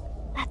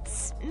 that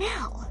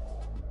smell.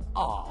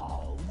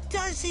 Oh,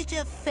 does it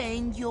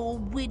offend your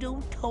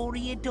widow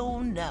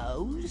Toreador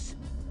nose?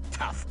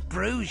 Tough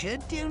Bruiser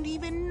don't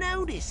even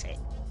notice it.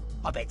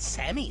 I bet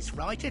Sammy's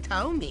right at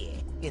home here,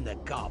 in the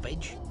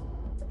garbage.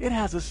 It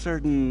has a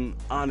certain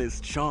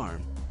honest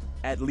charm.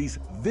 At least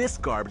this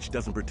garbage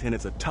doesn't pretend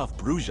it's a tough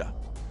Bruiser.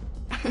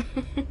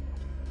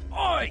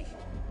 Oi!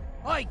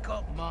 I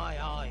got my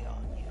eye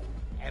on you,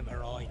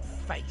 hemorrhoid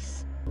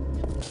face.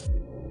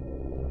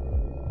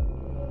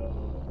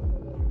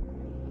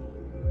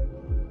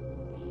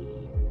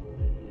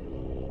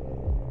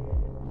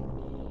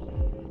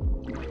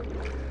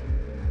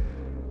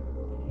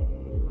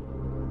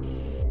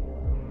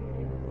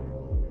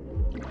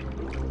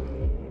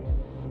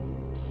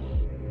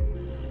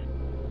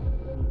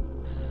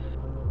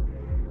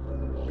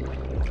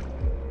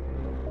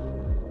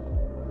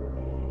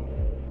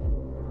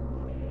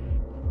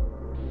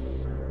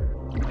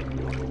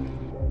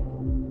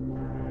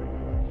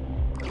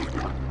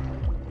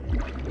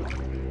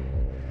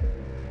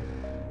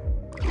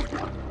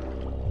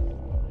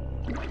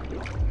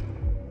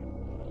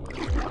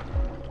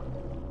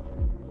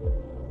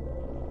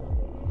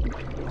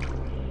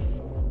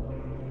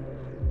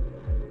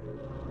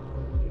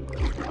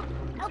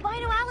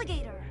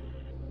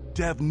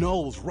 Dev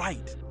Null's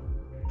right.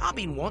 I've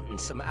been wanting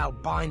some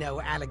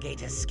albino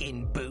alligator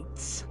skin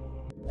boots.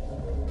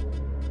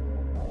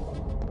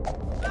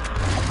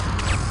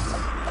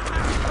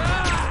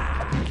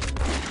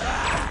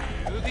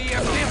 To the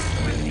abyss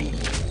with me!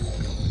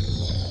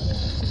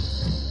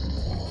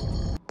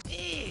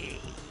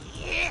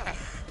 Yeah.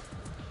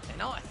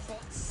 And I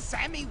thought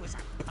Sammy was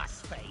a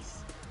puss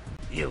face.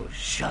 You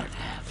should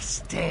have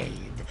stayed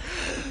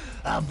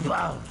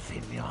above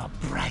in your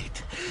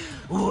bright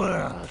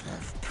world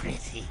of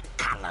pretty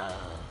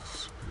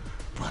colors.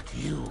 But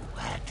you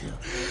had to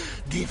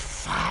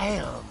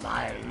defile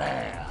my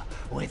lair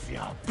with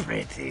your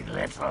pretty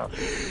little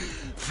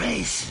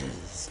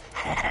faces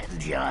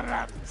and your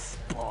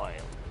unspoiled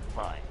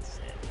voices.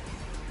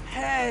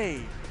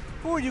 Hey,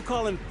 who are you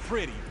calling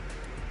pretty?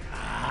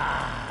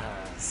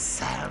 Ah,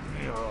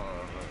 Samuel.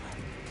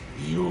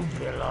 You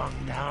belong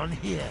down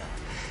here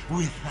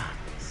with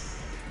us.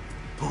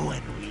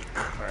 When we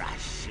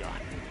crush your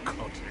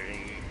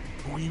coterie,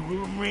 we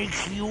will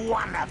make you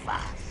one of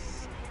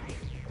us.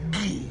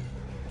 Give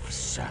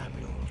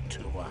Samuel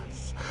to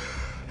us,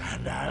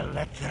 and I'll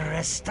let the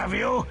rest of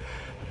you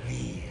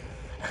leave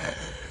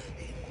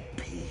in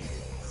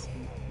peace.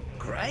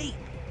 Great.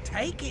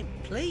 Take him,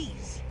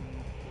 please.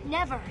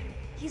 Never.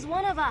 He's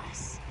one of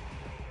us.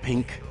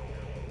 Pink,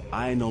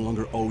 I no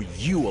longer owe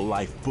you a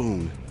life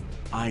boon.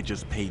 I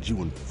just paid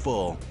you in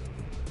full.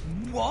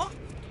 What?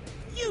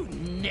 You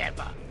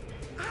never.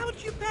 How'd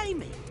you pay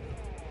me?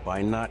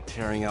 By not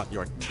tearing out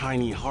your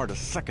tiny heart a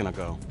second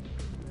ago.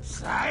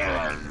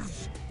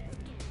 Silence!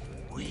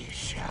 We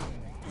shall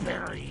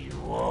bury you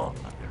all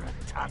under a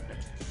ton of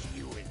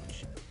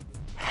sewage.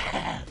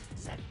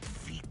 Hands and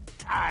feet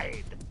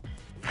tied.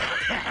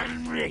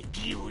 And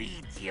make you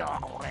eat your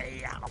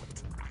way out.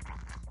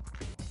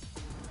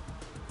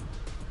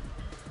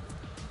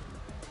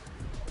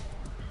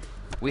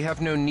 We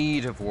have no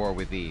need of war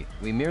with thee.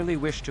 We merely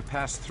wish to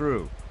pass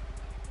through.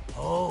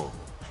 Oh,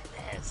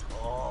 there's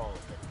all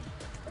the need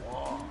of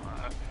war.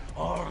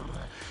 All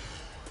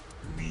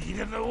the need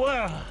of the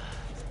world.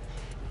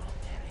 Your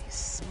very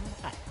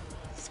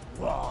smiles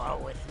war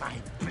with my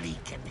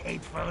bleak and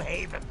hateful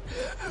haven.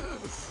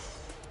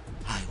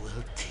 I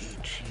will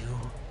teach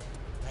you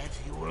that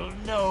you will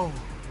know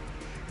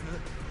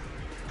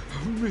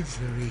the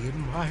misery in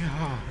my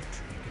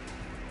heart.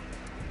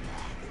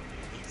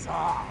 That is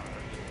all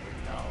you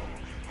will know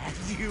as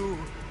you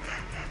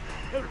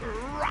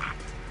rot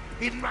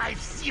in my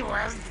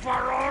sewers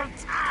for all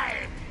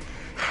time.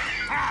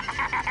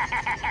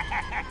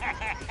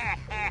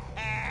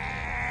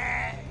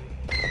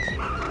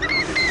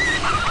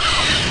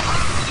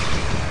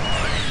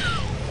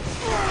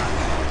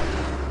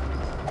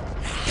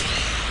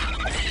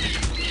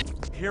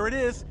 Here it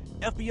is,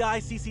 FBI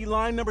CC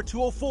line number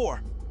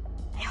 204.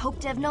 I hope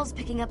Devnell's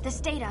picking up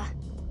this data.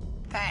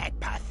 That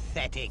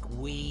pathetic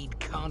weed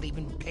can't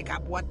even pick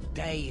up what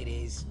day it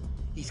is.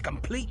 He's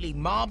completely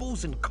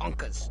marbles and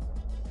conkers.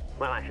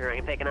 Well, I sure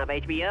ain't picking up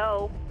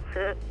HBO.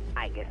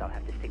 I guess I'll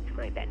have to stick to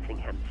my dancing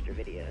hamster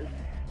videos.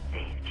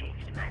 They've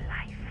changed my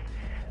life.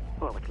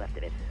 Or what's left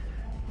of it.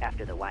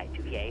 After the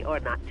Y2K, or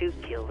not to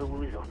kill the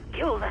woozle.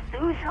 Kill the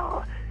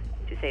Thuzel!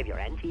 To save your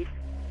aunties,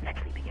 let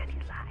sleeping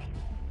aunties lie.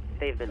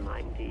 They've been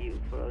lying to you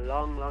for a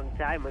long, long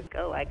time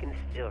ago. I can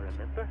still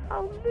remember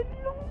how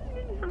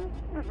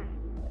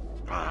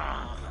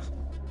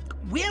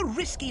We're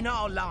risking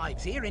our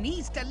lives here, and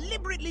he's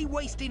deliberately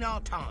wasting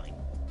our time.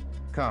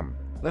 Come,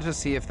 let us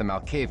see if the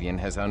Malkavian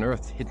has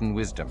unearthed hidden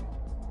wisdom.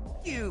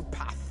 You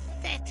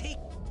pathetic,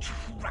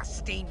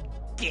 trusting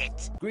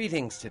git.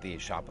 Greetings to thee,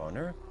 shop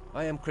owner.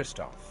 I am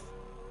Christoph.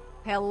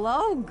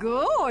 Hello,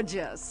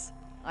 gorgeous.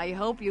 I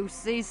hope you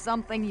see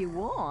something you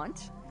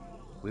want.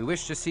 We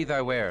wish to see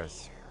thy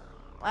wares.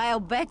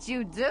 I'll bet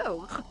you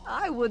do.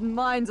 I wouldn't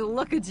mind to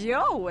look at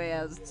your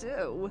wares,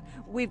 too.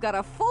 We've got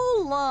a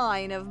full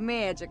line of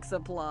magic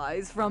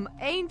supplies, from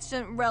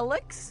ancient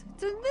relics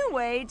to new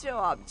age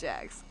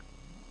objects.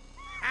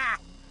 Ha!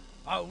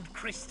 Old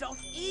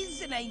Christoph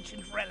is an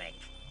ancient relic.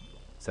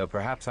 So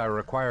perhaps I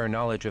require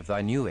knowledge of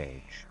thy new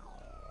age.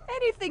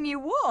 Anything you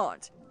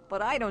want,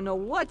 but I don't know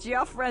what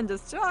your friend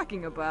is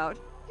talking about.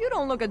 You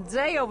don't look a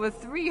day over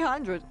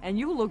 300, and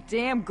you look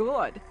damn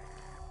good.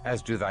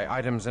 As do thy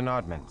items and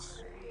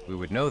oddments. We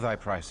would know thy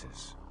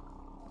prices.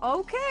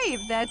 Okay,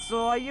 if that's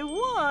all you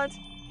want.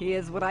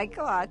 Here's what I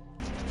got.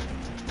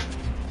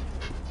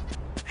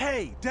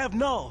 Hey,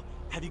 Devnell!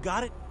 Have you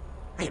got it?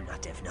 I am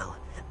not Devnell.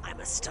 I'm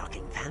a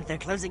stalking panther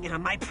closing in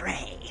on my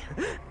prey.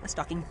 A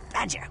stalking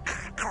badger.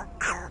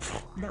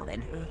 Now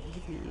then,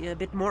 give me a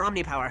bit more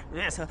omnipower.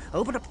 Yes,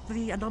 open up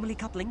the anomaly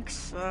cup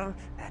links.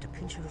 Add a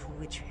pinch of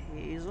witch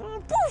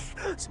hazel. Poof!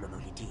 Some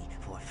ammonia D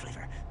for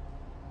flavor.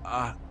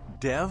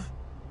 Dev?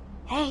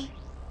 Hey,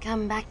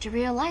 come back to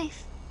real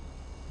life.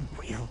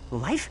 Real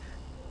life?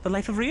 The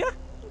life of Rhea?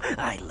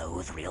 I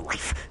loathe real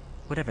life.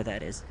 Whatever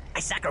that is.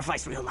 I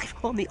sacrifice real life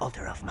on the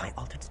altar of my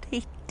altered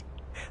state.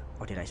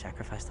 Or did I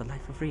sacrifice the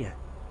life of Rhea?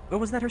 Or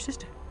was that her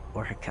sister?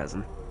 Or her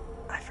cousin?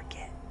 I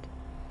forget.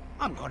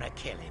 I'm gonna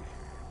kill him.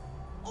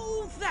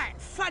 All that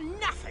for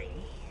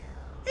nothing?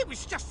 It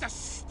was just a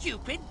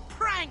stupid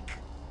prank.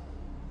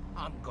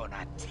 I'm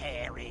gonna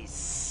tear his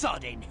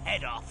sodding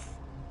head off.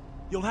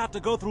 You'll have to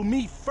go through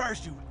me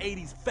first, you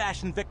 80s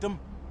fashion victim.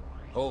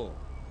 Hold.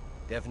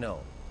 Devnell,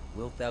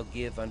 wilt thou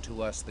give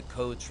unto us the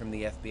codes from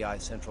the FBI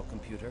central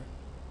computer?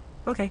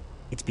 Okay.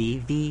 It's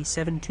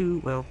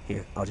BV72. Well,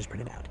 here, I'll just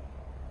print it out.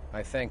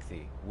 I thank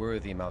thee,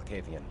 worthy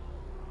Malkavian.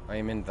 I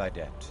am in thy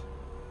debt.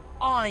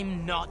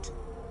 I'm not.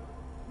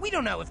 We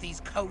don't know if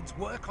these codes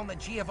work on the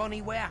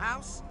Giovanni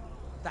warehouse.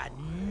 That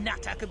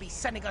nutter could be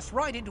sending us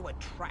right into a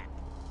trap.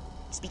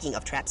 Speaking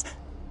of traps,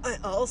 I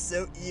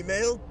also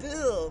emailed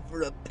Bill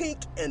for a pink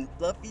and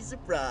fluffy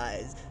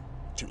surprise.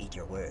 To eat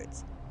your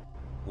words.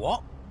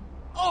 What?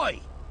 Oi!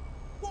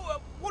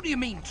 What do you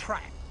mean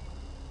trap?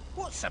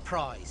 What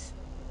surprise?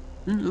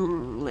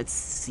 Let's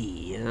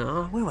see,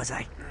 where was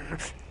I?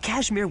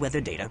 Kashmir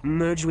weather data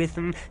merged with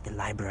the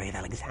Library of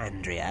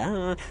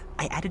Alexandria.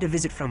 I added a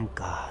visit from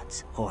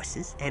gods,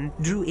 horses, and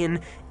drew in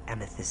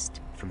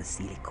amethyst from a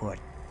Sealy court.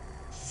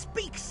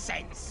 Speak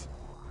sense!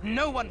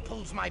 No one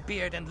pulls my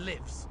beard and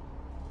lives.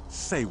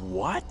 Say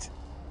what?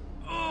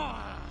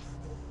 Ugh,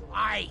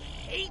 I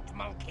hate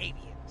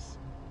Malkavians.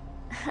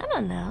 I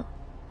don't know.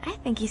 I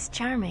think he's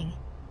charming.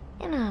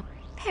 In a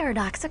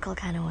paradoxical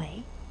kind of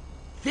way.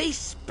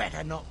 This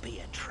better not be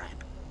a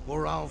trap,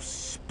 or I'll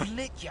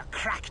split your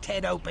cracked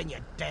head open, you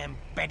damn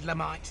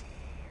bedlamite.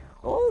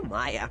 Oh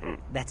my,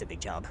 that's a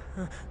big job.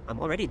 I'm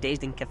already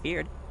dazed and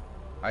kafired.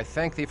 I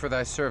thank thee for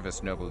thy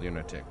service, noble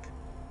lunatic.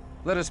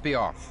 Let us be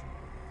off.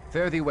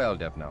 Fare thee well,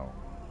 Devnal.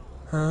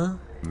 Huh?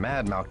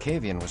 Mad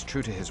Malkavian was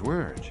true to his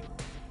word.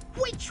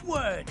 Which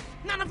word?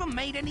 None of them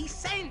made any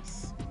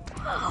sense.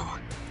 Whoa!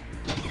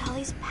 Look at all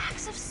these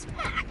packs of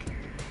smack.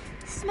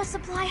 This must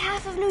supply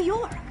half of New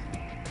York.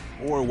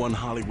 Or one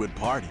Hollywood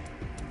party.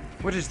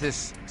 What is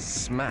this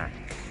smack?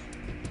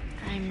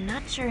 I'm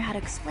not sure how to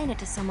explain it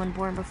to someone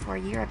born before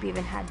Europe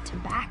even had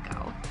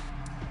tobacco.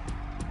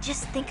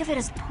 Just think of it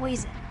as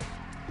poison.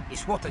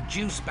 It's what the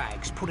juice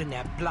bags put in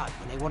their blood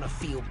when they want to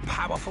feel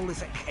powerful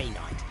as a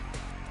canine.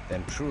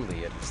 Then truly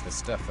it is the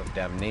stuff of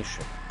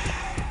damnation.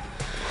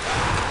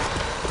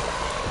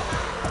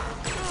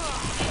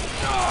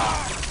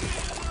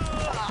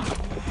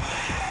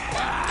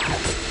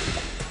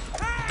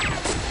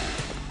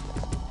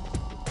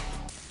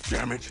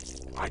 Damn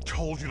it! I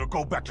told you to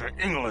go back to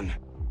England!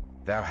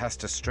 Thou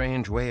hast a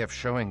strange way of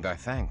showing thy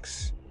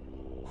thanks.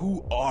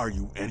 Who are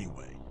you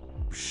anyway?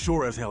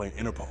 Sure as hell ain't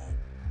Interpol.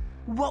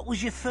 What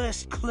was your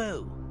first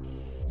clue?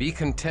 Be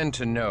content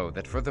to know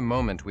that for the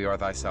moment we are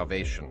thy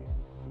salvation.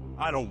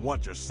 I don't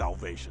want your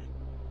salvation.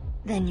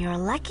 Then you're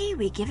lucky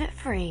we give it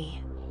free.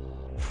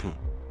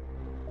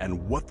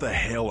 And what the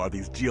hell are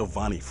these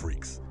Giovanni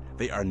freaks?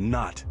 They are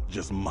not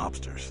just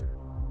mobsters.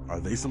 Are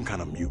they some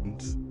kind of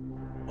mutants?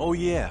 Oh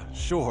yeah,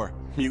 sure,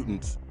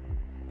 mutants.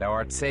 Thou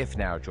art safe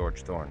now,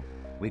 George Thorne.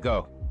 We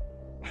go.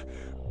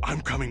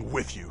 I'm coming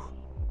with you.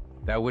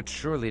 Thou wouldst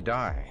surely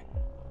die.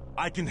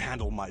 I can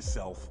handle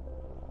myself.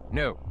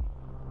 No.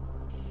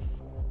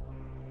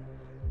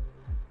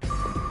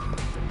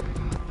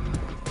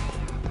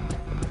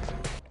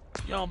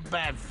 You're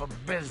bad for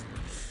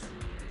business.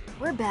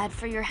 We're bad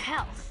for your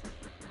health.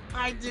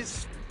 I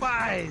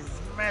despise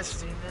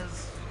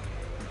messiness.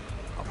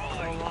 A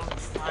prolonged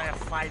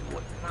firefight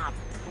would not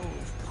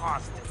prove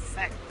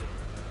cost-effective.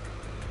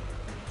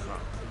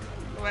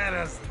 Come, let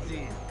us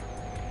deal.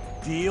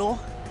 Deal?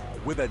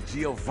 With a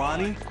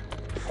Giovanni?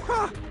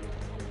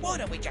 Why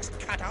don't we just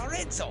cut our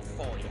heads off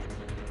for you?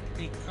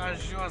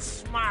 Because you're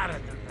smarter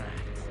than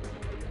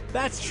that.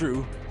 That's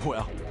true.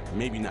 Well,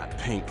 maybe not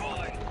pink.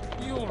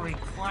 You'll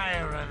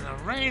require an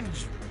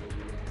arrangement.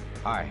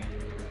 Aye.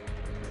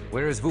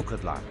 Where is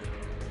Vukadlak?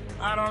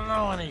 I don't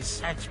know any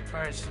such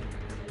person.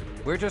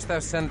 Where dost thou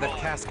send the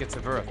caskets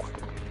of earth?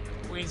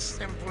 We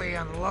simply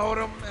unload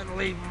them and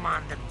leave them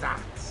on the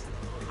docks.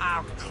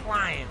 Our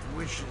client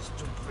wishes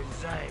to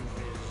preserve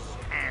his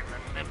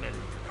anonymity.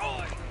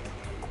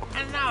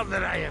 And now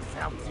that I have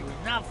helped you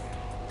enough,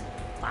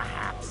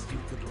 perhaps you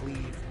could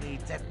leave me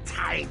to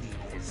tidy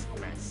this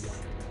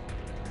mess.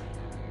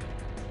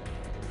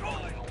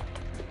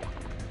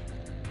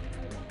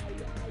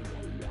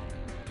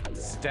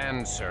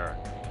 Stand, sir.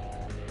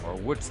 Or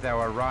wouldst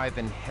thou arrive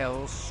in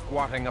hell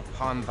squatting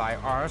upon thy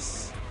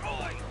arse?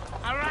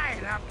 All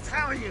right, I'll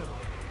tell you.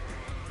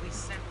 We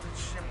sent the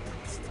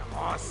shipments to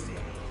Orsi.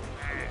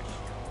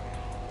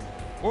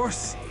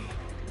 Orsi?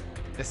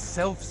 The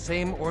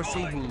self-same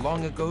Orsi who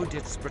long ago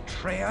didst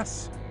betray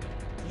us?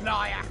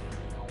 Liar!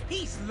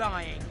 He's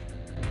lying!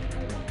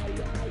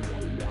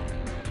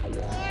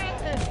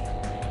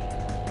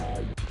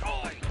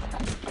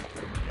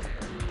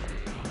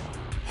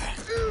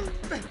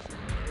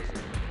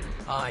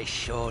 I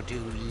sure do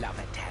love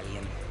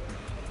Italian.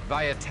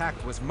 Thy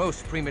attack was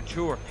most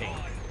premature, Pink.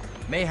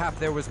 Mayhap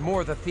there was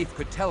more the thief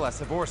could tell us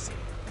of Orsi.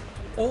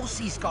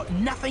 Orsi's got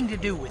nothing to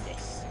do with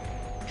this.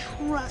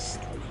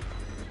 Trust me.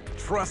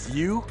 Trust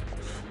you?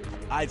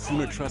 I'd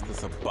sooner trust the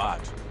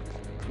Sabbat.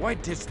 Why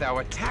didst thou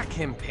attack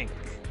him, Pink?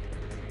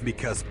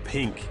 Because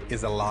Pink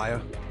is a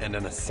liar and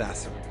an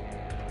assassin.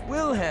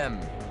 Wilhelm!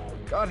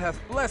 God hath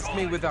blessed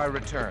me with thy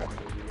return.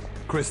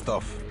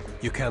 Christoph,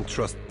 you can't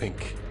trust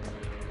Pink.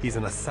 He's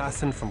an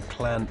assassin from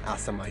Clan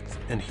Asamite,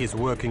 and he's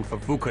working for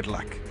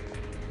Vukadlak.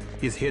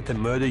 He's here to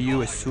murder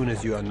you as soon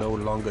as you are no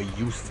longer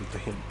useful to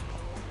him.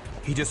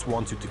 He just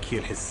wants you to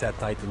kill his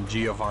Setite and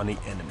Giovanni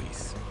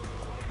enemies.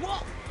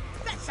 What?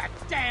 That's a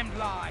damned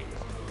lie!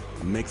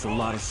 Makes a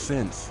lot of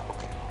sense.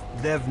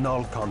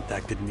 Devnal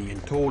contacted me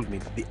and told me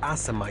that the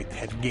Asamite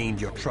had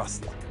gained your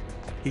trust.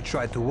 He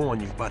tried to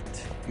warn you, but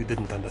you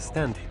didn't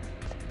understand him.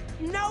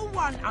 No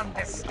one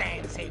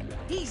understands him!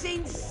 He's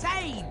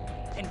insane!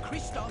 And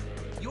Christoph,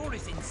 you're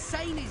as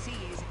insane as he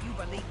is if you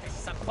believe this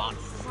Sabbat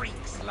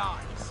freak's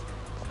lies.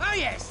 Oh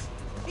yes,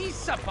 he's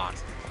Sabbat.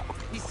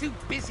 He's too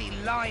busy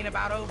lying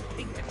about old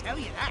Pink to tell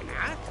you that,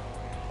 huh?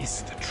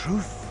 Is it the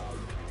truth?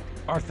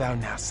 Art thou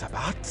now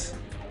Sabbat?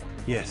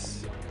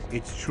 Yes,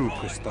 it's true,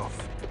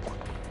 Christoph.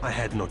 I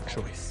had no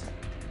choice.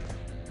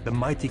 The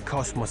mighty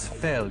cosmos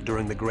fell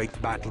during the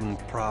great battle in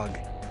Prague.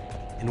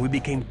 and we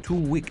became too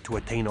weak to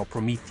attain our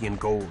Promethean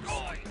goals.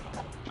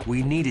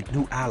 We needed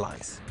new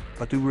allies,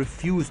 but we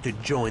refused to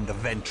join the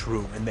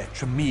Ventru and their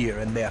Tremere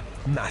and their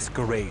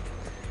Masquerade,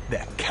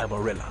 their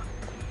Camarilla.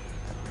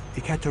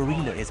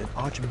 Ekaterina is an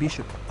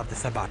archbishop of the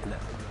Sabbat now,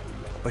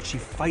 but she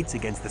fights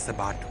against the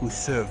Sabbat who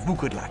serve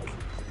Vukudlak.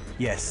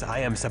 Yes, I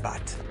am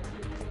Sabbat,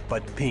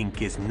 but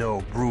Pink is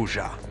no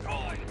Bruja.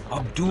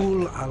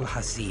 Abdul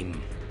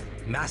al-Hasim,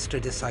 master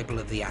disciple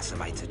of the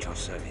Assamites at your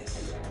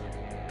service.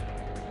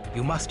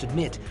 You must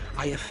admit,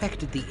 I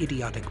affected the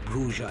idiotic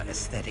Bruja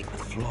aesthetic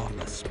with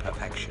flawless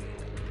perfection.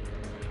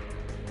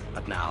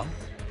 But now,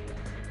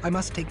 I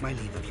must take my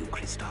leave of you,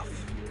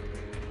 Christoph.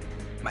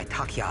 My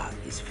takya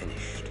is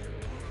finished.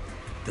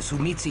 The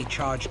Sumitsi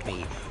charged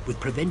me with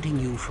preventing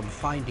you from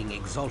finding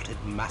exalted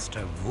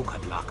Master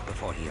Vukadlak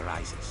before he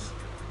arises.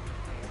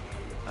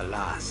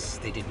 Alas,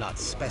 they did not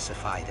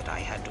specify that I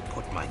had to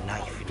put my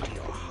knife into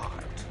your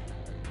heart.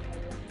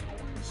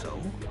 So,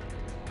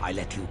 I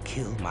let you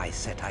kill my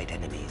Setite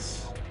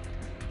enemies.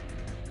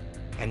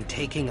 And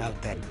taking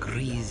out that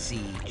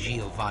greasy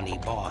Giovanni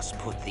boss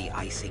put the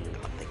icing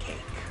on the cake.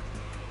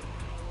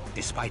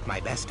 Despite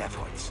my best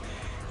efforts,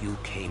 you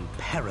came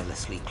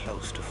perilously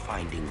close to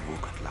finding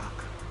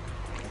Vukadlak.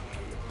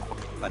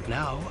 But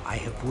now I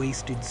have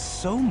wasted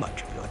so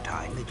much of your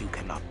time that you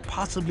cannot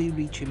possibly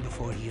reach him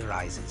before he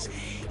arises,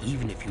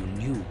 even if you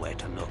knew where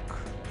to look.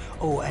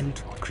 Oh,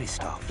 and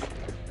Christoph.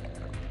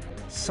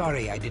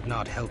 Sorry I did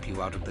not help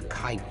you out of the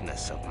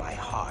kindness of my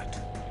heart.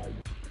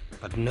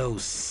 But no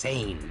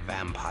sane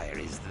vampire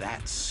is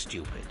that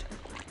stupid.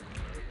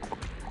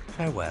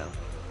 Farewell.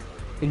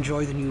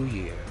 Enjoy the new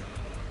year.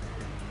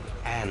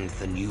 And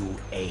the new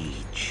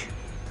age.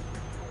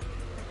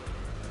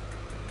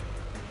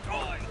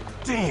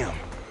 Damn!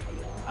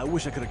 I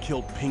wish I could have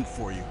killed Pink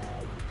for you.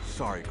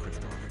 Sorry,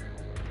 Christoph.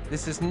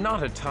 This is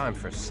not a time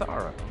for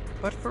sorrow,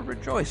 but for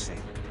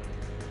rejoicing.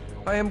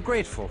 I am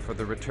grateful for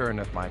the return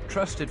of my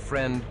trusted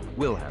friend,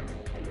 Wilhelm.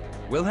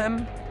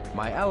 Wilhelm,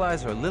 my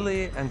allies are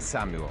Lily and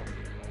Samuel.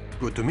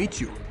 Good to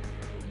meet you.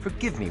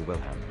 Forgive me,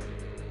 Wilhelm.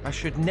 I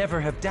should never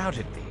have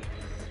doubted thee.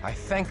 I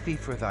thank thee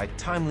for thy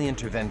timely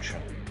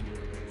intervention.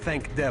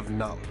 Thank Dev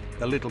now.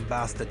 The little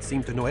bastard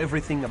seemed to know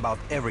everything about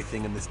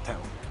everything in this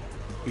town.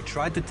 He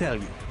tried to tell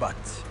you, but...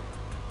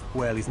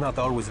 well, he's not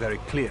always very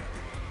clear.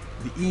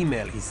 The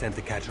email he sent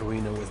to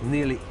Katerina was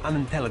nearly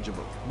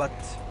unintelligible, but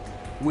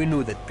we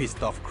knew that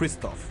pissed off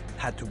Christoph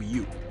had to be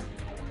you.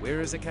 Where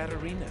is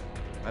Ekaterina?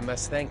 I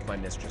must thank my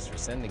mistress for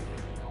sending me,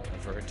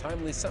 and for her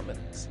timely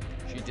summons.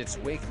 She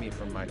didst wake me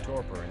from my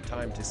torpor in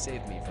time to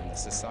save me from the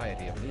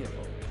society of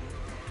Leopold.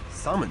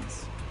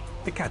 Summons?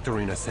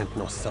 Ekaterina sent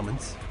no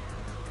summons.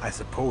 I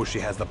suppose she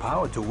has the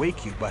power to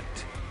wake you, but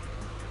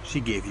she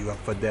gave you up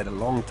for dead a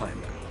long time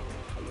ago.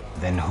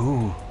 Then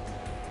who?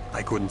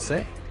 I couldn't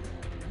say.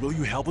 Will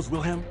you help us,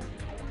 Wilhelm?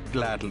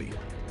 Gladly.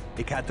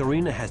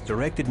 Ekaterina has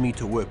directed me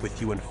to work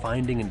with you in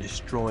finding and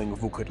destroying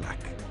Vukadlak.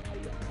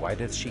 Why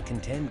does she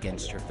contend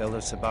against her fellow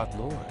Sabbat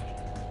lord?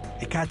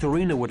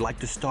 Ekaterina would like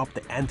to stop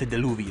the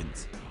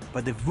antediluvians,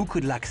 but if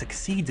Vukadlak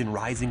succeeds in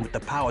rising with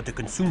the power to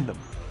consume them,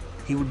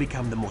 he will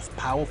become the most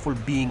powerful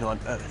being on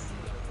Earth.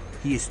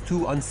 He is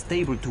too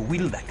unstable to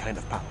wield that kind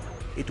of power.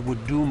 It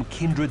would doom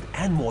kindred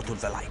and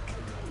mortals alike.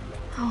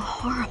 How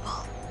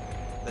horrible.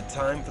 The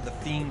time for the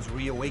Fiend's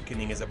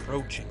reawakening is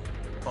approaching.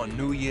 On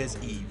New Year's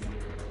Eve,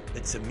 the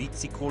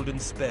Tzimitzi golden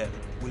spell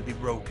will be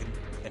broken,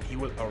 and he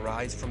will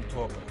arise from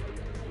torpor.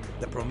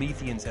 The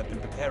Prometheans have been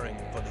preparing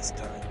for this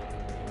time.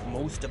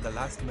 Most of the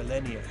last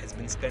millennia has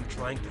been spent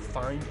trying to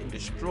find and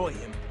destroy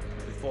him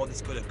before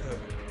this could occur.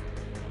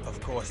 Of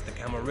course, the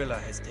Camarilla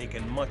has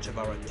taken much of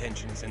our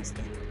attention since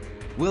then.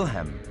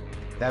 Wilhelm,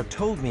 thou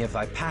told me of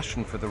thy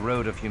passion for the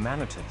road of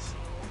humanities.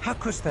 How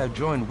couldst thou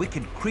join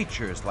wicked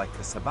creatures like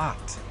the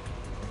Sabbat?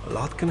 A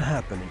lot can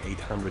happen in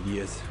 800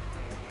 years.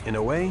 In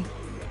a way,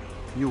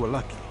 you were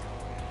lucky.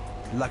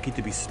 Lucky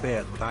to be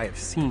spared what I have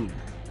seen,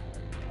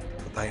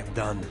 what I have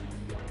done,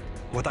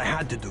 what I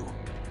had to do.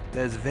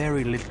 There's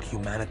very little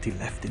humanity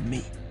left in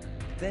me.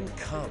 Then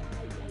come,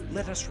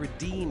 let us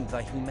redeem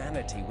thy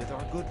humanity with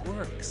our good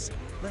works.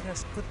 Let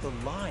us put the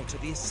lie to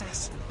the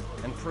assassin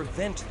and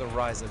prevent the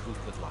rise of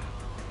Vukadlak.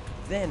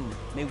 Then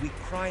may we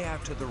cry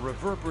out to the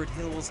reverberate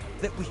hills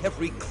that we have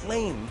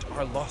reclaimed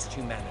our lost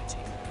humanity.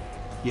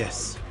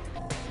 Yes.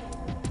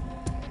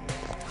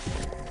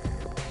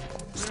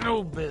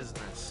 New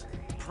business.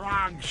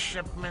 Prague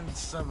shipment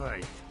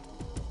surveyed.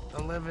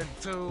 Delivered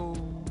to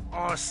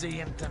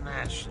RC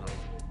International.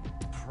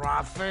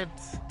 Profit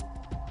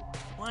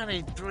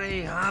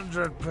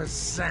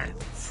 2,300%.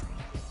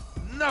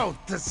 Note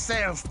the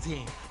sales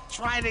team.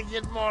 Try to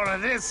get more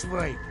of this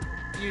way.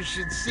 You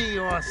should see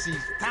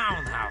RC's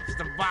townhouse,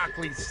 the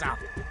Barclay South.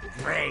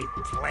 Great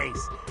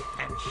place.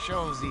 And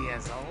shows he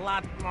has a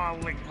lot more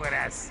liquid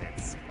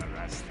assets for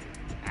us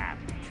to tap.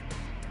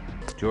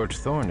 George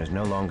Thorne is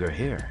no longer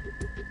here.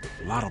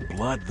 A lot of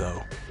blood,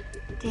 though.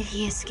 Did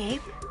he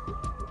escape?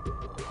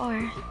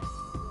 Or...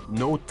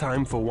 No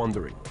time for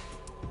wondering.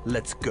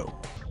 Let's go.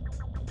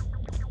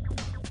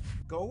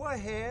 Go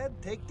ahead,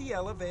 take the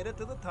elevator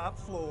to the top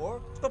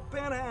floor. It's the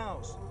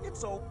penthouse.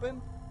 It's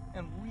open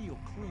and real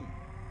clean.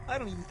 I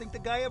don't even think the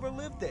guy ever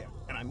lived there,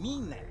 and I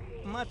mean that.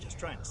 I'm not just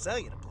trying to sell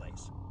you the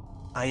place.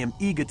 I am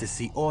eager to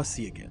see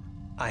Orsi again.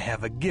 I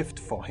have a gift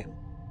for him.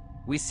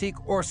 We seek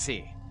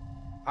Orsi.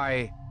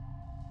 I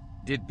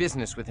did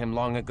business with him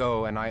long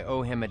ago, and I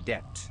owe him a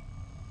debt.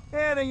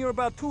 Yeah, then you're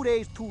about 2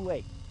 days too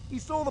late. He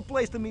sold the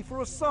place to me for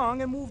a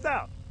song and moved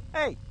out.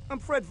 Hey, I'm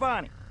Fred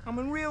Vonnie. I'm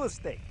in real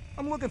estate.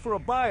 I'm looking for a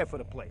buyer for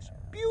the place.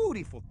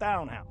 Beautiful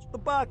townhouse, the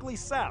Berkeley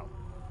South.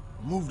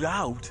 Moved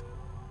out?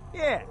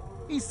 Yeah,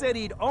 he said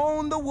he'd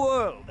own the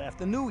world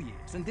after New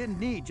Year's and didn't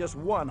need just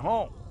one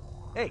home.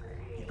 Hey,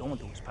 you going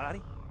to his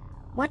party?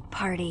 What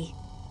party?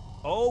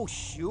 Oh,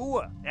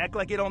 sure. Act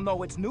like you don't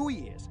know it's New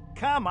Year's.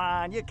 Come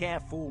on, you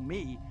can't fool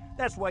me.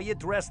 That's why you're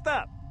dressed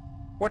up.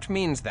 What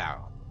means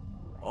thou?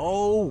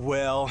 Oh,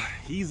 well,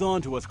 he's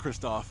on to us,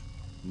 Kristoff.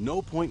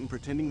 No point in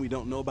pretending we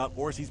don't know about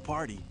Orsi's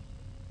party.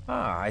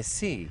 Ah, I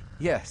see.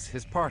 Yes,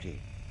 his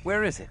party.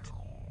 Where is it?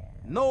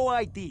 No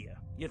idea.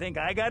 You think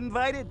I got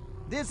invited?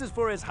 This is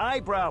for his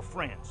highbrow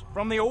friends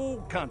from the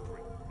old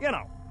country. You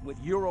know, with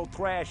Euro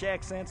trash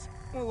accents.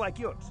 Well, like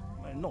yours.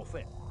 No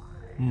offense.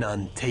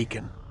 None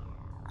taken.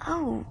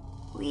 Oh,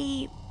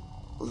 we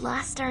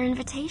lost our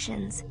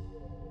invitations.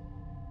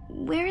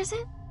 Where is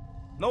it?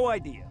 No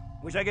idea.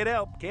 Wish I could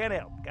help. Can't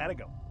help. Gotta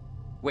go.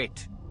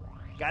 Wait.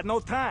 Got no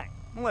time.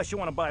 Unless you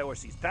want to buy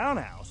Orsi's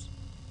townhouse.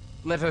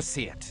 Let us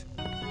see it.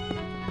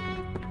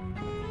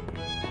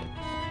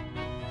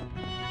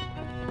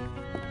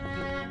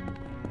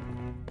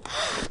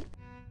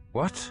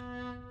 What?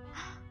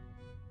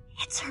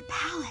 It's her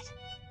palette.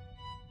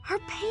 Her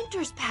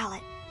painter's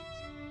palette.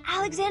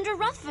 Alexandra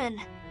Ruthven,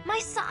 my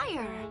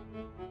sire.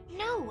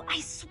 No, I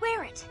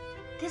swear it.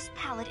 This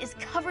palette is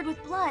covered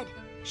with blood.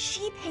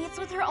 She paints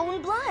with her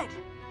own blood.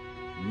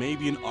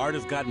 Maybe an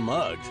artist got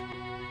mugged.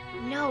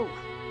 No,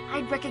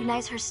 I'd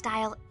recognize her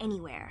style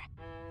anywhere.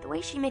 The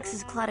way she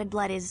mixes clotted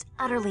blood is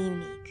utterly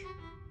unique.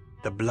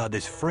 The blood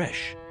is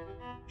fresh.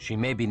 She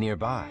may be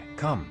nearby.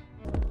 Come.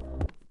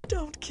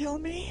 Don't kill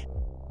me.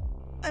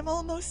 I'm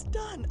almost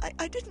done.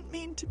 I didn't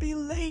mean to be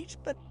late,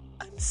 but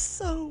I'm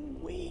so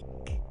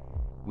weak.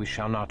 We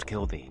shall not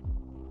kill thee.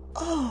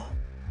 Oh.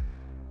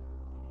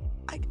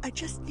 I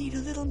just need a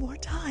little more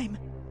time.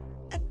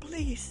 And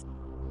please,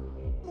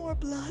 more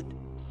blood.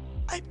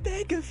 I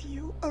beg of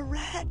you, a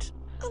rat,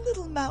 a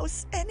little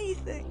mouse,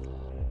 anything.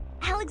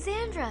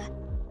 Alexandra,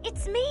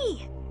 it's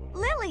me,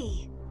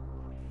 Lily.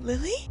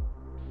 Lily?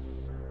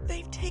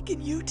 They've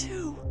taken you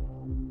too.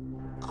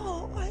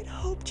 Oh, I'd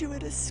hoped you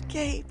had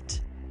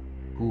escaped.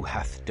 Who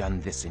hath done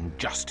this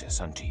injustice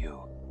unto you?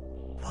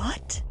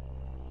 What?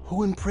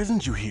 Who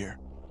imprisoned you here?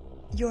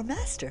 Your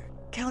master,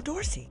 Count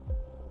Orsi.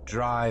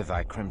 Dry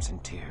thy crimson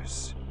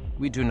tears.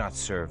 We do not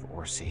serve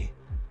Orsi.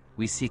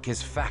 We seek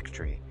his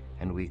factory,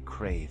 and we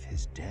crave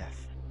his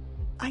death.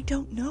 I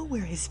don't know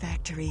where his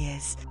factory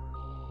is.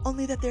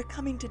 Only that they're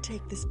coming to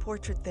take this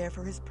portrait there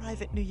for his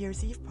private New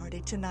Year's Eve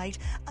party tonight.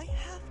 I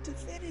have to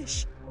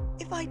finish.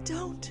 If I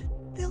don't,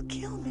 they'll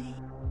kill me.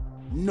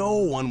 No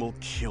one will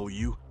kill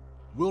you.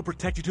 We'll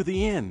protect you to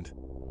the end.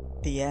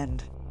 The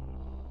end.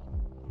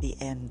 The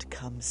end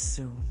comes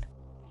soon.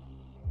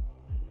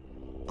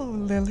 Oh,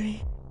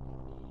 Lily.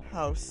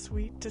 How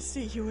sweet to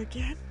see you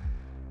again.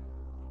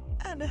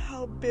 And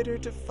how bitter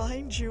to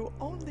find you,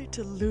 only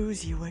to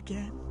lose you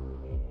again.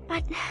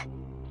 But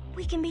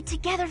we can be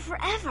together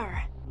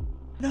forever.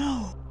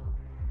 No.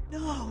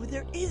 No,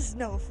 there is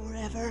no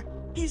forever.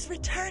 He's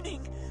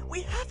returning.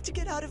 We have to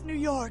get out of New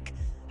York.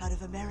 Out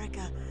of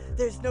America.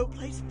 There's no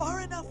place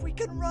far enough we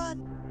can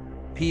run.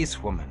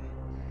 Peace, woman.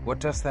 What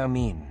dost thou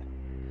mean?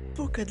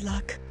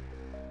 Bukadlak.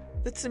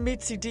 The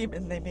Tzimitzi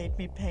demon they made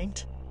me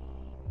paint.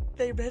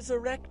 They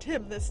resurrect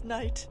him this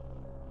night.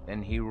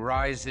 And he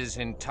rises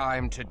in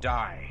time to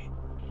die.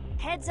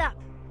 Heads up.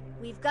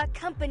 We've got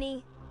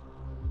company.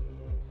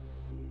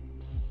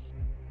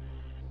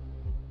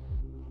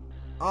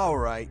 All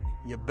right,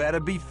 you better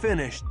be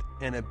finished,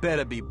 and it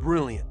better be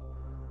brilliant.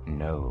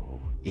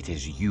 No, it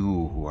is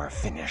you who are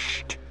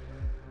finished.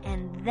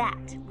 And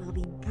that will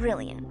be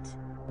brilliant.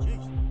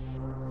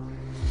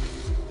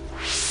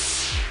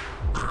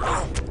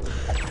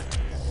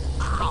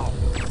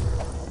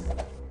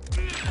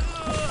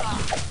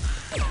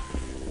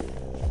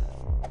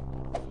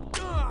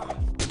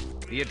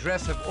 The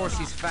address of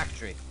Orsi's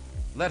factory.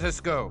 Let us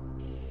go.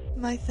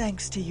 My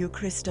thanks to you,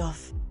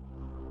 Kristoff.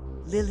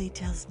 Lily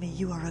tells me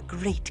you are a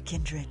great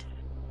kindred.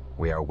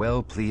 We are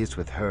well pleased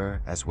with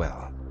her as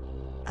well.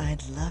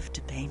 I'd love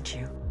to paint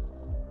you.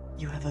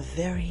 You have a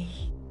very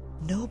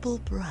noble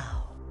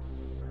brow.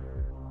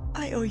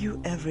 I owe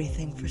you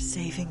everything for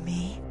saving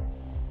me.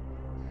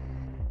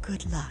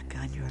 Good luck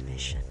on your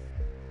mission.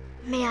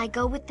 May I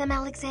go with them,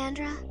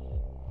 Alexandra?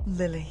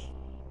 Lily,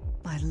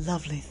 my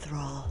lovely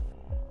thrall.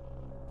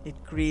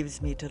 It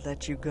grieves me to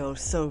let you go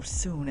so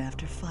soon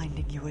after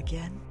finding you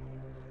again.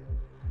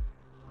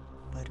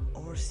 But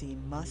Orsi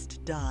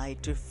must die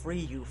to free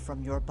you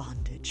from your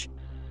bondage.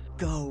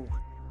 Go,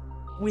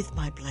 with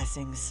my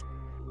blessings.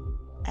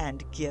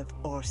 And give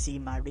Orsi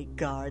my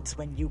regards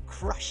when you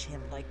crush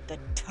him like the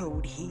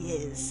toad he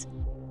is.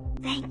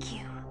 Thank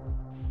you.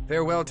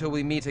 Farewell till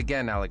we meet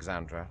again,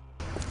 Alexandra.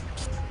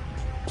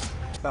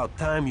 About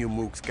time you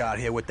mooks got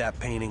here with that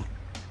painting.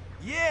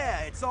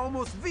 Yeah, it's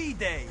almost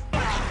V-Day.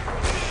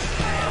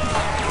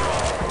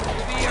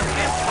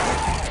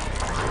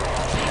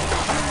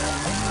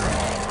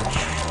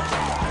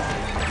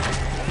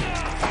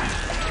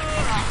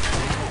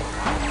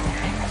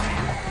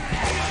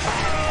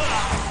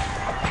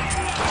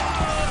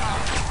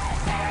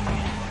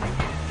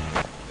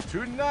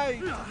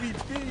 Tonight we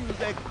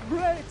build a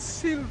great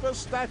silver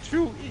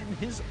statue in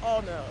his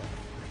honor,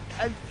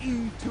 and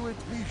into it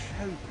we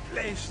shall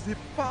place the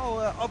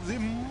power of the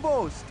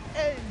most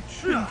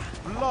ancient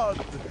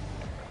blood.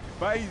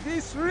 By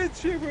this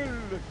ritual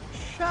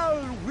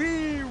shall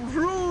we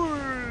rule.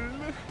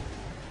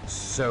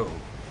 So,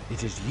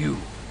 it is you.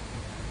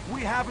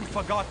 We haven't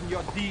forgotten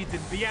your deeds in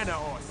Vienna,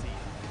 Orsi.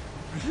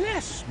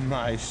 Bless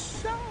my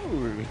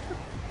soul!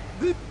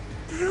 The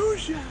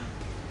Bruja!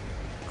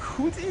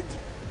 Could it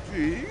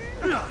be?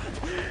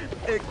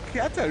 A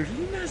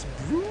Katarina's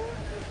brood?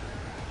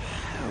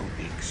 How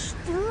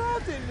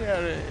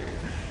extraordinary!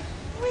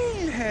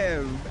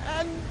 Wilhelm,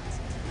 and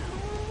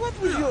what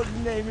was your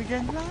name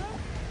again, love?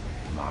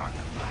 Mark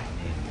my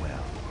name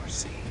well,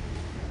 Orsi,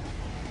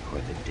 for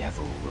the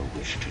devil will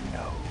wish to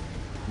know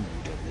who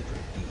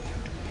delivered thee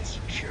into this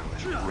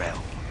cheerless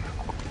realm.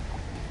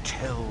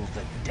 Tell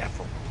the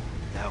devil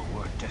thou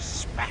wert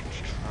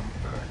dispatched from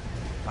earth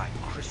by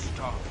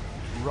Christoph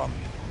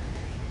Romuald.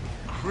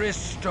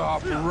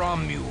 Christoph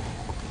Romuald,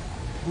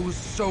 whose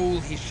soul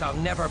he shall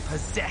never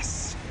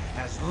possess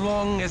as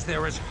long as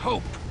there is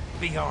hope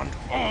beyond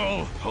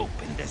all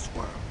hope in this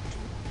world.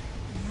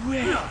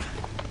 Well,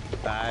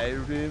 I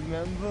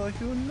remember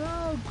you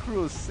now,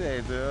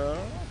 Crusader.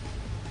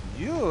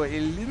 You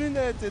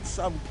eliminated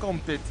some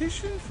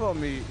competition for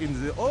me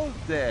in the old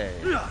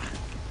days.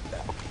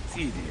 That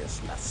tedious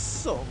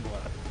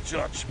Lassombra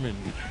judgment.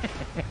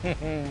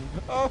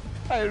 Oh,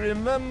 I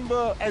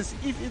remember as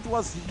if it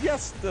was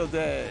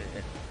yesterday.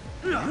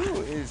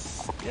 You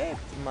escaped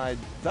my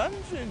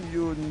dungeon,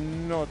 you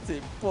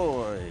naughty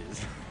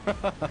boys.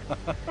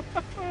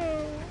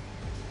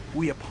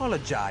 We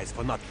apologize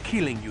for not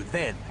killing you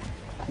then.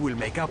 We'll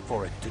make up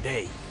for it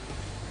today.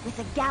 With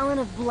a gallon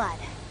of blood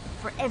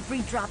for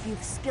every drop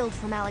you've spilled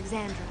from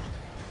Alexandra.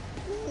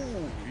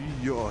 Ooh,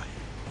 your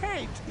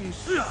hate is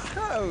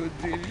so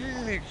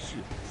delicious.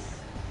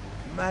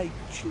 My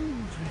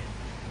children,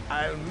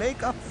 I'll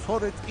make up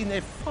for it in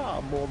a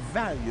far more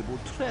valuable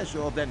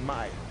treasure than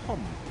my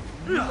humble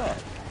blood.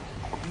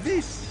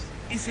 This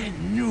is a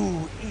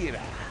new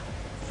era,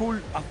 full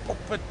of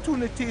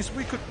opportunities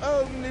we could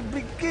only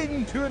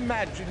begin to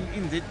imagine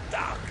in the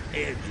Dark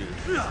Ages.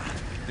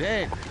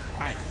 Then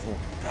I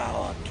thought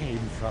power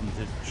came from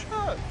the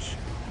church.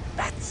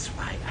 That's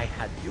why I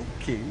had you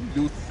kill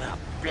Luther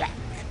Black.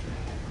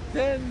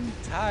 Then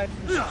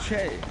times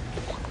changed,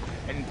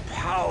 and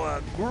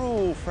power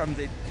grew from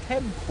the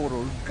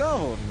temporal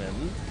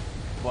government.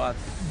 But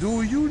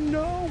do you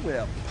know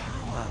where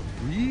power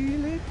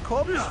really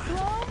comes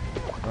from?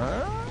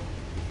 Huh?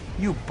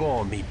 You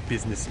bore me,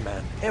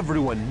 businessman.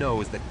 Everyone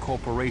knows that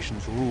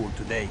corporations rule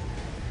today.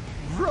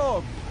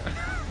 Wrong!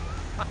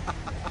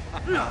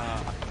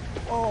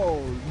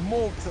 All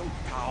mortal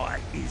power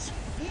is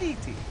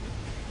fleeting.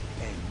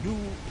 A new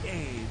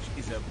age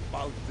is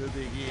about to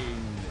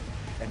begin.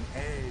 An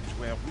age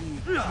where we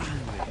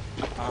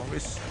kingly are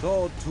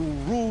restored to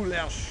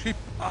rulership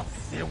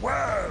of the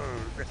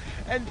world.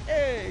 An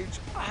age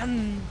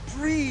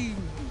undreamed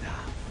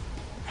of.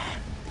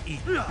 And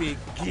it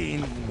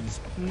begins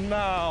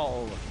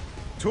now.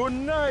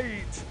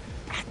 Tonight,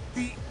 at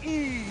the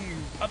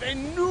eve of a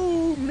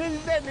new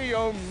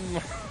millennium.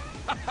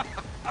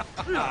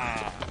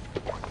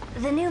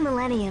 The new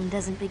millennium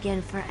doesn't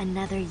begin for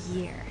another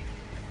year.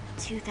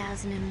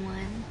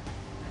 2001.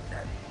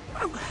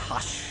 Oh,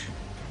 hush.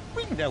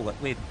 We know what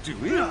we're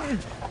doing.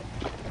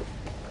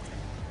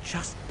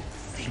 Just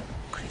think,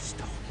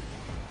 Crystal.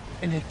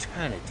 An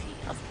eternity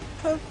of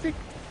perfect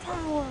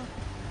power,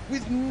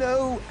 with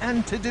no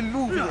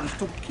antediluvians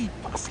to keep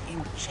us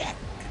in check.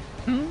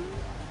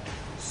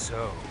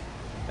 So,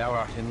 thou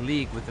art in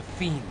league with the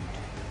Fiend.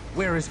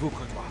 Where is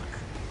Vukodlak?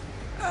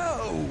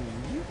 Oh,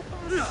 you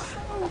are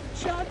so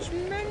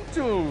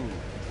judgmental.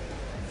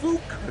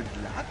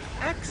 Vukodlak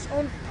acts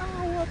on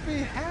our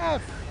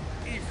behalf.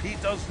 If he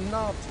does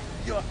not,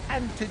 your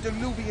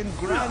antediluvian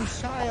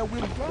grandsire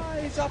will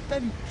rise up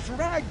and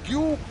drag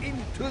you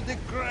into the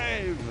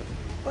grave.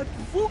 But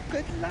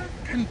Vukodlak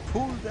can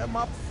pull them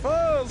up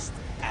first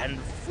and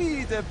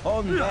feed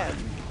upon them.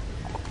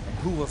 And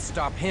who will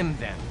stop him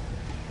then?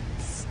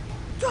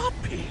 Stop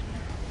him!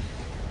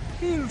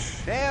 He'll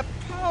share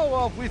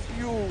power with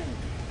you.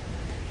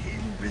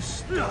 He'll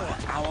restore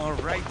our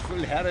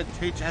rightful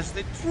heritage as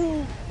the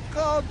true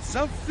gods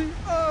of the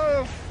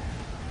earth.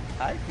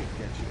 I can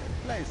get you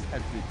a place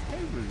at the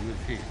table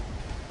with him.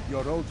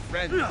 Your old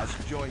friend has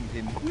joined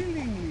in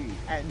willingly,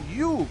 and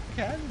you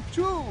can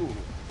too.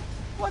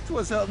 What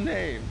was her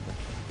name?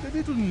 The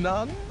little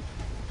nun?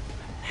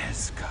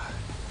 Nesca.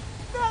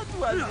 That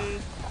was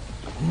it.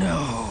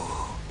 No.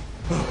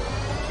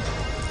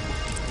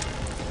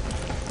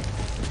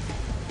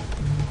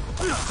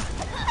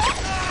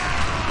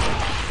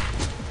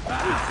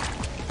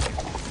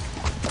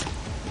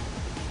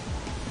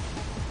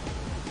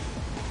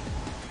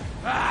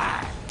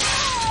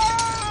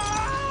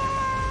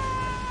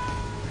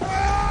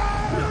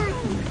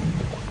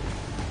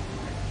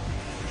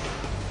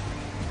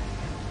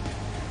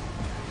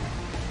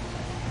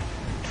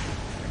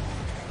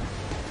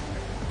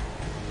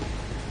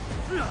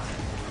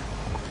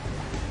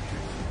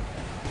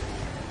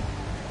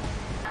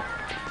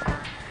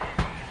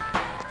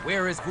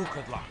 Where is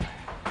Vukadlak?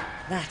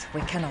 That we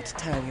cannot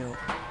tell you.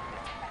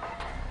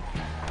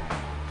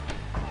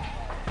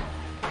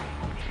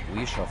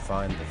 We shall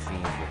find the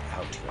fiend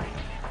without your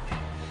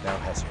help. Thou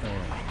hast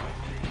earned my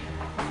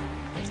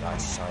pity, as thy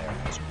sire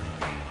has earned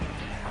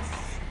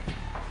death.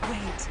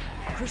 Wait,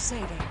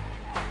 Crusader.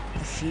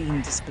 The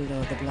fiend is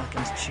below the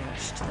blackened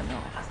church to the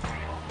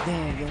north.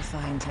 There you'll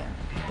find him,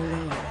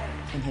 below,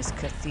 in his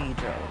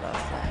cathedral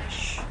of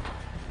flesh.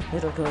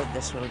 Little good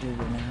this will do you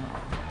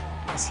now,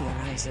 as he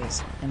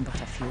arises in but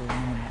a few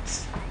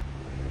moments.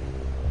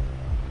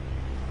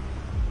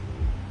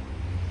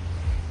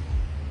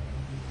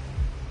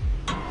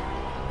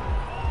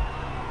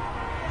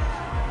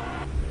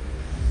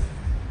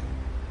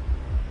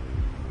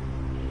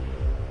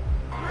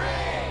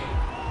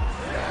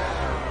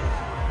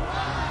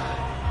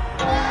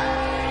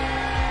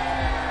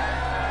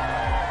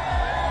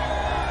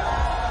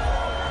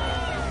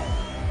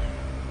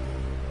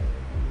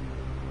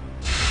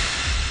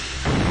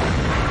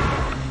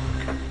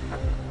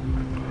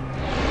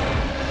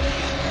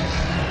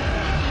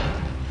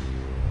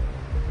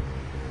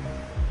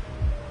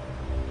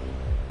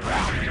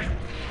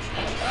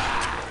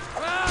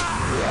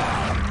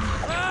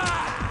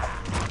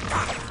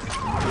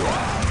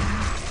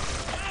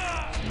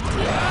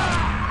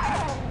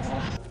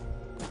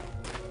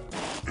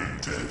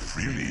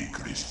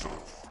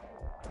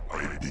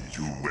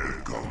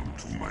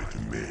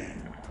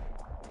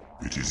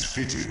 It is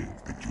fitting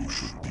that you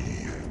should be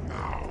here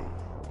now,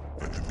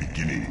 at the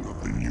beginning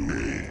of the new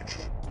age,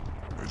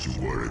 as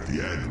you were at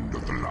the end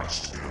of the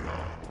last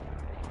era.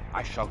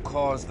 I shall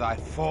cause thy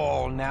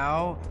fall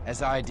now,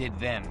 as I did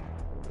then.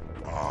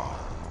 Ah,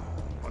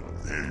 but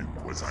then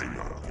was I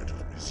not yet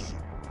risen.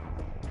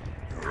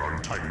 Your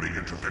untimely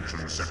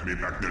intervention set me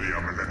back nearly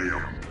a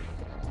millennium.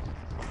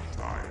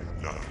 But I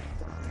learned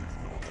with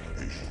not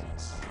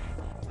patience.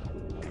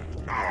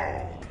 And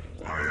now,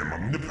 I am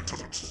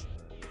omnipotent.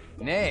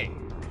 Nay,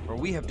 for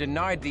we have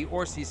denied thee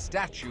Orsi's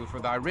statue for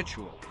thy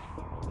ritual.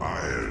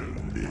 I'll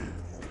live.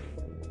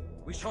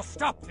 We shall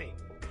stop thee.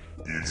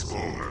 It's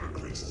over,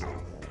 Christoph.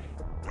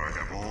 I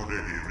have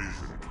already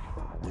risen,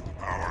 with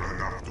power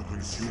enough to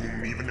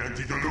consume even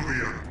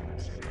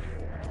antediluvians.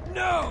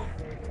 No!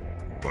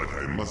 But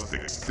I must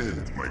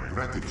extend my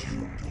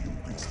gratitude to you,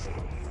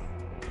 Christoph.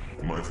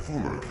 My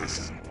former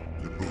vessel,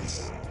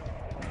 Libosa,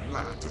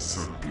 lacked a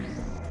certain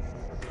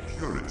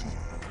purity.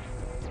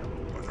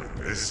 But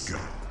Aneska,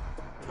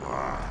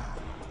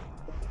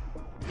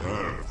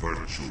 her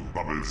virtue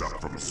bubbles up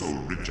from so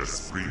rich a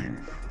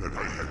spring that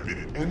I have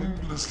been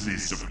endlessly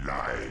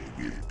supplied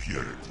with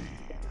purity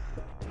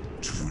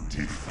to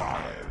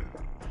defile.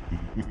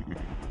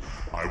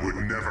 I would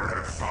never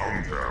have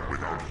found her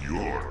without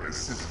your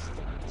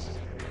assistance.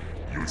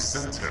 You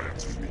sent her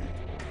to me,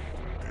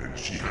 and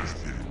she has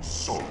been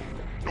so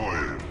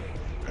loyal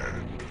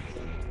and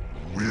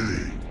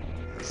willing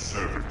a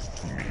servant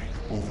to me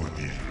over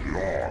these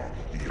long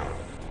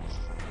years.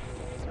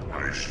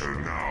 I shall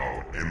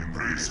now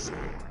embrace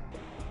her,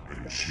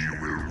 and she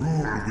will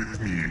rule with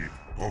me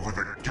over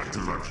the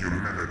cattle of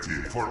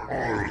humanity for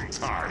all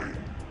time.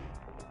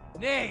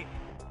 Nay,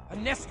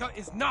 Aneska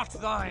is not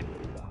thine.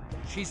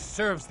 She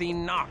serves thee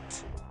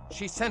not.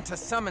 She sent a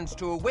summons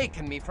to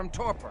awaken me from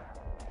torpor.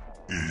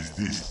 Is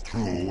this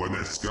true,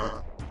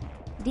 Aneska?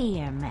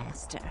 Dear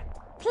master,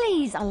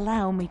 please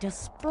allow me to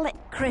split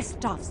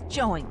Kristoff's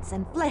joints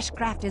and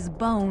fleshcraft his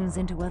bones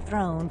into a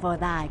throne for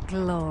thy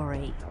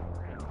glory.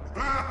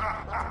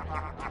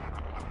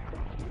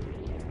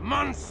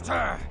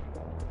 Monster!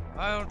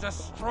 I'll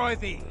destroy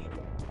thee.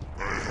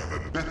 I have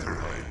a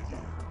better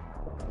idea.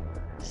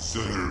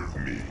 Serve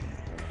me.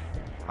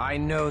 I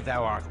know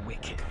thou art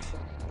wicked,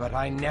 but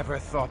I never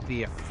thought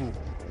thee a fool.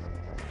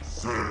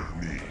 Serve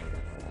me.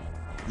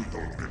 You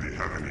don't really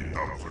have any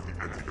love for the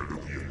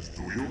antediluvians,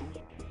 do you?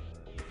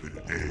 The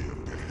day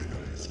of the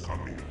Gehenna is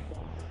coming,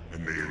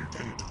 and they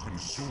intend to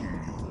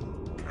consume you,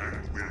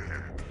 and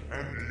Wilhelm,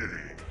 and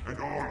Lily, and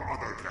all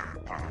other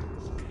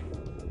vampires.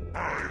 I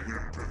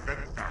will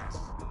prevent that.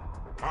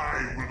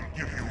 I will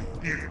give you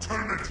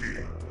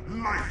eternity,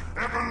 life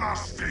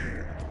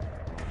everlasting.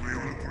 We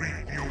will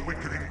greet the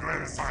awakening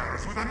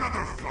grandsires with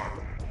another flood,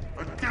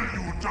 a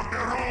deluge of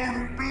their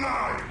own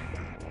blood.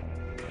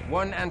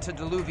 One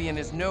antediluvian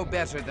is no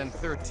better than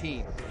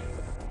 13.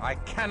 I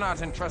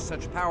cannot entrust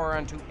such power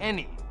unto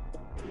any,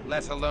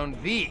 let alone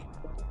thee.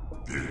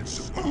 Then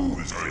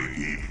suppose I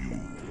gave you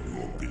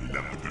your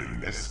beloved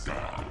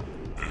Reneska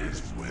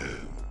as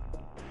well.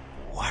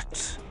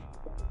 What?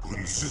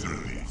 Consider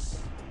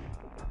this.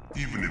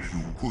 Even if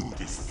you could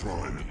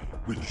destroy me,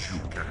 which you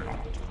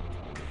cannot,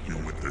 you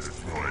would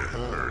destroy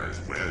her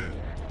as well.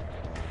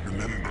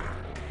 Remember,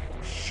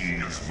 she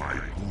is my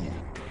queen,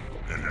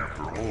 and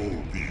after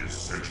all these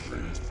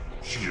centuries,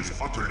 she is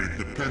utterly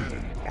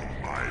dependent on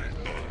my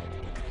blood.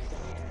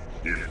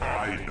 If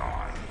I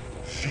die,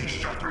 she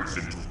shatters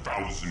into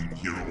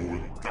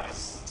thousand-year-old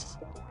dust.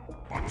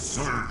 But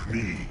serve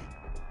me,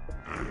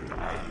 and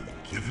I'll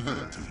give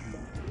her to you.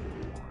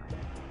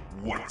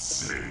 What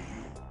say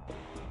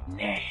you?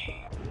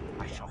 Nay,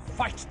 I shall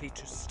fight thee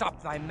to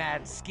stop thy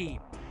mad scheme,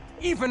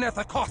 even at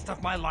the cost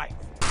of my life.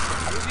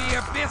 To the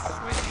abyss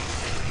with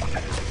thee!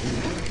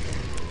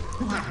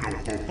 You have no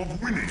hope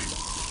of winning.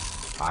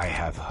 I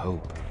have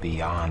hope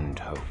beyond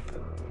hope.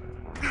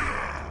 You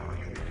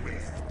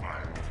waste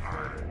my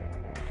time.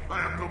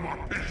 I have no more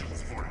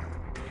patience for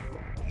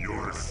you.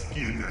 Your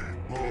skin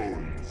and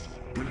bones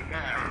will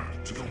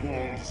add to the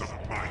walls of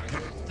my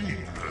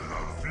cathedral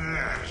of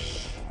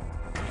flesh.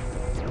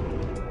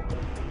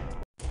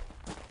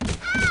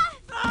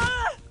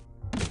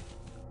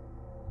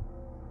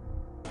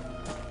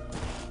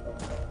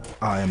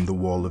 I am the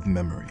wall of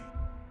memory.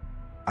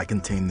 I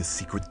contain the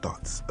secret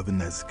thoughts of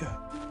Reneska.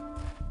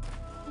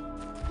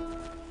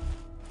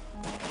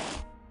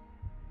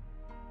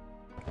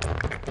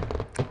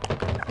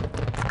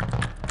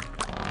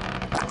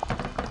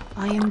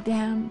 I am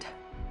damned.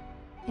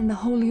 In the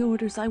holy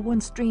orders, I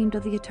once dreamed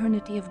of the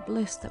eternity of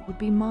bliss that would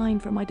be mine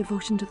for my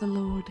devotion to the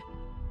Lord.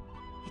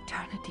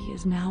 Eternity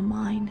is now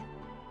mine,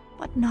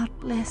 but not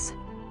bliss.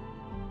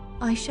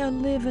 I shall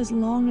live as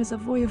long as a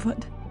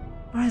voivod,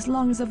 or as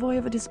long as a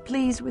voivod is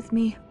pleased with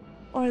me,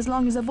 or as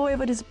long as a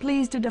voivod is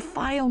pleased to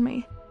defile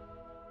me.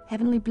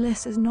 Heavenly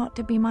bliss is not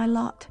to be my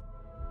lot,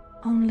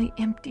 only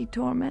empty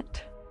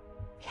torment.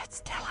 Yet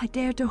still I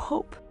dare to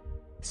hope.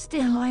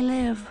 Still I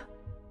live.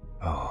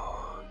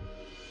 Oh,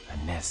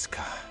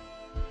 Reneska.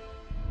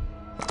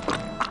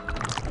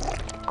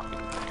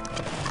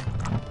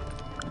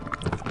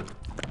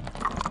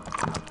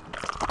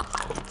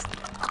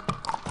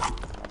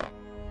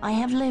 I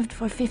have lived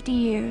for 50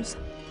 years.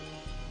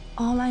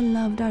 All I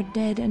loved are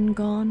dead and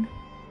gone.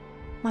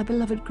 My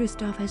beloved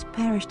Kristoff has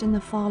perished in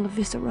the fall of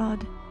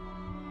Visserad.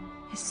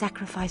 His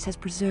sacrifice has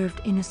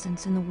preserved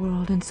innocence in the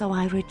world, and so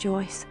I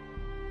rejoice.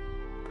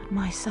 But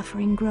my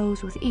suffering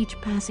grows with each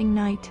passing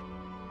night.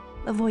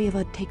 The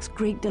Voivod takes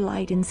great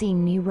delight in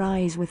seeing me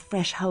rise with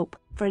fresh hope,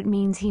 for it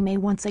means he may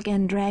once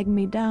again drag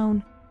me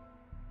down.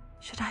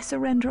 Should I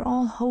surrender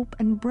all hope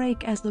and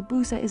break as the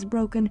Busa is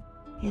broken,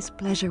 his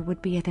pleasure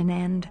would be at an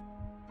end.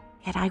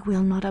 Yet I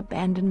will not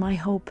abandon my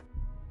hope,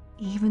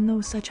 even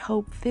though such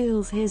hope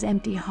fills his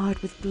empty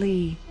heart with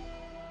glee,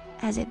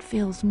 as it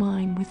fills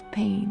mine with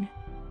pain.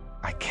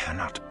 I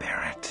cannot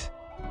bear it.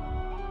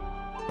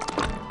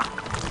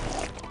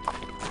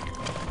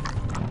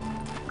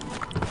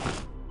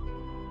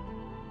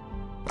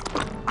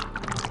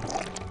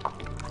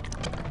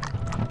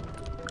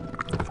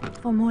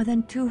 For more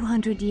than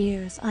 200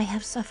 years, I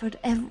have suffered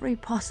every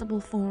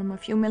possible form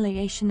of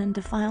humiliation and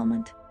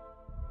defilement.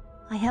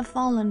 I have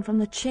fallen from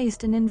the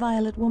chaste and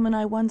inviolate woman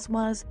I once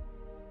was,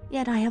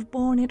 yet I have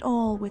borne it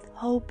all with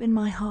hope in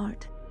my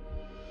heart.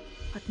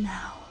 But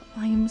now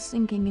I am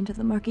sinking into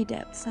the murky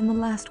depths, and the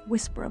last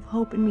whisper of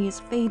hope in me is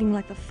fading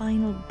like the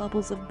final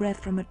bubbles of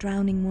breath from a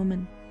drowning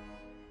woman.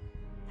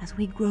 As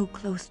we grow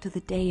close to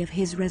the day of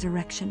his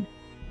resurrection,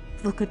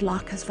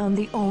 Vukadlok has found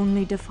the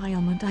only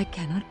defilement I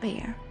cannot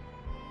bear.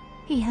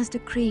 He has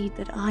decreed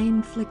that I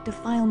inflict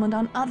defilement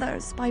on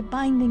others by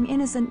binding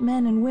innocent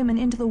men and women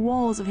into the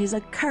walls of his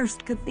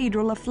accursed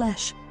cathedral of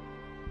flesh.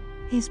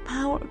 His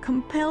power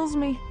compels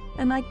me,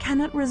 and I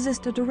cannot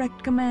resist a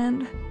direct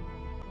command.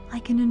 I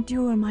can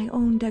endure my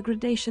own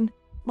degradation,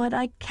 but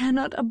I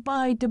cannot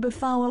abide to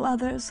befoul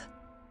others.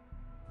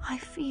 I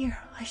fear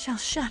I shall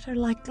shatter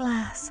like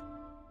glass.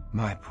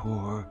 My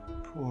poor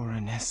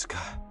Reneska.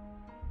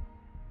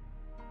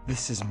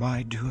 This is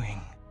my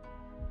doing.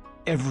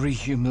 Every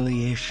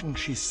humiliation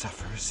she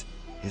suffers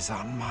is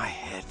on my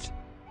head.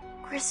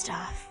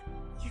 Kristoff,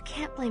 you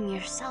can't blame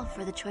yourself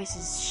for the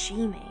choices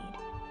she made.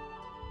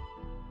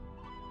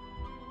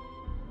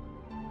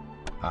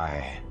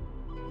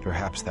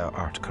 Perhaps thou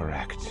art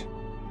correct.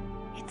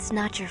 It's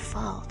not your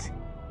fault.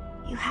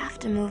 You have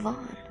to move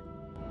on.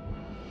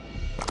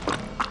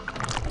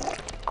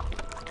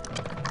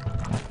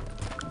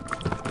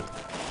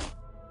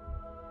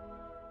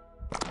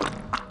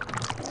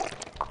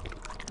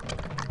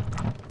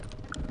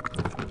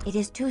 It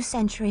is 2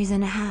 centuries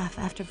and a half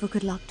after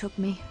Vukadlok took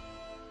me,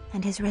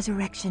 and his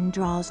resurrection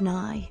draws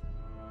nigh.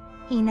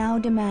 He now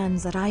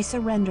demands that I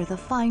surrender the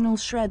final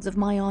shreds of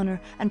my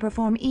honor and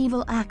perform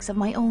evil acts of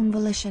my own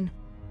volition.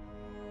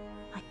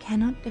 I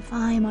cannot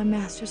defy my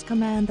master's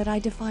command that I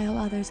defile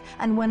others,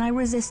 and when I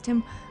resist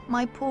him,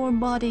 my poor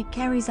body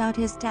carries out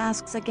his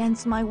tasks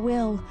against my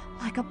will,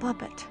 like a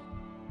puppet.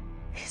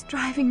 He's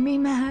driving me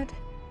mad,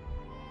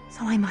 so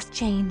I must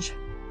change.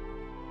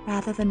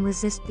 Rather than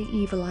resist the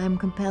evil I am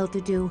compelled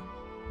to do,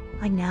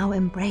 I now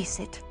embrace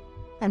it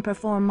and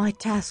perform my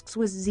tasks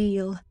with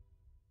zeal.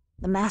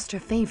 The Master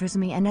favors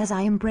me, and as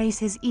I embrace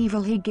his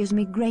evil, he gives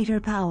me greater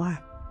power.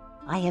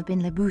 I have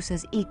been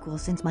Lebusa's equal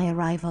since my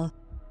arrival.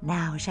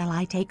 Now shall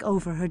I take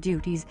over her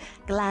duties,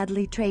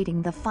 gladly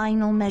trading the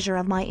final measure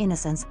of my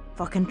innocence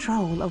for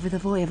control over the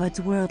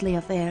Voivod's worldly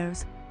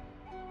affairs.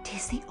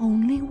 'Tis the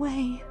only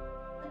way.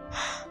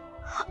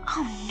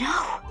 Oh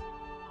no!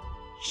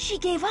 She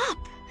gave up!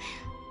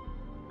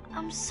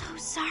 I'm so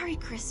sorry,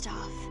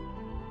 Kristoff.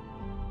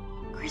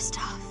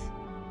 Kristoff,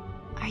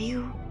 are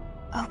you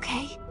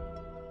okay?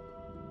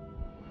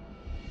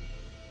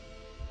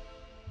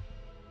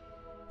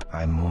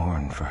 I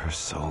mourn for her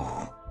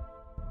soul.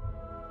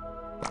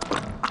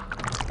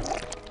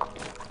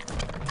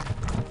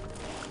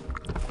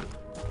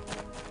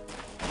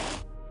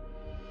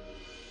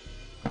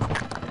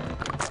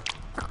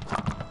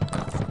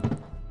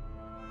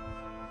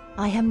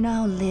 I have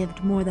now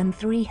lived more than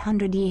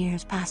 300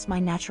 years past my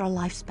natural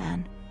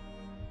lifespan.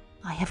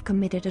 I have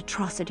committed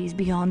atrocities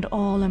beyond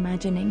all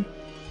imagining,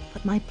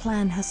 but my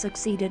plan has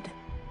succeeded.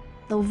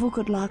 Though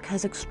Vukodlak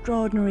has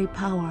extraordinary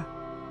power,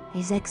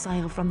 his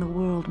exile from the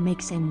world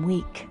makes him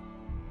weak.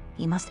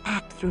 He must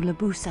act through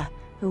Lebusa,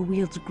 who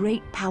wields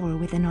great power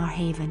within our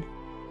haven.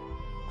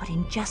 But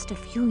in just a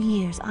few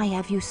years I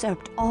have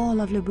usurped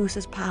all of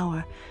Lebusa's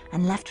power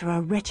and left her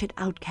a wretched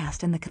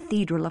outcast in the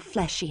cathedral of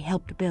flesh she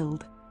helped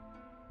build.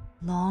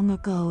 Long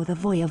ago, the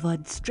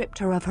Voivod stripped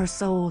her of her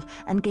soul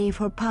and gave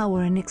her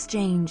power in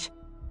exchange.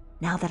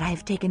 Now that I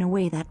have taken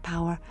away that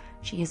power,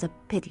 she is a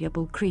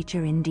pitiable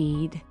creature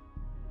indeed.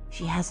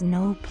 She has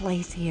no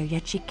place here,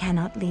 yet she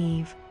cannot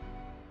leave.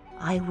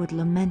 I would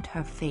lament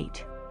her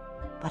fate,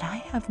 but I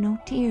have no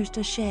tears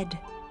to shed,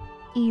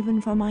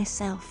 even for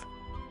myself,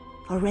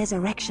 for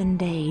Resurrection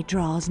Day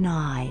draws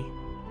nigh.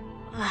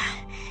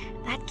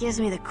 That gives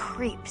me the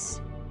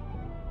creeps.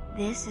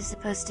 This is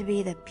supposed to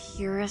be the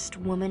purest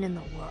woman in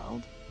the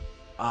world?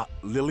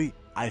 Lily,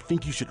 I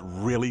think you should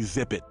really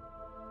zip it.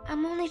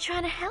 I'm only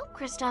trying to help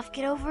Kristoff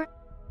get over...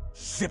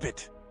 Zip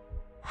it!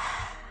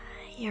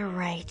 You're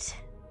right.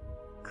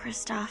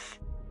 Kristoff,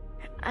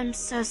 I'm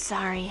so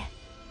sorry.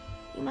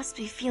 You must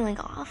be feeling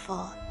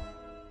awful.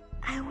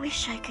 I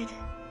wish I could...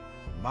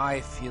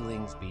 My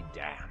feelings be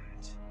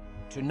damned.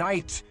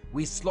 Tonight,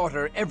 we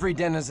slaughter every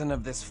denizen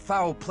of this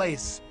foul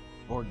place,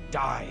 or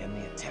die in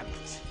the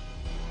attempt.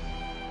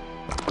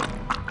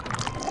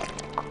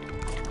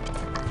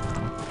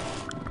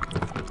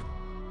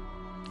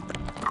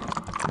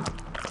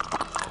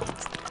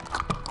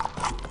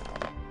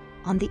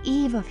 On the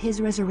eve of his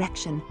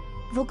resurrection,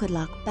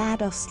 Vukodlak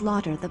bade us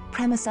slaughter the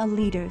Premisel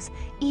leaders,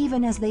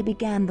 even as they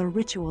began the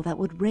ritual that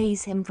would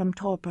raise him from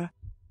torpor.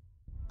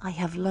 I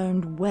have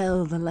learned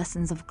well the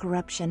lessons of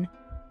corruption,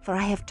 for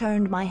I have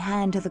turned my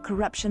hand to the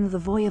corruption of the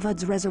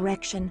Voivod's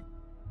resurrection.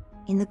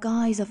 In the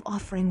guise of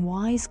offering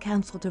wise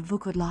counsel to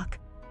Vukodlak,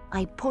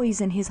 I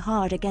poison his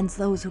heart against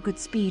those who could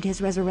speed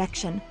his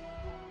resurrection.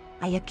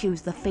 I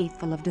accuse the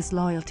faithful of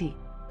disloyalty.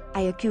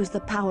 I accuse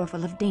the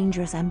powerful of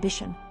dangerous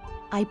ambition.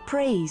 I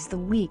praise the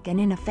weak and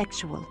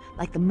ineffectual,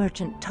 like the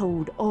merchant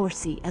toad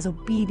Orsi, as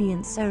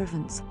obedient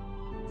servants.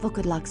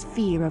 Vukodlak's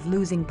fear of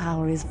losing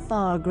power is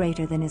far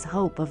greater than his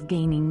hope of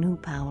gaining new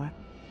power,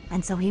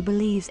 and so he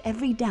believes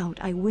every doubt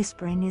I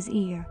whisper in his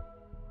ear.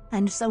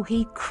 And so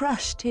he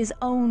crushed his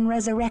own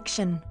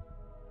resurrection.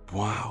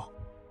 Wow.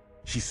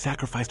 She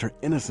sacrificed her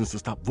innocence to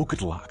stop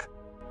Vukodlak.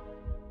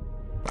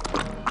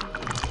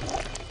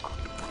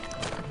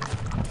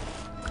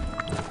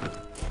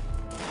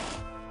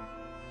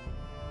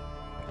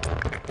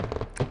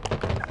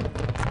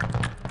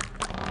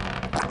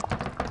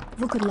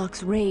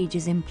 Vukodlak's rage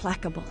is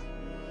implacable.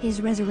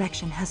 His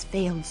resurrection has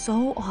failed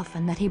so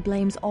often that he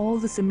blames all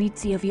the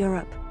Tzimisce of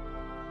Europe.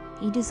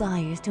 He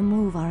desires to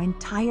move our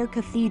entire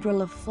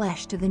cathedral of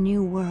flesh to the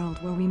new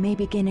world where we may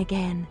begin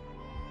again.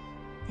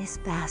 This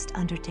vast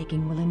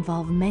undertaking will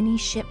involve many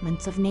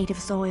shipments of native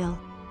soil.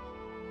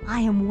 I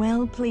am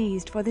well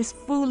pleased, for this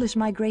foolish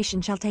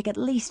migration shall take at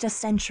least a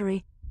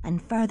century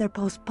and further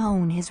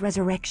postpone his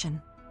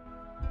resurrection.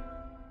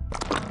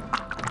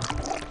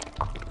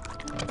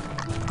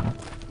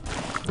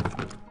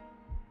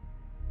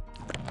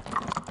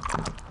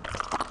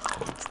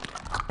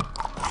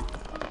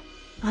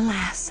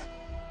 Alas,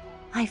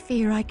 I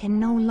fear I can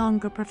no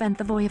longer prevent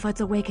the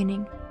Voivod's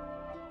awakening.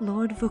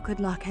 Lord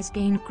Vukodlak has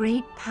gained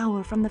great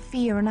power from the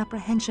fear and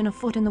apprehension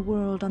afoot in the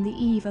world on the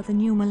eve of the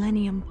new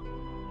millennium.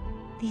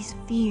 These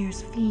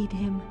fears feed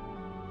him,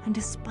 and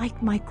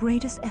despite my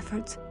greatest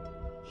efforts,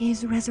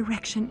 his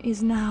resurrection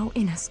is now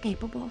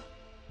inescapable.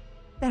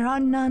 There are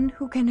none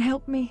who can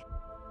help me.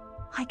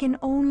 I can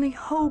only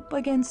hope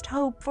against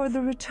hope for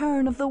the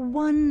return of the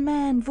one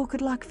man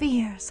Vukodlak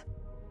fears.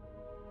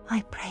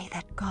 I pray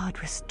that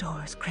God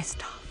restores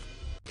Kristoff.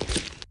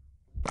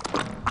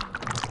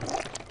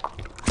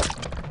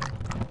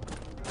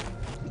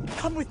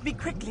 Come with me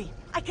quickly.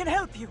 I can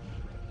help you.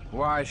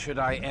 Why should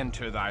I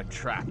enter thy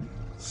trap,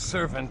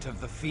 servant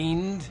of the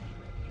fiend?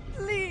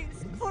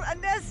 Please, for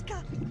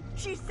Aneska.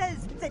 She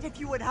says that if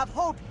you would have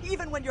hope,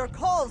 even when your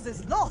cause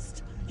is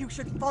lost, you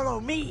should follow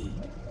me.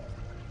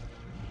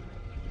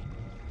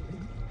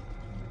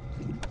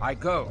 I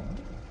go,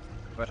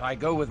 but I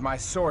go with my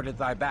sword at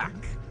thy back.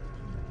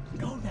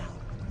 Go now.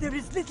 There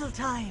is little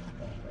time.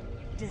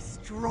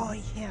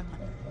 Destroy him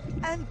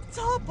and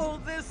topple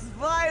this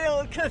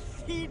vile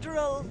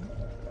cathedral.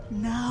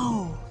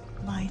 Now,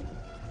 my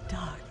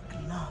dark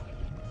love,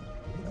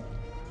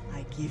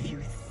 I give you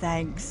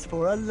thanks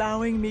for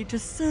allowing me to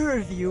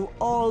serve you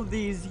all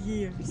these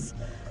years,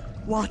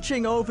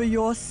 watching over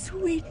your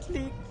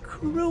sweetly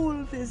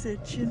cruel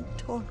visage in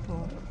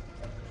torpor.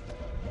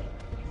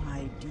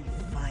 My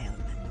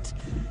defilement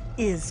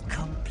is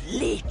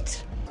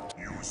complete.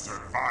 You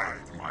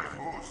survived my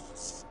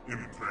hosts.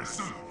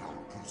 Impressive,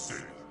 young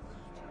crusader.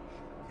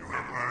 You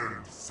have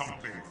earned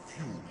something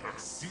few have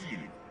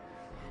seen.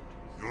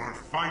 Your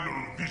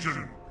final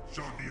vision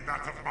shall be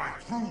that of my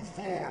true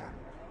form.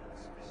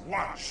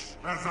 Watch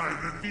as I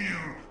reveal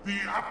the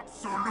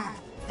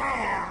absolute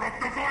power of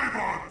the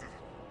Voivod!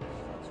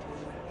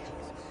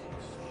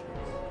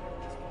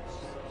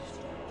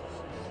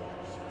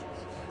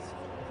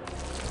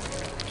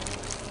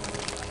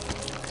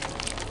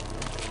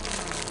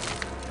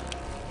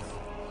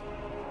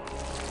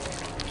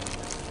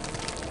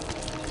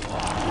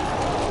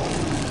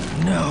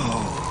 No!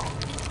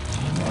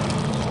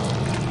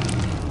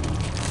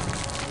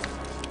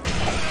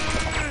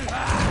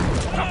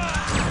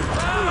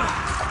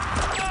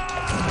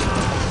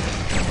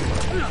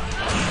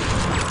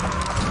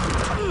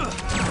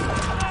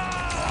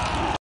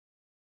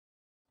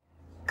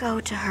 Go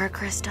to her,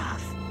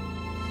 Kristoff.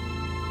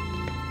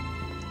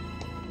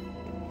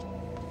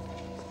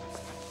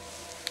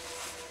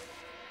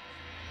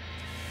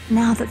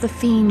 Now that the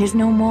fiend is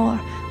no more,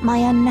 my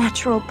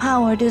unnatural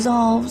power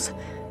dissolves.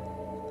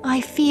 I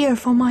fear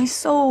for my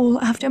soul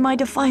after my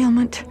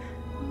defilement,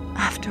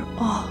 after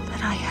all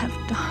that I have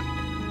done.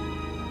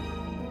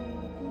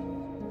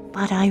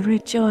 But I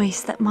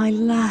rejoice that my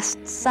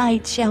last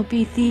sight shall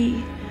be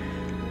thee.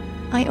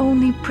 I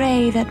only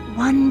pray that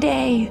one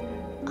day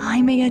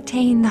I may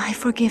attain thy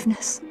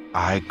forgiveness.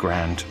 I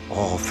grant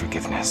all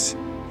forgiveness,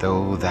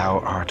 though thou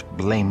art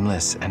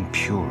blameless and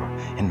pure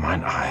in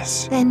mine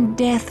eyes. Then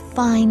death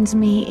finds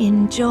me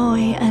in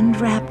joy and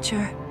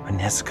rapture.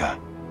 Aneska,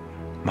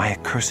 my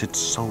accursed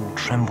soul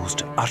trembles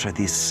to utter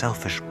these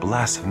selfish,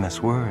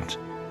 blasphemous words.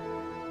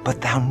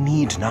 But thou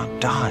need not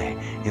die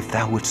if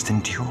thou wouldst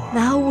endure.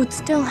 Thou wouldst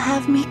still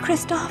have me,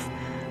 Kristoff?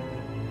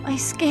 I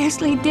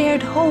scarcely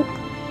dared hope.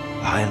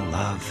 Thy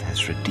love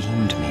has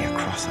redeemed me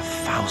across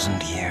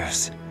 1,000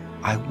 years.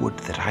 I would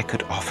that I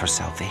could offer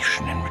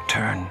salvation in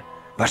return,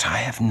 but I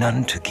have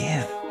none to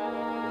give,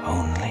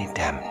 only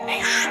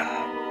damnation.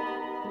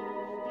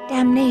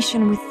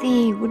 Damnation with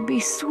thee would be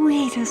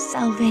sweet as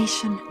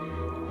salvation.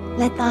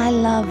 Let thy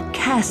love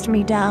cast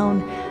me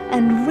down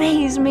and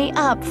raise me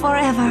up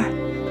forever.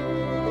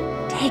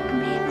 Take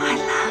me, my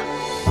love.